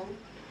bị cào bóng,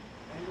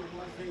 cái lúc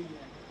mà xây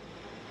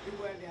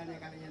Iwe dia ni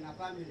katanya na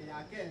family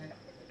yake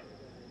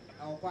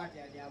au kwati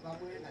ya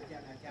babu na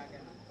chana chake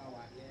na mkao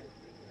wake.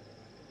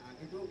 Na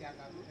kitu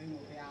kaka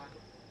ngopea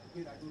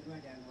kila dudu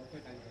ndio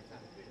ngopeka nesa.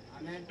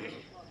 Amen.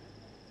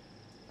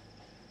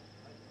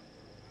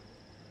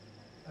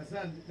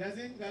 Asante.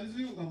 Lazima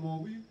ngalizu kama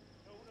huyu.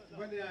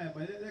 Kwani haya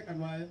baadaye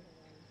kanwaye.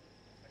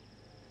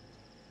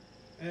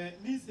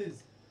 Nieces.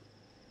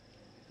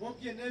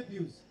 Koki and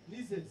nephews,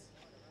 nieces.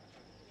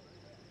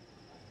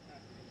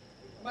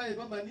 Mai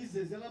baba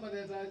nieces ala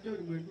madeta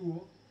John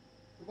Mwenduo.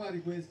 Kwa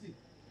request.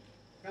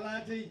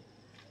 Kalate.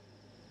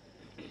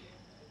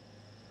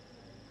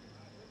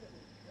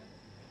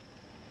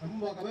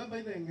 Ambo Kavemba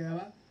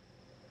Mbeng'ei.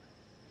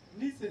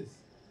 Nieces.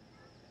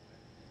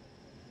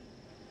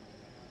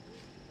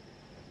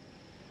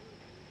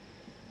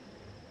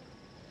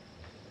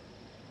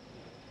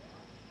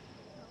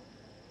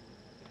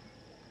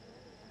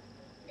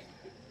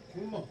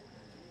 Kumo.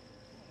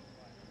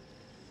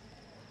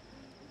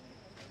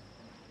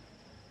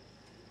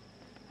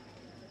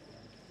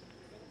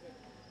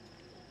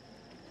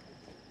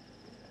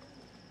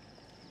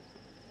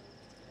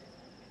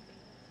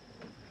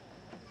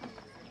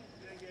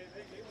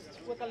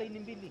 Weka laini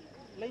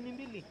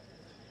mbili.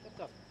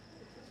 Tetap.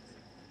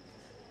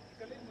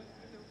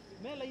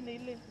 Me laini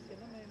ile,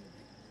 kena me.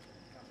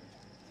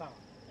 Sawa.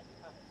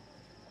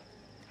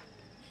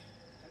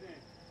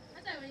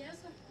 Hata wewe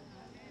Yesu.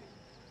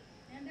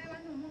 Enda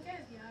wanu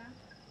mukezia.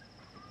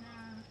 Na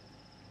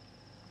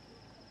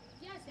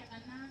Yes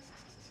yakana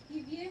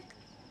hivye.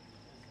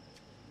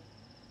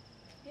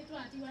 Etu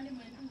ati wani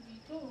mwendu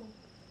vito.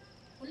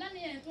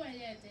 Ulani yetu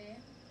yete.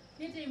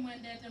 Nite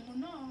mwendete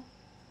muno.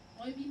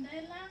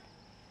 Oibindela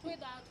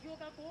kweda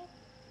atyoka ko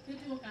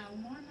tetyoka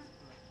umona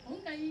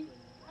onkai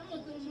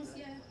amoto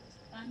musie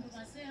bandu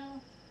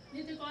baseo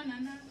nite kona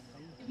na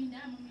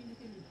ibinda mumini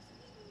kemi.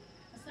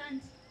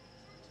 Asante.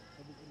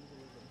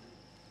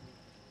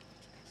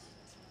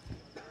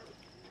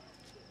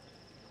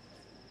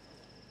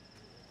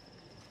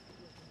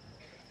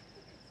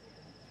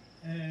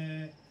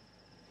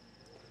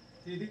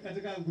 Sisi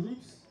katika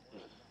groups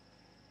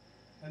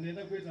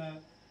anaenda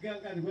kuita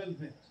Ngangani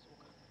welfare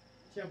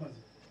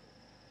chairperson.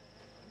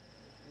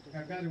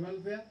 Ngangani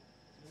welfare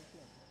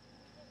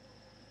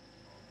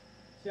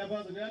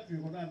chairperson ya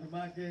tuko na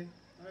mbake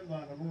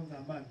amba na munza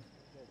mbani.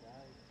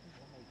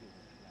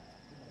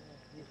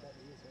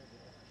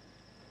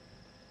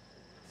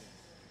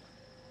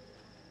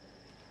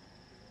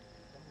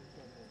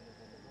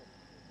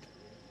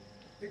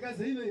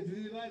 Ikaze ile ndio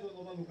ile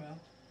ndio mamuka.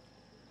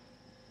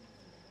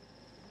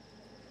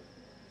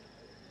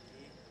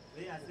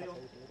 Meyaseo.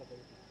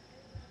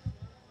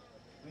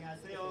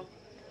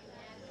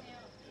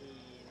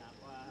 Na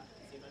kwa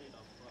sema ni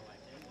kwa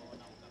wajengo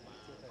na kama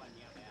kwa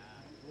nia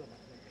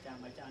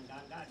chama cha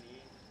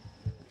Ngangani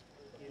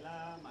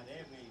kila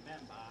marehemu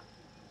member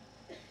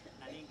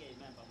na ninge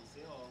member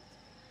Musyoka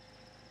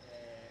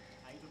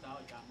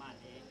haitutao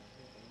chamani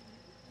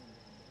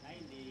na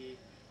indi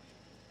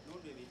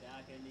nundu vida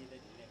yake ni the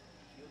direct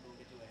hiyo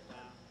ndungeti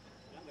weta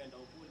ngwenda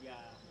ukuja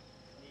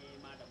ni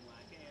madamu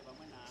wake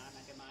pamwe na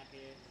anake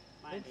make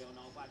mande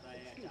unaopata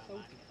ya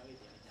chamani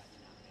kawiti ni cha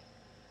nyambe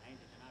na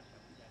indi tunataka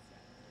kuja sia.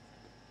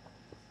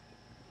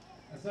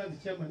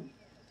 Asante chairman.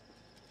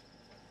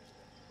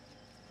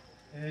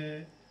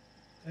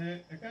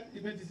 Kan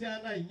ibetisia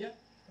na inya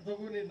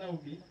atogone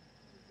Naomi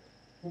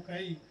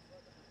kukai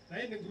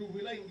na ine grupu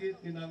ila ingi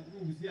nina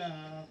grupu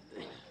sia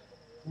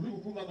grupu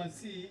kuma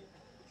masi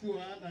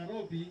chua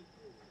Nairobi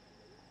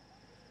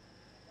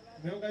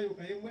meoga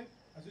yuka imwe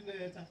asune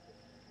eta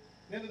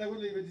nenda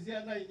dagule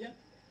ibetisia na inya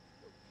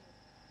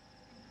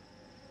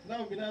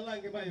Naomi na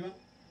lange baiba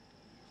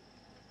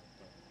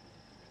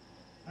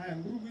aya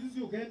grupu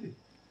hizo ukendi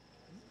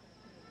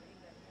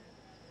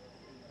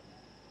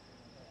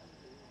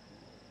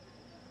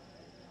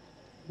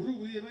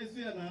grupu hii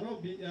basi ya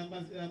Nairobi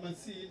ya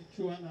masi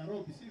chua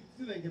Nairobi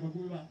si lenge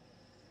bakuba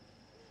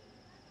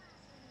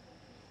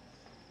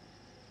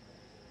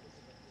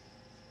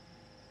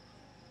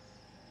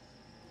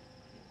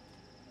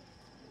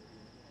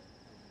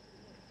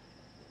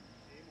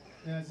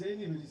ya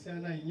zeni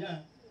bilisana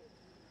inya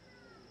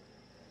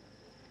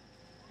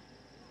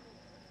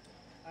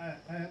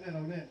aya nena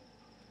une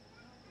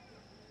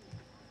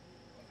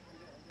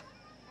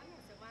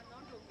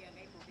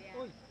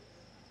Oi,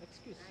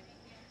 excuse.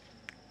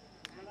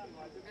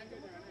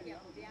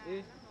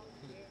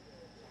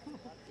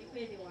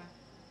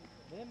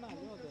 Lema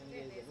yoga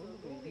ngeze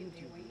nundu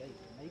YouTube live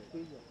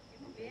maikwiyo.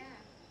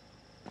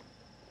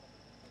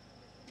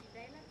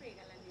 Ndaila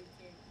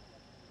twegalanite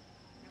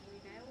na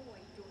mwinayo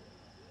waitu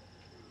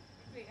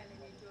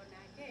twegalanite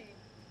onake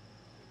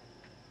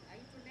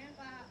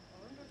aituneva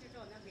ondo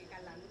titona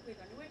bekalanu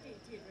kwitha niwe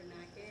tititwe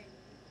nake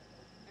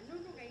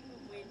anundu ngai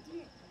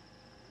mumwendie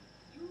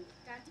yu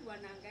tati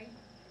wanangai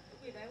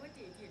kwitha iwe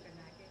tititwe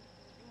nake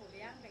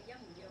nimuveyanga ya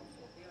muvya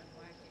usotheo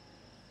wake.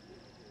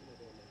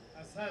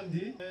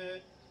 Asante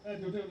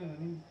ndio na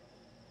nini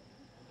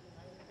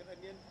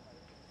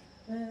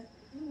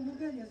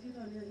Mugeni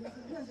asita ni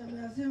ya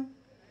jamaa yasio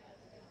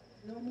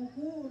na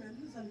mkuu na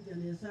ndisa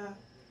mjanesa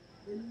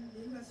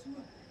ni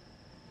ngasua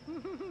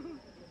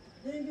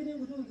dengi ni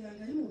kutoka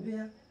ngai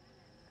mubea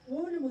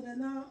oni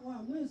muthana wa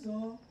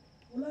mwiso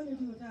ulani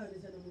tu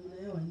utani sana mwina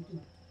yao hitu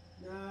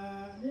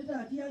na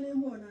nitatia ni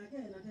muona ke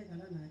na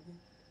tekala nake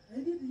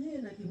aithi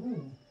yeye na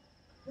kihuo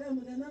kwa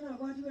muthana na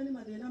kwati we ni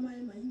mathina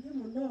maingi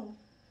muno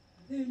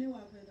thini wa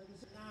kwenda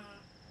kusana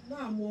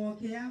na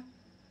mwokea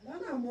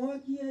Lana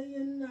mwokie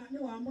yena ni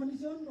wamboni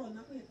siondo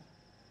na kweta.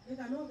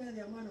 Nika noge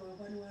ya mwana wa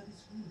kwani wa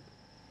school.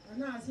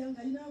 Ana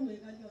asianga ina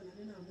mweka liona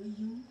nina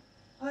mwiyu.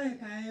 Aye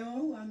kayo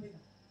uambika.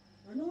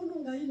 Manundu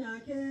ngaina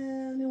ake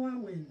ni wa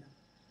mwenda.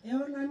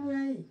 Eona ni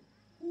ai.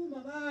 Kuma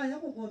ba ya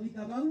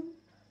kukobika bau.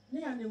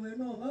 Ni ane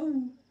weno bau.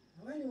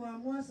 Aweni wa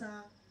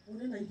mwasa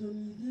unena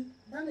itonidi.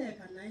 Ndane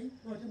kanai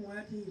note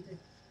mwatite.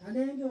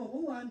 Anenge obo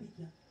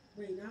uambika.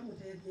 Mwina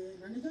mutege.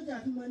 Na nicho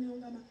chatumani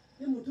ungama.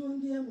 Ni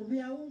mutungie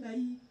mubia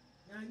ungai.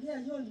 Nangia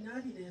yoni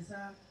nadi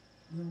nesa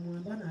ni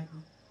mwamba nake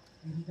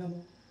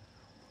ilikamo.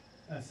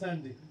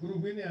 Asante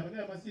grupu ini hapa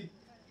ni masi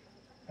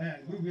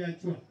grupu ya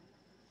chua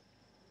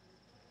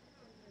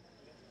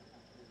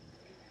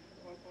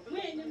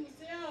Mwene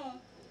Musyoka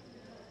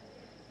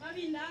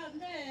mabinda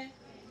nde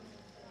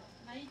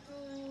naitu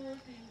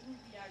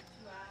tingubi ya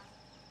chua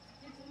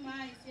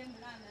kituma ise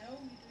mulana yo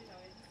mitu na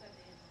wetisa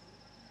de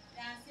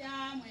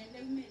yasia mwende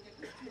umete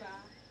kuchua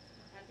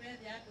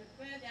atwede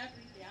atu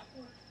ile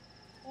hapo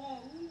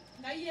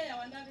ngaiye ya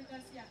wanda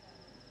bitasia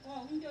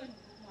unjo ni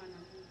mwana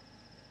Mungu.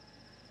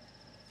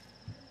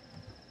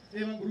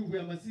 Ema grupu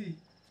ya masi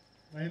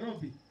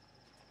Nairobi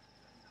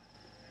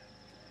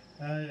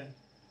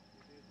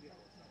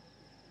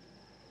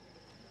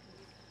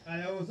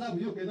aya osabu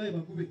yoke dai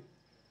bakube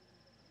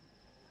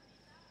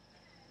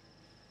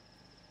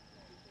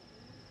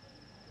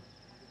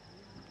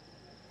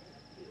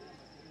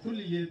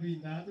tuliye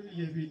bina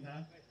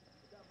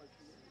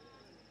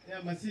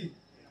ya masi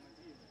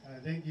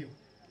thank you.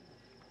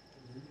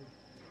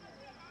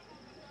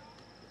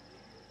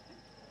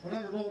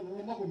 Orang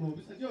no mau kuno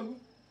bisa jauh.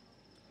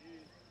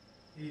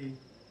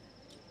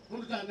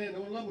 Nundu tane na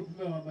wala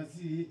mutume wa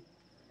masi.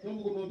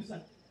 Nundu kuno bisa.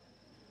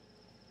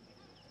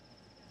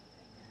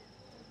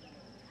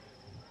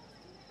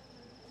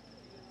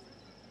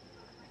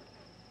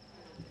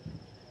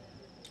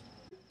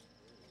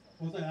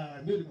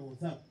 Osa mimi kwa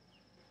WhatsApp.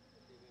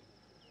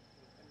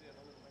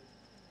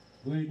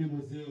 Wewe ni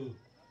Musyoka.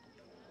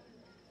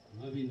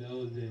 Mabinda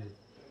onde.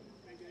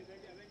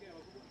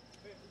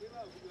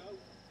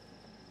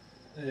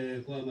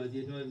 Kwa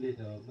majito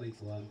neta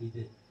maiko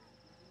ambite.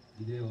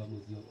 Ile wa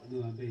Musyoka ni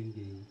wa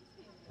Mbeng'ei.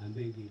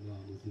 Mbeng'ei ni wa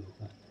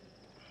Musyoka.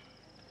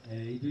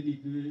 Ituni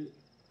tu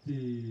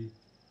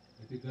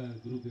katika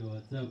grupu ya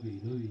WhatsApp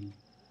inovi.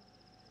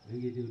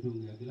 Wengi ndio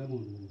tungia kila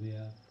mundu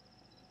mbea.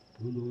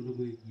 Nundu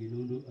mwiki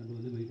nundu andu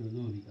othe baito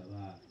no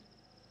bikaba.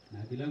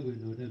 Na kila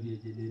gwendo tabia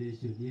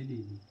generation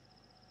yenini.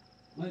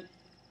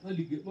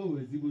 Malige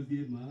mawezi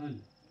bozie maana.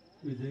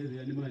 Weze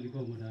ya ni mali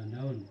kwa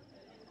mtandaoni.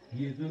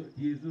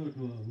 Yezo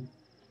tu hao.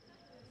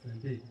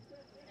 Asante.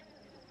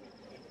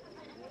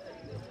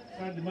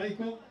 Asante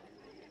Michael.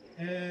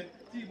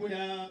 Timu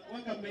ya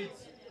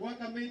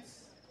Wakamates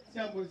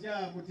chambo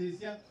cha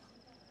Mutisia.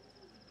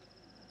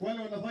 Wale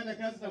wanafanya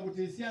kazi na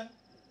Mutisia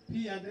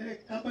Pte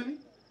Company.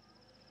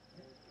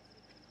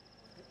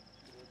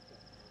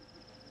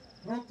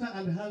 Procter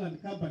and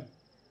Haaland Company.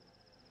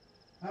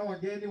 Hawa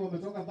wageni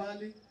wametoka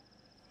mbali.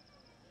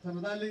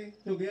 Tafadhali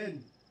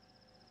togeni.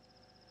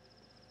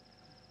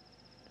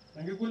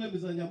 Nangekule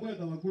mizanyamwe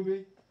kama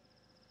kumi.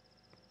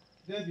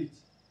 David.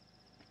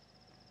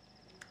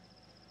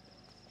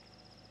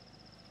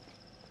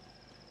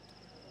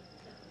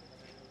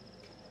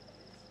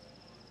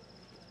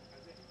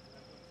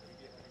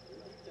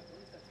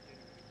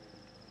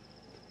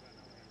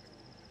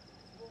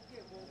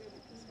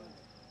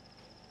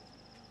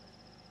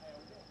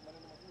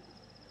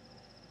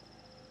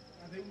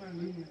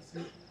 Mwalimu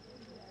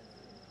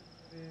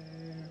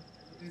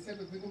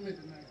Utesebe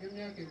kwigumete nake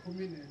myaka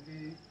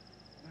 12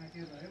 nake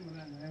rae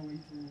mwana naye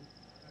witu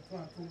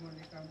atwa tumwa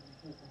ne kambu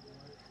kuko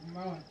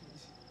kwa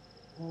wakishi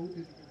kwa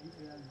ute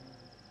tikito yani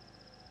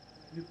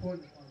ni pole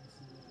kwa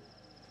msingi.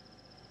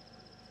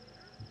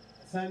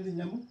 Asante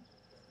Nyamu.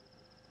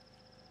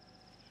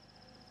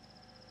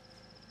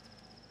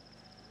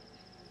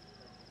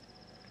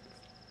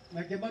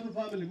 Na Kimatu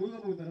family mwiga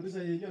mutarabisha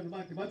yenyewe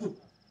ndo Kimatu.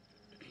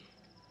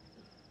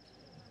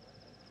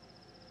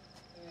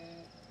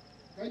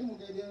 Kaini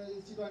mukaidia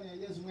chidwani ya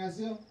Yesu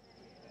mwasio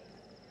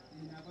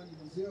inakoni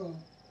musio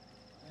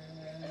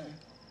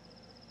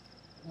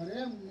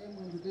marehemu ne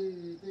mundu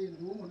te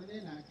ndumu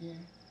nene nake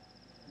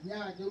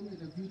nyake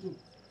umita vitu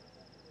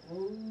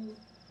au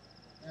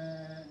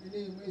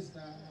nene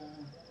mwesta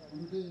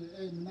mundu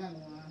minano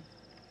wa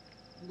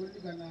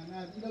ngolika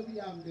na dilo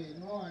biyambe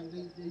no ande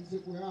ise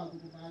ko ya ku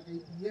ma ka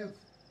PF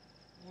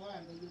no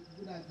ande yo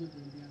kuda je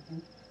bembe aku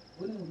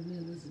oni mundu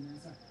ne mwesi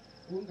nesa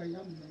unga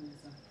yamu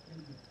nesa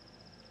thank you.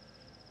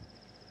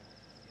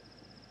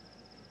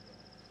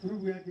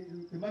 Urugu ya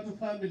Kimatu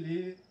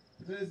family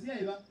tuelezea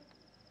iba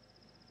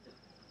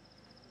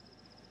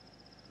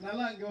na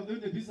lange wa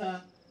dhune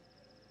bisa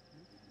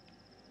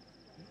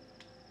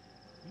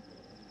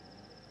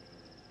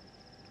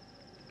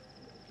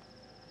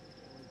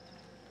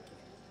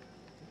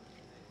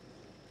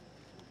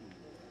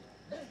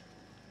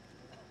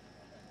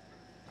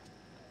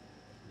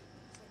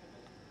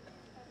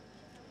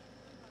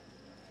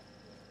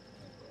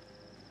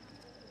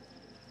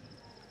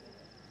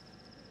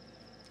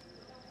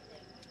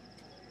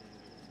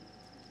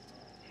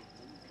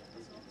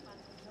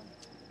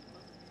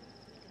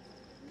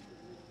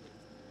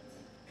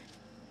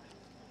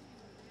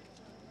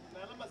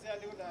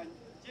Mazali una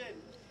Jen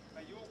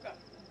Mayuka.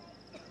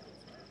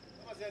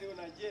 Mazali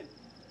una Jen.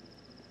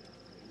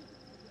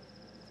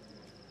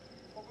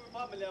 Kwa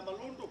family ya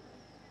Malundu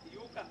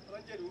Yuka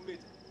Ranjeri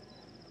umete.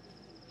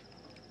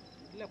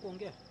 Bila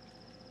kuongea.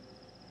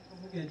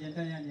 Mungu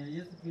ajenda yani ya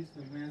Yesu Kristo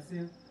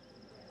mwasio.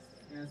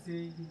 Mwasio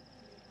hivi.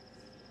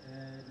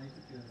 Na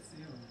hicho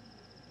kiasio.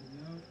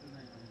 Tunyo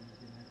tunaikana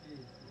yake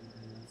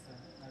ndio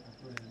sasa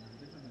akatoa na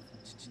ndio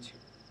tunasema.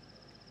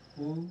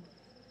 Kwa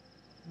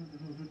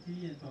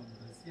tutie kwa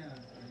mtasia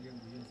ya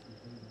Mungu Yesu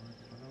Kristo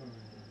wote kwa roho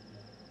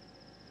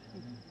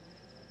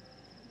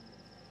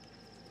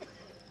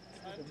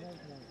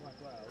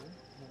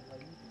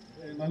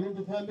ya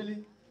Malundu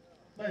family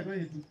bye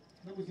bye tu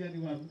na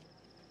kusiani wangu.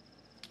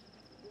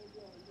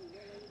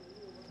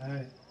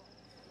 Hai.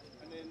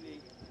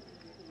 Aneni.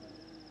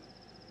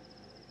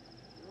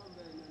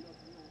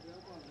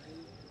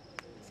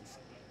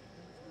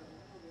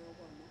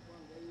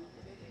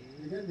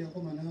 Ndio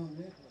kwa maana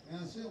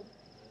ya sio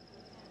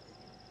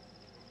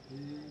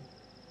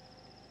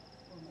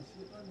kwa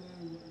mashika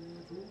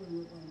na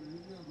tuwe kwa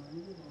mlima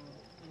Malundu kwa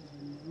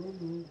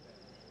Malundu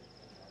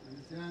na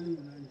msiani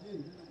na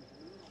njini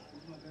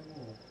na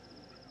mtego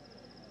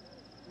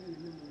ni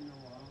mwana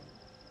wa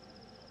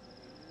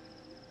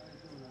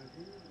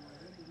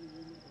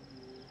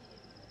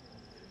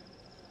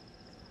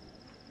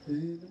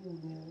ni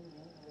mundu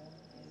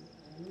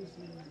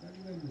usi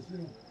ndani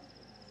msio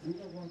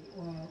ndio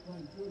kwa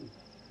njoni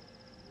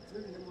sio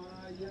ni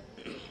maana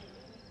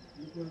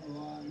niko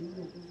wa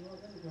ndio kuzwa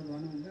kwa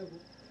wana ndeko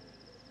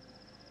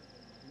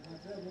na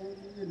tebo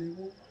ni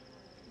nipo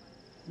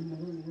ni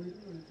mundu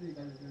wetu ni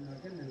kana na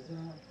kenesa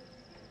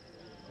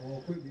o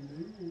kwa bindu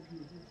hivi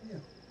pia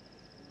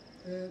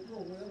tu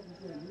kwa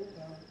kutoa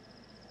nyoka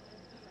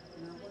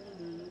na kwa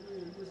nini ndio sio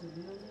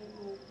ndio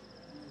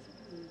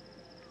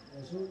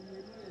waso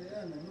ni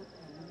ya na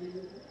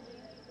ndio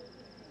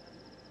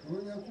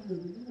Oya kumbe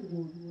bindu kwa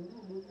ndio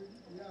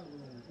ya kwa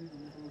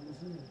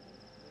ndio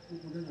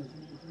kukutana na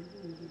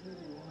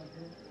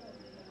watu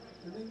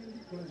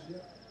ndio kwasha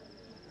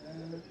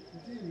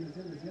kutini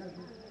sana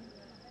yake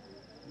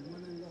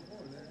mwana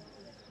ngapole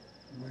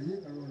maye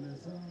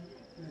kalonesa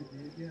na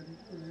kiasi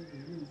kuna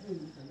ndio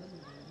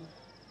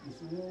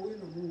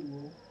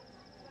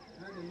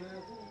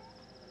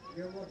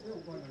Ngewote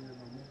ukwana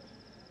memo.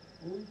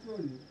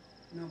 Unchoni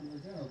na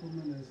mmoja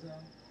akumenesa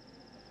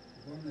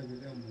ukwana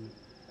vile mno.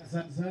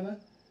 Asante sana.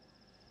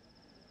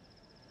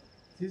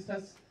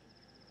 Sisters.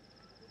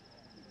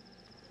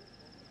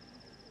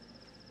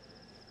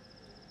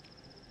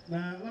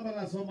 Na labda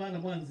nasoma na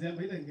mwanzi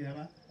hapa ile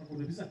ngeba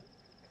hakuna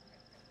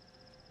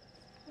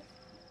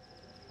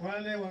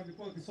wale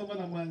walikuwa wakisoma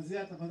na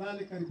mwanzia,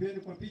 tafadhali karibieni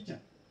kwa picha.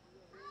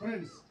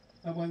 Friends,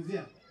 na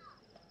mwanzia.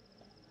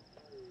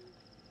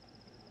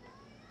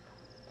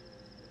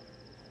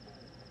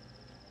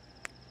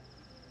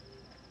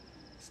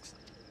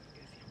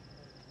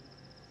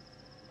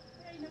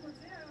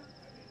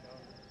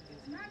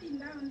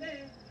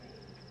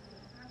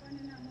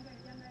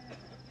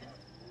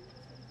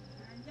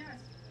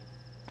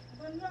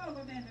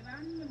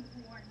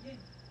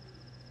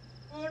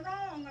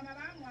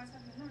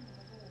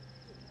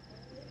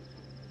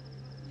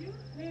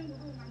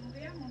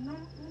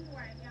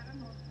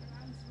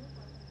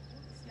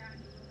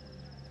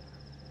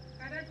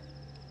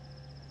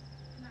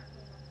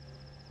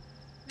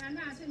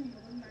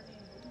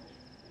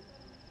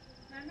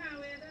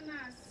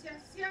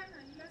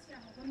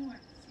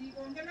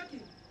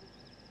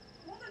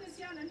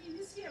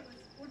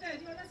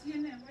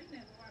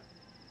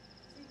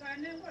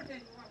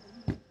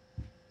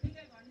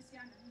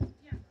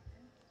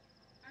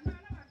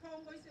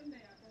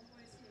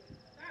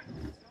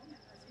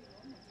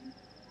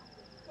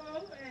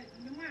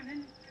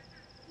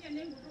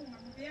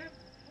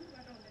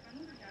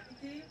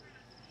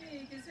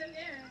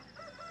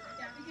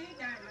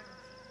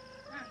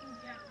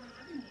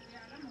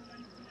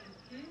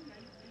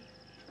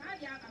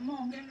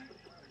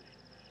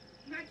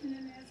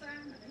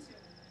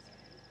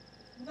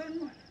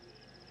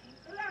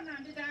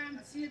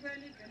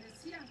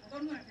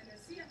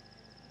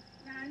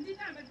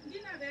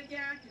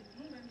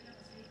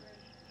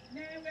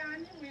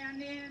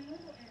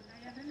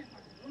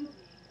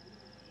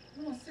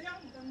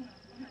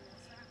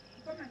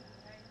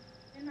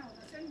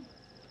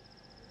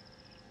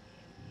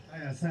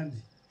 Haya, asante.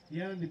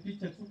 Hiyo ni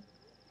picha tu.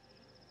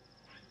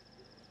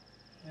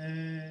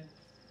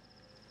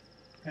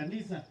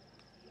 Kanisa.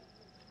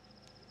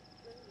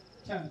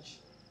 Church.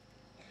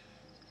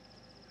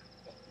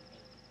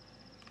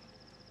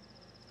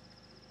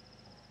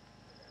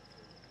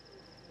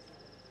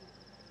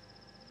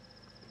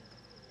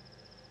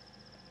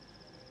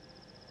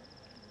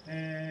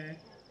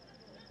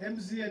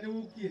 MCA ni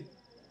ukie.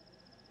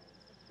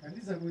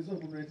 Kanisa mwezo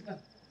kumretina.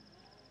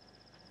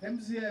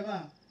 MCA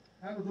ba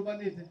hano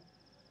tubanite.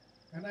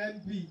 Kana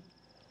MP.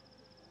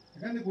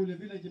 Akani kule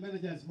village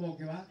managers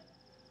moke ba.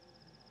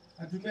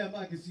 Atumia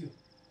maki sio.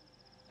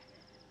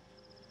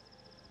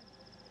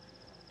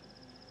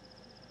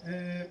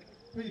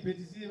 Pei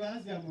petisi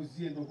baadhi ya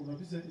Musyoka ndo kuna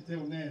bisa ite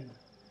unena.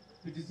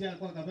 Petisi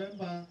kwa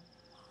Kavemba,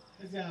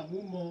 petisi ya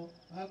Mumo,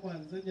 kwa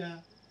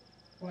Nzengy'a,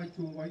 kwa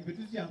Kyungu,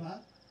 petisi ya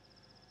ba.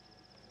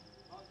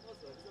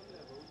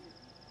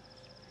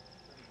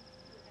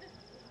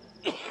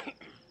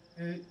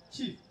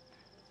 Chief.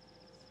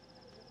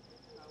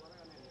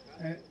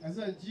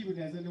 Asa jibu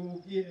ni asa ni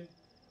ukie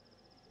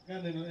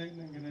kana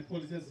na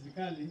polisi ya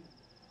serikali.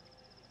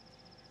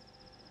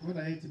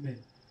 Kuna hitman.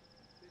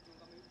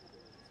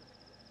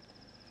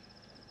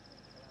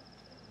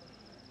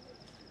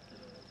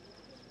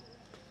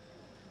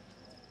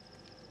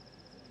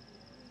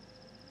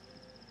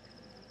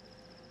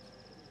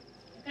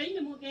 Kaini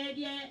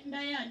mukedia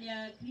ndayani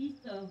ya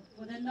Kristo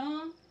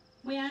udano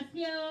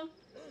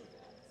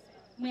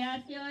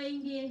mwasio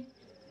ingi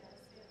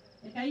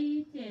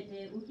kai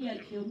tete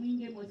ukiakio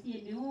mwingi Musyoka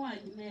ni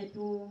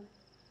wajimetu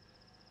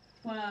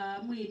kwa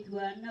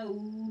mwitwa na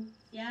u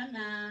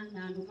yana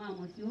na nduma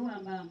Musyoka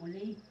amba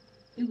mulei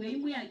iwe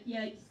imwe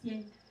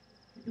akiakise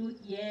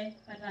tukie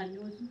pata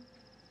nusu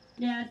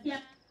ne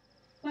asia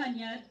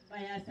kwanya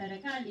baya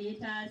serikali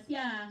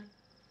tasia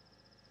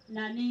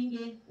na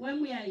ningi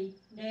wemuyai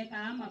ndeka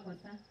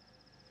amakosa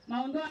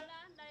maundola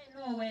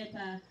ndailo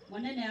weta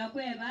monene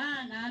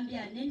akweba na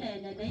ambia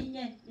ninene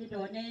neinye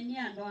nidoneni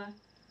andwa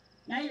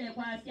na ile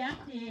kwa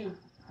siati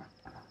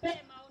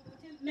pe maundu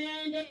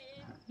timende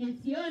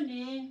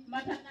gisione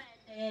matana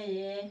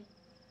endeye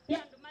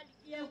pia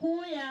ndumalikie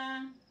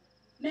kuya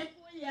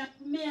mekuya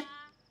kumea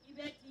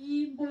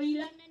ibeti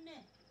mboila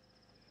nene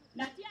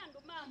na tia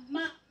nduma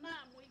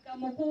muika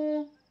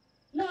muku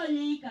no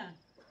yika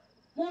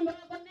mundu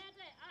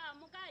akonete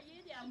muka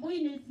yidi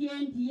ambuini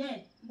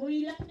sientie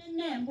mbuila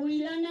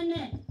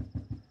nene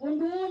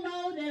undu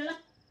no dela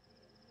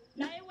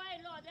na iwa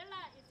ilo dela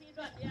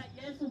isidwa ya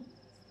Yesu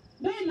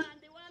bima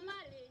ndi wa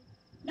mali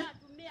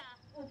ndatumia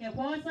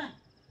ukekosa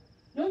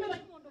nundu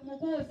bati mundu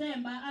mukuu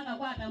semba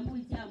akakwata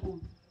mbui cia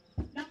mundu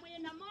na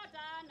mwina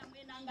mota na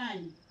mwina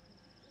ngali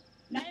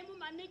na imu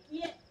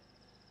manikie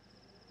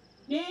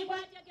ni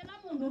kwatia kila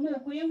mundu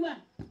nukwiwa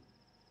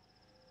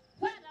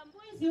kwata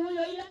mbuisi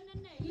huyo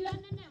ila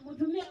nene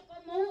mutumia kwa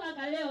Mweu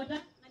akaleota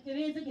na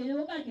kiwezi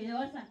kiyoka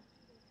kiyosa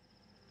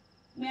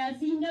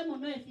mwasinde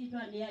muno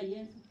esitwa ni ya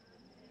Yesu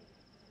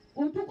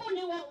utuku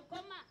ni wa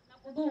ukoma na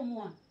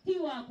kudhumwa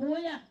tiwa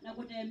kuya na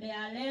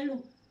kutembea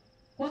lelu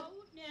kwa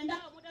nenda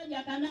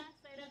mutaja kana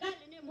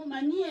serikali ni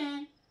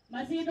mumanie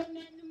masito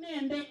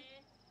membe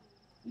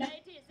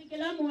ndaiti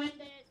sikila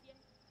muendesie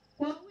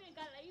kwa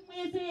wikala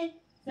imwezi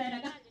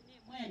serikali ni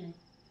mwene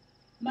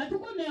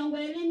matuko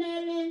meongweli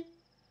nele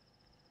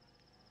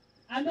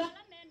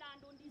andwala mena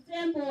andundi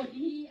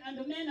sembodi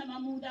andu mena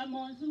mamuda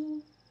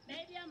monzu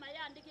maybe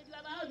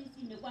amayandikidwa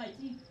baolisine kwa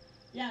chief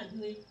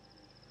Yathui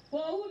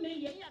kwa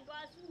umeli ya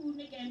ndwasu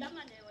nikenda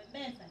manewe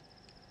mbesa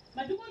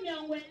matuko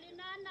meongweli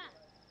nana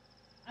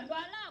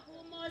andwala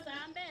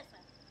kumosa mbesa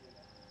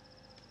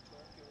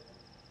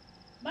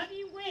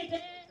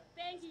mabingwete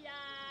pengi ya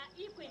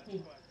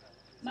Equity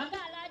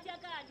magala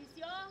chakadi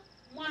sio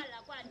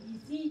mwala kwa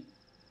DC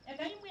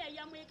ekaimu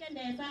ya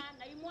mwekendeza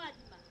na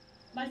imwazima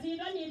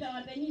masiro ni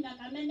tawapenina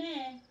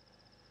Kamene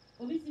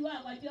obisi wa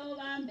kwa tyo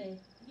bambe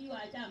ndi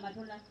wa chama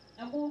tola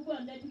na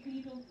kugonde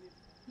tikito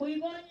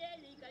muiboye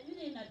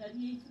likayule na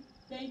tabichi.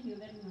 Thank you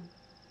very much.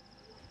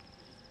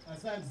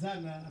 Asante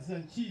sana,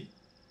 asante chief.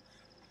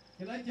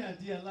 Kila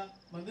diala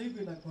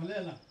mandaiku na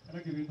kolela kana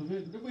kibindu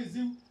betu ndiko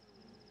iziu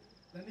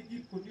na niki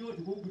kunyo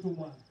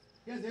tukugutumwa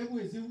yaze hebu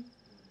iziu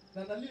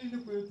na dalili ni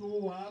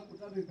kwetu wa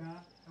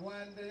kutabika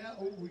waendelea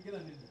au wikila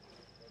nini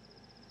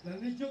na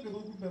nicho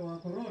kibukumbe wa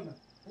corona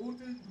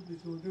ute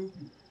tubishonde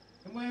upi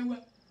kama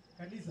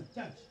kanisa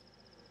church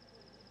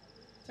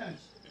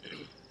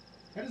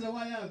kanisa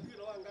waya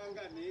bila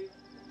Ngangani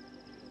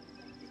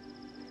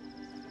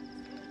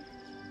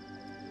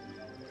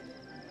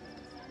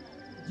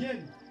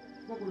Jen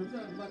kwa kurudia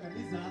kwa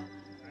kanisa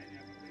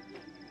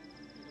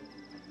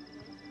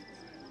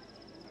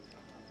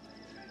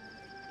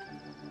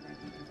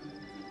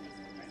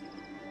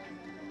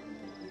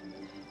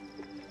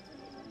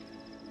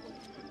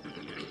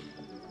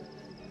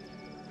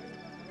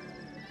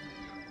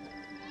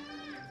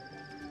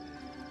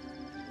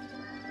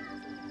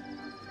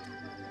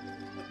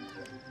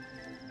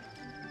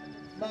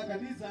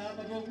kanisa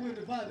hapa kwa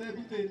mwende father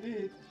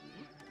kuteni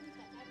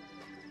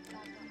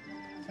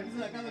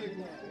kanisa kama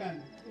liko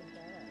ngani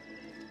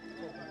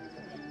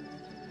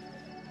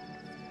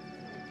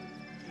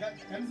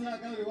kanisa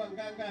kama liko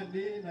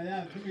Ngangani na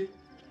Yathui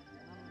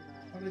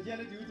kwa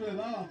jana diuto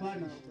wa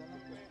parish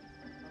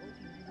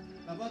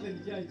na father ni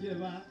jaje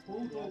ba kwa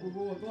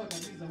uto kwa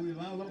kanisa huyo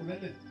ba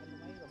unende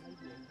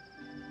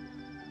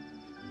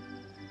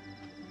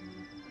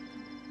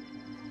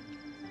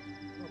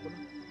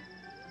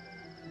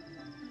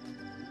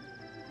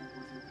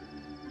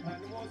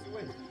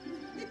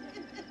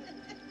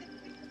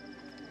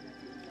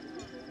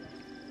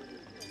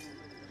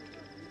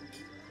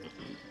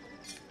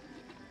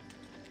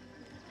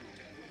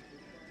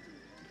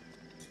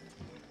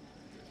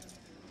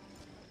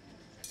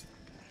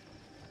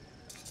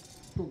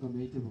Tunga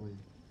meite boy.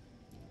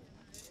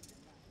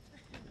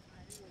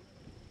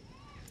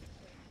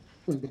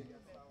 Tunga.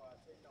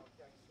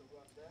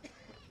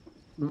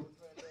 No.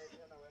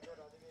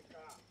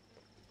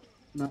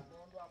 Na.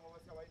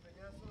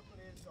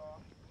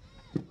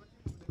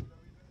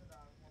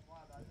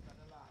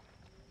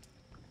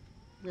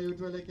 Ng'eyo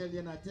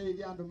twelekelie na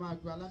teithia andu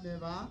maku ala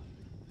meva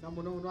na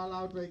muno muno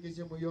ala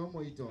utwaikicie muyo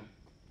muito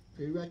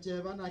twiwa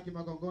cheva na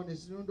kimakongoni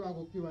sinundu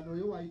agukiwa ni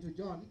uyu waitu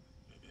John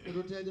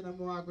ututeithie na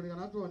mwaku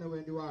kana tuone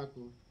wendi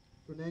waku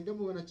tunenge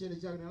muwe na chini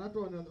chako kana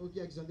tuone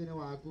ukiakisa thini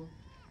waku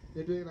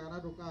nitwikira kana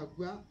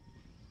tukakua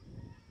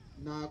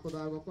na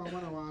kuthagwo kwa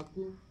mwana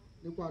waku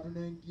ni kwa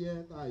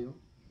tunengie thayo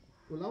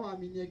ula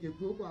waminie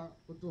gikuo kwa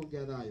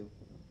kutungia thayo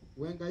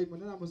wengai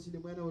munena musili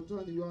mwene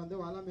utoni wonde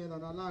wala metha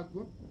na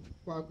laku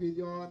kwa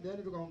kwithio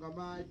ndeni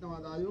tukaungama na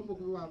wathayo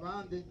muku wa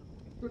bande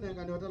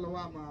tunengane utalo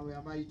wa mawe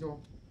amaito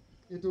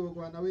itu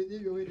kwa na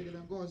withivyo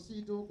withikira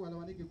ngosi tu kwa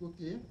lawaniki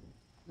kuki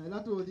na ila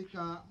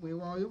tuthika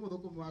mwiwa uyu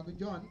muthukumu waku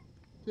John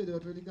twithio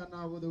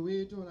tulikana buthu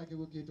witu na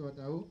kigukitwa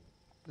tau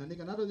na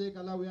nikana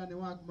tuthika la wiani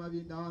waku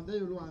mavinda onthe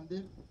yulu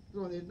anthe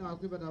tuone na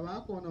kwibata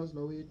wako na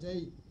uslo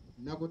witei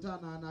na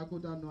kutana na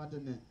kutano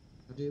atene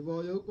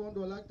atiboyo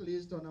kondo la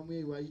Kristo na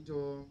mwi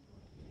waito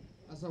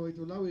asa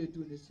waitu la wetu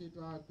ni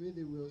situ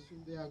akwithi we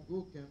usumbe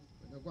aguke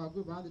na kwa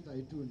kwi baadhi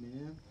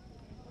taitune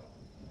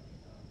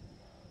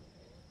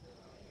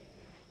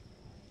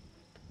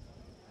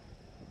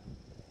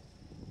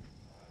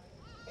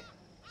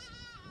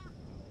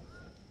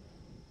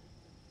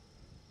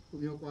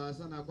kumyo kwa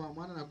sana kwa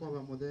mwana na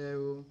kwa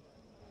mutheu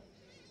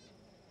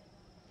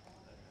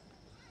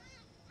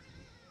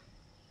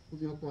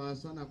kumyo kwa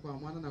sana kwa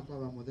mwana na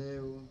kwa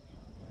mutheu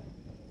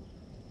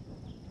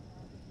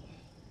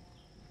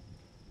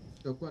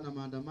tutakuwa na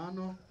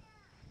maandamano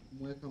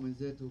mweka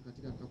mwenzetu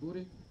katika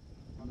kaburi.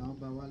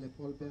 Naomba wale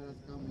pall bearers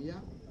come here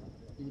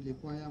ili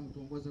kwaya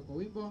mtuongoze kwa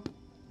wimbo.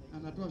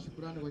 Anatoa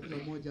shukrani kwa kila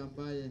mmoja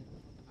ambaye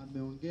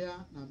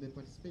ameongea na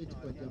ameparticipate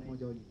kwa njia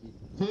moja au nyingine.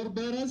 Pall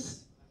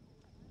bearers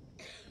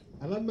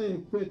alama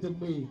kwete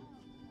mwi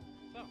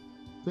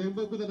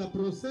tuembe kuda na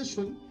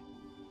procession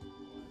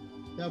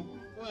ya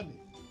kwani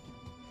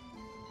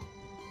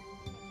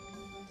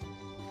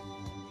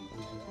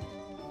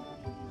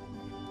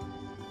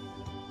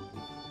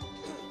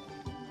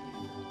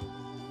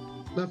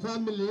na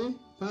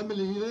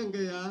family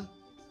hirenge ya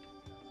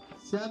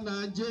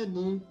siana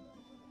Jeni.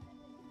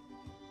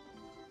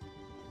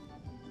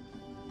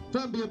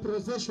 Tambia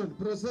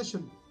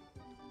procession.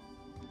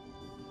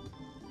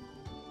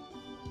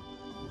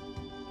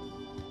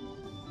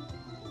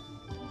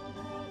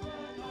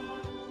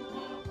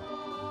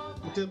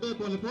 Mtembee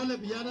pole pole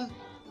vijana.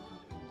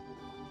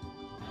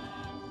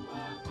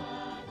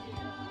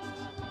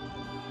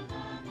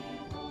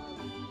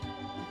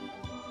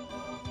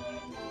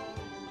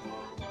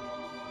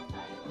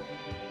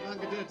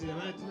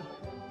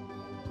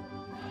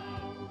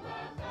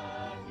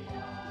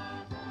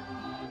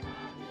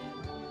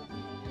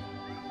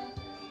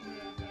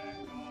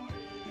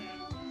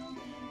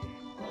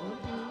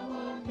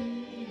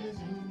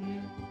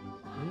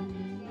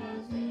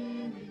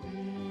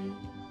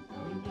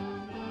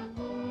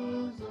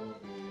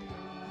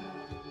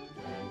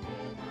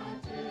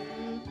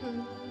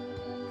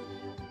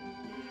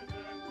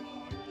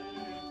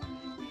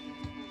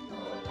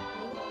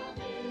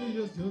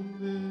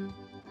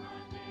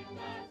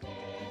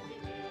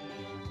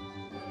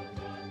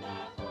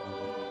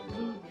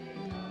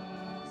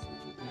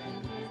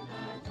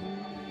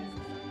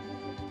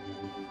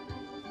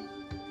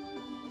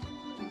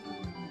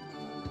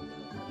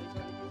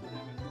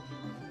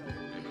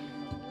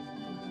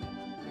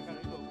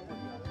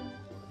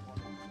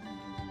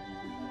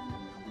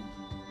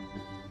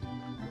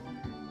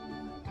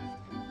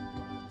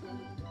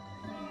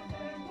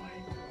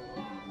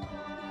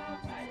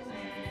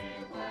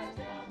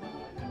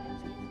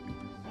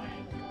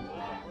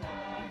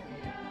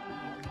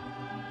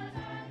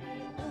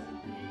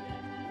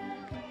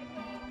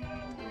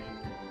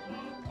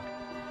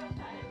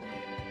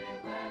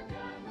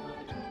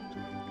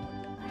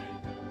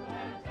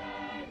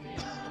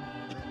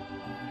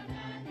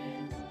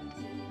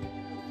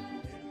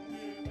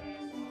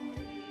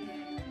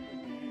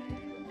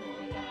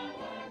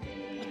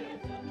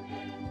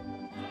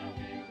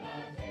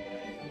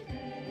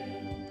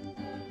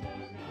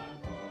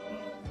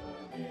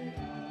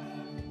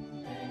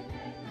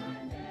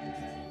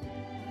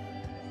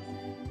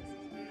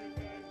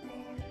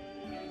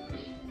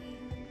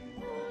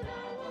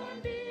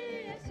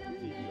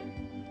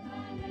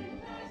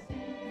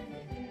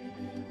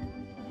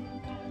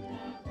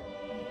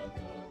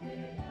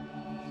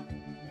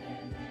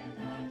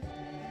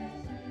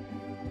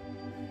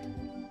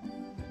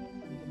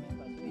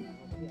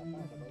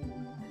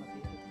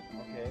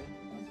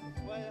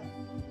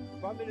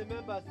 Family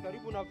members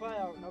karibu na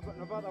fire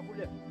na father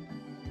kule.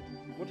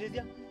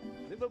 Mutizia.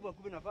 Bebe bwa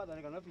kubi na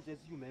father kana fiche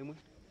siku memwe.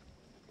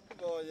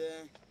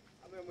 Oye.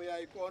 Ame muya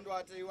ikondo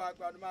ate wa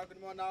kwa nduma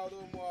kunimo na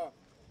urumo.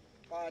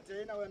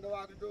 Pate na wendo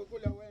wa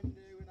kule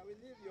wende na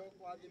winivyo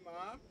kwa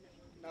dhima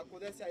na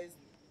kudesha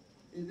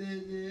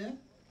izeye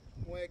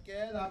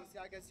mwekela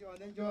msiake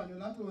sione njoni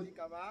ulaturi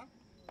kama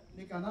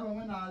nikana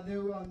mwe na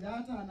dheu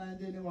ondata na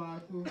ndeni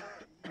waku.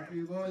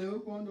 Tuivoyo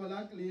kondo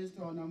la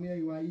Kristo na muya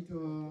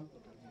iwaito.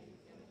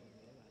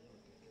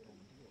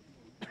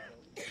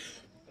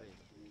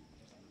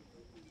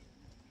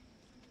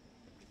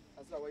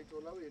 Asa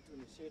waito la wetu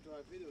ni sheto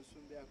wa video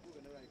sumbe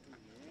akuga na waitu ni.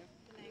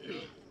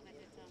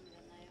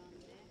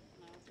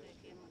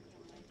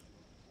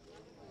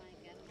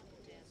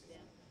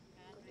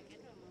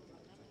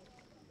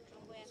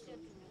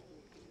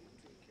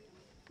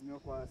 Nyo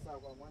kwa saa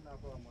kwa mwana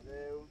kwa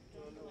Mweu.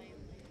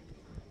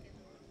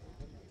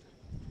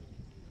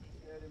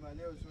 Yale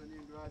maneo soni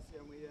ndwasi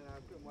ya mwiye na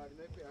kwe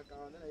mwalime kwe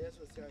akawana na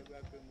Yesu siya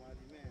kwe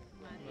mwalime.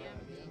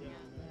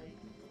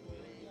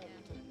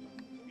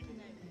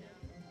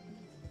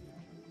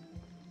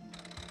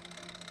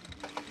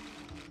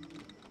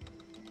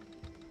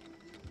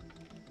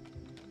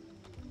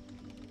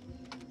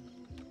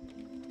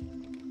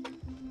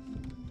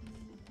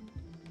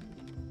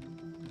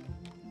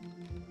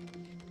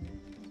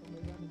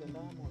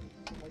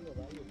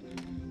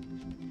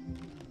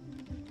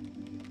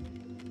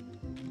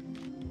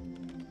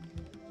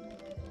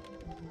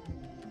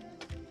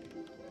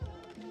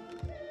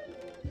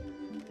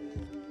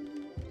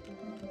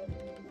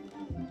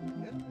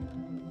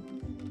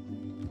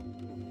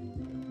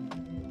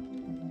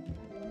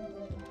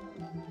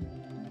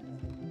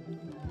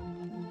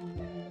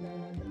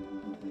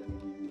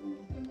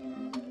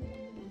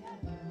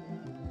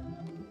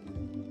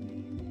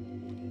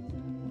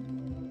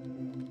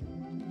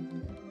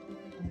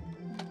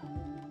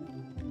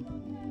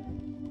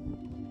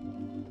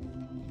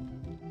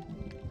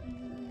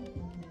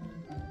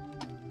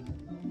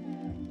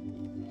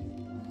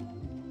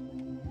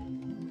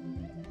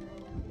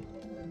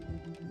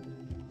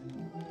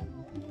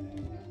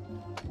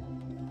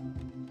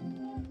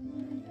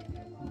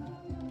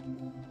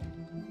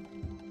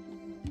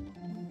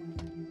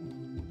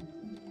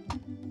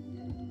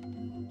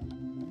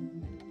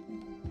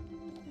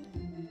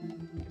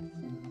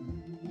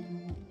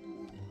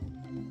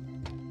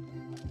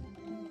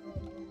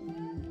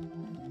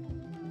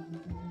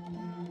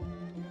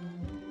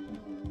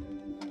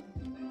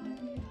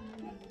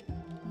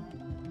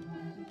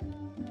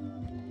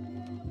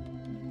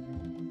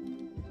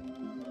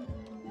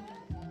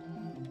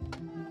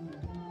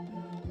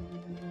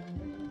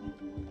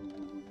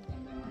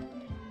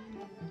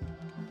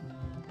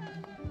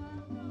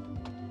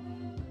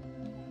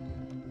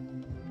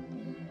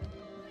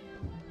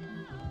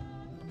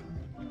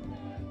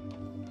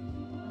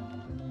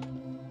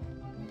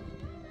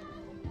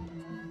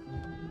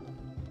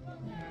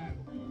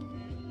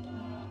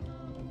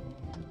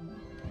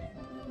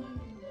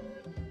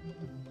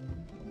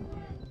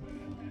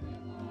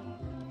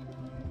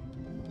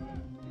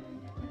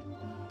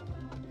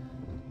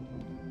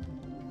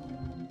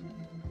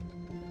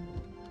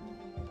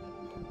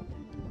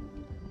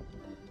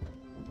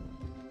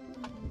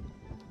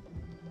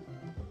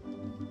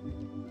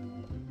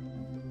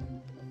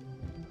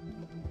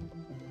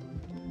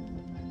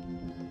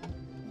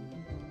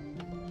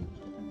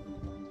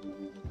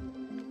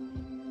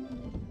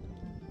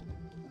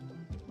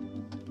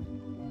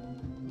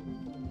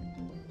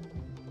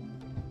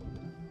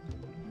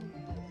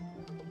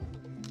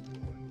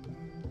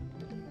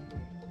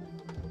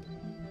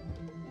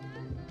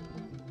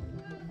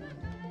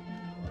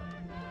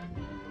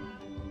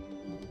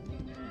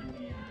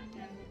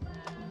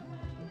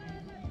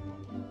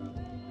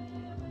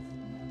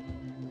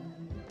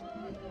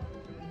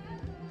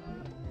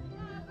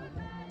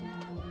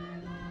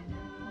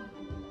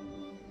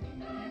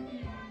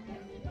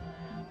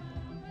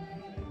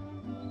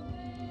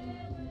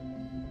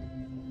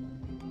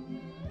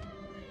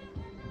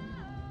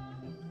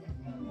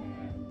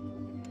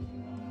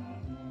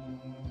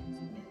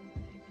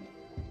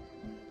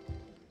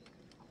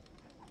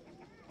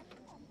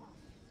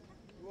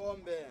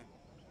 tuombe.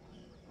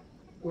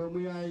 Kwa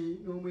mwai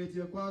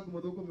umwetie kwako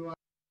muthukumi wa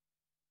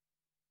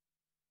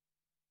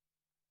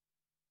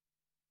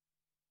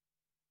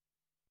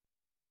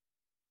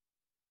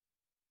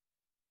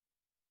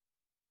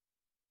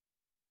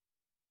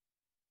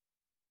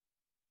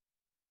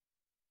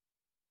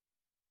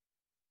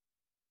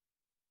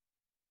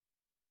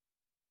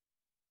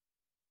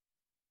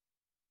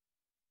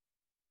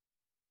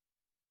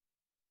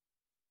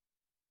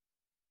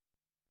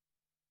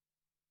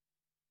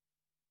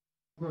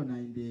kona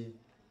inde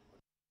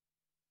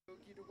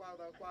kitu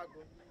kwako.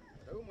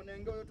 Tawu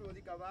munenge uyu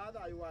tuthika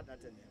batha ayuwata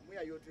tene.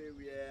 Mwiya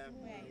yutwiwie.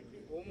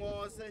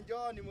 Umose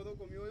John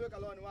muthukumi uyu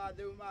kaloni wa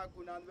theu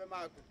maku na ndwe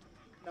maku.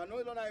 Na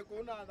no ilo na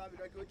ikuna Nthambi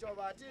kiucho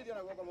batithio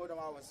na goko mauda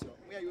mawacio.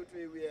 Mwiya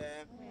yutwiwie.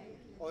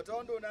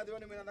 Otondo na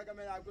thioni mwina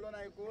thakame yaku lo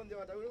na ikundi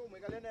watawu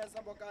mwikale na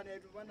sambokani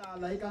etubana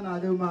laika na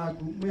theu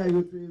maku mwiya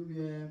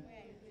yutwiwie.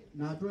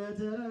 Na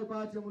twetere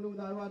kwache Mulungu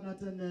thayo wa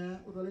tene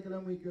utolekele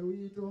mwike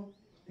wito.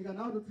 Ika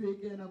na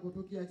ututwike na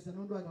kutukia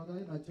kisanundu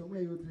akakale na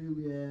chomwe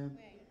yutwiwie.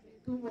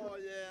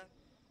 Tumoye.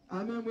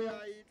 Ame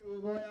mwiya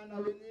ituvoya na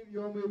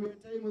winivyo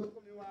mwiwete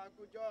muthukumi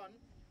waku John.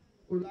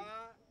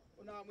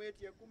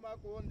 Unamwetie kuma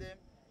kunde.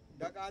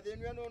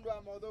 Ndakathinwe nundu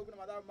wa mauthuku na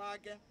mathabu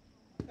make.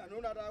 Na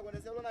nuna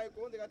takuoneselo na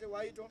ikundi kati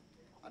waito.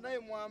 Anai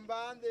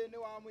mwamba nthini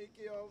wa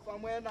mwikio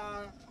pamwe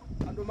na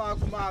andu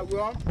maku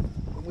maguo.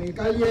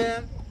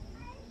 Mwikalie.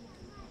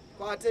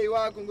 Kwate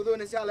iwaku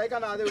nguthuni cia laika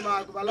na theu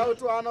maku. Bala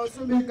utwana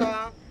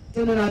usumika.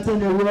 Tene na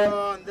tene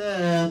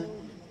wonde.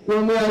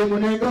 Kwa mwai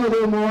munenga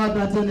uthumu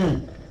wata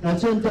tene. Na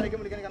chenta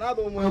kimulikani kana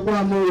thumwe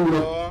kwa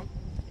Mweu.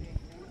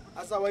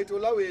 Asa waitu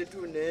la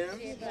wetu ne.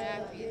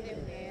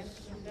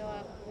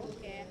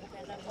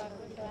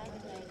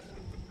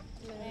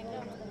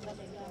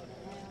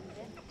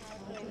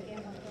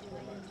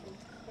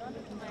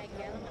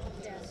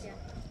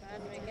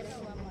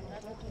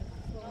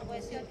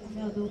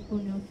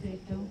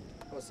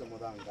 Kosa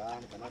mudanga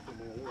kana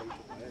tumwe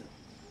waitu ne.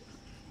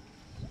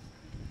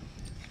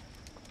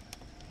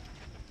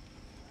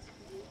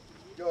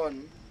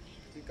 John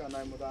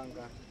ikana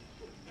mudanga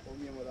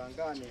omye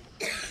mudangane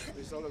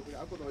bisolo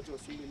kwa akuno cho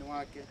sumini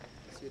wake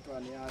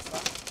sitwani asa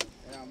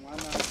ya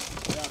mwana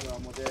ya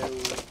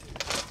modelu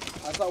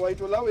asa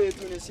waitu la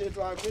wetu ni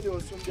sitwa akili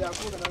osumbi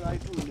akuno na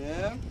waitu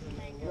ne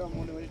yo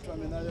mundu wetu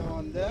amena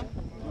yonde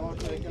no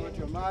tuweke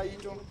watu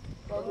maito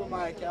kwa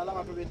maike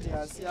alama tubiti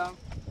asia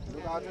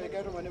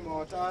tukatweke tumani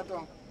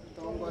motato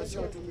tongo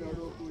sio tumio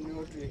loku ni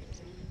otwe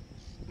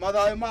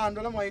mathayo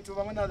mando la mwaitu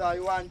pamwe na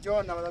thayo wa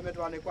John na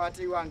mathametwane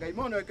kwati wanga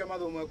imono eke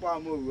mathumwe kwa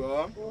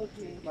Mweu.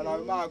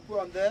 Mathayo maku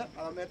onthe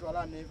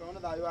mathametwalani pamwe na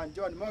thayo wa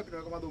John mokino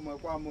eke mathumwe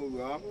kwa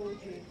Mweu.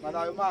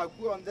 Mathayo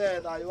maku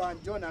onthe thayo wa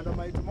John ando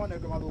maitu mone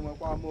eke mathumwe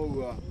kwa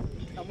Mweu.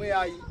 Amwe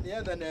ai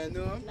niethe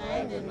nenu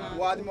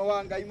wathimo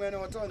wa Ngai mwene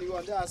otoni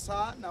wonthe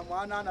asa na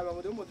mwana na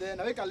bamuthu muthe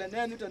na wikale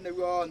nenu tene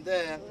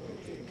wonthe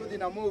tuthi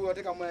na Mweu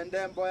otika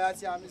mwende mboya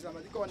cia misa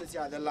mathikoni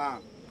cia thela.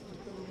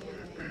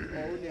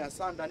 Ni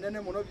asante nene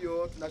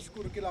monobyo,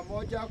 tunashukuru kila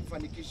moja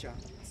kufanikisha.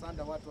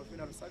 Asante watu wa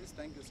funeral service,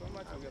 thank you so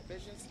much for your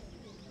patience.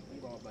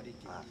 Mungu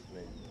awabariki.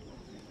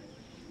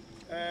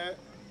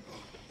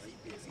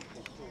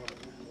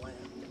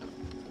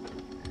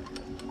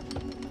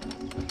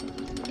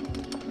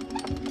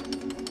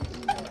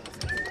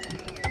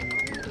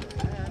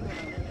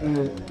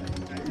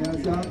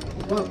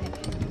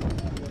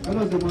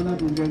 Ano semana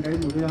Nzengy'a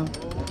and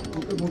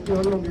Esther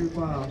Kamene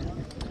kwa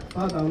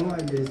Father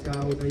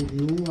Loaendesha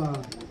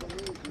utaidiwa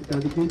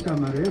utadikika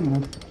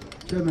marehemu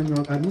chairman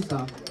wa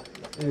kanisa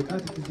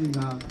katikisi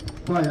na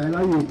kwaya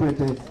ila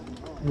yukwete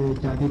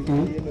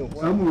chadiki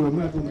samu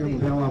yomwe atunge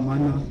mbea wa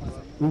mwana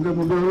unge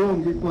mbea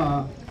longi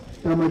kwa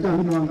chama cha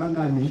hino wa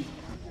Ngangani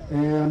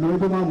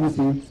anoito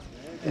mamusi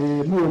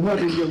muyo mwa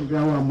atunge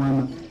mbea wa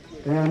mwana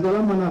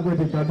andola mwana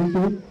kwete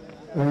chadiki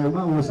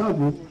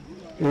Musau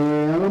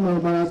alama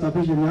baya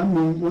sapisha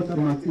nyami wata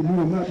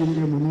makimu mwa atunge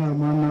mbea wa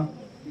mwana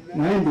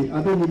naende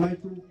adoni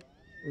maitu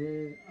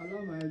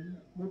alama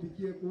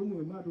mubikie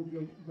kumwe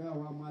matunge mbea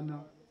wa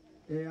mwana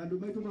andu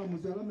maitu ma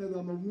musala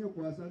meza mumye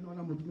kwa sana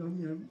na mutumya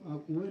mumye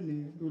akuene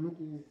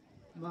nduluku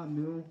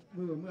mameo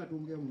mwe mwe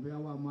atunge mbea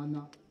wa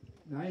mwana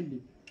naende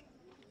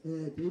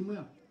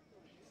timwa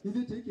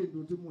hizi tike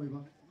ndo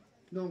timwa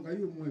no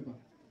ngayo mweba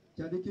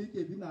chade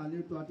kike bina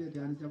le to ate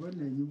dani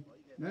chabane nyu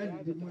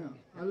naende timwa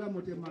ala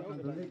mote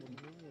makandaleki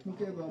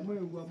mkeba mwe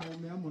wa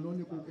mume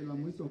amononi kukela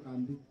mwiso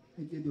kambi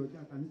ike ndio cha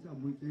kanisa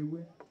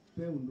mwikewe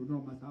pe undu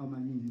no masawa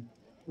manini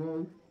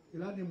kwa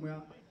ilani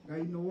mwa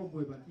ngaino wo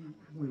mweba ti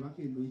mweba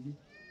kendo hizi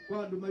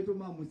kwa ndu maitu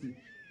mamusi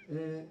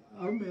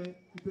aume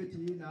ipeti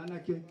na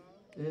anake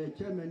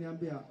chairman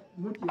yambia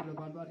muti ile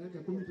bandu atete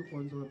kumitu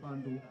konzo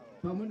pandu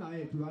pamwe na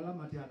yetu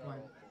alama tia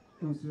twai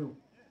usio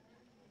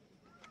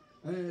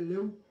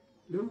leo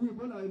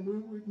wibona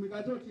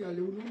mikatoti ya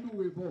leo nundu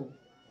wibo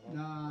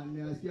na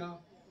neasia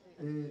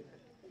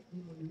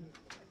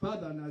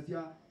pada na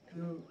sia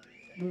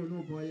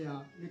no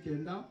boya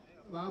nikenda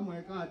ba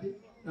mwekati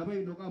na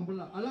baindo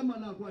kambula alama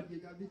na kwa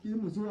tia biki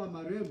musuwa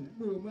maremu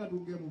mwe mwe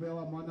atunge mbea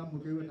wa mwana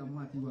mkewe na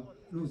mwatiwa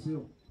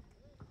nusio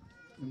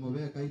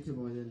Mube kaiti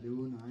boye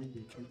liuna aindi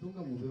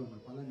kutunga mube wana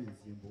pala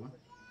nsimbwa.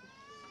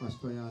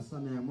 Pastor ya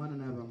sana ya mwana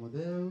na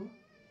bamodeo.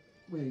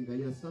 Mwenga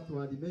ya satu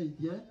hadi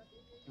meidye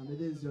na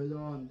medenzi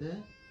yoyonde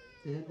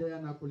tende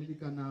ya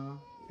nakulilikana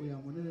kuya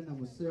monene na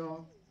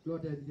museo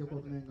lote ya kwa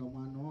kunenga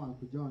mwana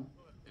waku John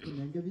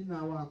kunenge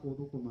vina wako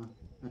thukuma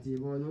ati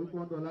boyo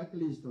ukondo la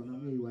Kristo na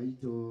mwei wa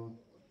ito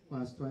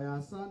pastor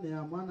ya sana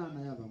ya mwana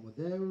na ya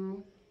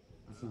bamodeo.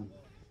 Asante.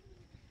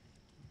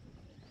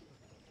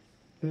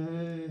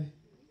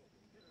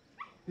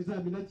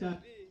 Kita bila cha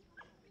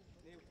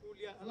ni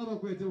kulia alaba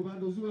kwete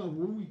ubando zuwa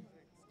huwi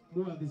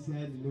mwa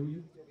bisani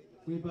loyu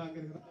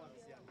kuibanga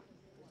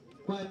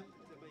kwa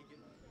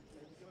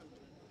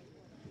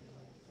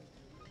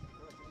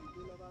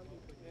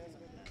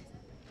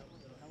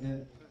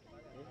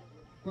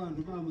kwa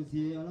nduma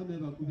musie alame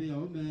bakube ya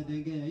ome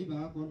Nzengy'a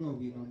iba kondo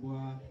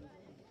kwikambwa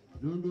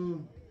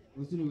nondo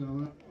usinu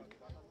gawa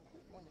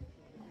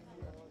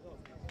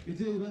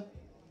kiteba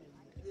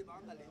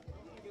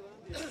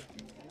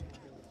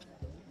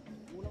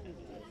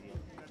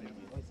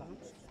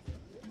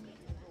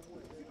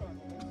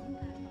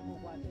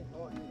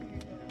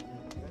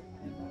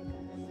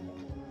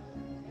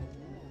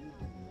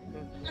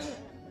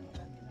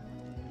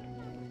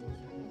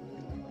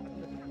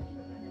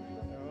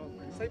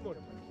Simon,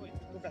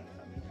 bukan.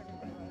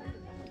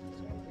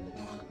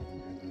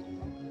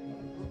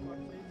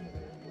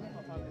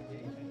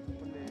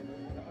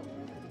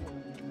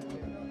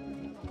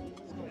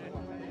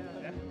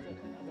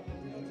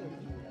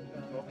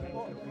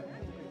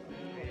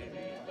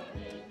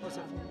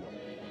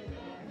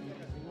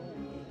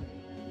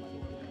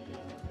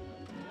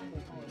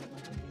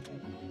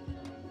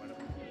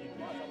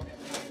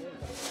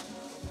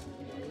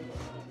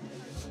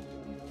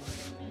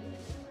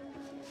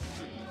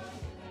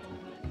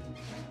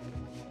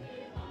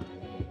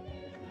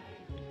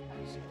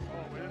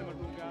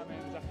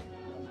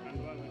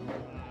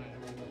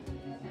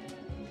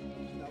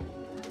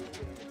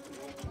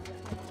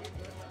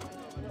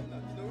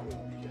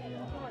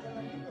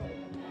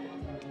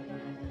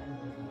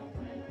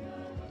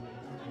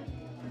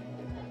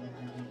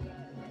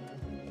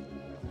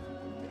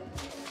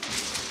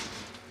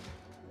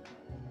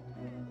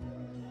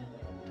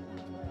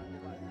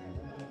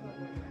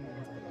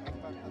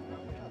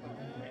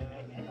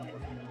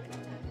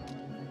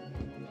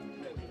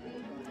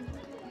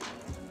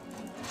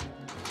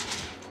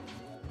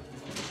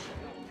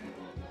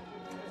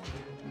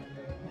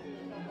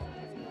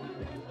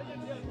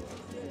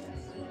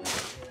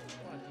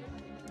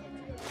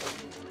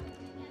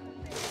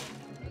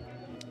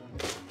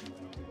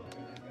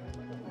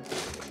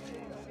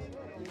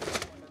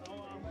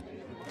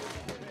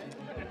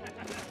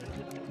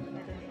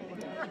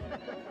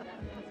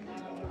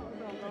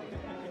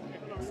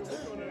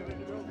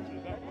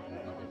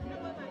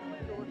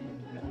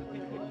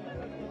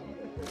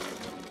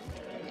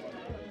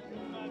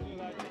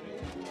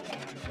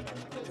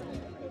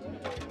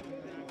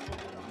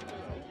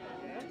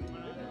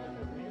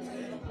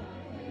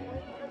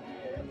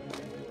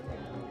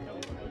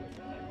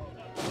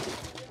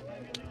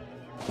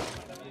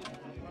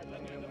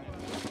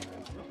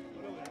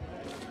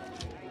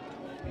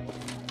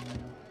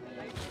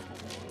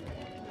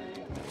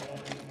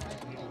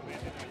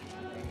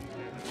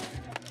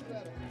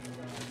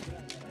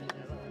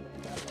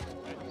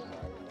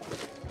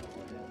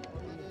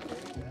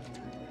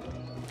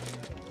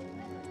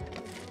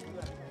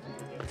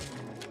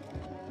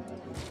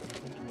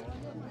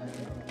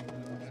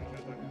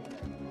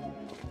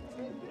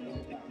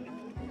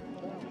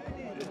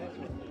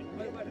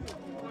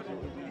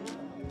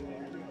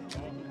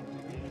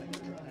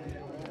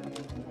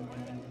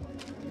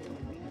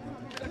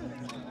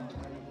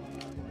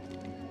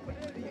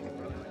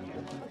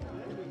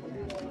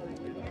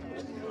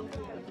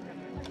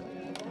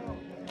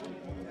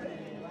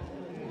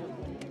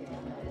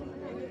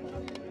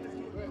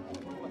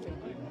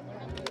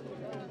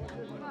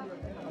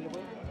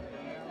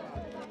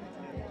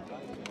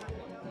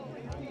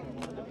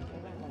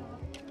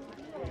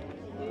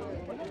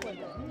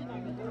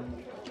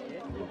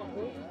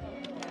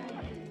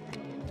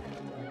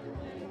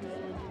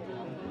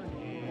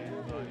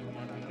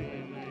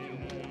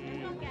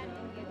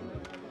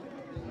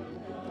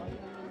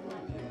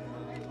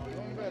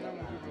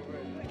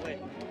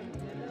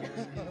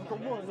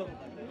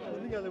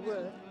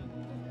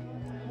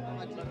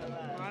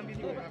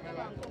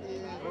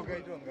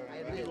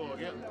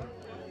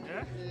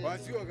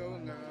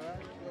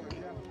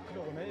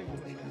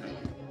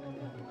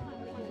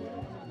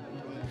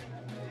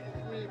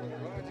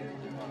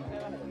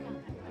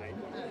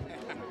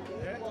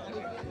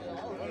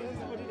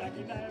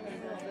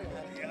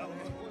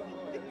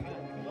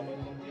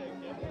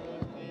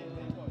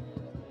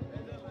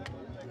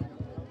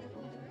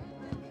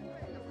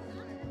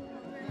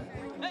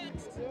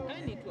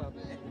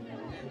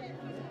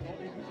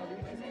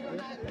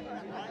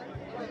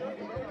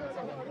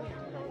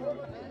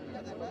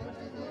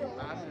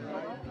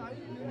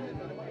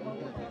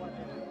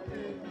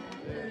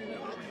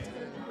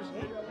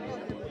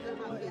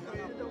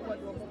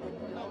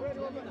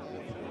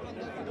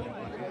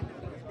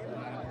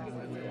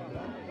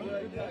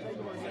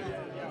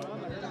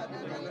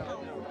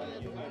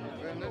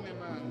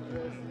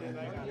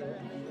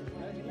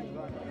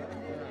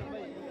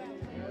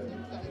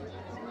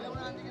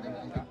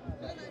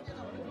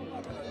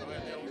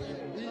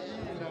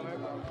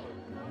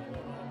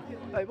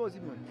 Ai bosi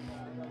mimi.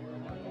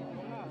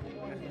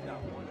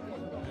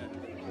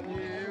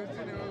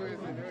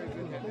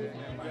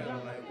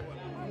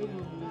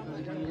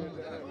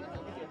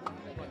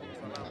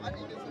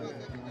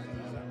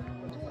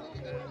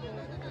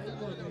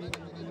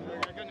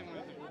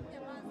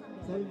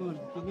 Simon,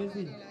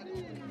 kingesi.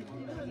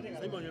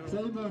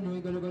 Simon,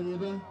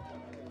 wegalokanyeba.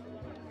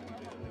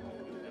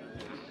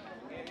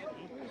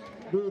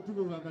 Do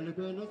tuko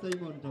wakalekano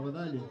Simon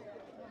tafadhali.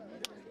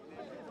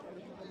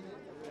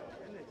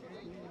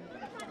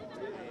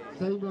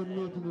 Simon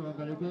no tuko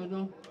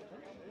wakalekano.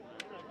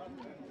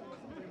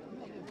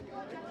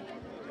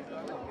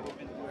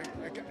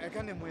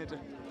 Ekane mwete.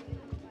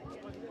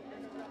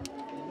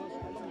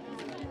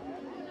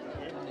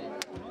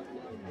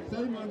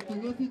 Simon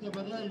kingesi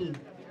tafadhali.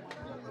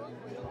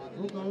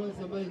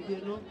 Ukaweza bike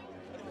no.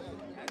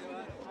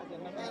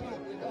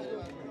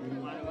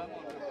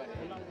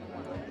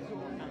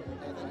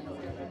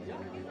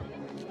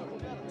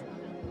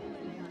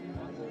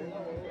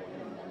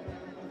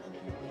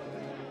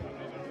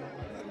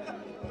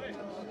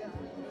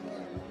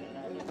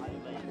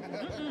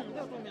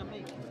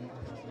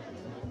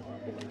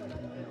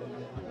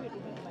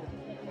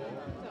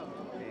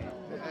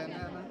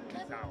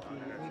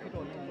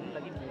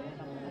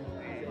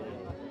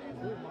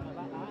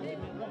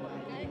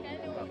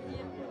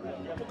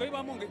 Ukaiba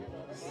mungi.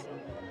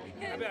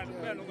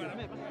 Abia nungana.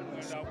 Nda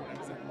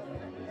kabisa.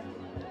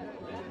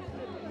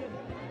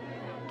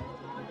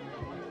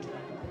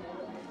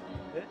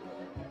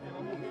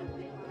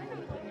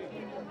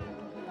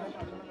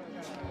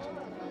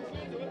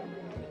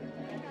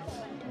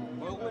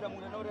 Wewe kwenda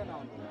munena ule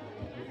nao.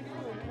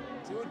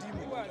 Sio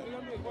timu.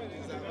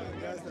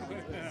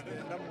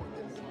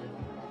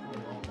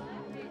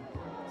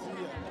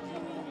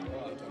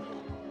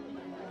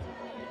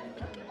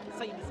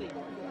 Saidi.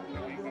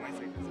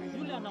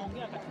 Yule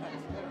anaongea katikati.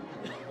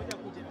 Ngoja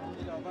kuje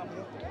ndio wabamo.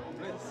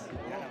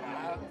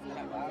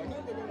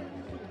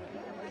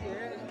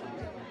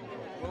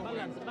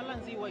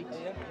 Balance white.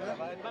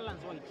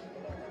 Balance white.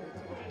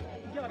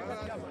 Ingia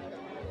katikati kama.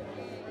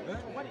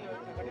 Kwani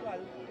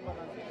katika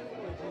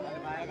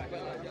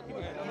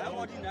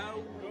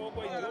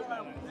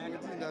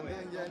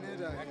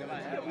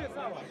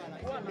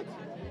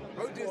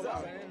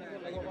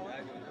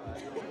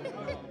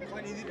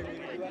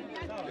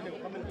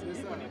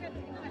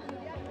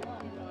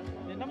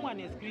nenda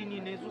mwane screen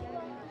inezu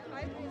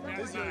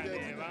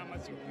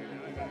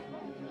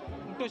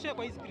mtoshe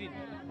kwa hii screen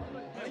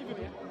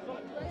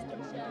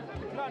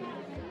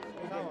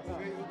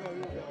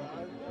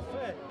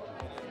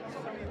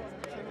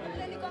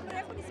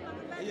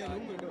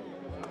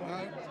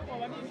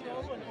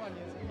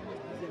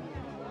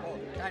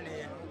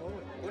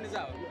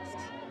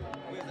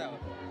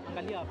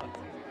angalia hapa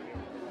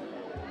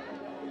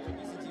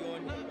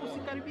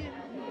usikaribie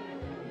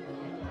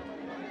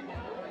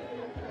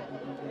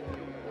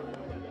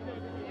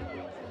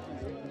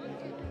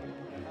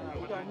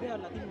utaongea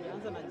lakini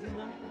umeanza na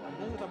jina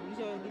unaweza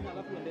kutambulisha wewe jina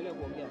alafu uendelee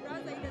kuongea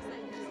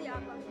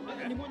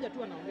ni moja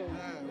tu anaongea huyu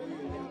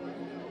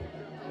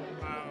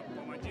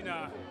kwa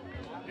majina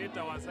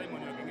leta wa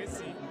Simon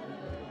Wakengesi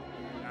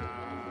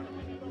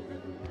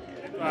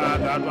na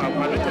watu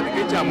hapa leta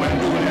nikicha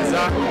mwandu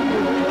neza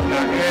na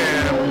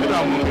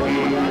kwa mungu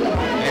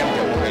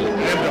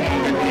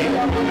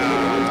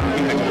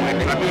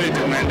na ability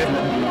mwende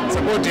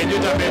support yetu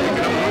tabe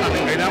kila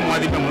mwana ngaina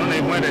mwadhipa mwana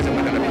imwende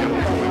sema kana pia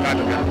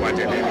mkato kwa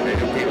kwaje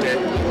ile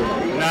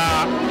na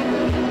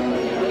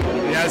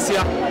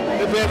yasia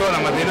pepe na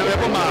madina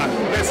wepo ma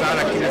pesa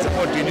lakini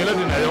support ni leo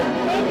tunayo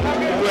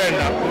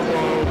kwenda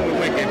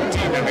kuweke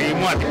mtinda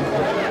ngaimwadi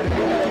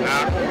na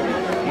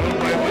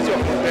mungu aiwezo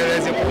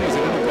kueleze kumzi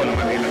kwa na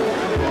madina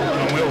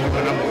na Mweu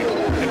kana Mweu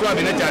ndio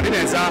amina jadi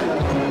neza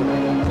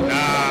na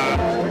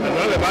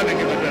wale bana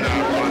kitu na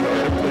kwando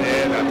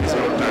na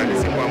kisotani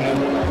si kwa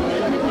Mungu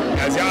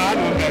ya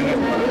hanu ngene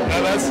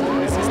brothers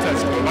and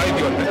sisters provide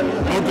you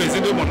not to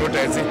zidi mondo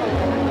tezi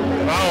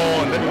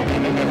wao ndio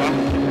nimeba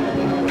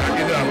na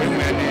kitu wa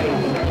women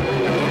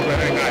kwa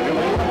ngado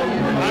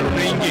hanu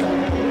naingi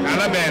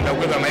ala benda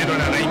kwa maendo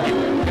na naingi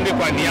ndio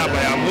kwa niaba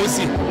ya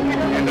Musi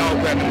ndio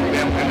kwa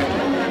mbele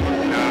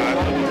na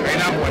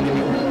kaina kwa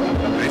nini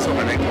naiso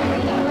kana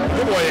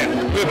kitu boye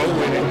kwa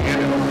uwe ni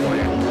ndio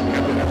boye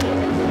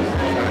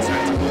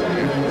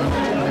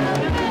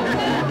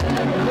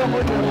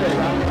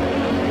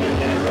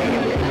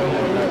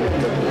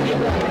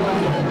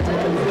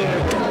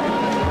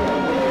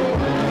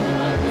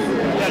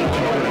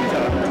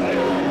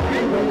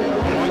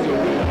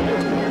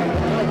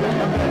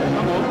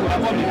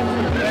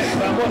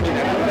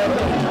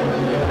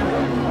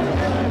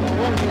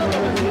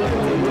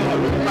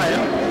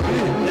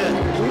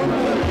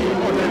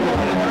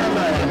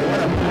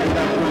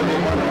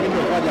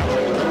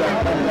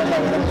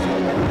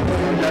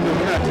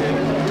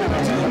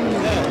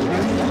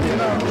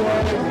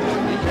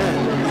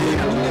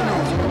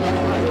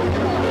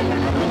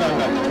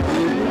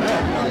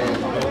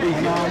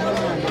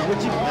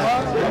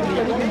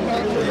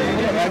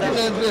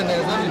asante